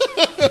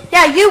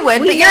 Yeah, you would,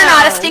 but you're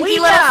not a stinky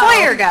little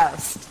foyer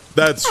ghost.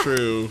 That's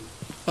true.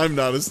 I'm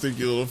not a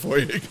stinky little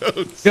foyer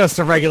ghost. Just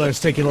a regular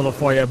stinky little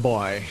foyer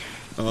boy.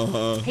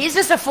 He's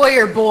just a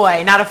foyer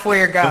boy, not a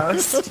foyer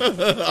ghost.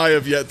 I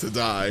have yet to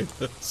die,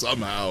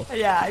 somehow.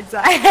 Yeah,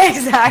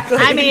 exactly.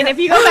 I mean, if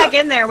you go back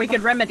in there, we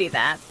could remedy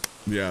that.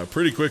 Yeah,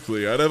 pretty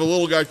quickly. I'd have a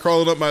little guy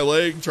crawling up my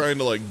leg trying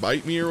to, like,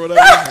 bite me or whatever.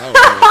 I don't know about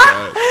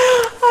that.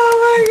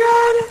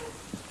 Oh my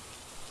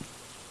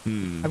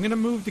god. I'm gonna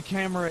move the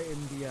camera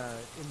in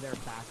their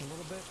back a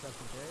little bit, that's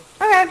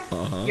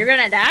okay. Okay. You're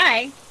gonna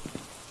die.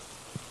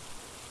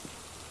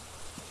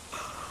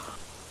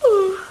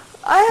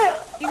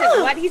 He's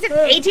at what? He's at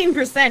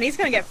 18%. He's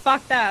gonna get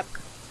fucked up.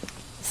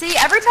 See,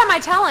 every time I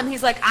tell him,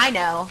 he's like, I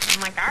know.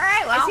 I'm like,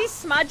 alright, well. Is he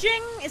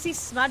smudging? Is he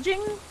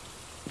smudging?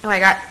 Oh my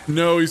god.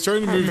 No, he's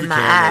trying to move the My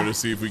camera eye. to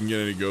see if we can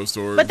get any ghost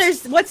orbs. But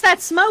what's that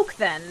smoke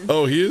then?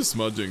 Oh, he is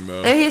smudging,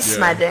 though. He's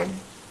smudging.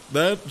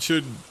 That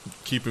should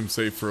keep him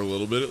safe for a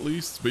little bit at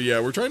least. But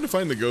yeah, we're trying to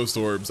find the ghost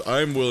orbs.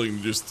 I'm willing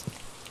to just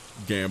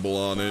gamble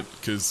on it,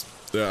 because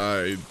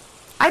it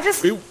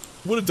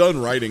would have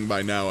done writing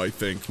by now, I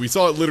think. We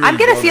saw it literally. I'm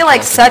gonna feel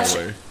like across the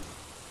hallway.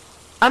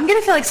 I'm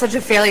gonna feel like such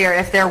a failure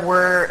if there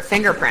were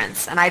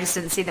fingerprints and I just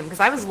didn't see them because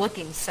I was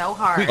looking so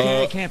hard.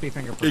 It can't be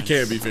fingerprints. It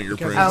can't be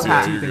fingerprints. Okay.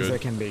 Yeah, Two you're things good.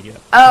 that can be. Yeah.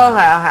 Oh,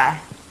 okay.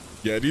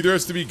 Yeah, it either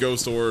has to be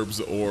ghost orbs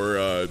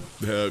or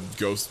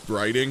ghost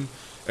writing.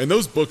 And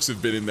those books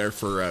have been in there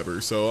forever,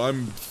 so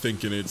I'm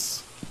thinking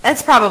it's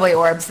It's probably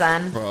orbs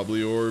then.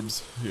 probably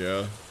orbs.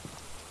 Yeah.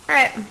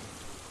 Alright.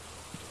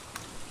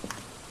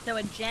 So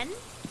a gen?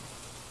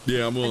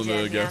 Yeah, I'm willing to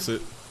Again, guess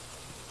it.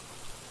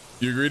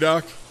 You agree,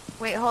 Doc?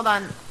 Wait, hold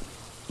on.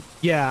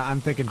 Yeah, I'm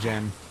thinking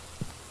Jen.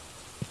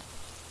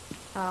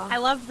 Oh. I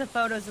love the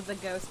photos of the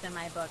ghost in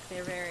my book.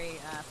 They're very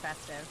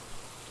festive.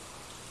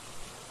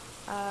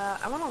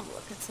 I want to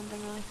look at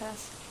something really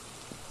fast.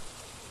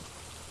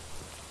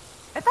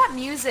 I thought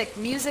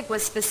music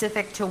was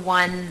specific to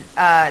one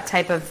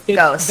type of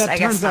ghost. That I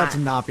guess turns not. out to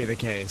not be the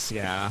case,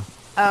 yeah.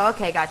 Oh,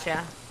 okay,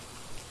 gotcha.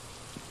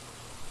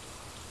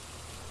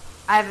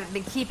 I haven't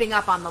been keeping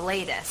up on the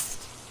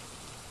latest.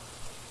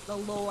 The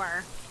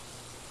lore.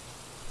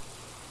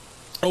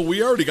 Oh,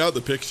 we already got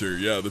the picture.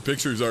 Yeah, the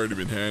picture's already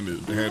been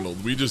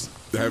handled. We just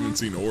haven't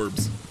seen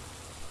orbs.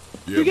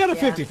 Yep. We got a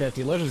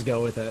 50-50. Let's just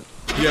go with it.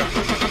 Yeah.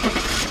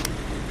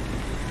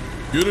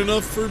 Good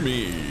enough for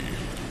me.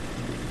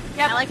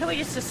 Yep. I like how we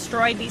just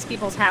destroyed these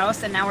people's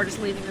house and now we're just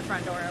leaving the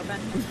front door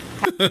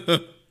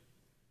open.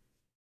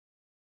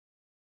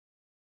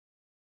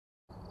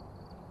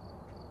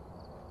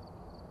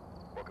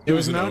 It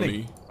was an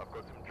Oni.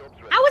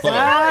 How was it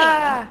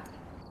Ah!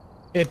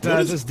 It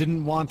just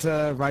didn't want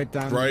to write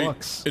down Right.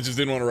 books. It just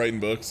didn't want to write in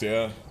books,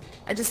 yeah.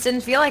 I just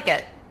didn't feel like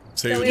it.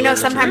 Save So, the you know,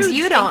 literature. sometimes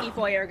you don't.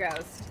 Foyer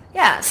ghost.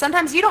 Yeah,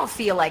 sometimes you don't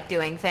feel like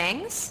doing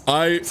things.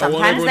 I want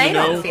Sometimes everyone they to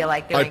know, don't feel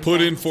like I doing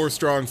put in things. 4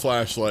 strong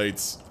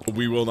flashlights.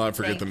 We will not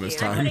forget Thank them this you.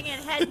 They're time. putting in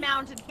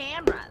head-mounted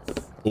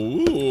cameras.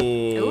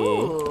 Ooh.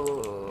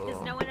 Ooh.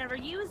 Because no one ever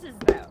uses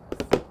those.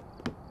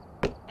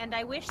 And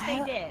I wish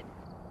they did.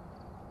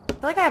 I feel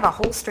like I have a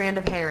whole strand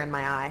of hair in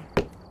my eye.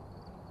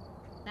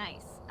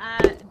 Nice.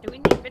 Do we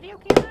need video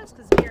cameras?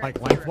 Because we're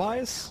Like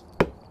lengthwise?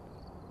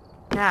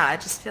 Yeah,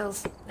 it just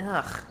feels...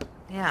 Ugh.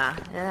 Yeah,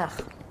 ugh.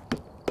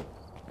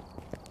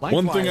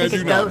 One thing I Lengthwise.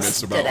 do a not ghost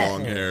miss about did it.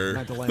 long hair.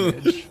 Mental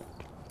image.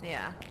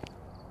 Yeah.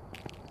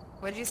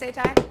 What'd you say,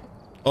 Ty?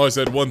 Oh, I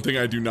said one thing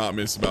I do not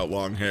miss about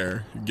long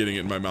hair. Getting it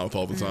in my mouth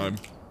all the time.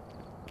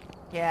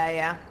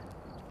 Yeah.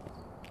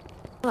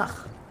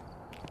 Ugh.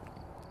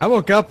 I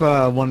woke up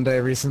one day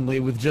recently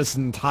with just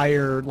an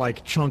entire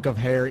like chunk of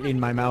hair in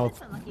my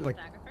mouth. Like,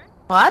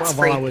 Well, that's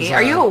While I freaky. was,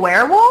 Are you a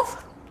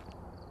werewolf?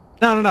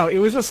 no. It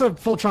was just a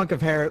full chunk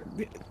of hair.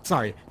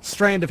 Sorry,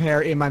 strand of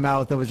hair in my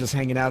mouth that was just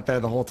hanging out there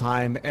the whole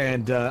time,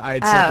 and I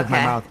had slept with my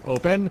okay. mouth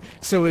open,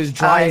 so it was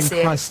dry I and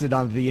see. crusted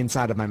on the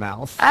inside of my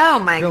mouth. Oh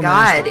my Real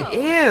god. nasty.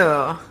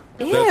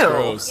 Ew. That's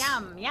gross.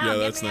 Yum, yum, Yeah, yum,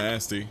 that's yum.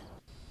 nasty.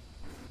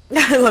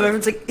 I love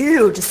everyone's like,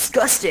 ew,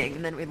 disgusting,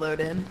 and then we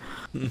load in.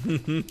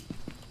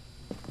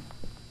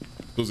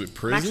 Was it I'm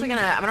prison? actually I'm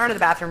gonna run to the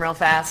bathroom real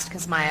fast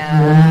because my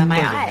my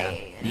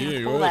eye. I need Yeah,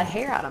 to go pull ahead. that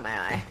hair out of my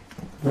eye.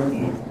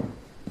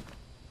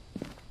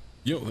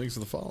 Yo, thanks for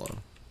the follow.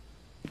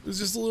 It was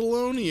just a little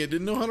Oni. It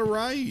didn't know how to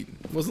write.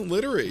 Wasn't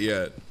literate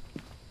yet.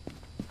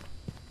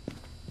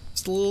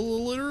 Just a little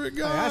illiterate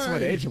guy. I asked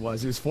what age it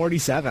was. It was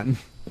 47.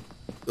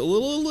 A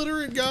little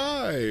illiterate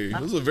guy. It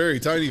was a very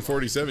tiny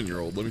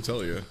 47-year-old, let me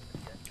tell you.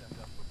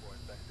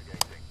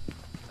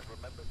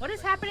 What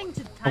is happening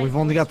to But we've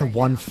only got the right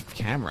one now?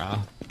 camera.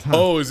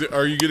 Oh, is it?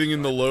 Are you getting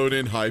in the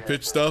load-in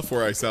high-pitch stuff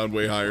where I sound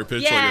way higher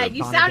pitch? Yeah, like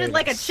you sounded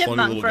like a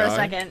chipmunk for a guy?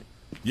 second.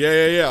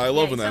 Yeah. I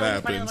love when you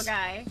that sounded like a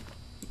happens.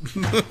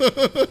 funny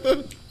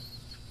little guy.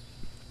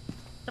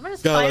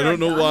 God, I don't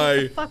know why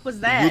what the fuck was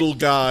that? little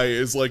guy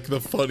is like the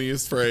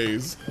funniest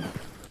phrase.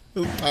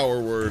 Power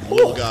word,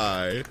 little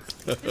guy.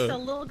 Just a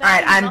little guy.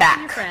 All right, I'm your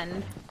back.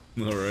 friend.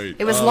 All right.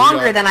 It was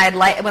longer than I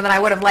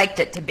would have liked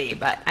it to be,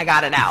 but I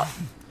got it out.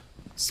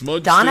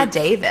 Smudge Donna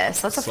stick, Davis.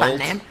 That's a fun salt,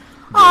 name.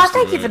 Aw, roasted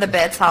thank you for egg. the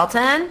bits,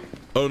 Halton.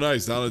 Oh,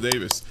 nice, Donna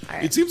Davis.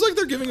 Right. It seems like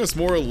they're giving us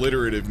more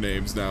alliterative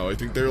names now. I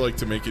think they're like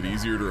to make it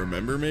easier to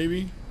remember,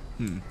 maybe.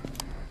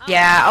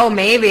 Yeah. Oh,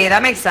 maybe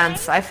that makes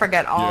sense. I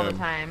forget all Yeah. the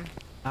time.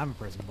 I'm a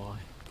prison boy.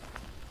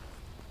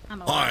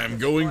 I'm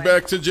going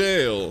back to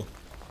jail.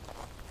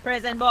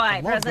 Prison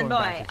boy, love prison going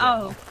back boy. to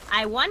jail. Oh,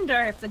 I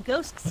wonder if the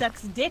ghost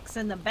sucks dicks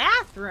in the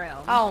bathroom.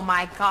 Oh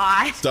my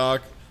god.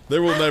 Doc,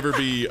 there will never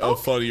be a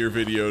funnier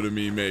video to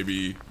me,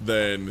 maybe,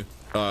 than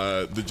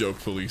the Joke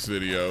Police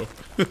video.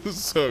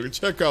 So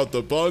check out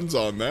the buns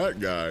on that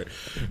guy.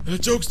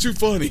 That joke's too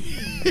funny.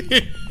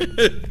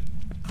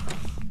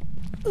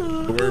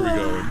 Where are we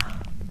going?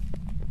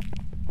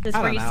 This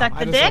I where don't you know. suck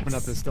I the just dicks? opened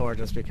up this door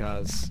just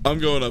because. I'm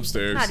going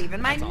upstairs. Not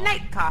even my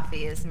night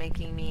coffee is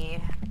making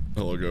me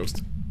Hello,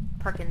 Ghost.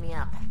 perking me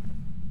up.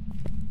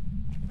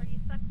 Where you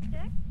suck the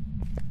dicks?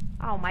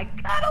 Oh my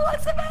god,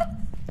 Elizabeth.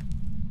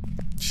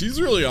 She's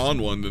really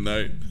on one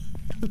tonight.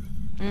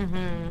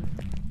 Mm-hmm.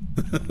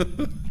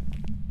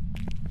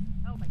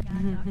 Oh my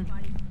god, Doc's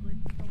body split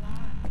to the wall.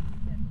 I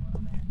used this a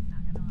little bit,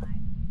 not gonna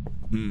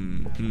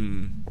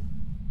lie.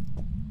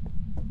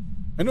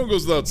 I know it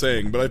goes without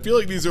saying, but I feel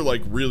like these are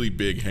like really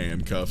big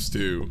handcuffs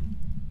too.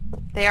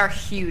 They are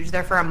huge.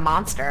 They're for a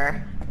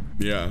monster.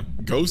 Yeah,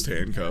 ghost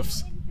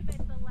handcuffs.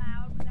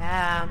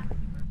 Yeah.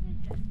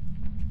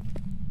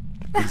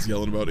 He's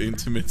yelling about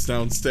intimates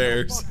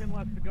downstairs. Fucking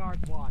let the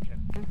guards watch it.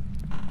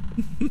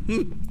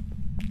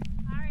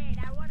 Alright,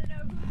 I wanna know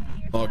who's in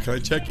here. Oh, can I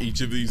check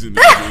each of these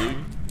individually?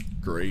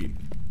 Great.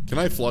 Can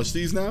I flush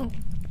these now?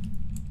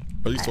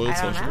 Are these toilets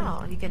I don't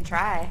flushable? know. You can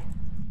try.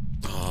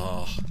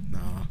 Oh, nah.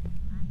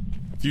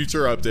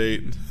 Future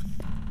update.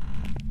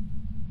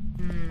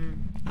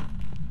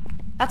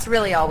 That's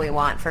really all we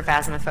want for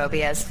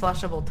Phasmophobia is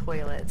flushable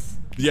toilets.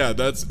 Yeah,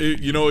 that's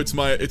it. You know, it's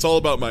all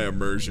about my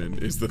immersion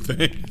is the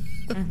thing.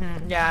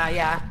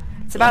 Yeah.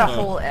 It's about a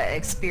whole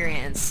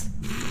experience.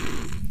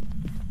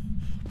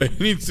 It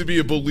needs to be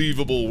a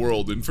believable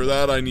world, and for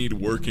that I need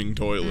working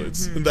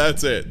toilets.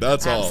 That's it.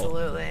 That's all.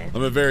 Absolutely.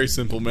 I'm a very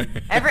simple man.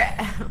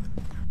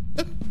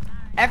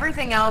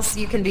 Everything else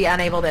you can be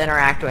unable to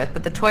interact with,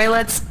 but the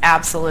toilets,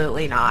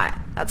 absolutely not.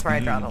 That's where I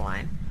draw the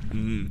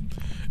line.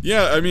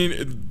 Yeah, I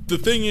mean, the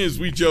thing is,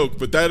 we joke,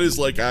 but that is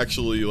like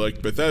actually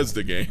like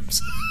Bethesda games.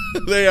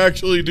 They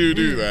actually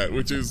do that,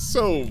 which is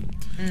so.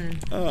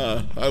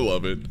 I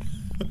love it.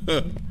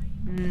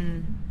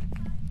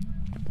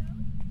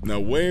 Now,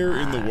 where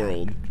in the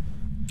world?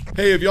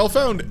 Hey, have y'all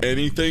found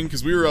anything?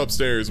 Because we were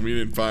upstairs and we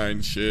didn't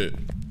find shit.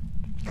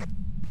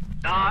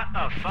 Not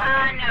a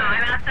fucking No,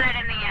 I'm outside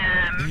in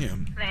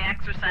Damn. the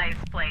exercise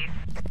place.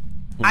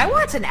 I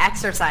want an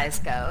exercise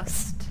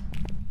ghost.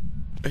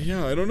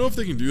 Yeah, I don't know if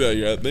they can do that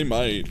yet. They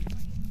might.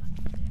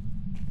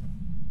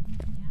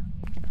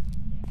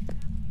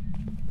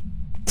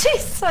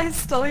 Jeez, I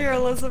still hear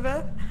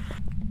Elizabeth.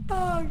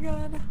 Oh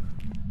god.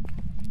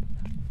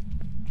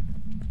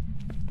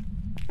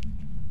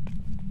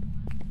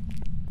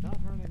 Not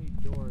heard any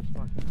doors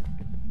fucking.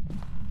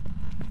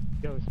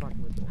 Ghosts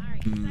fucking with doors.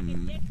 Alright, you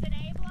sucking dicks in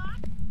A block?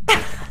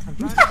 I'm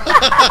trying to.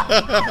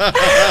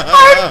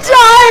 I'm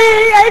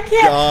dying! I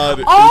can't.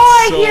 God, All it's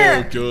I so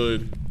hear.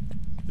 good.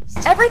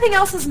 Everything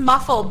else is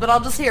muffled, but I'll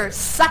just hear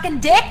sucking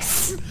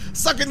dicks.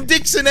 Sucking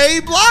dicks in A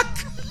block?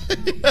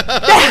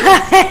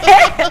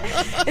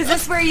 Is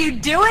this where you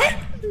do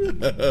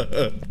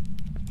it?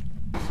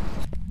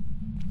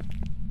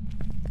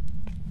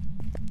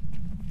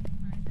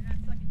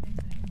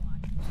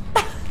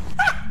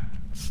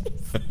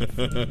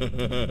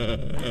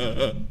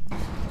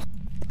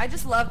 I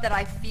just love that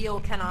I feel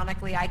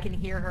canonically I can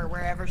hear her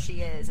wherever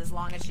she is, as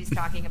long as she's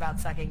talking about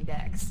sucking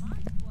dicks.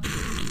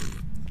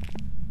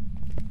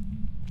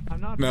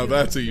 I'm not Now feeling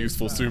that's a this,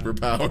 useful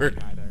superpower.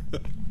 either.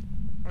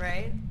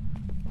 Right?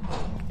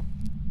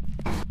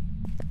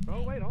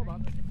 Oh wait, hold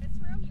on. This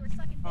room, you were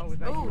sucking dicks. Oh, was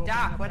that you Ooh, opening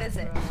Doc, up what that, is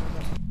it?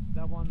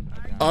 That one.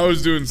 Okay. I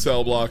was doing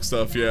cell block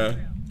stuff, yeah.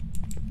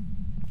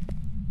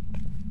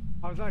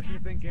 I was actually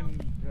thinking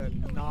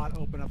not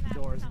open up the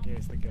doors in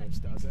case the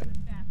ghost does it.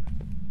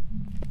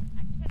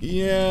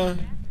 Yeah,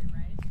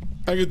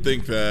 I could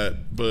think that,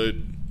 but...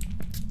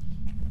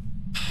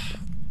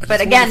 But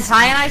again,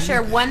 Ty and I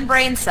share one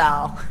brain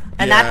cell,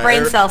 and Yeah, that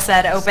brain cell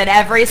said open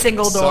every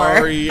single door.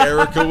 Sorry,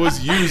 Erica was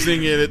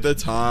using it at the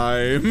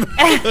time.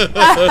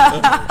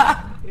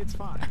 It's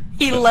fine.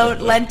 He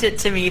lent it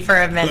to me for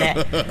a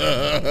minute.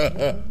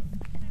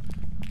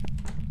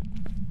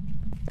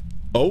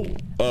 Oh,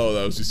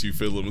 that was just you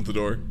fiddling with the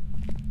door.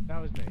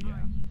 That was me, yeah.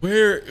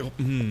 Where,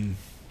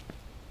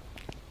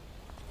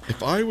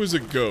 If I was a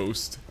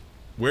ghost,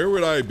 Where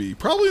would I be?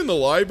 Probably in the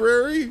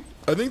library.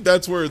 I think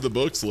that's where the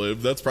books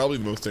live. That's probably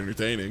the most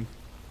entertaining.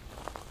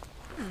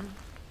 I'm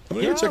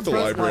gonna go check the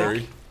library.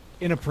 Like,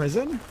 in a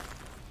prison?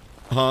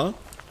 Huh?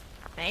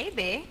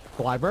 Maybe.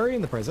 The library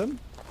in the prison?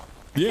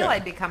 I feel Yeah.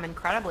 I'd become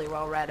incredibly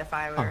well read if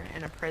I were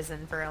in a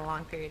prison for a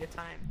long period of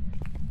time.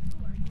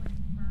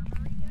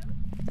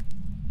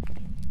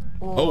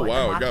 Oh Ooh,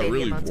 wow, the it got moth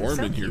really baby emotes are warm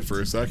so in here cute. for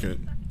a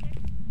second.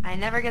 I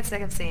never get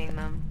sick of seeing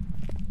them.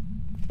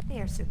 They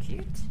are so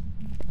cute.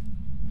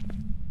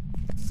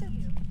 So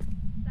cute.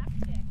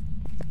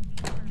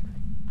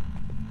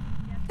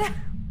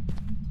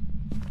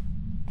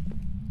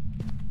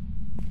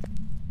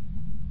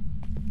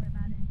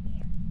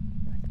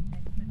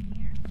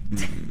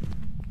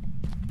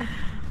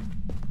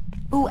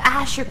 Ooh,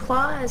 Ash, your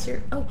claws.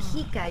 Oh,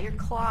 Kika, your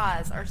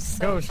claws are so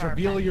Ghost, sharp.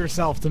 reveal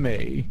yourself to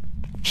me.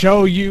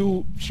 Show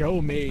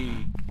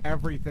me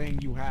everything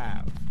you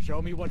have.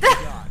 Show me what you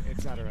got,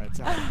 etc.,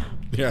 etc.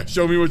 Yeah,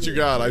 show me what you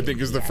got, I think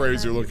is the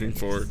phrase you're looking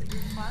for.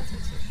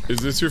 Is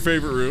this your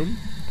favorite room?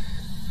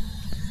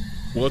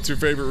 What's your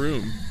favorite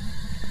room?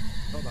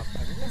 Hold up.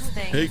 This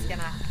thing Hey, is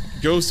gonna.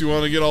 Ghost, you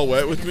want to get all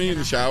wet with me in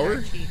the shower?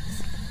 Our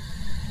cheeks.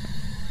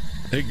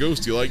 Hey,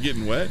 Ghost, you like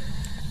getting wet?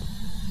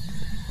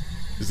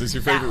 Is this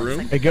your favorite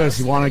room? Hey, Ghost,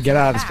 you want to get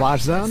out of the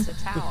splash zone?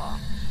 Just a towel.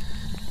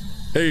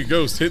 Hey,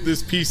 Ghost, hit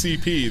this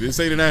PCP. This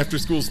ain't an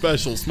after-school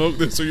special. Smoke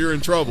this or you're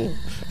in trouble.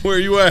 Where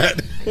you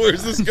at?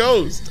 Where's this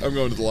ghost? I'm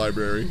going to the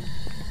library.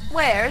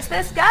 Where's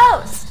this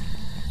ghost?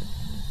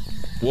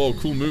 Whoa,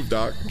 cool move,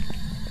 Doc.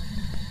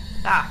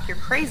 Doc, you're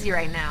crazy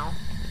right now.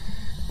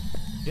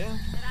 Yeah.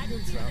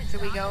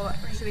 Should we go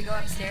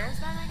upstairs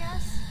then, I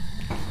guess?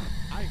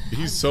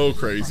 He's so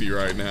crazy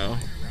right now.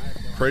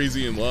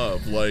 Crazy in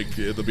love, like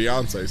the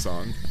Beyonce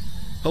song.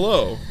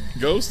 Hello,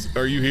 Ghost,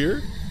 are you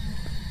here?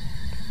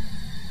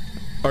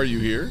 Are you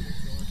here?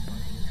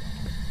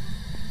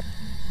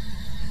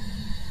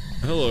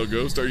 Hello,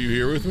 Ghost, are you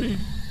here with me?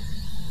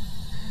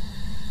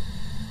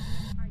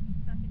 Are you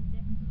sucking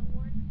dicks in the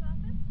warden's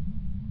office?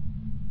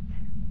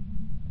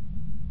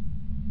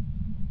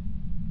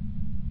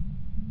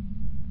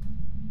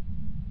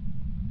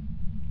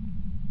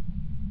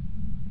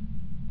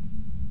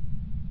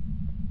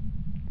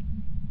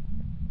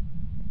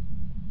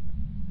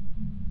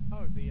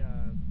 Oh, the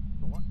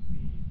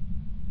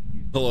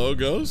Hello,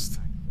 Ghost?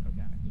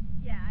 Okay.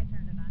 Yeah, I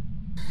turned it on.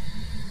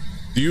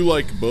 Do you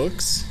like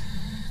books?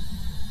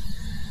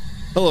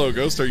 Hello,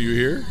 Ghost, are you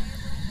here?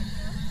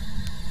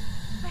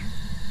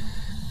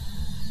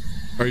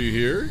 Are you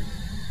here?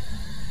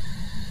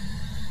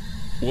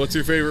 What's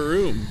your favorite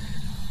room?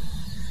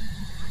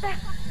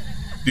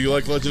 Do you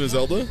like Legend of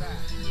Zelda?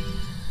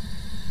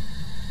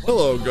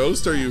 Hello,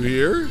 Ghost, are you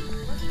here?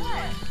 What's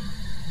that?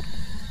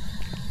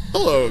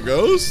 Hello,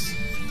 Ghost.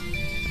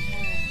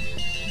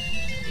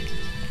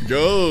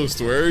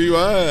 Ghost, where are you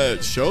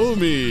at? Show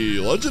me.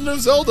 Legend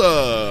of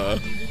Zelda.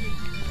 That's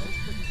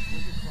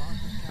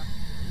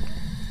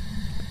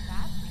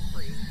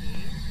freaky.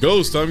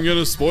 Ghost, I'm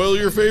gonna spoil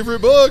your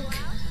favorite book.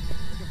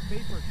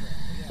 Paper trail,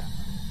 yeah.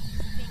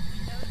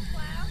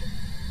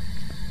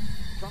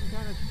 Some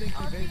kind of stinky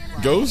vape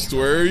cloud. Ghost,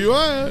 where are you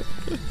at?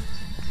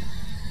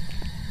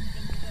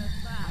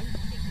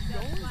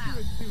 Going to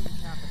assume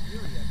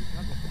cafeteria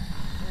because of that.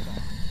 Hold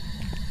on.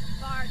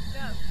 Fart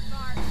ghost,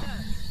 fart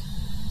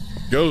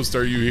ghost. Ghost,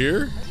 are you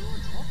here?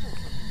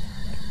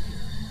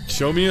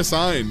 Show me a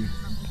sign.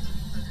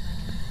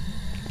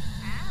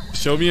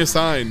 Show me a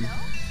sign.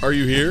 Are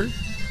you here?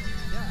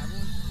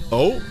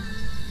 Oh?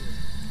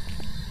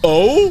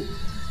 Oh?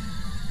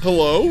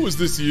 Hello? Is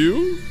this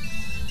you?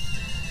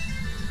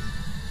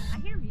 I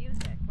hear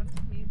music. What is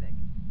music?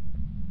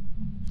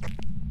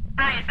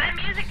 Hi, is that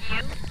music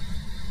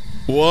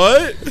you?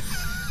 What?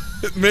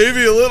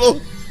 Maybe a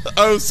little.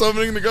 I was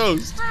summoning the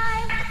ghost.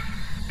 Hi.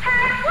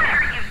 Pat, what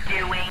are you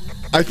doing?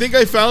 I think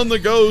I found the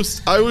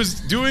ghost. I was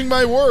doing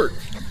my work.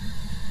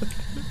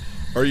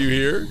 Are you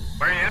here?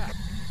 Where are you at?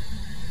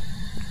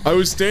 I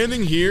was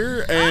standing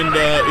here and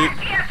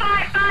Yeah,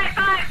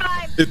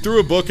 five. it threw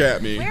a book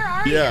at me. Where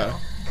are Yeah.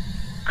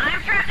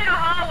 I'm trapped in a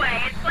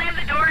hallway. It slammed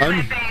the door in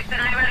my face,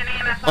 and I got an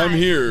EMF. I'm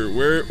here.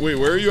 Wait,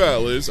 where are you at,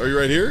 Liz? Are you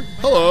right here?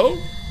 Hello? I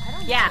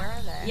don't know. Yeah. Where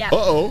are they? Yeah.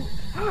 Uh-oh.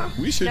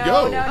 We should No,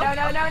 go.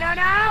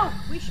 no.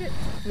 We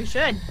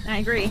should. I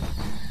agree.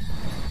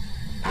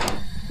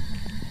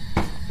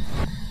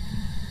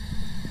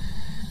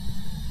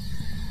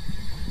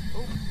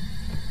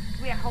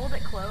 We hold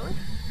it closed?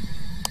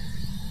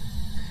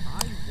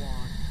 I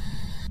want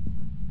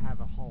to have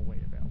a hallway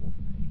available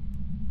to me.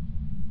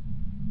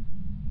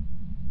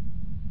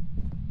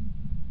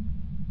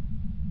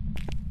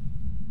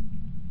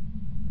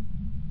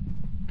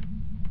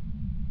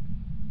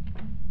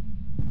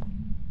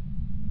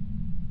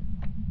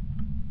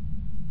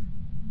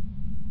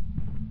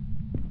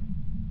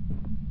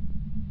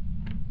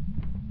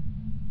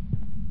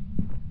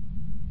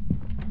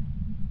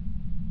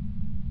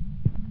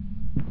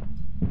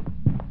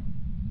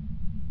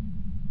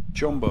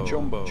 Jumbo,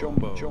 jumbo,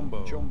 jumbo,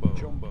 jumbo, jumbo, jumbo,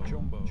 jumbo,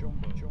 jumbo,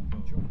 jumbo,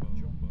 jumbo,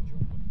 jumbo,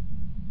 jumbo.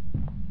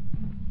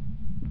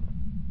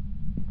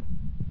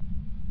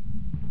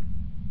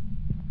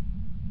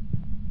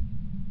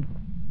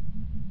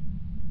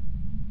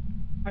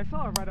 I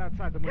saw it right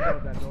outside the window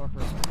of that door for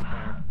a second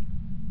there.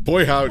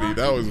 Boy howdy,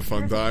 that was a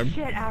fun time.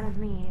 Shit out of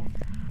me.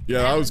 Yeah,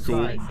 that was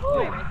cool. Wait,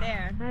 right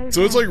there.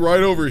 So it's like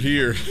right over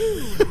here.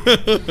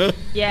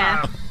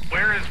 Yeah.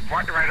 Where is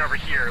right over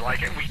here? Like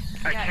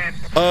I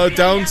can't.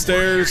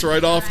 Downstairs,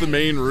 right off the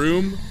main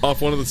room,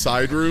 off one of the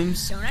side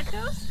rooms. Donut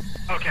ghost?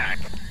 Okay.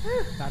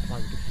 That's why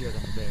we could hear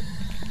them a bit.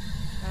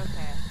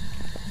 Okay.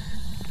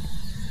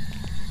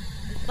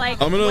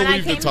 Like, I'm gonna when I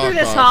leave the came top through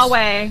this box.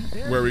 hallway,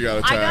 Where we got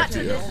I got attacked,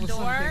 to yeah. this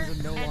door,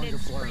 and it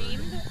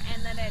screamed,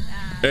 and then it,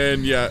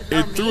 And yeah,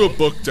 it threw a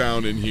book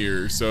down in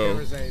here, There so.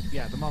 was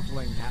the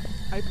muffling.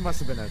 It must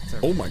have been a.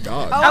 Oh my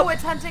god. Oh,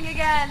 it's hunting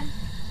again.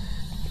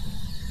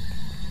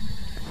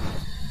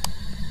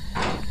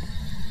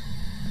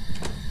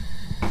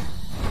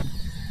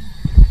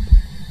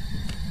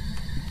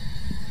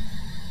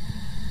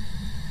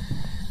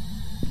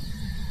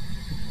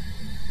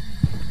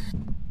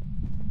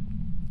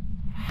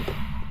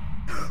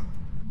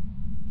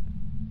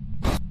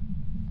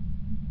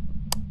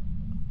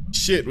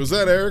 Shit, was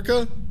that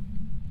Erica?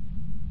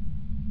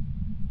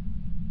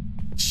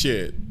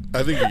 Shit,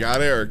 I think you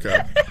got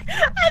Erica.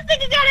 I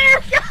think it got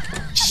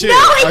Erica. Shit, No,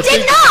 I it did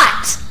think...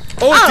 not.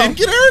 Oh, it didn't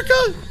get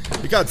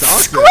Erica? It got Doc.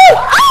 Screw!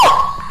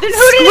 Oh! Then who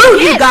Screw did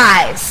it you hit?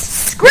 guys!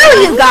 Screw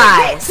you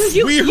guys!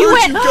 We heard you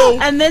went, you go,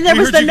 and then there we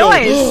was heard the you go,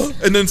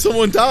 noise. and then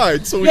someone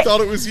died, so we Yeah.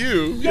 thought it was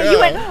you. Yeah, you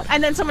went,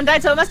 and then someone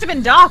died, so it must have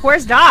been Doc.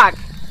 Where's Doc? Is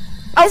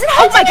it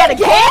Oh my god, hunting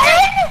again?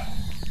 again?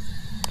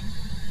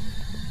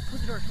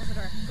 Close the door, close the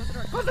door, close the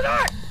door, close the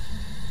door!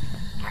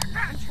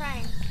 I'm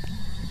trying.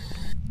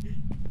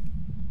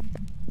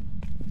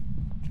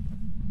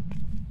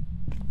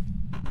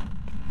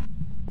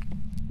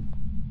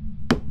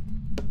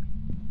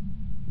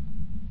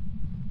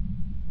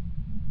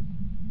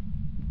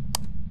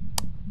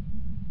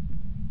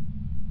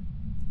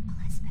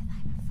 Elizabeth,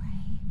 I'm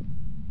afraid.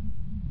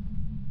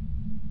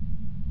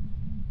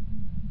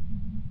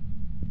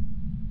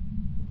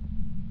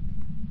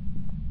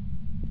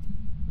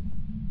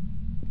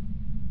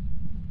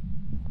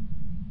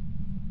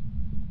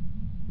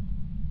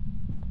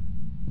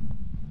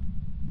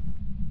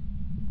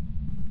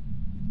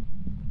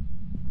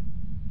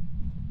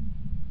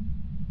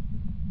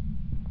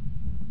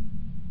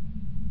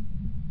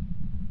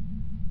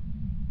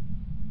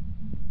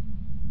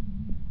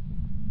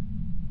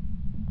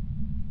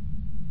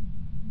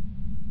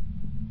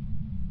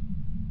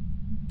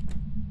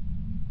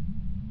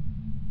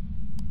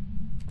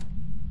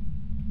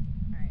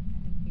 Alright, I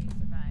think we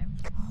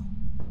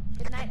survived.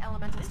 Good night,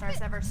 Elemental Stars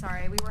Ever.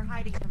 Sorry, we were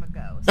hiding from a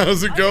ghost.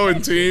 How's it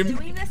going, team?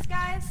 Doing this,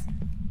 guys?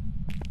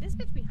 This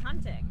bitch be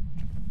hunting.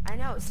 I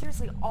know,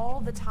 seriously,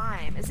 all the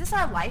time. Is this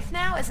our life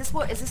now? Is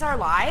this our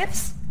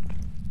lives?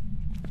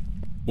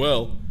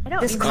 Well, This I'm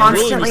willing to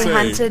constantly say-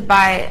 hunted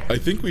by... I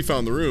think we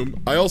found the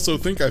room. I also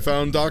think I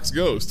found Doc's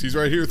ghost. He's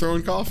right here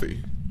throwing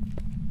coffee.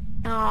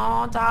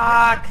 Oh,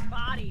 Doc.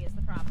 Body is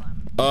the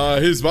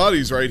problem. His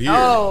body's right here.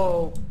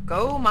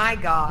 Oh my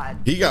god.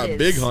 He got It is-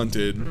 big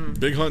hunted.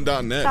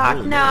 BigHunt.net. Doc, Holy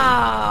moly.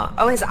 no.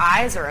 Oh, his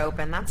eyes are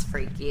open. That's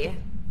freaky.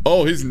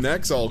 Oh, his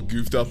neck's all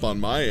goofed up on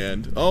my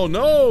end. Oh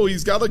no,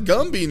 he's got a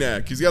Gumby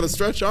neck. He's got a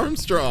Stretch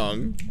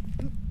Armstrong.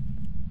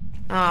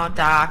 Oh,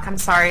 Doc, I'm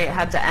sorry it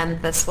had to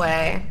end this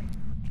way.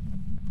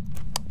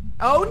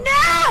 Oh,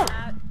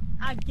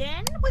 no!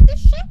 Again with this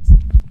shit?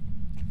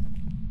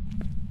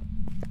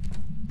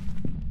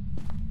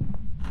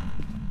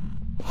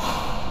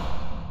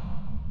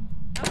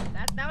 Oh,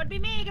 that would be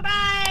me.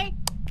 Goodbye.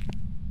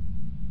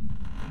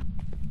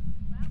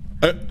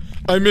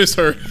 I miss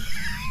her.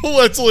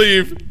 Let's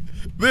leave.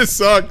 This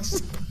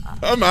sucks.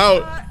 I'm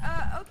out.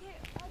 Okay.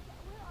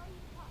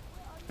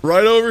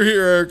 Right over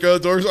here, Erica.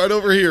 Door's right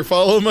over here.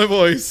 Follow my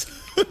voice.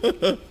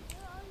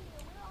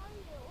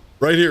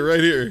 Right here, right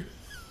here.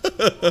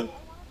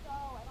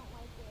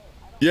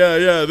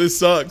 Yeah, this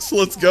sucks.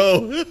 Let's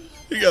go.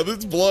 Yeah,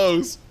 this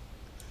blows.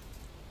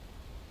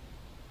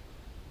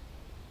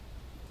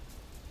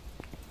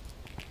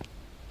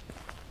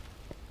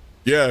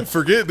 Yeah,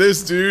 forget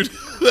this, dude.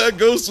 That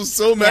ghost was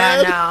so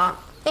mad. Yeah,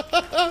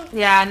 no.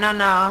 Yeah, no.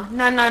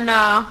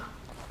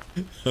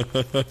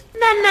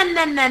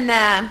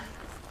 No.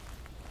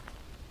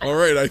 All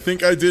right, I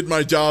think I did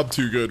my job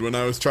too good when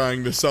I was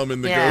trying to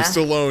summon the Yeah. ghost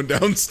alone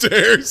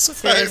downstairs.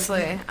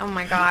 Seriously. Oh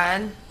my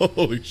god.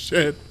 Holy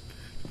shit.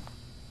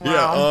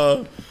 Wow.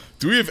 Yeah,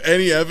 do we have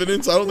any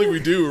evidence? I don't think we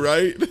do,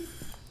 right?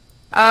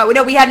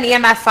 No, we had an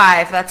EMF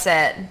 5. That's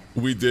it.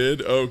 We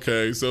did?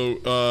 Okay,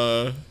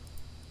 so,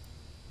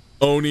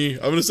 Oni.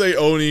 I'm gonna say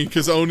Oni,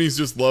 because Onis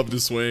just love to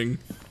swing.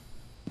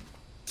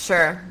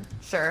 Sure.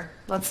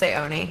 Let's say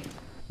Oni.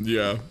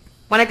 Yeah.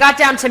 When it got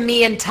down to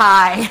me and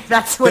Ty,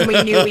 that's when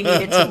we knew we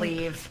needed to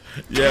leave.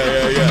 Yeah.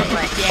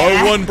 Like,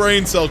 yeah. Our one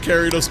brain cell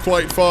carried us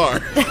quite far.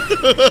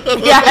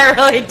 Yeah, it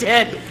really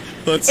did.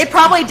 It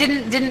probably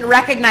didn't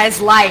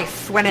recognize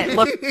life when it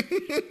looked.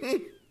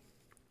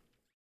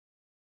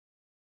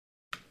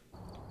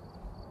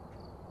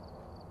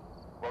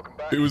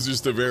 It was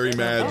just a very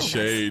mad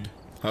shade.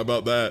 How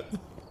about that?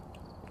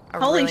 A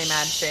Holy really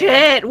mad shit!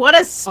 shade. What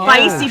a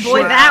spicy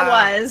boy that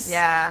was.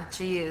 Yeah,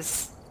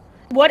 jeez.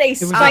 What a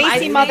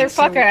spicy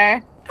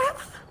motherfucker.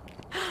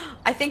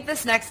 I think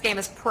this next game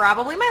is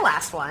probably my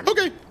last one.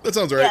 Okay, that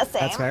sounds right. Yeah,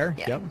 same. That's fair.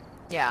 Yeah. Yep.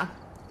 Yeah.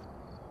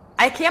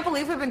 I can't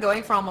believe we've been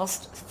going for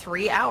almost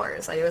 3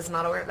 hours. I was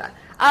not aware of that.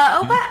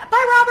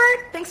 Bye,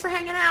 Robert. Thanks for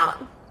hanging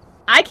out.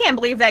 I can't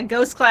believe that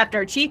ghost clapped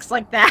our cheeks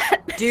like that.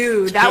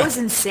 Dude, that was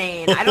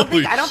insane. I don't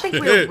think Holy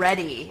we're shit.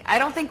 ready. I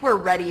don't think we're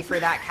ready for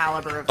that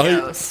caliber of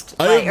ghost.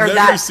 I have never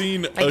that,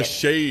 seen a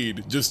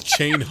shade just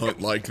chain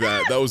hunt like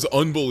that. That was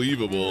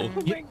unbelievable.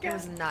 It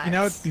was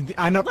nuts. You know,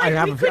 I know. I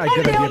have a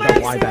good idea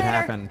about why that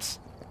happened.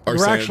 Our We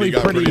were sanity actually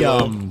got pretty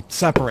low.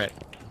 separate.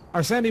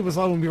 Our sanity was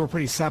low when we were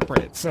pretty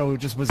separate, so it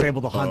just was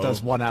able to hunt Oh.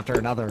 us one after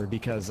another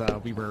because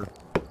we were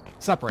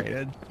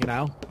separated. You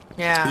know,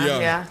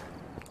 Yeah.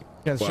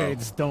 because Wow.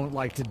 shades don't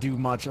like to do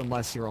much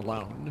unless you're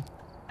alone.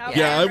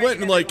 Yeah, I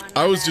went and like,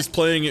 I was just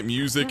playing it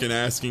music and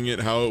asking it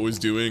how it was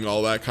doing,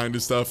 all that kind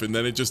of stuff, and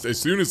then it just, as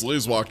soon as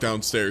Liz walked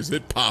downstairs,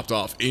 it popped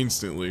off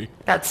instantly.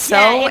 That's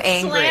so it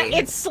angry.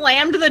 it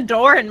slammed the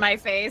door in my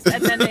face,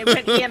 and then they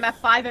went EMF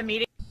 5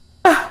 immediately.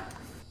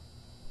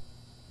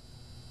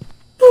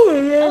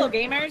 Hello,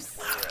 gamers.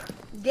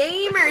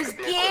 Gamers.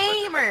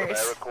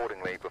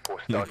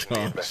 Oh,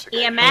 gosh.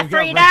 EMF We've got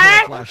reader.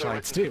 retro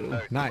flashlights too.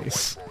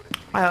 Nice.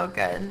 Oh,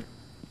 good.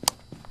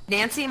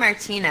 Nancy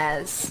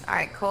Martinez. All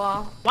right,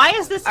 cool. Why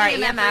is this All right,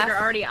 EMF EMF. reader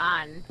already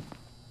on?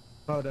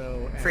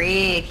 Photo. And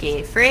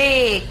Freaky.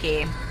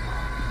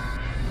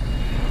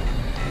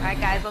 All right,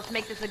 guys, let's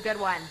make this a good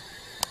one.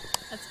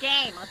 Let's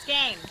game.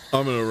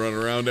 I'm gonna run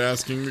around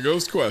asking the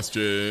ghost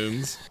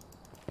questions.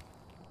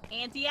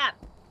 Ante up.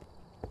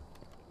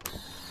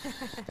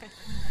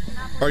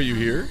 Are you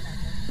here?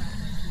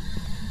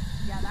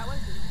 Yeah, that was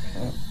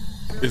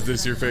insane. Is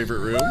this your favorite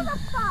room?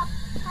 Stop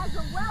has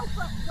a welcome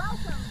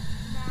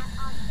mat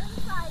on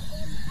inside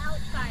and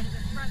outside of the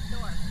front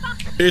door.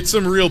 Fuck. It's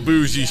some real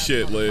bougie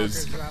shit,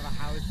 Liz. You have a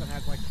house that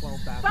has like 12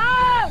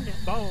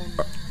 bathrooms. Bone.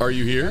 Are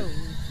you here?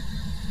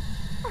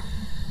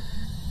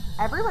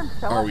 Everyone's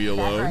so Are we upset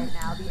alone? right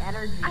now. The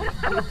energy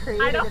we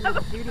created I don't in have the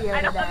a studio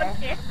I don't today. have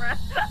a camera.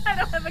 I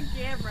don't have a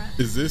camera.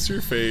 Is this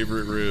your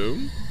favorite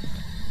room?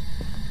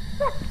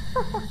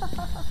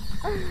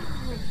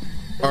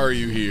 Are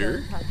you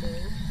here?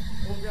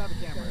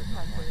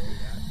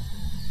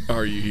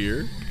 Are you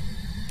here?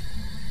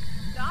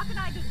 Doc and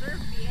I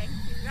deserve being.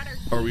 We got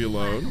our Are we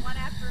alone? one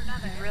after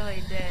another. You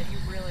really did. You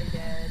really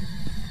did.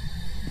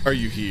 Are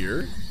you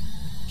here?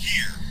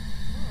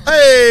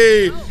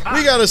 Hey!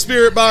 We got a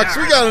spirit box.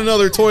 We got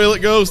another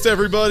toilet ghost,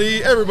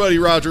 everybody. Everybody,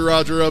 Roger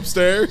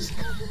upstairs.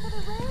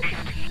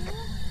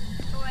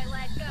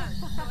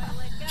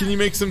 Can you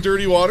make some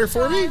dirty water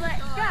for me?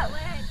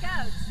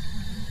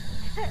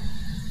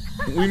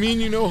 We mean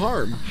you no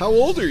harm. How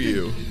old are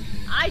you?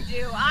 I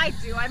do.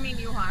 I mean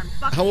you harm.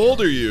 Fuck How you. old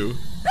are you?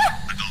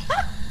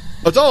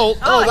 Adult?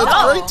 Oh, that's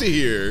adult. great to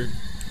hear.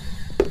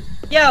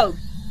 Yo,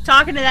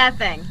 talking to that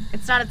thing.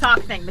 It's not a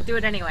talk thing, but do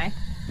it anyway.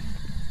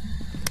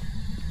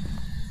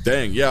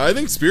 Dang, yeah, I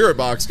think Spirit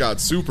Box got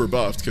super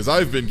buffed because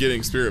I've been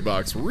getting Spirit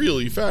Box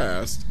really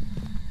fast.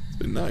 It's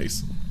been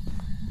nice.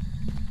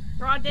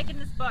 Draw a dick in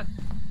this book.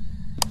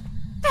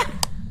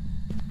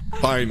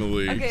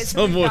 Finally, Okay,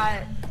 so someone.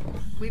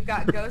 we've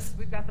got ghosts.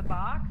 We've got the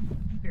box.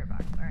 Spirit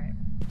box. All right.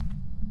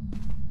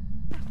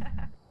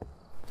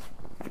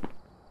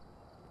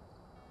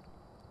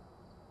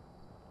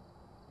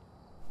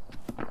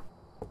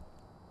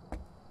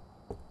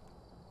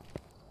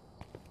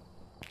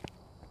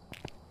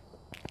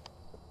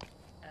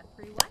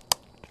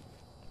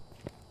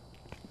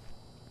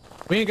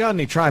 We ain't got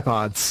any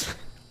tripods.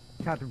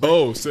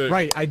 Oh, sick.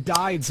 Right, I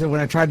died, so when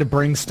I tried to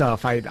bring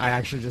stuff, I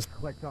actually just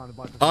clicked on a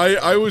bunch of...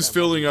 I was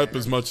filling up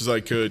as much as I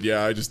could.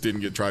 Yeah, I just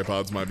didn't get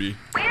tripods, might be.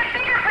 We have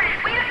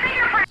fingerprints! We have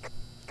fingerprints!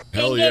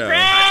 Hell yeah.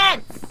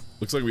 Fingerprints!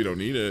 Looks like we don't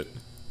need it.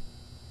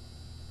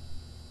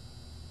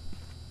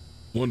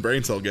 One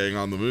brain cell gang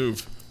on the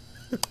move.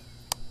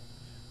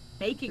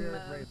 Making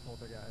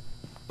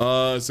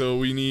mode. So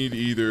we need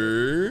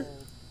either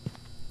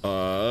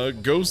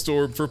Ghost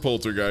Orb for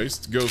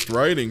Poltergeist, Ghost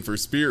Riding for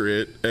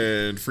Spirit,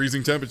 and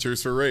Freezing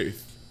Temperatures for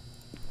Wraith.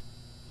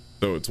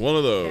 So it's one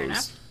of those.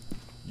 enough.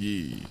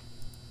 Yee.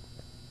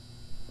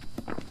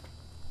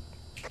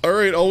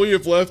 Alright, all we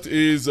have left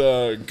is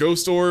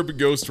Ghost Orb,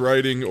 Ghost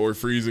Riding, or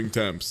Freezing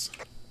Temps.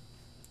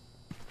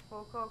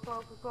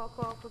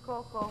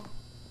 Cool.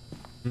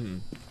 Hmm.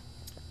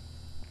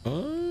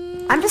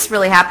 I'm just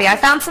really happy I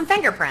found some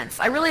fingerprints.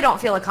 I really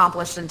don't feel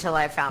accomplished until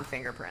I found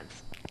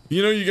fingerprints.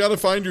 You know, you gotta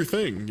find your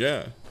thing,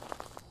 yeah.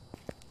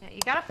 Yeah, you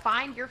gotta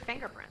find your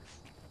fingerprints.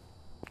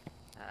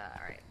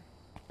 Alright.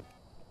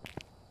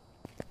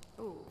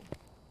 Ooh.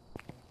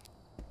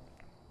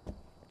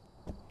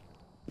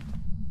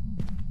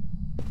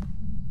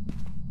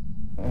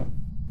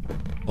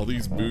 All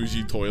these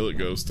bougie toilet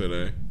ghosts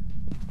today.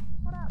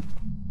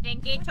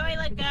 Dinky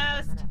toilet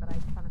ghost. But I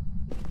just haven't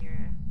seen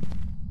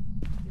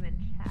you in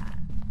chat.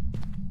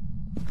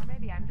 Or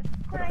maybe I'm just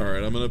crazy.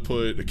 Alright, I'm gonna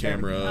put a Oh, that's where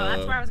I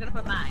camera. was gonna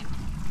put mine.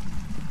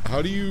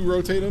 How do you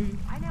rotate them?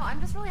 I know.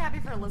 I'm just really happy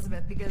for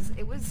Elizabeth because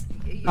it was.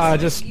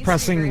 Just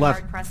pressing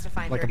left, to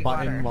find like a dirty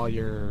button water. while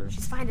you're.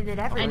 She's finding it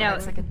everywhere. I know.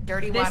 It's like a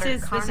dirty water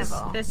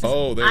carnival. This is,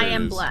 Oh, there I it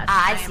am is. blessed.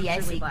 I am see. I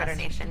truly see. blessed. Critter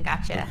Nation.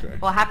 Gotcha. Okay.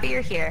 Well, happy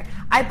you're here.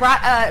 I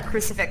brought a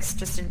crucifix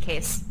just in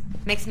case.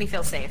 Makes me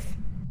feel safe.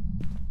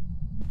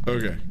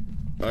 Okay.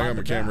 I got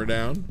my camera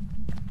down.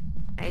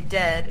 I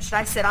did. Should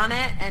I sit on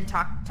it and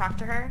talk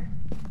to her?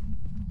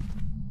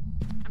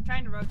 I'm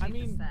trying to rotate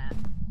this set.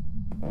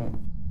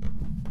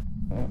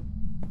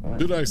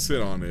 Should I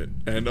sit on it?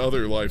 And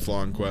other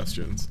lifelong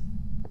questions.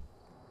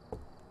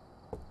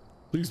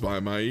 Please buy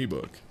my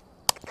ebook.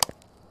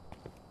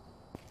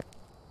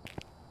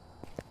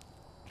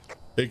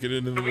 Take it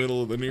into the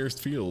middle of the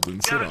nearest field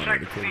and sit Gotta on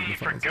check it according C to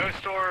for Phasmophobia.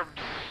 ghost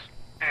orbs,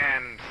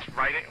 and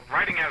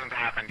writing hasn't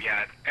happened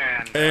yet,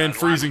 and And the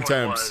freezing last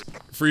one temps.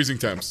 was Freezing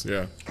temps,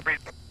 yeah. free-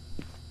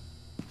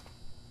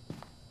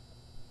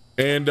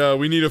 And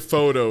we need a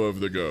photo of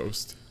the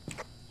ghost.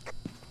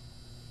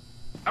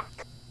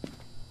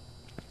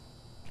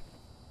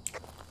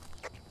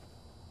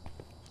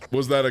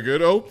 Was that a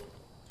good ope?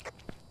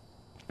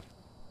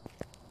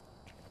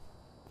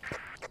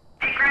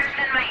 It scratched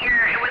in my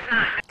ear. It was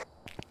not.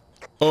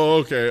 Oh,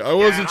 okay. I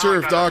wasn't sure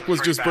if I Doc thought was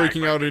it was just pretty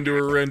breaking bad, out but- into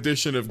a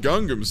rendition of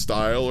Gungam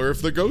style or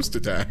if the ghost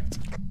attacked.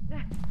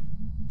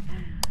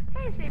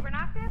 Hey, Saber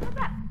Noctis, what's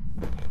up?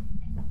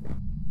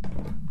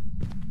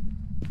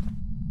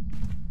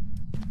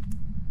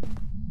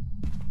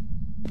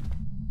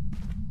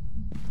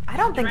 I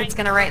don't think it's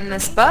gonna write in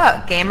this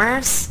book,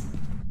 gamers.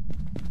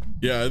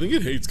 Yeah, I think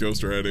it hates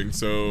ghost writing,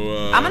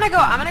 so I'm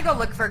gonna go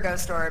look for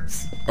ghost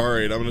orbs.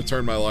 Alright, I'm gonna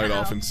turn my light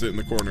off and sit in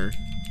the corner.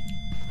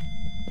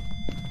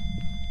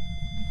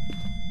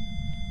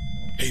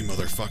 Hey,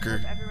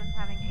 motherfucker. Everyone's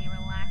having a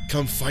relaxed.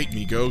 Come fight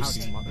me, ghost.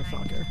 Howdy,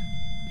 motherfucker. To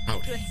a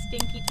Howdy.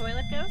 stinky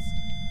toilet ghost?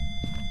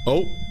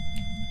 Oh,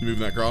 you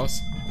moving that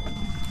cross?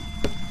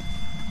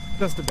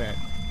 Just a bit.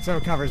 So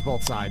it covers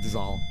both sides is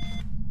all.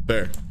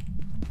 There.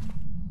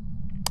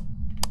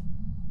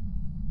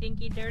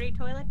 Stinky dirty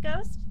toilet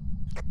ghost?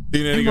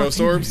 Seen any ghost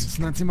orbs?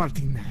 Nancy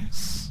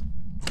Martinez.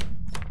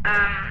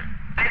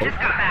 I just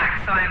got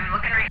back, so I'm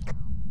looking right.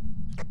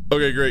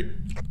 Okay, great.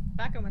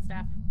 Back on with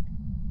staff.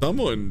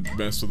 Someone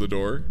messed with the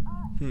door.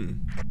 Yes,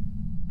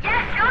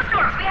 ghost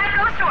orbs. We had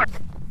ghost orbs.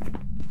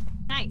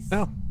 Nice.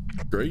 Oh.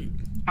 Great.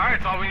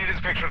 Alright, so all we need is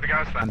a picture of the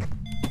ghost then.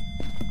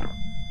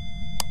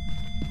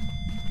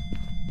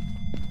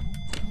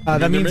 I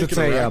That mean, means they're it's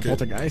making a a racket.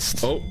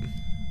 poltergeist. Oh,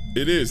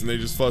 it is, and they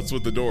just futz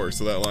with the door,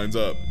 so that lines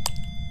up.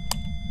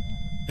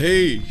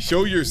 Hey,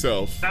 show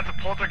yourself. That's a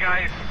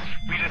poltergeist.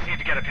 We just need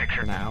to get a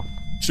picture. Now.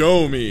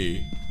 Show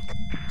me.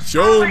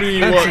 Show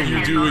me what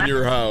you do in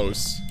your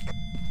house.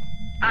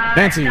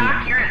 Nancy.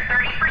 Doc, you're at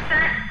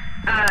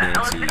 30%.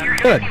 Elizabeth, you're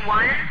at Good.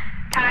 51.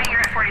 Ty, you're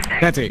at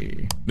 46.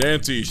 Nancy.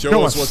 Nancy,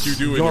 show us what you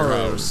do in your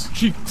house.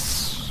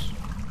 Cheeks.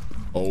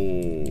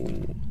 Oh.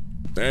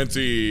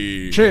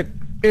 Nancy. Shit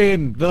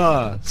in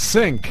the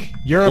sink.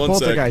 You're a One sec.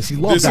 poltergeist. You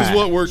love This that. is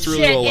what worked really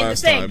Shit well in the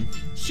last sink.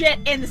 time. Shit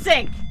in the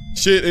sink.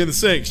 Shit in the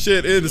sink.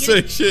 Shit in the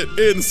sink. Shit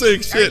in the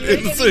sink. Shit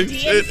in the sink.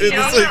 Shit in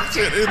the sink.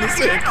 Shit in the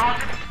sink. All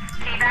just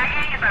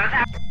teabagging? Is that what's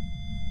happening?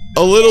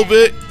 A little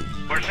bit.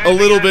 We're A changing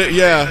little that bit, to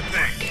yeah. the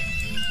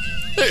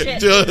sink.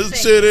 Just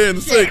shit in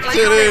the sink.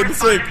 Shit in the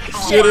sink.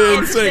 Shit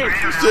in the sink.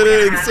 Shit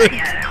in the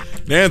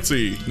sink.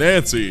 Nancy.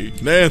 Nancy.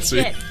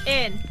 Nancy. Shit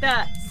in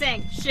the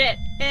sink. Shit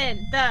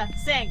in the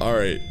sink. All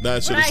right,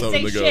 that should When have I summoned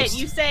say the shit, ghost.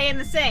 you say in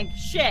the sink.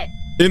 Shit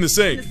In the in the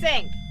sink.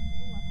 sink.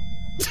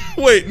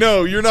 Wait,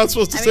 no, you're not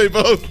supposed to say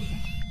both.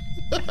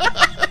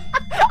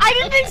 I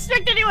didn't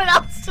expect anyone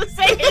else to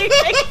say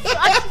anything, so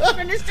I just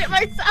finished it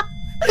myself.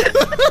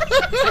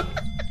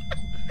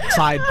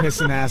 Side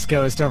pissing ass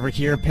ghost over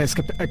here. Piss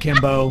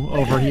akimbo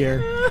over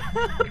here.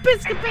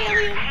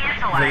 Episcopalian.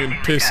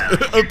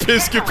 Fucking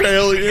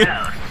Episcopalian.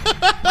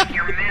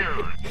 Your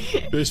move.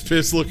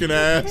 Piss looking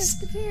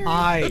ass.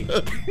 I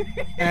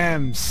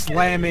am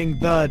slamming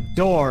the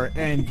door,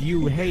 and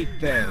you hate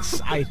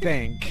this, I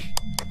think.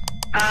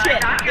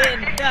 Shit Doc, you're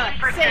in at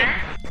the 15%. sink.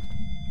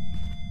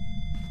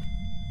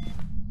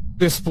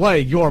 Display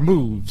your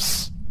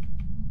moves.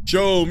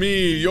 Show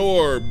me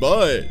your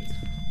butt.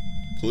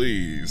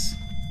 Please.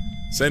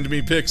 Send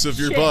me pics of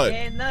your Shit butt.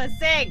 in the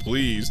sink.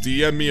 Please,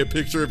 DM me a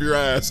picture of your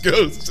ass,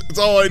 ghost. It's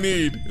all I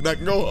need, and I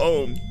can go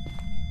home.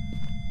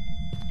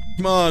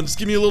 Come on, just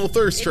give me a little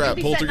thirst It trap,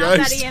 do be setting off that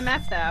poltergeist.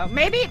 EMF though.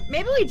 Maybe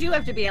we do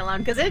have to be alone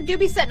because it do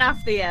be setting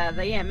off the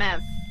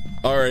EMF.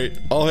 Alright,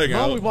 I'll hang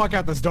While out. we walk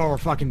out this door, we're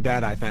fucking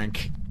dead, I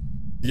think.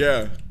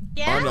 Yeah.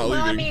 Yeah, I'm not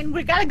well, leaving. I mean,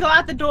 we gotta go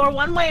out the door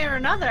one way or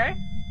another.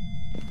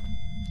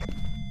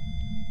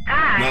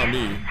 Guys, Not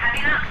me. have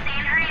you not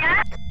seen her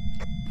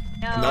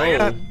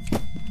yet? No.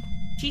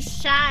 She's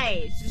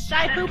shy. She's a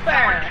shy Does someone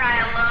pooper.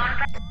 try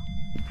alone?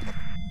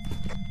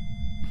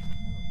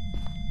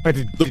 But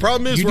did, The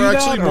problem is you we're do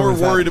actually that, or more was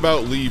that- worried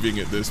about leaving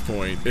at this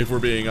point, if we're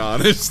being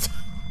honest.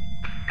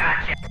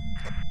 Gotcha.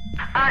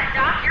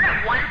 Doc, you're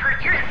at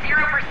 1%. You're at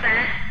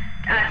 0%.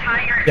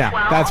 Ty, you're at Yeah,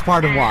 12. that's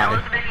part of and why.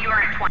 Elizabeth, you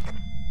are at 20.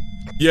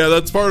 Yeah,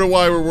 that's part of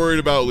why we're worried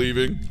about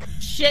leaving.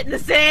 Shit in the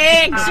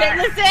sink! Shit in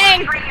the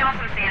sink! Bring you all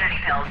some sanity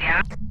pills,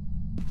 yeah?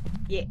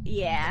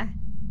 Yeah.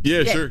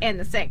 Yeah, Shit sure. in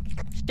the sink.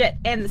 Shit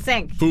in the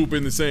sink. Poop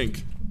in the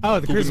sink. Oh,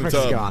 the Poop in the crucifix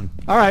is tub. gone.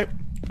 All right.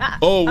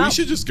 Oh, we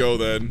should just go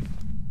then.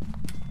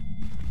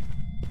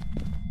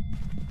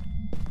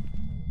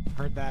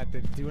 Heard that.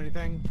 Did it do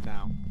anything?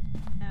 No.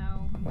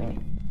 No, I'm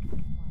waiting.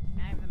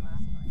 I have the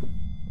most.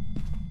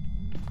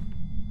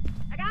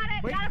 I got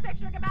it! Wait. Got a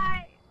picture,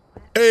 goodbye!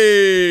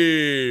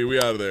 Hey, we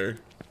out of there.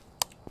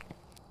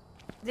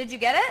 Did you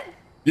get it?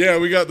 Yeah,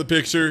 we got the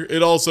picture.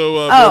 It also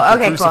broke Oh, the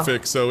okay, cool.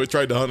 crucifix, so it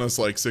tried to hunt us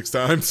like 6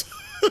 times.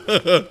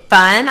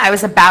 Fun. I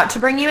was about to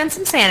bring you in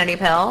some sanity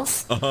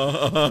pills.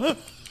 I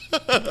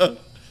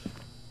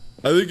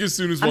think as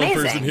soon as one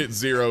Amazing. person hits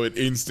 0, it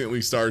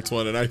instantly starts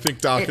one, and I think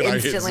Doc It and I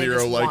hit instantly 0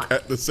 just like want-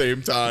 at the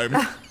same time.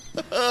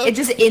 It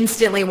just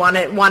instantly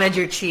wanted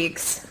your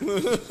cheeks.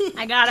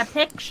 I got a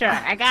picture.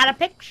 I got a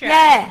picture.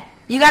 Yeah.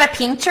 You got a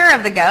picture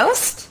of the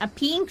ghost? A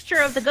picture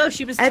of the ghost.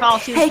 She was A tall.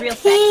 She was real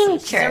sexy.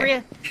 She's a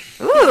real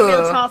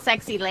Ooh. tall,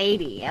 sexy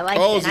lady. I like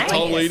Oh, it. is it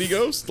Tall Lady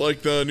Ghost?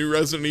 Like the new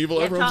Resident Evil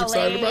Yeah, everyone's tall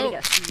excited lady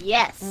about? ghost.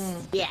 Yes.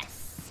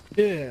 Yes.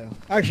 Yeah.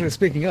 Actually,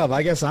 speaking of,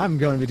 I guess I'm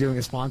going to be doing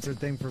a sponsored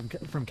thing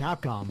from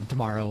Capcom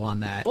tomorrow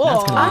on that. Whoa.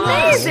 That's gonna be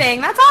awesome.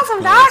 Amazing. That's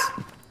awesome,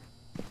 Doc.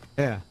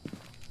 Yeah.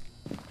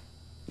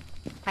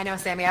 I know,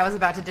 Sammy. I was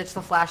about to ditch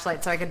the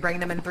flashlight so I could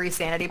bring them in 3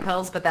 sanity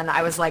pills, but then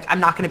I was like,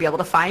 I'm not going to be able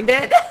to find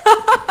it.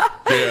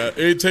 Yeah,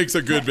 it takes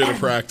a good bit of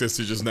practice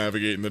to just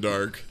navigate in the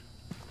dark.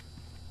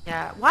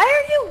 Yeah. What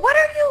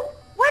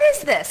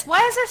is this? Why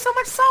is there so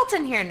much salt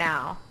in here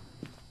now?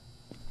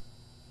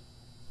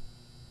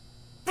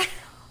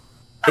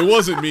 It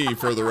wasn't me,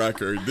 for the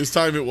record. This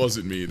time it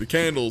wasn't me. The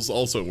candles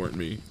also weren't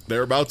me.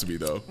 They're about to be,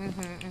 though.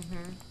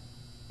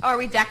 Oh, are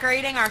we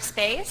decorating our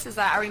space?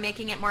 Are we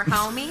making it more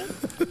homey?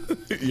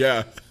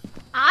 Yeah.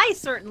 I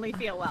certainly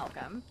feel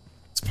welcome.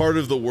 It's part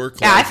of the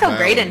work Yeah, I life feel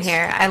great in balance.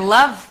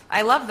 here.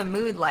 I love the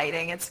mood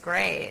lighting. It's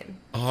great.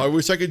 Oh, I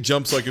wish I could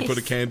jump so I could put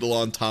a candle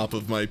on top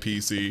of my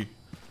PC.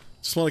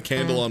 Just want a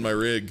candle on my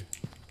rig.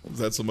 Is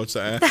that so much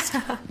to ask?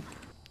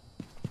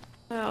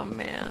 Oh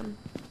man.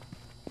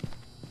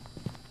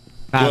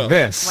 Now Well.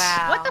 this.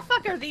 Wow. What the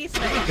fuck are these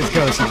things? This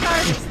goes What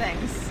are these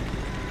things?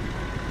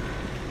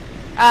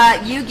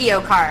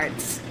 Yu-Gi-Oh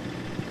cards.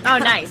 Oh,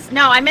 nice.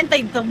 No, I meant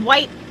the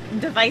white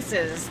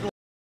devices.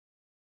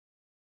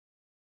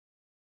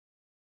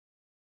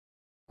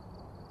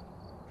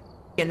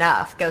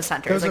 Enough, ghost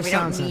hunters. Those Like are we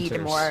don't sound need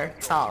sensors. more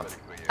salt.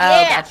 Oh,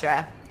 Yeah.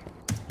 gotcha.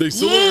 They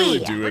still don't really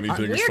Yeah. do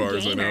anything as We're far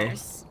as I know.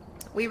 gamers.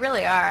 We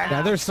really are.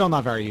 Yeah, they're still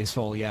not very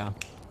useful. Yeah.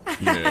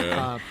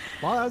 Yeah.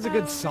 Well, that was a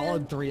good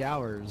solid 3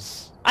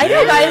 hours. I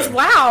know, Yeah. guys.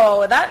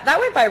 Wow, that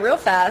went by real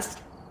fast.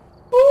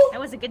 That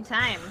was a good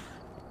time.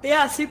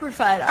 Yeah, super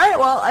fun. All right,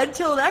 well,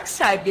 until next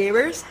time,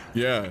 gamers.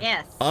 Yeah.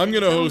 Yes. I'm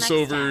gonna Until host next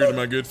over time. to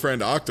my good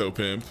friend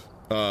Octopimp.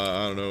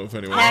 I don't know if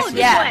anyone Oh, else Heck knows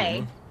yeah.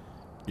 him.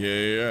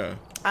 Yeah.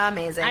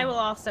 Amazing. I will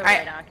also All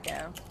right. write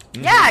Octo.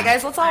 Yeah,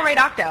 guys, let's all rate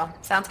Octo.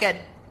 Sounds good.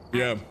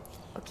 Yeah.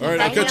 Okay, All right,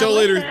 I'll bye. catch y'all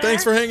later. later.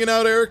 Thanks for hanging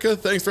out, Erica.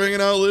 Thanks for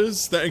hanging out,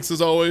 Liz. Thanks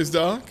as always,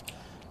 Doc.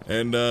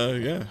 And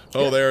yeah.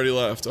 Oh, they already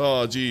left.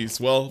 Oh, geez.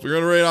 Well, we're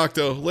gonna rate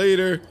Octo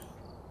later.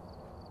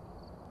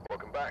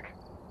 Welcome back.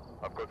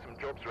 I've got some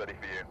jobs ready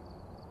for you.